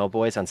 3-0,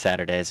 boys, on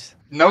Saturdays.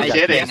 No I-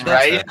 kidding, yeah,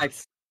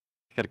 right?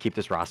 Gotta keep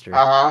this roster.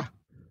 Uh-huh.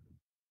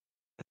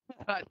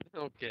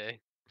 Okay.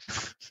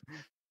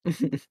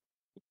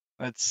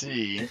 Let's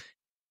see.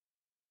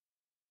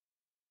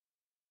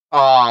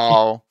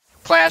 Oh,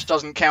 Clash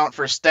doesn't count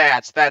for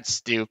stats. That's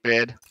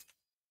stupid.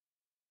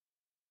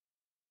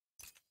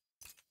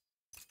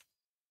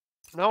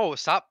 No,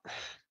 stop.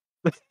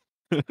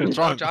 What's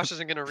Oh, wrong? Josh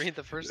isn't gonna read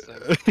the first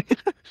thing.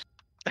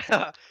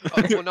 Oh,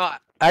 well, no.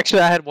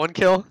 Actually, I had 1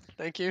 kill.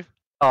 Thank you,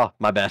 Oh,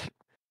 my bad.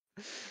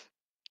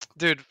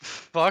 dude.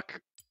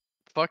 Fuck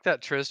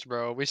that Trist,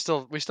 bro. We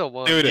still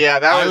won. Dude, Yeah,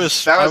 I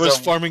was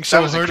farming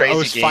so was a hard. I crazy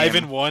was game.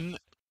 5-1,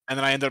 and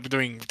then I ended up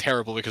doing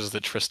terrible because of the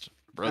Trist.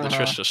 Bro, the Uh-huh.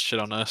 Trist just shit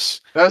on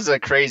us. That was a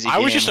crazy I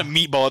game. was just a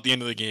meatball at the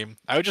end of the game.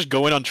 I would just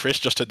go in on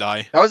Trist just to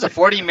die. That was a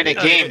 40-minute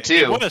game, It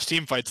too. won us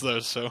team fights though,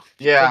 so.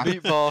 Yeah.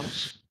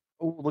 Meatball.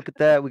 Oh, look at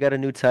that. We got a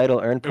new title.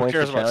 Earn Who points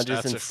cares for about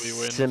challenges stats in if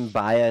we win?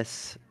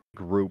 Symbios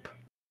group.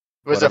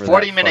 It was a Whatever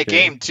that 40-minute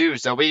fucking- game, too,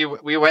 so we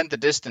went the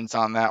distance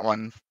on that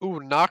one. Ooh,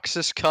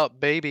 Noxus Cup,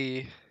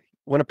 baby.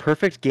 One of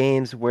perfect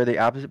games where the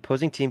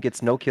opposing team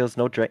gets no kills,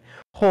 no drag.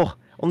 Oh,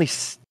 only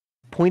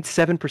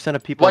 0.7%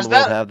 of people Was in the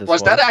world that have this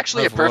was one. that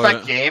actually a Of perfect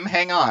what? game?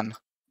 Hang on.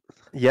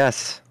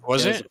 Yes.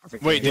 Was Yeah, it? it's a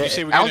perfect Wait, game. did you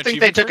say we I got don't an think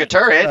they achievement took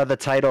for a it? turret.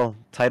 The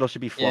title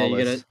should be Yeah,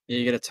 flawless.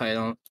 you get a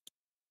title.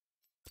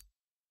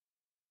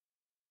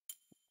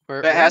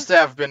 That has to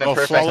have been a Oh,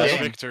 perfect flawless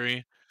game.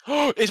 victory.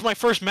 Oh, it's my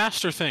first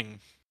master thing.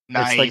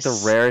 Nice. It's like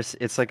the rarest.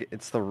 It's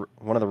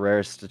one of the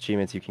rarest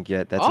achievements you can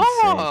get. That's insane.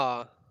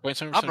 Oh, Wait,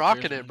 7% I'm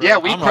rocking clear. it, bro. Yeah,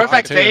 we I'm rocking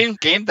perfect too.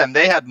 gamed them.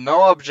 They had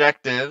no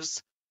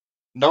objectives,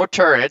 no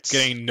turrets.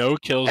 Getting no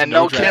kills, And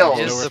no no dragons, kills.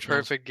 no is the rituals.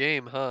 perfect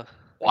game, huh?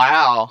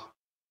 Wow.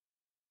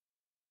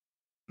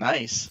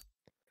 Nice.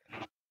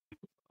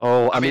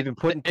 Oh, I I'm mean, even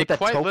put it that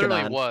quite token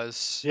literally on.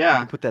 was. You Yeah.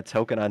 can put that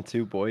token on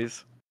too,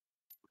 boys.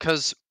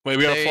 Because Wait,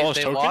 we got a they flawless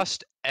token?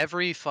 lost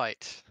every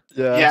fight.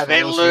 Yeah,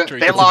 they flawless victory.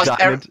 they It's a lost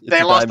diamond. It's they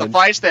a lost the diamond.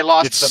 fights, they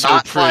lost It's the so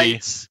not pretty.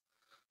 fights.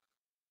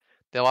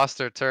 They lost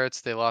their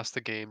turrets. They lost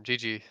the game.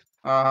 GG.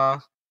 Uh-huh.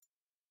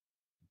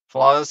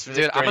 Flawless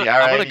victory. Dude, I'm gonna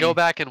alrighty. go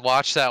back and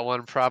watch that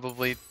one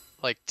probably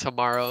like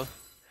tomorrow.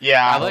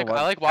 Yeah. I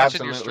like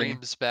watching your absolutely.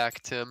 streams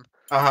back, Tim.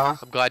 Uh-huh.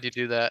 I'm glad you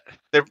do that.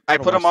 I I'll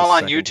put them watch the all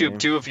on second YouTube game.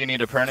 too if you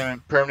need a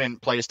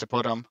permanent place to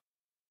put them.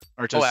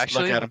 Or just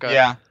actually? look at them. Okay.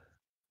 Yeah.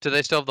 Do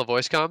they still have the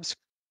voice comms?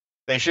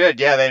 They should.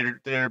 Yeah,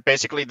 they're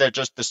basically they're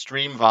just the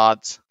stream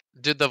VODs.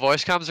 Dude, the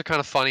voice comms are kind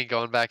of funny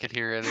going back and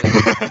hearing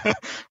it.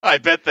 I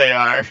bet they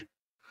are.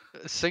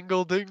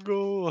 Single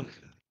dingle.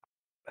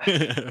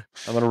 I'm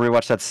gonna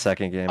rewatch that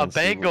second game. A and see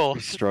what Bangle. we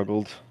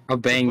struggled. A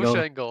Bush Bangle.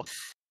 angle.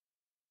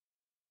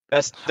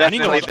 That's I need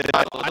to definitely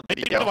watch, the I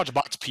need to watch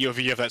Bot's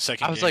POV of that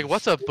second I was game. like,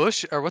 what's a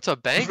bush or what's a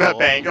bangle?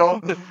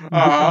 Bangle.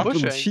 Uh-huh.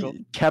 Bush She angle.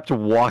 kept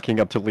walking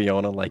up to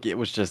Leona like it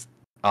was just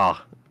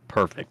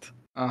perfect.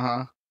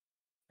 Uh-huh.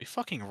 We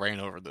fucking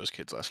ran over those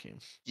kids last game.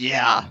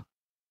 Yeah.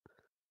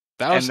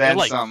 That was And then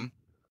like some.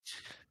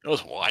 it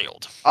was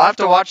wild. I'll have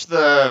to watch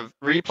the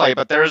replay,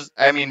 but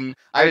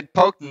I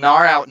poked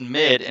Gnar out in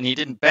mid, and he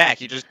didn't back.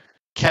 He just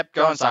kept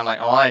going, so I'm like,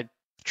 I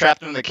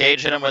trapped him in the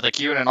cage, hit him with a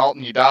Q and an ult,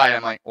 and he died.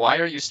 I'm like, why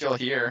are you still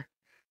here?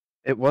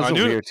 It was I a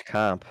knew- weird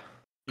comp.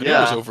 I knew it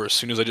was Yeah. over as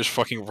soon as I just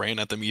fucking ran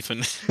at them,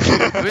 Ethan.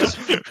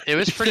 It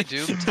was pretty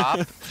doom top.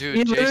 Dude,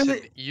 You Jason,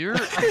 literally- you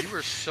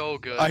were so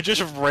good. I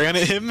just ran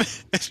at him.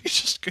 He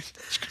just couldn't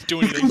do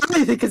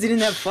anything. Because he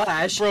didn't have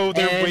flash. Bro,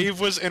 their and- wave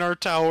was in our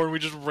tower. We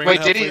just ran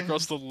Wait, did halfway he-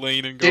 across the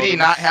lane and got Did he him.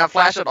 not have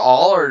flash at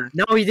all, or?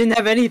 No, he didn't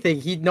have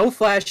anything. He no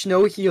flash,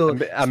 no heal.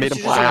 I made him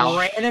She just Wow.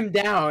 like, ran him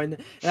down.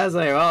 And I was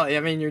like, well, I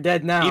mean, you're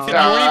dead now. Ethan, you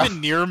Uh, weren't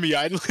even near me. You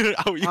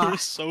uh, were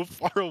so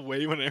far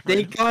away when I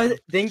ran.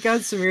 Thank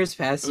God Samir's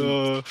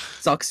passive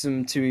sucks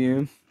him to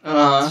you.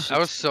 That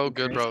was so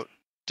good, bro.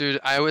 Dude,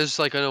 I was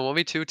like in a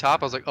 1v2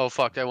 top. I was like, oh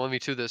fuck, I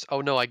 1v2 this.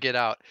 Oh no, I get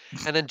out.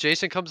 And then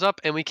Jason comes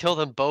up and we kill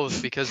them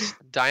both because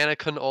Diana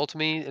couldn't ult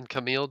me and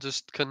Camille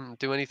just couldn't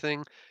do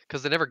anything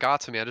because they never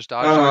got to me. I just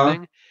dodged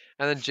everything.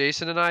 And then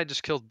Jason and I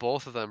just killed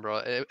both of them, bro.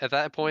 At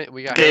that point,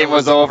 we got Game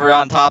was over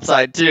on top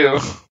side too,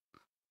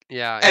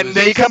 Yeah. it and was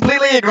they just-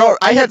 completely ignored.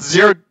 I had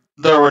zero.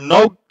 There were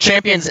no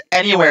champions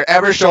anywhere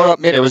ever showed up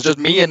mid. It was just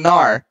me and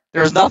Gnar.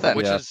 There was nothing.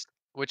 which Yeah. is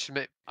which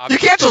ma- You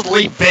can't just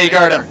obviously- leave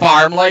Veigar to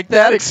farm like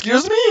that.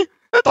 Excuse me?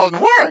 That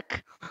doesn't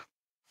work.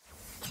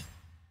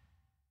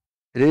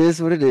 It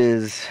is what it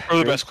is. We're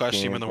the Great best Clash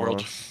team in the game,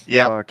 world.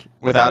 Yeah, Fuck.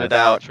 without a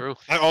doubt. True.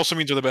 That also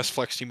means we're the best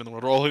flex team in the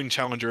world. We're all in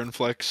Challenger and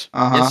Flex.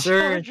 Uh Yes,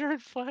 sir. Challenger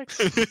and flex.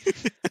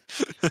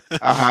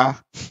 Uh huh.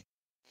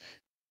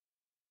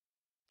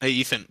 Hey,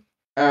 Ethan.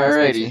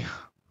 Alrighty.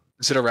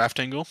 Is it a raft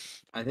angle?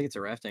 I think it's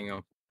a raft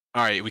angle.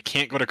 All right, we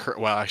can't go to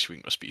well, actually,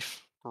 we can go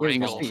Beef. Yeah, we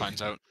can go Paul Beef.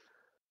 finds out.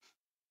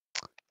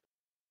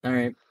 All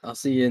right, I'll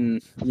see you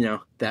in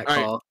that All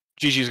right. call.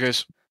 GG's,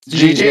 guys.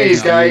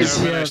 GG's, guys.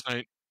 Have a Yeah. nice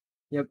night.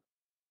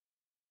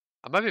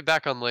 I might be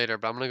back on later,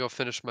 but I'm gonna go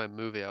finish my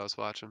movie I was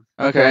watching.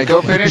 Okay,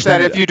 go finish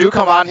that. If you do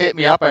come on, hit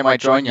me up. I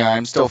might join you.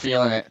 I'm still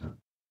feeling it.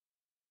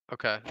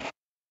 Okay.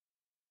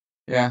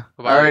 Yeah.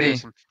 What about you, Alrighty.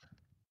 Jason?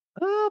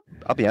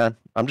 I'll be on.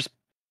 I'm just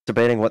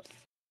debating what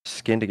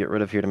skin to get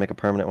rid of here to make a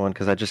permanent one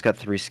because I just got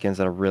 3 skins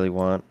that I really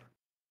want.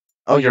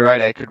 Oh, you're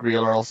right. I could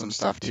roll some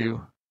stuff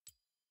too.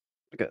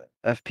 I got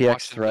FPX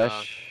Watching,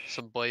 Thresh.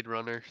 some Blade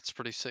Runner. It's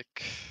pretty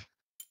sick.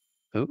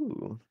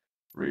 Ooh.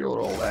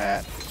 Reroll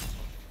that.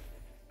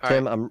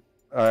 Tim, I'm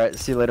alright.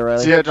 See you later,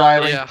 Riley. See ya,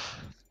 Riley. Yeah.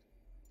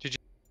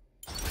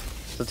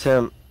 So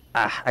Tim,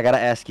 I gotta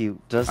ask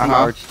you, does the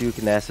Archduke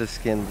NASA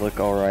skin look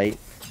alright?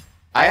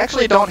 I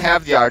actually don't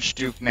have the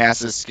Archduke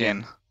NASA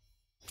skin.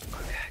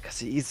 Cause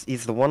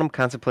he's the one I'm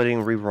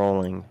contemplating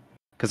re-rolling.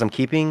 Cause I'm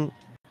keeping.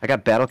 I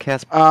got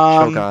Battlecast That's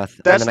Shogoth,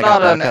 and then I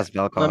got not an. Battlecast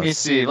Vel'Koz. Let me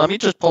see. Let me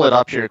just pull it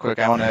up here quick.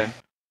 I want to.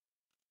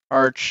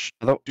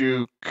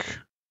 Archduke.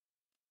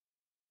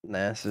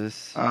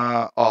 Nasus.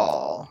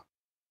 All.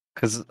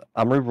 Cause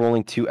I'm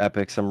re-rolling 2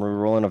 epics. I'm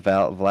re-rolling a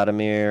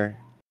Vladimir,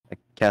 a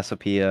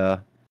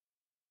Cassiopeia.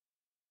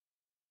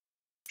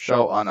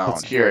 Show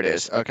unknown. Here it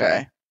is.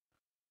 Okay.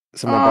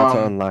 So I'm about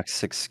to unlock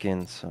 6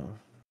 skins. So.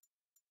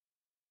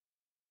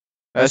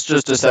 That's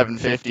just a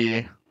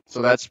 750.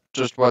 So that's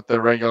just what the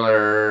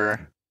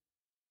regular.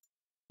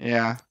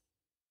 Yeah.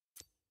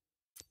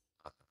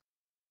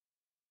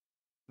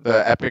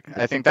 The epic.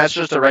 I think that's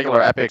just a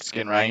regular epic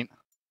skin, right?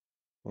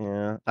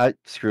 Yeah.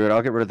 Screw it.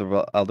 I'll get rid of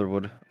the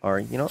Elderwood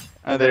Ari. You know.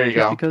 There you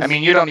Just go. because- I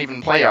mean, you don't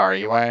even play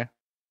Ari. Why?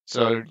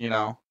 So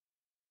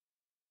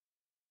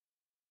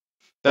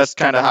that's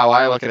kind of how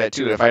I look at it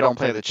too. If I don't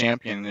play the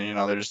champion,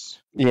 there's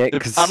Yeah.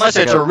 Cause unless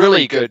I it's got- a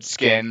really good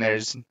skin,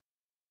 there's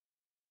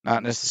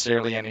not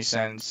necessarily any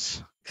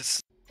sense.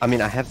 Cause, I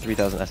mean, I have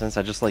 3,000 essence.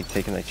 I just like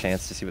taking a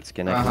chance to see what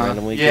skin I can Uh-huh.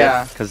 randomly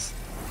Yeah. get. Because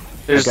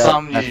There's got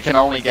some you can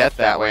only get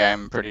that way.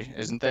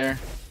 Isn't there?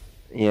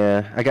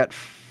 yeah, I got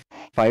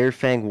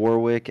Firefang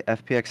Warwick,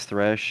 FPX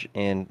Thresh,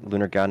 and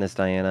Lunar Goddess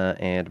Diana,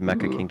 and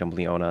Mecha Ooh. Kingdom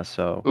Leona.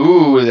 So.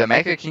 Ooh, the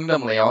Mecha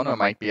Kingdom Leona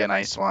might be a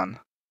nice one.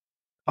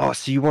 Oh,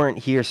 so you weren't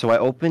here. So I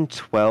opened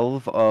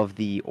 12 of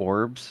the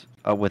orbs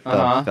with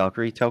the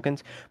Valkyrie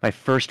tokens. My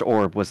first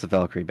orb was the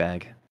Valkyrie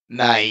bag.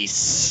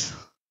 Nice.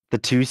 The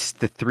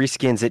 3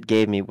 skins it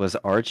gave me was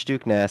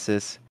Archduke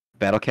Nasus,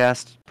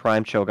 Battlecast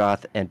Prime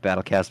Cho'Gath, and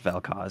Battlecast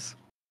Vel'Koz.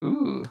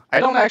 Ooh,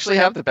 I don't actually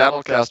have the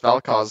Battlecast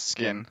Vel'Koz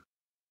skin.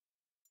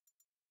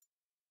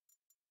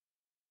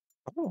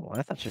 Oh,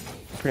 I thought you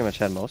pretty much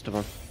had most of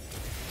them.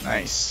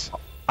 Nice.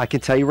 I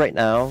can tell you right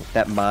now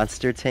that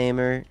Monster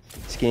Tamer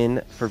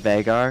skin for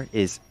Vagar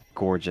is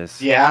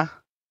gorgeous. Yeah.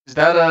 Is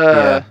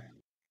that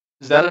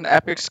Is that an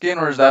epic skin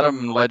or is that a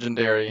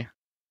legendary?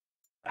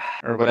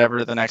 Or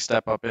whatever the next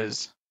step up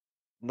is.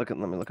 Let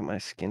me look at my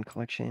skin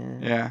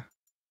collection. Yeah.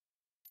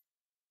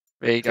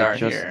 Vagar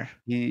Just- here.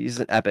 He's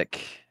an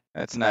epic.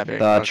 That's an epic.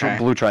 The Okay.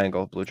 blue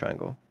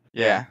triangle.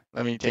 Yeah.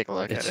 Let me take a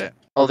look It's- at it.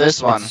 Oh,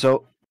 this one. It's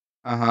so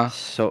Uh-huh.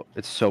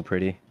 it's so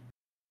pretty.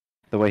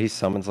 The way he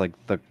summons like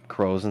the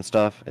crows and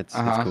stuff, it's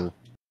cool.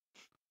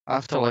 I'll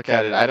have to look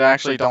at it. I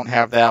actually don't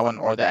have that one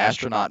or the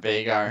astronaut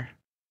Vagar.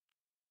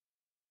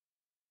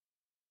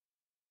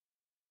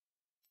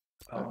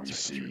 Let me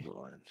see.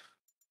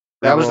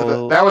 That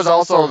was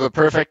also the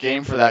perfect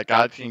game for that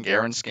God King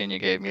Garen skin you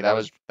gave me. That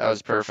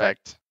was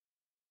perfect.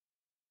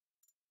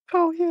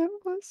 Oh yeah, it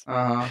was.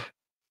 Uh-huh.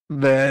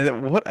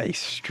 Man, what a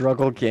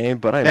struggle game,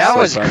 but I'm That so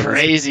was proud of this.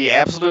 crazy,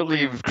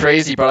 absolutely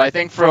crazy. But I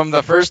think from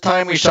the first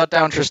time we shut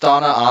down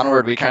Tristana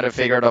onward, we kind of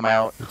figured them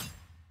out.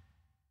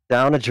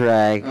 Down a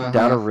drag, down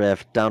Uh-huh. a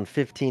rift, down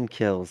 15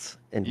 kills,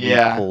 and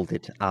Yeah. we pulled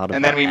it out of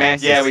And then our we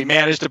asses.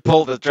 managed to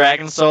pull the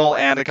Dragon Soul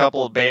and a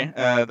couple of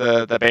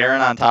the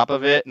Baron on top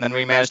of it, and then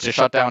we managed to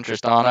shut down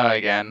Tristana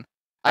again.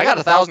 I got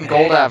 1,000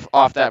 gold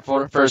off that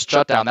first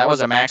shutdown. That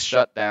was a max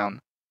shutdown.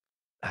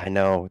 I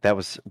know, that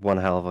was one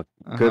hell of a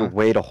Uh-huh. good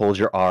way to hold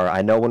your R.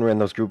 I know when we're in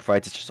those group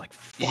fights, it's just like,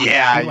 fuck,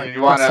 Yeah, you, like,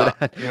 you want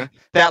busted to. out.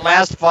 That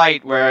last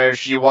fight where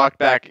she walked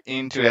back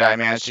into it, I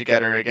managed to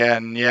get her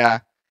again. Yeah,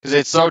 because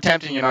it's so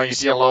tempting. You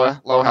see a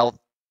low health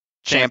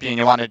champion,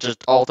 you want to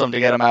just ult them to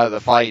get them out of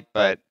the fight,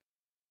 but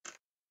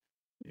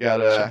you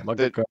gotta.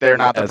 They're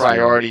not the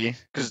priority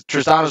because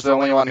Tristana's the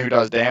only one who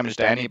does damage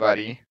to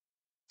anybody,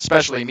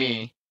 especially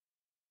me.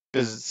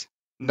 Because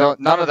none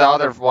of the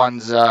other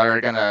ones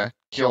are gonna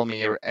kill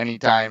me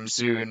anytime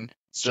soon.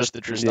 It's just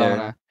the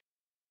Tristana.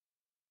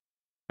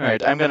 Yeah.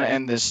 Alright, I'm gonna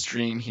end this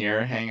stream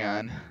here. Hang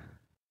on.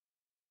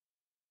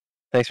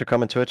 Thanks for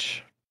coming,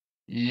 Twitch.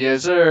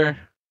 Yes, sir.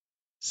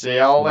 See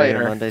y'all We'll be here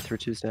later. Monday through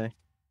Tuesday.